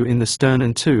 2 in the stern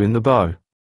and 2 in the bow.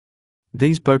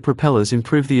 These bow propellers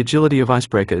improve the agility of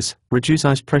icebreakers, reduce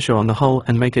ice pressure on the hull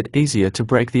and make it easier to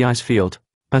break the ice field.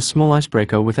 A small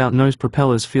icebreaker without nose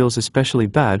propellers feels especially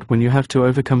bad when you have to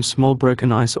overcome small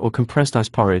broken ice or compressed ice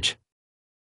porridge.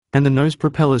 And the nose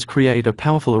propellers create a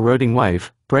powerful eroding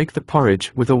wave, break the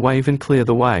porridge with a wave and clear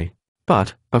the way.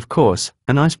 But, of course,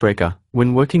 an icebreaker,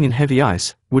 when working in heavy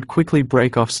ice, would quickly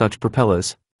break off such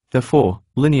propellers. Therefore,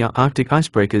 linear Arctic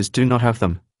icebreakers do not have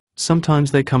them.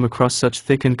 Sometimes they come across such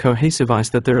thick and cohesive ice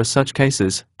that there are such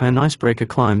cases: an icebreaker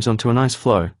climbs onto an ice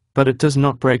floe, but it does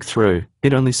not break through,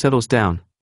 it only settles down.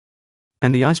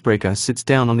 And the icebreaker sits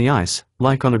down on the ice,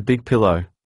 like on a big pillow.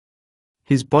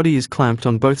 His body is clamped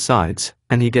on both sides,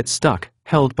 and he gets stuck,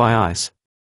 held by ice.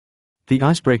 The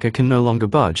icebreaker can no longer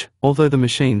budge, although the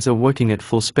machines are working at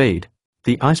full speed.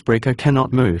 The icebreaker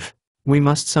cannot move. We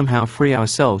must somehow free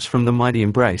ourselves from the mighty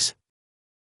embrace.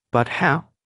 But how?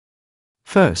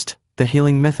 First, the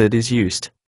heeling method is used.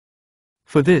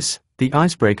 For this, the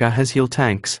icebreaker has heel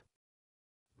tanks.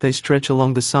 They stretch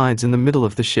along the sides in the middle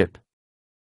of the ship.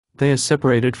 They are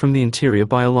separated from the interior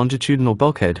by a longitudinal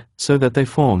bulkhead, so that they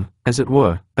form, as it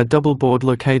were, a double board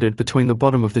located between the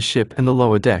bottom of the ship and the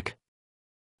lower deck.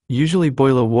 Usually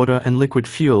boiler water and liquid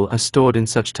fuel are stored in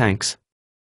such tanks.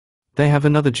 They have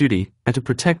another duty, to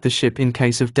protect the ship in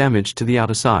case of damage to the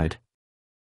outer side.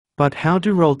 But how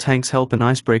do roll tanks help an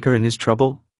icebreaker in his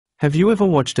trouble? Have you ever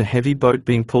watched a heavy boat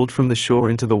being pulled from the shore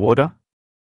into the water?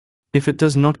 If it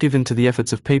does not give in to the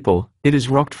efforts of people, it is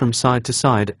rocked from side to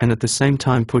side and at the same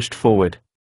time pushed forward.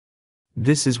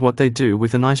 This is what they do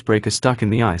with an icebreaker stuck in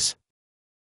the ice.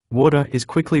 Water is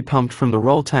quickly pumped from the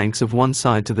roll tanks of one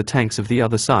side to the tanks of the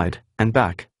other side, and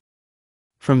back.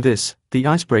 From this, the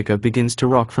icebreaker begins to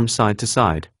rock from side to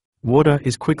side. Water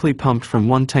is quickly pumped from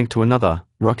one tank to another,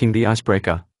 rocking the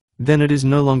icebreaker. Then it is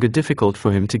no longer difficult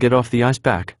for him to get off the ice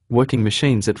back, working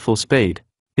machines at full speed.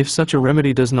 If such a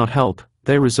remedy does not help,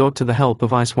 they resort to the help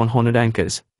of ice one-horned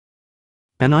anchors.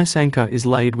 An ice anchor is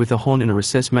laid with a horn in a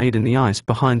recess made in the ice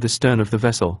behind the stern of the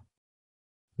vessel.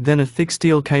 Then a thick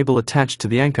steel cable attached to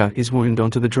the anchor is wound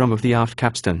onto the drum of the aft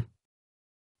capstan.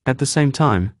 At the same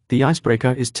time, the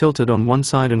icebreaker is tilted on one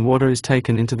side and water is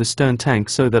taken into the stern tank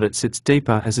so that it sits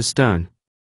deeper as a stern.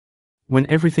 When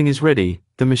everything is ready,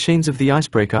 the machines of the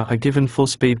icebreaker are given full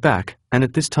speed back, and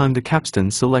at this time the capstan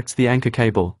selects the anchor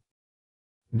cable.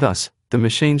 Thus, the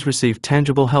machines receive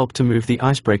tangible help to move the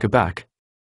icebreaker back.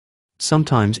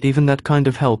 Sometimes even that kind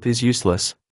of help is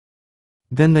useless.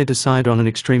 Then they decide on an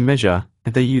extreme measure,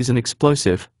 and they use an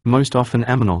explosive, most often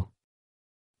ammonal.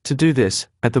 To do this,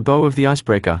 at the bow of the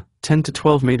icebreaker, 10 to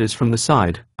 12 meters from the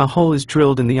side, a hole is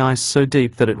drilled in the ice so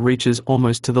deep that it reaches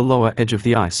almost to the lower edge of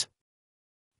the ice.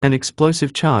 An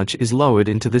explosive charge is lowered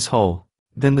into this hole.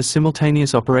 Then the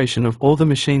simultaneous operation of all the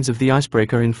machines of the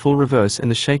icebreaker in full reverse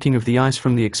and the shaking of the ice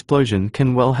from the explosion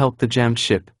can well help the jammed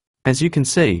ship. As you can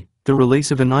see, the release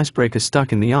of an icebreaker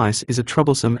stuck in the ice is a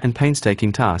troublesome and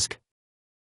painstaking task.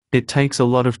 It takes a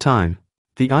lot of time.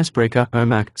 The icebreaker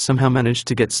Ermak somehow managed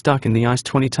to get stuck in the ice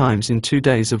 20 times in 2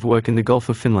 days of work in the Gulf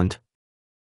of Finland.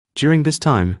 During this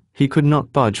time, he could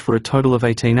not budge for a total of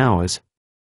 18 hours.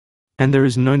 And there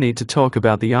is no need to talk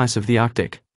about the ice of the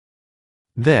Arctic.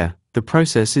 There, the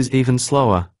process is even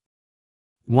slower.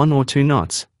 1 or 2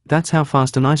 knots, that's how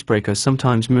fast an icebreaker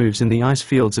sometimes moves in the ice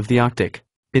fields of the Arctic.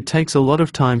 It takes a lot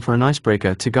of time for an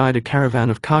icebreaker to guide a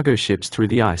caravan of cargo ships through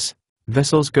the ice.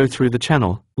 Vessels go through the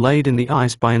channel, laid in the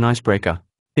ice by an icebreaker.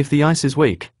 If the ice is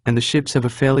weak, and the ships have a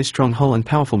fairly strong hull and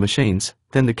powerful machines,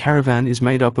 then the caravan is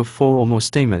made up of 4 or more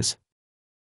steamers.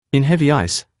 In heavy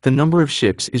ice, the number of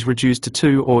ships is reduced to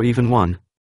 2 or even 1.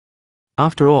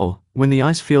 After all, when the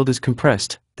ice field is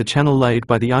compressed, the channel laid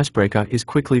by the icebreaker is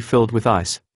quickly filled with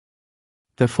ice.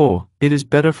 Therefore, it is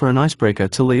better for an icebreaker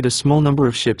to lead a small number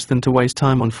of ships than to waste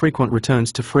time on frequent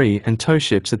returns to free and tow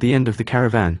ships at the end of the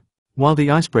caravan. While the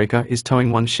icebreaker is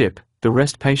towing one ship, the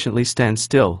rest patiently stands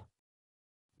still.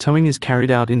 Towing is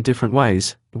carried out in different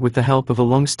ways, with the help of a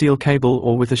long steel cable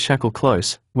or with a shackle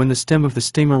close, when the stem of the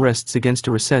steamer rests against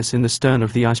a recess in the stern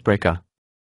of the icebreaker.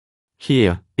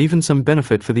 Here, even some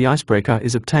benefit for the icebreaker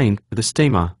is obtained. The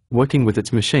steamer, working with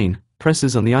its machine,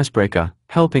 presses on the icebreaker,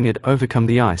 helping it overcome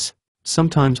the ice.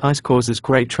 Sometimes ice causes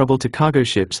great trouble to cargo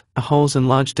ships, holes and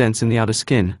large dents in the outer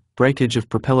skin, breakage of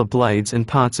propeller blades and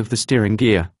parts of the steering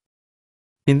gear.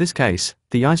 In this case,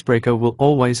 the icebreaker will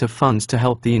always have funds to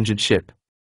help the injured ship.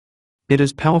 It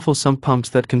has powerful sump pumps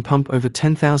that can pump over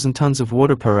 10,000 tons of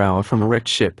water per hour from a wrecked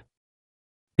ship.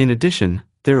 In addition,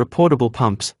 there are portable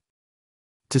pumps.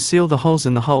 To seal the holes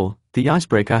in the hull, the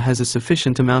icebreaker has a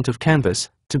sufficient amount of canvas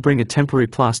to bring a temporary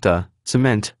plaster,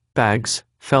 cement, bags,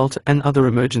 felt and other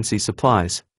emergency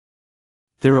supplies.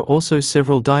 There are also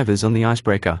several divers on the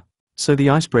icebreaker, so the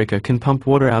icebreaker can pump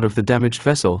water out of the damaged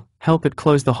vessel, help it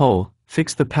close the hole,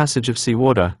 fix the passage of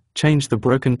seawater, change the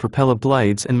broken propeller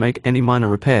blades and make any minor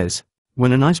repairs.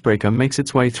 When an icebreaker makes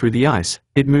its way through the ice,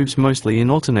 it moves mostly in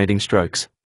alternating strokes.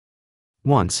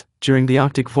 Once, during the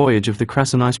Arctic voyage of the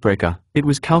Krasen icebreaker, it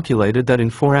was calculated that in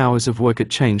 4 hours of work it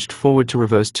changed forward to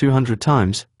reverse 200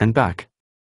 times, and back.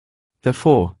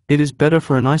 Therefore, it is better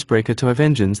for an icebreaker to have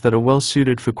engines that are well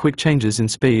suited for quick changes in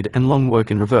speed and long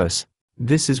work in reverse.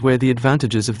 This is where the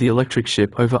advantages of the electric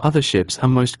ship over other ships are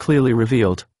most clearly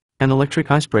revealed. An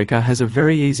electric icebreaker has a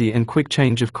very easy and quick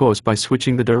change of course by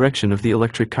switching the direction of the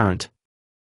electric current.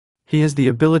 He has the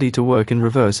ability to work in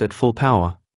reverse at full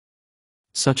power.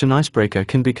 Such an icebreaker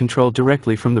can be controlled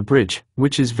directly from the bridge,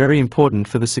 which is very important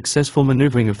for the successful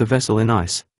maneuvering of the vessel in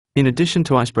ice. In addition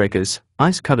to icebreakers,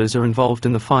 ice cutters are involved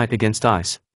in the fight against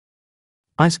ice.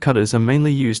 Ice cutters are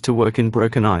mainly used to work in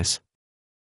broken ice.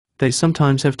 They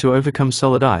sometimes have to overcome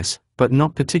solid ice, but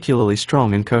not particularly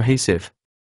strong and cohesive.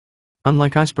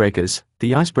 Unlike icebreakers,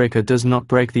 the icebreaker does not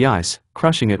break the ice,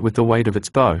 crushing it with the weight of its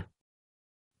bow.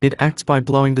 It acts by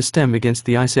blowing the stem against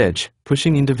the ice edge,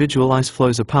 pushing individual ice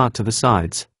floes apart to the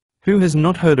sides. Who has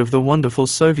not heard of the wonderful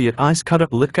Soviet ice cutter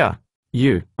Litka?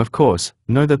 You, of course,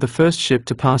 know that the first ship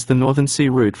to pass the Northern Sea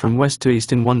route from west to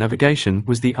east in one navigation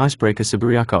was the icebreaker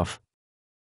Sibiryakov.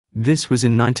 This was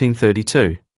in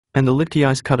 1932, and the Litki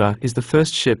ice cutter is the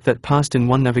first ship that passed in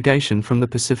one navigation from the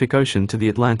Pacific Ocean to the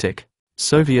Atlantic.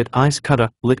 Soviet ice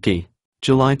cutter, Litki.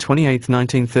 July 28,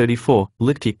 1934,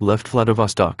 Litki left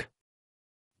Vladivostok.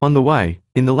 On the way,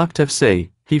 in the Laptev Sea,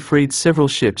 he freed several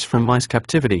ships from ice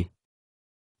captivity.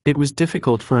 It was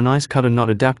difficult for an ice cutter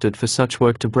not adapted for such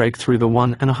work to break through the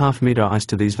 1.5 meter ice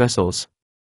to these vessels.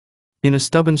 In a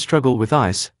stubborn struggle with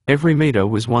ice, every meter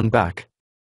was won back.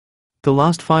 The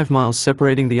last 5 miles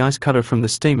separating the ice cutter from the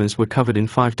steamers were covered in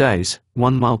 5 days,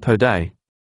 1 mile per day.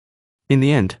 In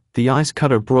the end, the ice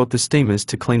cutter brought the steamers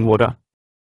to clean water.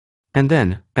 And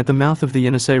then, at the mouth of the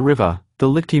Yenisei River, the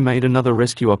Litki made another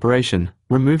rescue operation,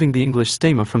 removing the English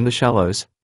steamer from the shallows.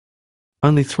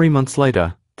 Only 3 months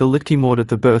later, the Litki moored at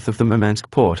the berth of the Murmansk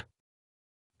port.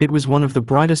 It was one of the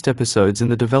brightest episodes in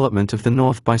the development of the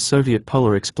North by Soviet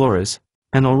polar explorers,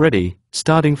 and already,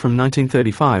 starting from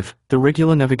 1935, the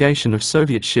regular navigation of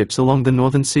Soviet ships along the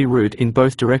Northern Sea route in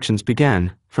both directions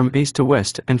began, from east to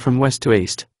west and from west to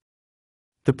east.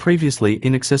 The previously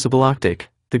inaccessible Arctic,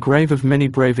 the grave of many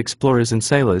brave explorers and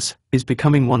sailors, is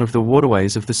becoming one of the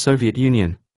waterways of the Soviet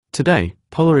Union. Today,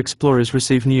 polar explorers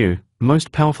receive new,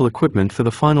 most powerful equipment for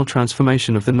the final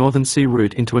transformation of the Northern Sea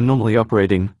route into a normally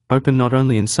operating, open not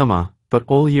only in summer, but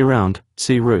all year round,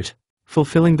 sea route.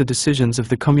 Fulfilling the decisions of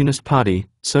the Communist Party,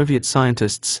 Soviet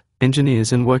scientists,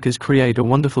 engineers and workers create a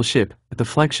wonderful ship, the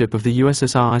flagship of the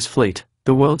USSR Ice Fleet,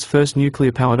 the world's first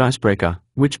nuclear-powered icebreaker,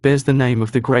 which bears the name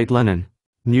of the great Lenin.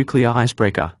 Nuclear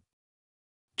icebreaker.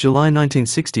 July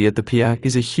 1960 at the pier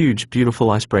is a huge,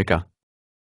 beautiful icebreaker.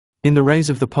 In the rays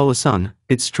of the polar sun,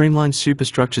 its streamlined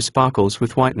superstructure sparkles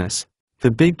with whiteness.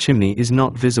 The big chimney is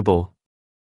not visible.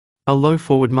 A low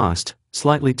forward mast,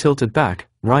 slightly tilted back,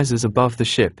 rises above the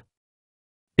ship.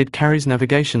 It carries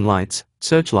navigation lights,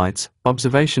 searchlights,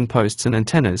 observation posts and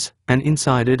antennas, and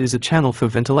inside it is a channel for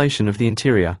ventilation of the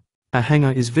interior. A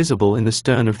hangar is visible in the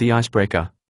stern of the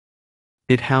icebreaker.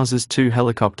 It houses 2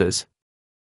 helicopters.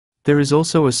 There is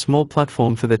also a small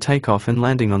platform for their takeoff and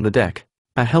landing on the deck.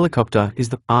 A helicopter is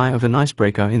the eye of an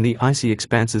icebreaker in the icy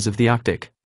expanses of the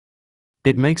Arctic.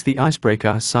 It makes the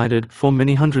icebreaker sighted for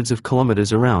many hundreds of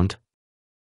kilometers around.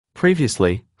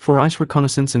 Previously, for ice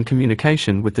reconnaissance and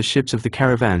communication with the ships of the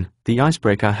caravan, the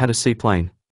icebreaker had a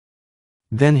seaplane.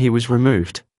 Then he was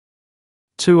removed.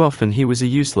 Too often he was a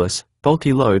useless,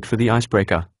 bulky load for the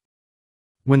icebreaker.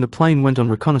 When the plane went on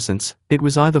reconnaissance, it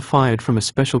was either fired from a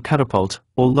special catapult,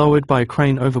 or lowered by a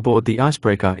crane overboard the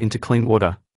icebreaker into clean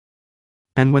water.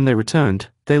 And when they returned,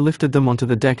 they lifted them onto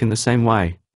the deck in the same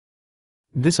way.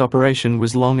 This operation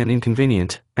was long and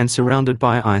inconvenient, and surrounded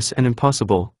by ice and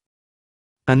impossible.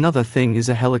 Another thing is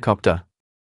a helicopter.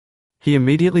 He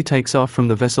immediately takes off from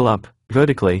the vessel up,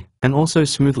 vertically, and also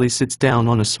smoothly sits down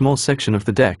on a small section of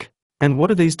the deck. And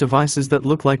what are these devices that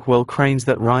look like cranes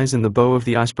that rise in the bow of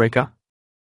the icebreaker?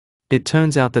 It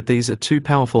turns out that these are 2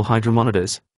 powerful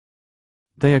hydromonitors.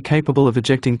 They are capable of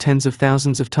ejecting tens of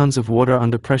thousands of tons of water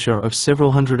under pressure of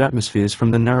several hundred atmospheres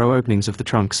from the narrow openings of the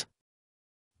trunks.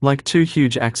 Like 2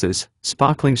 huge axes,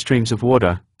 sparkling streams of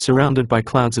water, surrounded by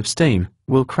clouds of steam,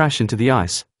 will crash into the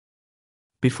ice.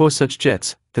 Before such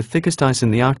jets, the thickest ice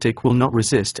in the Arctic will not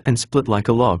resist and split like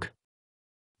a log.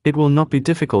 It will not be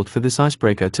difficult for this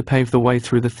icebreaker to pave the way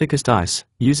through the thickest ice,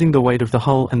 using the weight of the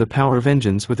hull and the power of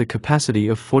engines with a capacity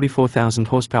of 44,000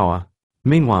 horsepower.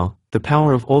 Meanwhile, the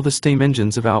power of all the steam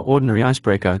engines of our ordinary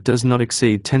icebreaker does not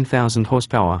exceed 10,000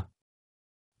 horsepower.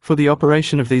 For the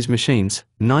operation of these machines,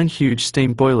 9 huge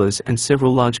steam boilers and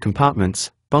several large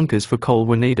compartments, bunkers for coal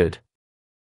were needed.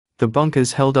 The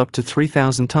bunkers held up to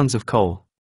 3,000 tons of coal.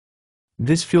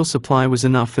 This fuel supply was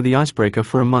enough for the icebreaker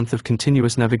for a month of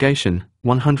continuous navigation,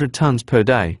 100 tons per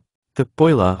day. The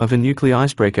boiler of a nuclear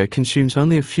icebreaker consumes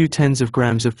only a few tens of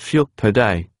grams of fuel per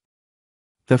day.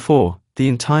 Therefore, the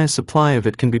entire supply of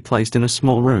it can be placed in a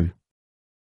small room.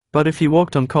 But if he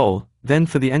walked on coal, then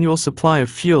for the annual supply of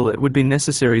fuel it would be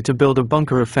necessary to build a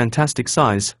bunker of fantastic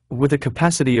size, with a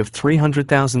capacity of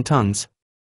 300,000 tons.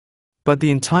 But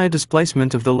the entire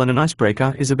displacement of the London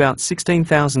icebreaker is about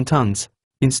 16,000 tons.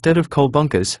 Instead of coal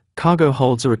bunkers, cargo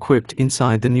holds are equipped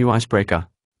inside the new icebreaker.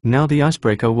 Now the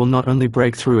icebreaker will not only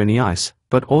break through any ice,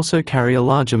 but also carry a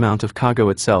large amount of cargo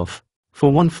itself.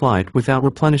 For one flight without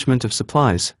replenishment of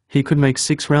supplies, he could make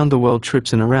 6 round-the-world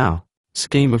trips in a row.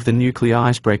 Scheme of the nuclear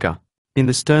icebreaker. In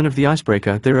the stern of the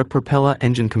icebreaker there are propeller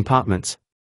engine compartments.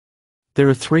 There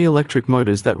are 3 electric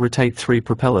motors that rotate 3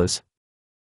 propellers.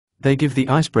 They give the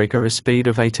icebreaker a speed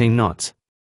of 18 knots.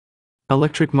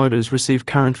 Electric motors receive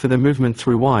current for their movement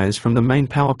through wires from the main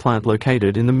power plant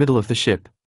located in the middle of the ship.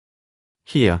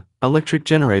 Here, electric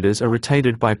generators are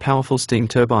rotated by powerful steam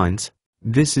turbines.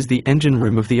 This is the engine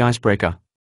room of the icebreaker.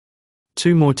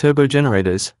 2 more turbo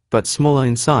generators, but smaller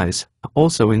in size, are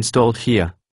also installed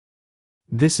here.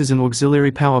 This is an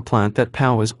auxiliary power plant that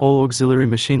powers all auxiliary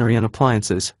machinery and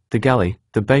appliances, the galley,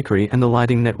 the bakery and the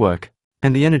lighting network.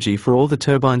 And the energy for all the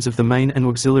turbines of the main and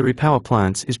auxiliary power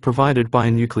plants is provided by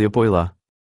a nuclear boiler.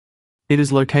 It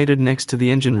is located next to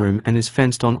the engine room and is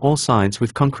fenced on all sides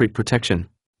with concrete protection.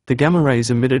 The gamma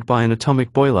rays emitted by an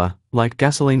atomic boiler, like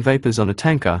gasoline vapors on a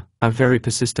tanker, are very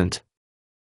persistent.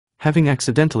 Having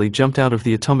accidentally jumped out of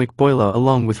the atomic boiler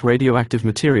along with radioactive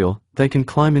material, they can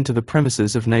climb into the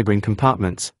premises of neighboring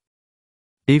compartments.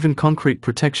 Even concrete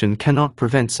protection cannot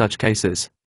prevent such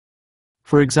cases.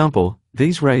 For example,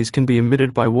 these rays can be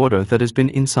emitted by water that has been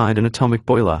inside an atomic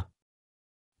boiler.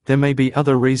 There may be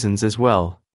other reasons as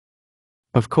well.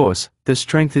 Of course, their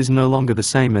strength is no longer the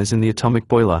same as in the atomic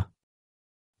boiler.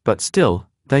 But still,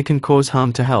 they can cause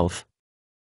harm to health.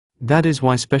 That is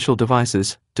why special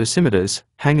devices, dosimeters,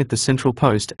 hang at the central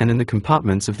post and in the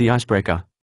compartments of the icebreaker.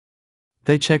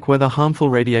 They check whether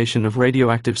harmful radiation of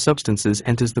radioactive substances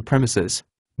enters the premises.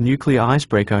 Nuclear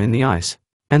icebreaker in the ice.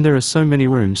 And there are so many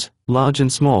rooms, large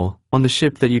and small, on the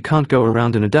ship that you can't go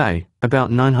around in a day,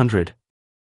 about 900.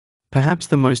 Perhaps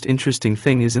the most interesting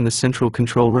thing is in the central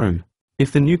control room.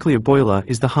 If the nuclear boiler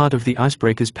is the heart of the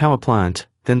icebreaker's power plant,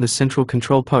 then the central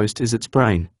control post is its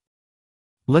brain.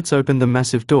 Let's open the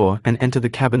massive door and enter the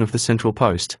cabin of the central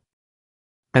post.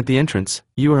 At the entrance,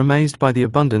 you are amazed by the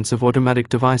abundance of automatic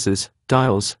devices,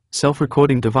 dials,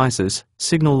 self-recording devices,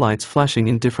 signal lights flashing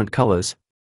in different colors.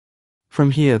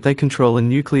 From here they control a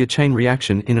nuclear chain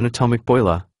reaction in an atomic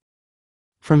boiler.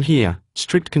 From here,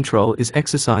 strict control is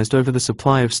exercised over the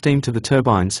supply of steam to the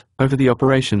turbines, over the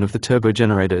operation of the turbo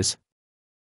generators.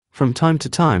 From time to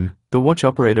time, the watch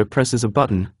operator presses a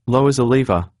button, lowers a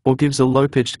lever, or gives a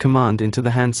low-pitched command into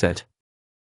the handset.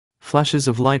 Flashes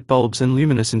of light bulbs and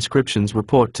luminous inscriptions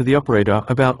report to the operator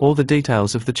about all the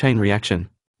details of the chain reaction.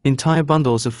 Entire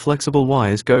bundles of flexible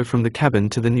wires go from the cabin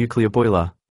to the nuclear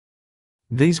boiler.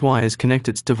 These wires connect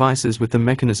its devices with the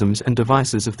mechanisms and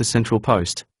devices of the central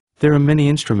post. There are many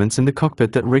instruments in the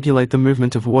cockpit that regulate the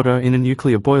movement of water in a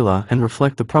nuclear boiler and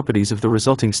reflect the properties of the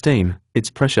resulting steam, its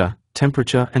pressure,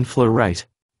 temperature and flow rate.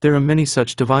 There are many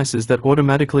such devices that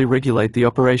automatically regulate the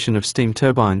operation of steam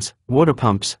turbines, water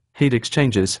pumps, heat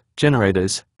exchangers,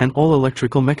 generators, and all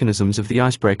electrical mechanisms of the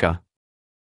icebreaker.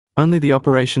 Only the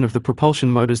operation of the propulsion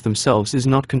motors themselves is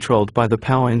not controlled by the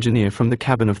power engineer from the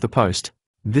cabin of the post.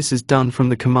 This is done from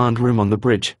the command room on the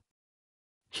bridge.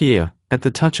 Here, at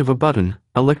the touch of a button,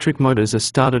 electric motors are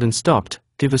started and stopped,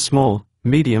 give a small,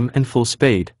 medium and full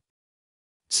speed.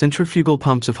 Centrifugal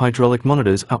pumps of hydraulic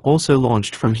monitors are also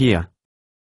launched from here.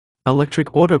 Electric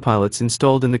autopilots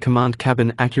installed in the command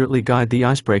cabin accurately guide the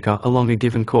icebreaker along a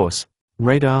given course.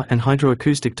 Radar and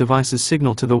hydroacoustic devices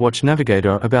signal to the watch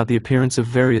navigator about the appearance of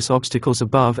various obstacles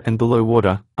above and below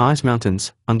water, ice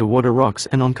mountains, underwater rocks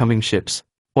and oncoming ships.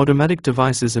 Automatic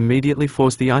devices immediately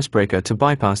force the icebreaker to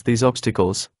bypass these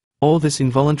obstacles. All this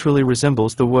involuntarily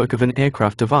resembles the work of an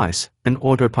aircraft device, an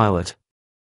autopilot.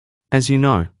 As you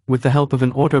know, with the help of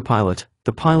an autopilot,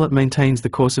 the pilot maintains the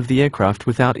course of the aircraft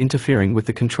without interfering with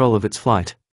the control of its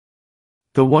flight.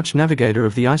 The watch navigator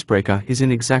of the icebreaker is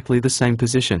in exactly the same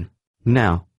position.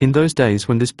 Now, in those days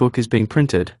when this book is being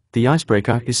printed, the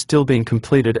icebreaker is still being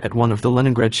completed at one of the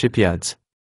Leningrad shipyards.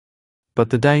 But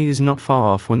the day is not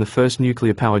far off when the first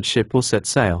nuclear-powered ship will set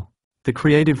sail. The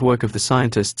creative work of the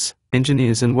scientists,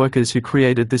 engineers and workers who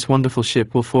created this wonderful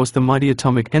ship will force the mighty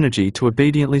atomic energy to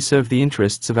obediently serve the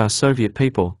interests of our Soviet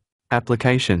people.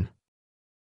 Application: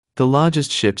 the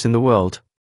largest ships in the world.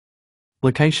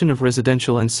 Location of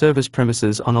residential and service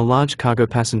premises on a large cargo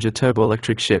passenger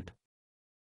turboelectric ship.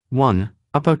 1.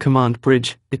 Upper command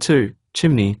bridge. 2.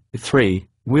 Chimney. 3.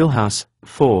 Wheelhouse.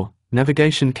 4.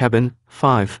 Navigation cabin.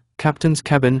 5. Captain's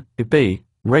cabin. B.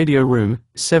 Radio room.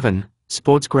 7.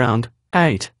 Sports ground.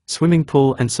 8. Swimming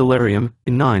pool and solarium.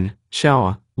 9.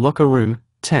 Shower, locker room.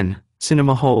 10.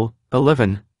 Cinema hall.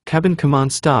 11. Cabin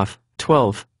command staff.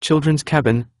 12. Children's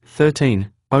cabin.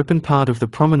 13. Open part of the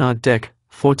promenade deck.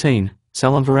 14.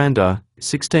 Salon veranda.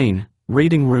 16.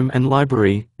 Reading room and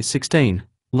library. 16.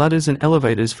 Ladders and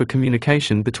elevators for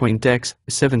communication between decks.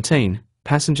 17.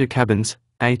 Passenger cabins.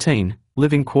 18.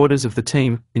 Living quarters of the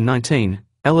team. 19.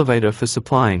 Elevator for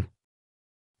supplying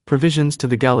provisions to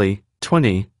the galley.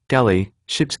 20. Galley,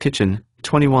 ship's kitchen.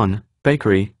 21.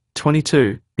 Bakery.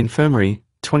 22. Infirmary.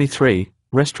 23.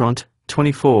 Restaurant.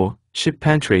 24. Ship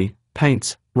pantry,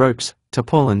 paints, ropes,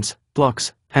 tarpaulins,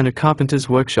 blocks, and a carpenter's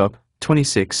workshop.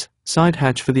 26. Side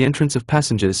hatch for the entrance of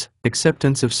passengers,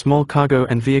 acceptance of small cargo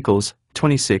and vehicles.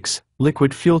 26.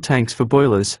 Liquid fuel tanks for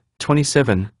boilers.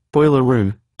 27. Boiler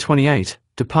room. 28.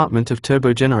 Department of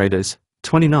turbo generators.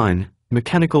 29.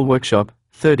 Mechanical workshop.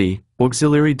 30.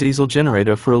 Auxiliary diesel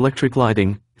generator for electric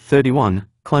lighting. 31.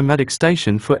 Climatic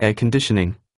station for air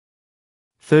conditioning.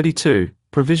 32.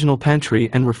 Provisional pantry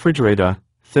and refrigerator.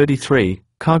 33.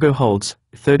 Cargo holds.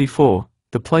 34.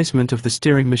 The placement of the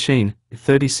steering machine.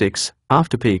 36.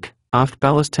 Afterpeak, aft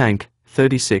ballast tank.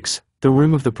 36. The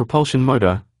room of the propulsion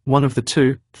motor, one of the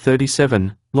two.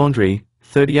 37. Laundry.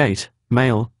 38.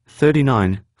 Mail.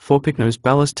 39. Four-picknose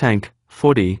ballast tank.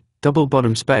 40. Double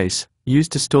bottom space,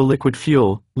 used to store liquid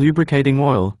fuel, lubricating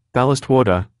oil, ballast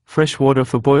water, fresh water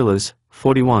for boilers.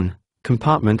 41.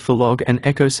 Compartment for log and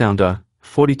echo sounder.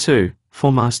 42.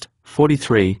 Foremast.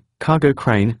 43. Cargo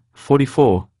crane.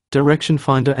 44. Direction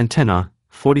finder antenna.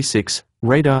 46.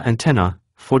 Radar antenna.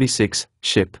 46.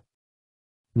 Ship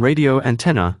radio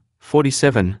antenna.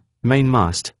 47. Main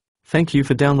mast. Thank you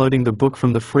for downloading the book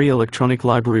from the free electronic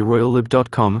library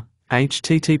royallib.com,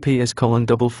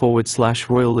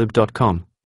 https://royallib.com.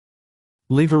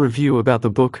 Leave a review about the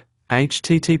book,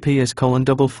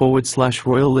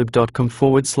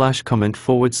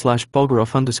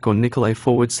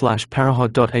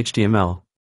 https://royallib.com/comment/Bolgarov_Nikolai/parahod.html.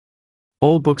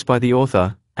 All books by the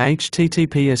author,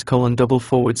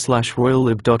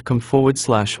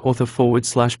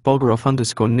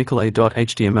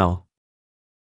 https://royallib.com/author/Bolgarov_Nikolai.html.